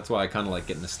hit. So, that's why I kind of like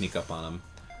getting the sneak up on him.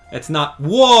 It's not...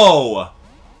 Whoa!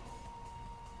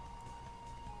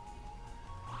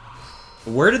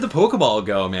 Where did the Pokeball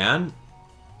go, man?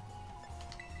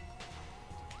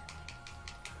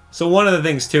 So one of the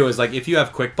things, too, is, like, if you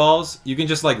have quick balls, you can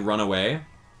just, like, run away.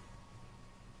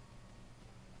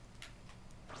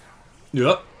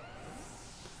 Yep.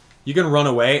 You can run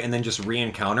away and then just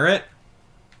re-encounter it.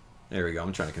 There we go.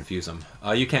 I'm trying to confuse him.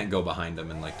 You can't go behind him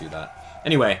and, like, do that.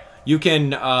 Anyway, You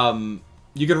can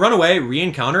run away,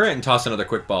 re-encounter it, and toss another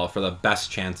quick ball for the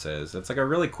best chances. It's like a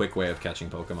really quick way of catching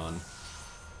Pokemon.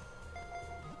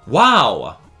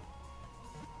 Wow!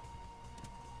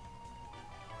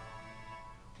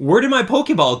 Where did my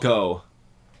Pokeball go?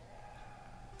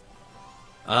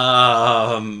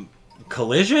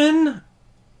 Collision?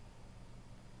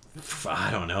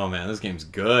 I don't know, man. This game's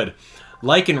good.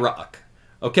 Lichen Rock.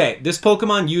 Okay, this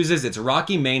Pokemon uses its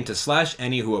rocky mane to slash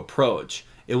any who approach.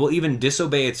 It will even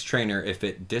disobey its trainer if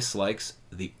it dislikes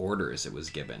the orders it was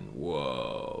given.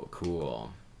 Whoa,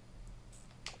 cool.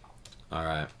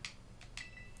 Alright.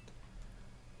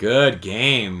 Good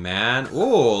game, man.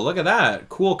 Ooh, look at that.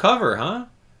 Cool cover, huh?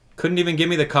 Couldn't even give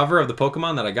me the cover of the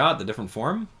Pokemon that I got, the different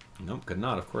form? Nope, could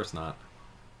not. Of course not.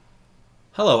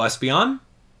 Hello, Espeon.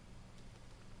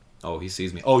 Oh, he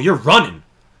sees me. Oh, you're running.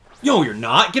 Yo, you're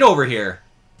not. Get over here.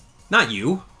 Not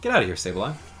you. Get out of here,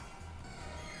 Sableye.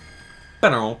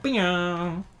 Wow,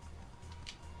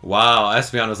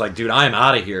 Espeon was like, dude, I'm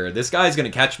out of here. This guy's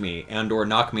going to catch me and or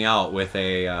knock me out with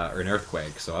a an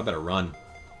earthquake, so I better run.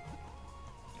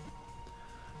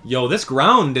 Yo, this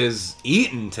ground is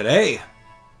eaten today.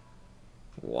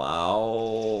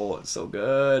 Wow, it's so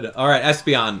good. All right,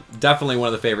 Espeon, definitely one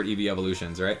of the favorite EV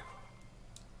evolutions, right?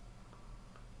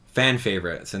 Fan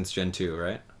favorite since Gen 2,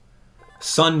 right?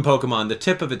 Sun Pokemon. The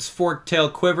tip of its forked tail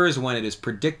quivers when it is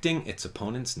predicting its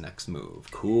opponent's next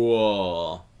move.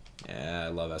 Cool. Yeah, I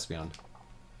love Espeon.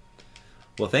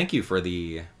 Well, thank you for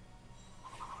the...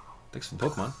 Thanks for the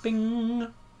Pokemon.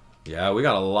 Bing! Yeah, we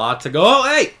got a lot to go. Oh,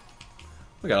 hey!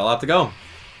 We got a lot to go.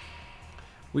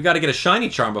 We got to get a shiny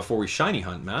charm before we shiny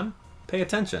hunt, man. Pay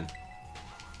attention.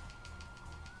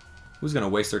 Who's going to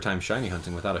waste their time shiny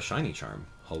hunting without a shiny charm?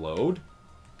 Hello?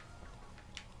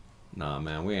 Nah,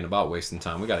 man, we ain't about wasting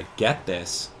time. We got to get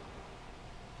this.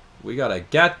 We got to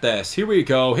get this. Here we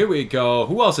go. Here we go.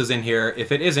 Who else is in here?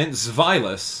 If it isn't,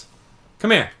 Zvilus.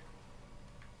 Come here.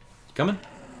 Coming?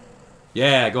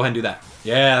 Yeah, go ahead and do that.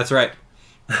 Yeah, that's right.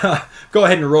 Go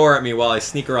ahead and roar at me while I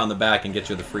sneak around the back and get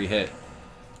you the free hit.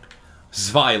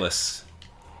 Zvilus.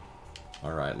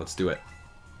 Alright, let's do it.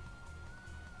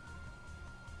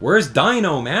 Where's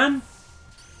Dino, man?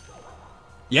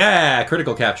 Yeah,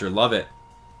 critical capture. Love it.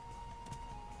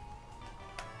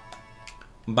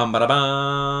 Bum ba da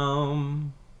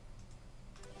bum.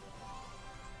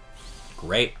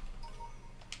 Great.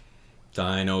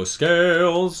 Dino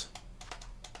scales.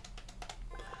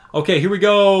 Okay, here we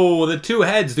go. The two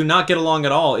heads do not get along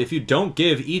at all. If you don't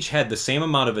give each head the same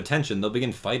amount of attention, they'll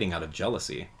begin fighting out of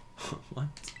jealousy. What?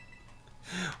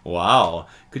 Wow.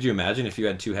 Could you imagine if you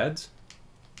had two heads?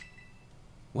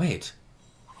 Wait.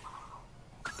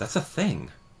 That's a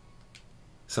thing.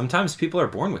 Sometimes people are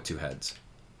born with two heads.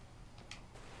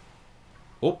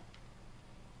 Oh.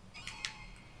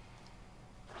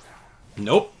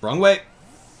 Nope, wrong way.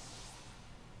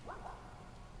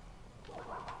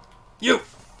 You!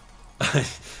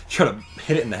 Try to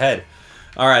hit it in the head.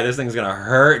 Alright, this thing's gonna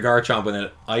hurt Garchomp with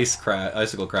an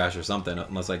icicle crash or something,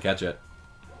 unless I catch it.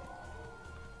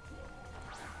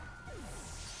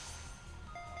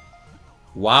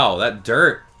 Wow, that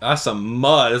dirt. That's some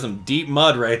mud. That's some deep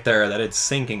mud right there that it's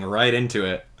sinking right into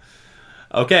it.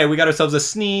 Okay, we got ourselves a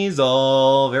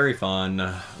Sneasel. Very fun.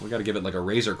 We gotta give it like a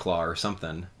Razor Claw or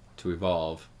something to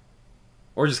evolve.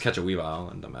 Or just catch a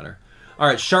Weavile, it doesn't matter.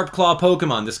 Alright, Sharp Claw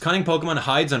Pokemon. This cunning Pokemon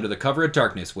hides under the cover of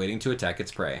darkness, waiting to attack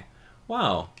its prey.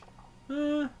 Wow.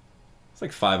 It's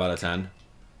like 5 out of 10.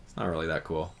 It's not really that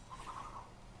cool.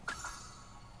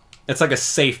 It's like a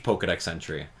safe Pokedex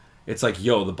entry. It's like,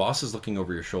 yo, the boss is looking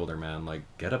over your shoulder, man. Like,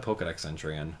 get a Pokedex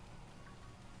entry in.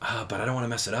 But I don't want to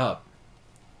mess it up.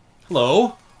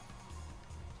 Hello?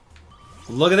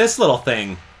 Look at this little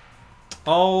thing.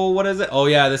 Oh, what is it? Oh,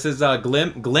 yeah, this is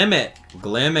Glimmet.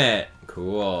 Glimmet.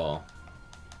 Cool.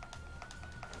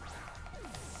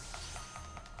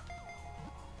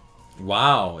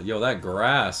 Wow. Yo, that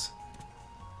grass.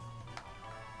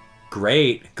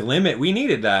 Great. Glimmet. We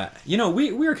needed that. You know,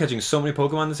 we were catching so many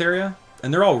Pokemon in this area.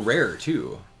 And they're all rare,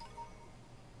 too.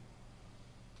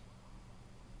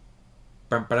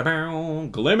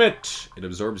 Glimmet. It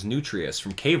absorbs nutrients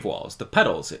from cave walls. The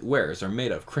petals it wears are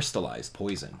made of crystallized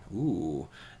poison. Ooh,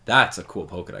 that's a cool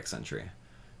Pokedex entry.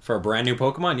 For a brand new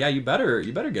Pokemon, yeah, you better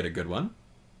get a good one.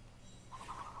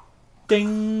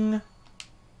 Ding.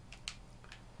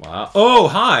 Wow. Oh,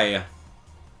 hi.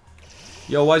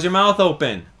 Yo, why's your mouth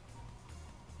open?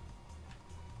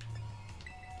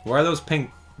 Why are those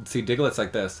pink... See, Diglett's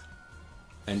like this.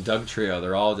 And Dugtrio,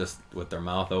 they're all just with their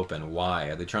mouth open. Why?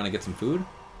 Are they trying to get some food?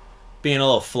 Being a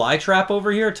little fly trap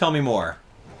over here? Tell me more.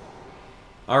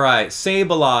 Alright,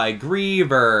 Sableye,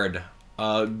 Greavard.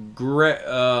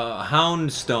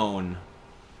 Houndstone.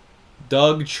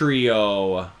 Doug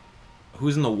Trio.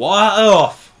 Who's in the water?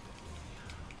 Oh!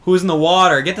 Who's in the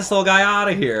water? Get this little guy out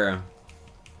of here.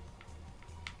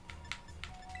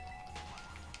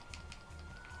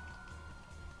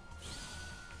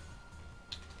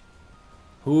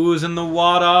 Who's in the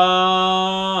water?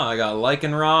 I got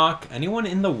Lycanroc. Anyone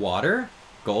in the water?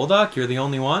 Golduck, you're the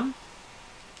only one?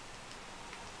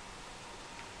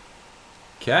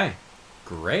 Okay.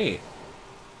 Great.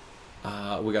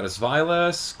 We got a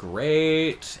Svilas.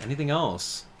 Great. Anything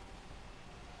else?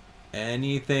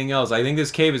 Anything else? I think this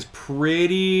cave is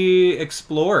pretty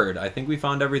explored. I think we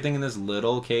found everything in this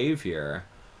little cave here.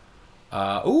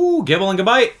 Ooh, Gibble and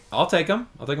Gabite. I'll take them.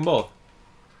 I'll take them both.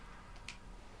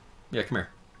 Yeah, come here.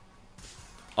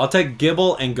 I'll take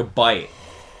Gibble and Gabite.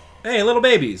 Hey, little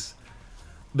babies.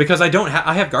 Because I don't have...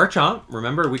 I have Garchomp.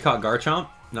 Remember, we caught Garchomp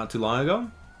not too long ago?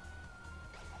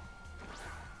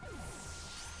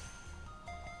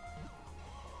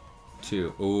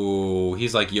 Two. Ooh,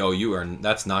 he's like, yo, you are...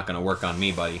 That's not going to work on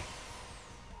me, buddy.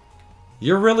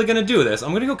 You're really going to do this?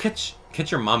 I'm going to go catch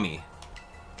your mommy.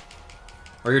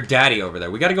 Or your daddy over there.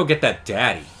 We got to go get that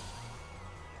daddy.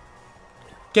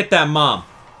 Get that mom.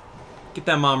 Get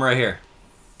that mom right here.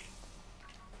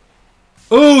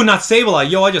 Ooh, not Sableye.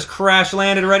 Yo, I just crash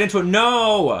landed right into it.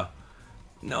 No!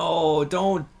 No,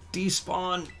 don't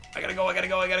despawn. I gotta go, I gotta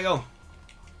go, I gotta go.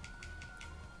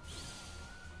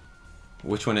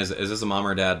 Which one is it? Is this a mom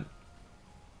or a dad?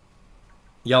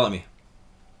 Yell at me.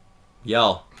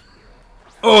 Yell.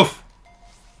 Oof!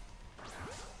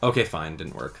 Okay, fine.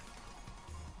 Didn't work.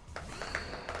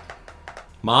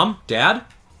 Mom? Dad?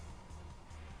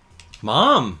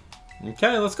 Mom!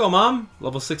 Okay, let's go, Mom.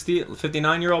 Level 60,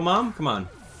 59-year-old Mom? Come on.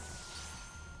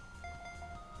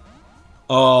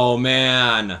 Oh,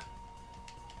 man.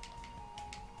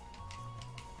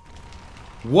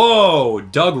 Whoa!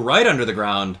 Dug right under the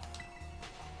ground.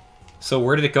 So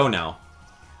where did it go now?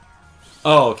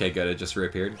 Oh, okay, good. It just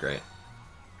reappeared. Great.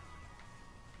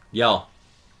 Yell.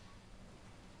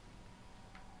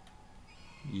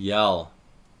 Yell.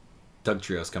 Doug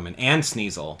Trio's coming. And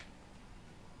Sneasel.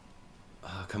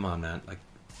 Oh, come on, man. Like,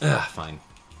 fine.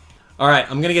 Alright,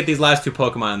 I'm gonna get these last two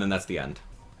Pokemon, and then that's the end.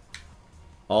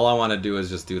 All I want to do is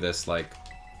just do this, like,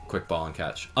 quick ball and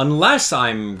catch. Unless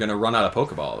I'm gonna run out of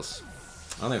Pokeballs.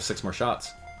 I only have 6 more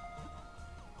shots.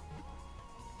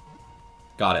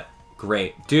 Got it.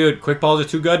 Great. Dude, quick balls are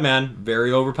too good, man.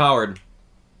 Very overpowered.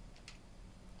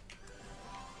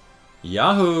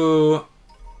 Yahoo!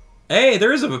 Hey,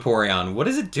 there is a Vaporeon. What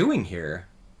is it doing here?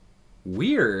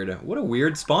 Weird. What a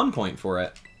weird spawn point for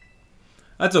it.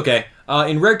 That's okay.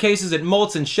 In rare cases, it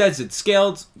molts and sheds its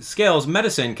scales.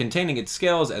 Medicine containing its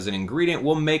scales as an ingredient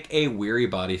will make a weary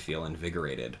body feel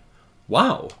invigorated.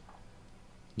 Wow.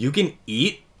 You can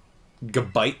eat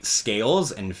Gabite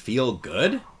scales and feel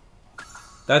good?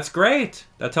 That's great.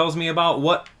 That tells me about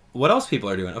what else people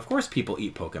are doing. Of course people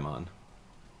eat Pokemon.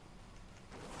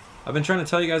 I've been trying to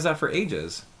tell you guys that for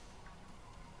ages.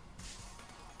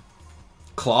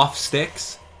 Cloth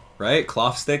sticks, right?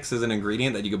 Cloth sticks is an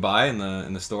ingredient that you could buy in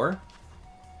the store.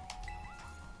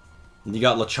 And you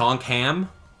got Lechonk ham.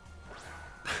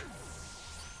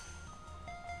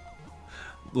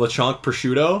 Lechonk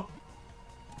prosciutto.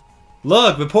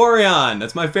 Look, Vaporeon!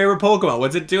 That's my favorite Pokemon.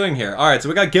 What's it doing here? Alright, so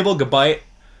we got Gibble, Gabite.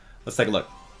 Let's take a look.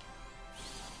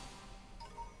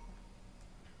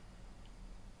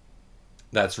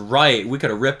 That's right. We could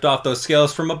have ripped off those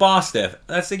scales from a Bostiff.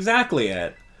 That's exactly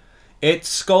it. It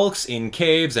skulks in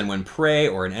caves, and when prey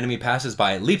or an enemy passes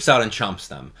by, it leaps out and chomps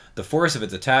them. The force of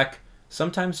its attack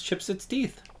sometimes chips its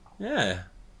teeth. Yeah.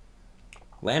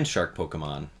 Land shark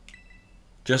Pokemon.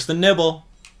 Just a nibble.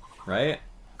 Right?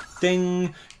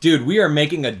 Ding. Dude, we are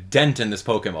making a dent in this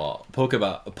Pokedex,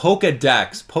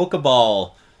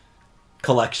 Pokeball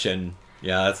collection.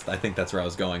 Yeah, I think that's where I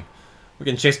was going. We're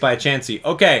getting chased by a Chansey.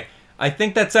 Okay, I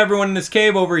think that's everyone in this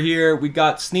cave over here. We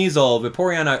got Sneasel,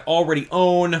 Vaporeon I already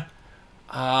own.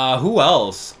 Who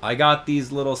else? I got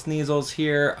these little Sneasels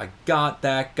here. I got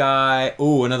that guy.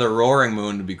 Ooh, another Roaring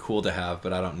Moon would be cool to have,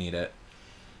 but I don't need it.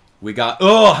 We got...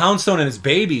 Oh, Houndstone and his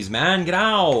babies, man. Get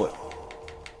out.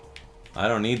 I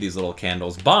don't need these little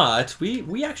candles, but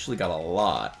we actually got a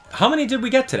lot. How many did we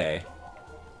get today?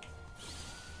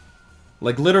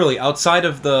 Like, literally, outside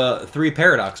of the 3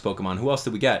 Paradox Pokemon, who else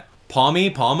did we get?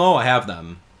 Palmo, I have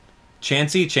them.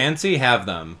 Chansey, have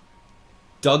them.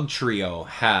 Doug Trio,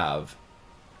 have.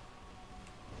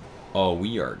 Oh,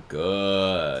 we are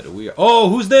good. Oh,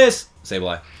 who's this?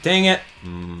 Sableye. Dang it.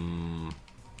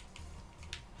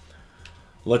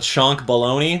 Lechonk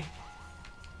Baloney.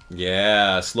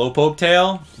 Yeah, Slowpoke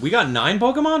Tail. We got 9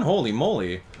 Pokemon? Holy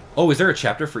moly. Oh, is there a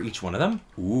chapter for each one of them?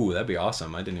 Ooh, that'd be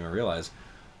awesome. I didn't even realize.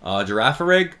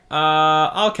 Girafarig.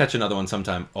 I'll catch another one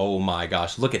sometime. Oh my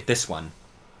gosh, look at this one.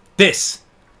 This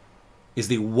is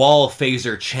the Wall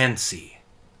Phaser Chansey.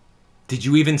 Did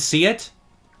you even see it?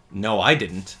 No, I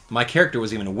didn't. My character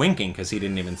was even winking because he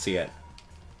didn't even see it.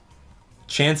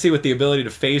 Chansey with the ability to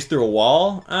phase through a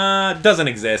wall? Doesn't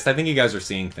exist. I think you guys are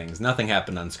seeing things. Nothing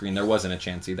happened on screen. There wasn't a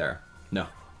Chansey there. No,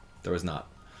 there was not.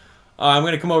 I'm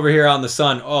going to come over here out in the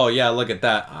sun. Oh, yeah, look at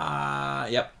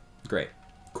that. Yep. Great.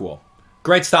 Cool.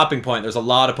 Great stopping point. There's a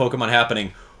lot of Pokemon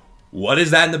happening. What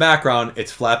is that in the background?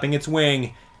 It's flapping its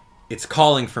wing. It's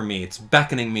calling for me. It's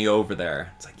beckoning me over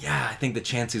there. It's like, yeah, I think the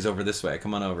Chansey's over this way.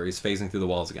 Come on over. He's phasing through the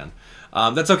walls again.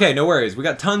 That's okay. No worries. We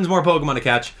got tons more Pokemon to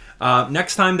catch.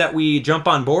 Next time that we jump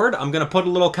on board, I'm going to put a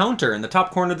little counter in the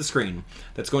top corner of the screen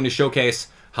that's going to showcase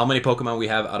how many Pokemon we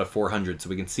have out of 400 so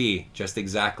we can see just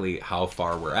exactly how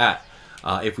far we're at.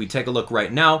 If we take a look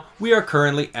right now, we are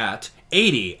currently at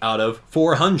 80 out of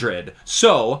 400.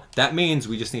 So that means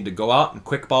we just need to go out and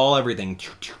quick ball everything.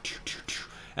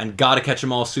 And gotta catch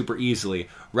them all super easily,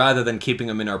 rather than keeping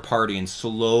them in our party and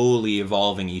slowly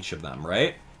evolving each of them,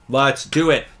 right? Let's do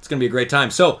it. It's gonna be a great time.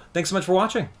 So, thanks so much for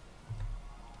watching.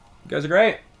 You guys are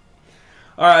great.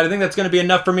 Alright, I think that's gonna be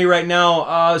enough for me right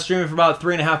now. Streaming for about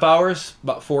 3.5 hours,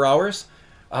 about 4 hours.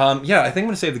 Yeah, I think I'm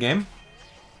gonna save the game.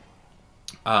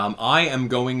 I am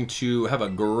going to have a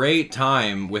great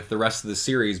time with the rest of the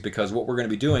series because what we're gonna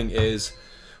be doing is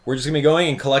we're just gonna be going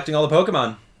and collecting all the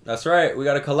Pokemon. That's right. We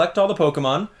got to collect all the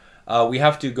Pokemon. We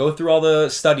have to go through all the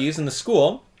studies in the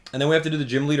school, and then we have to do the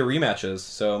gym leader rematches.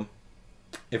 So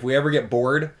if we ever get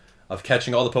bored of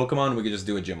catching all the Pokemon, we could just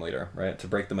do a gym leader, right, to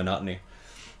break the monotony.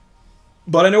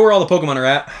 But I know where all the Pokemon are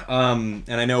at, and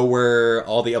I know where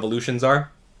all the evolutions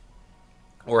are,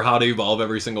 or how to evolve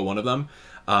every single one of them.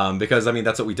 Because, I mean,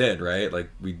 that's what we did, right?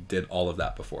 Like, we did all of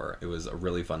that before. It was a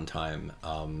really fun time.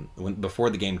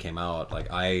 Before the game came out,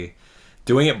 like,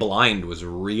 doing it blind was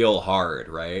real hard,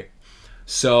 right?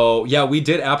 So, yeah, we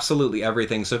did absolutely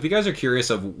everything. So if you guys are curious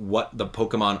of what the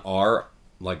Pokemon are,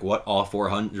 like what all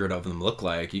 400 of them look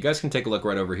like, you guys can take a look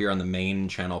right over here on the main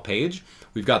channel page.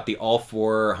 We've got the all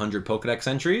 400 Pokedex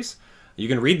entries. You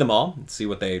can read them all and see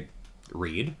what they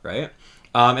read, right?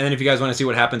 And then if you guys want to see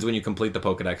what happens when you complete the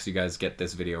Pokedex, you guys get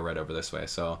this video right over this way.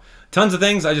 So, tons of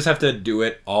things. I just have to do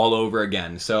it all over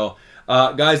again. So,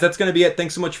 guys, that's going to be it.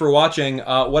 Thanks so much for watching.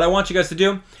 What I want you guys to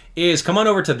do is come on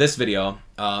over to this video.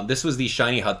 This was the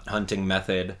shiny hunting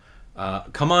method.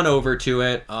 Come on over to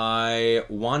it. I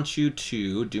want you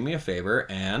to do me a favor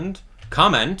and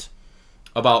comment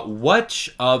about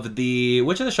which of the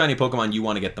shiny Pokemon you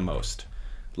want to get the most.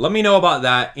 Let me know about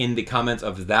that in the comments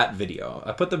of that video.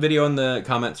 I put the video in the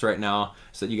comments right now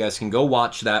so that you guys can go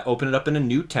watch that, open it up in a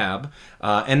new tab,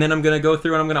 and then I'm going to go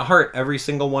through and I'm going to heart every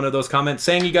single one of those comments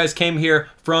saying you guys came here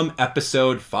from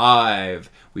episode 5.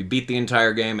 We beat the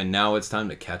entire game and now it's time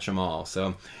to catch them all.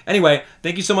 So anyway,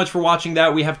 thank you so much for watching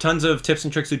that. We have tons of tips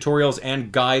and tricks, tutorials,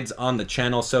 and guides on the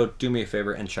channel, so do me a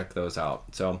favor and check those out.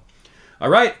 So, all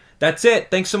right. That's it.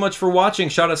 Thanks so much for watching.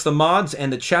 Shout outs to the mods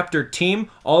and the chapter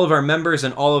team, all of our members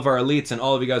and all of our elites and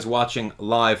all of you guys watching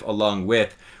live along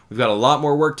with. We've got a lot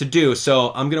more work to do,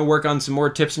 so I'm going to work on some more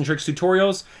tips and tricks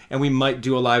tutorials, and we might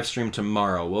do a live stream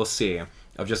tomorrow. We'll see.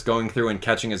 Of just going through and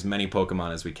catching as many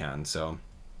Pokemon as we can. So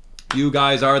you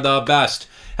guys are the best.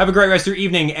 Have a great rest of your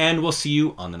evening, and we'll see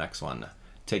you on the next one.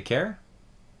 Take care,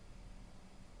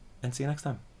 and see you next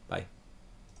time. Bye.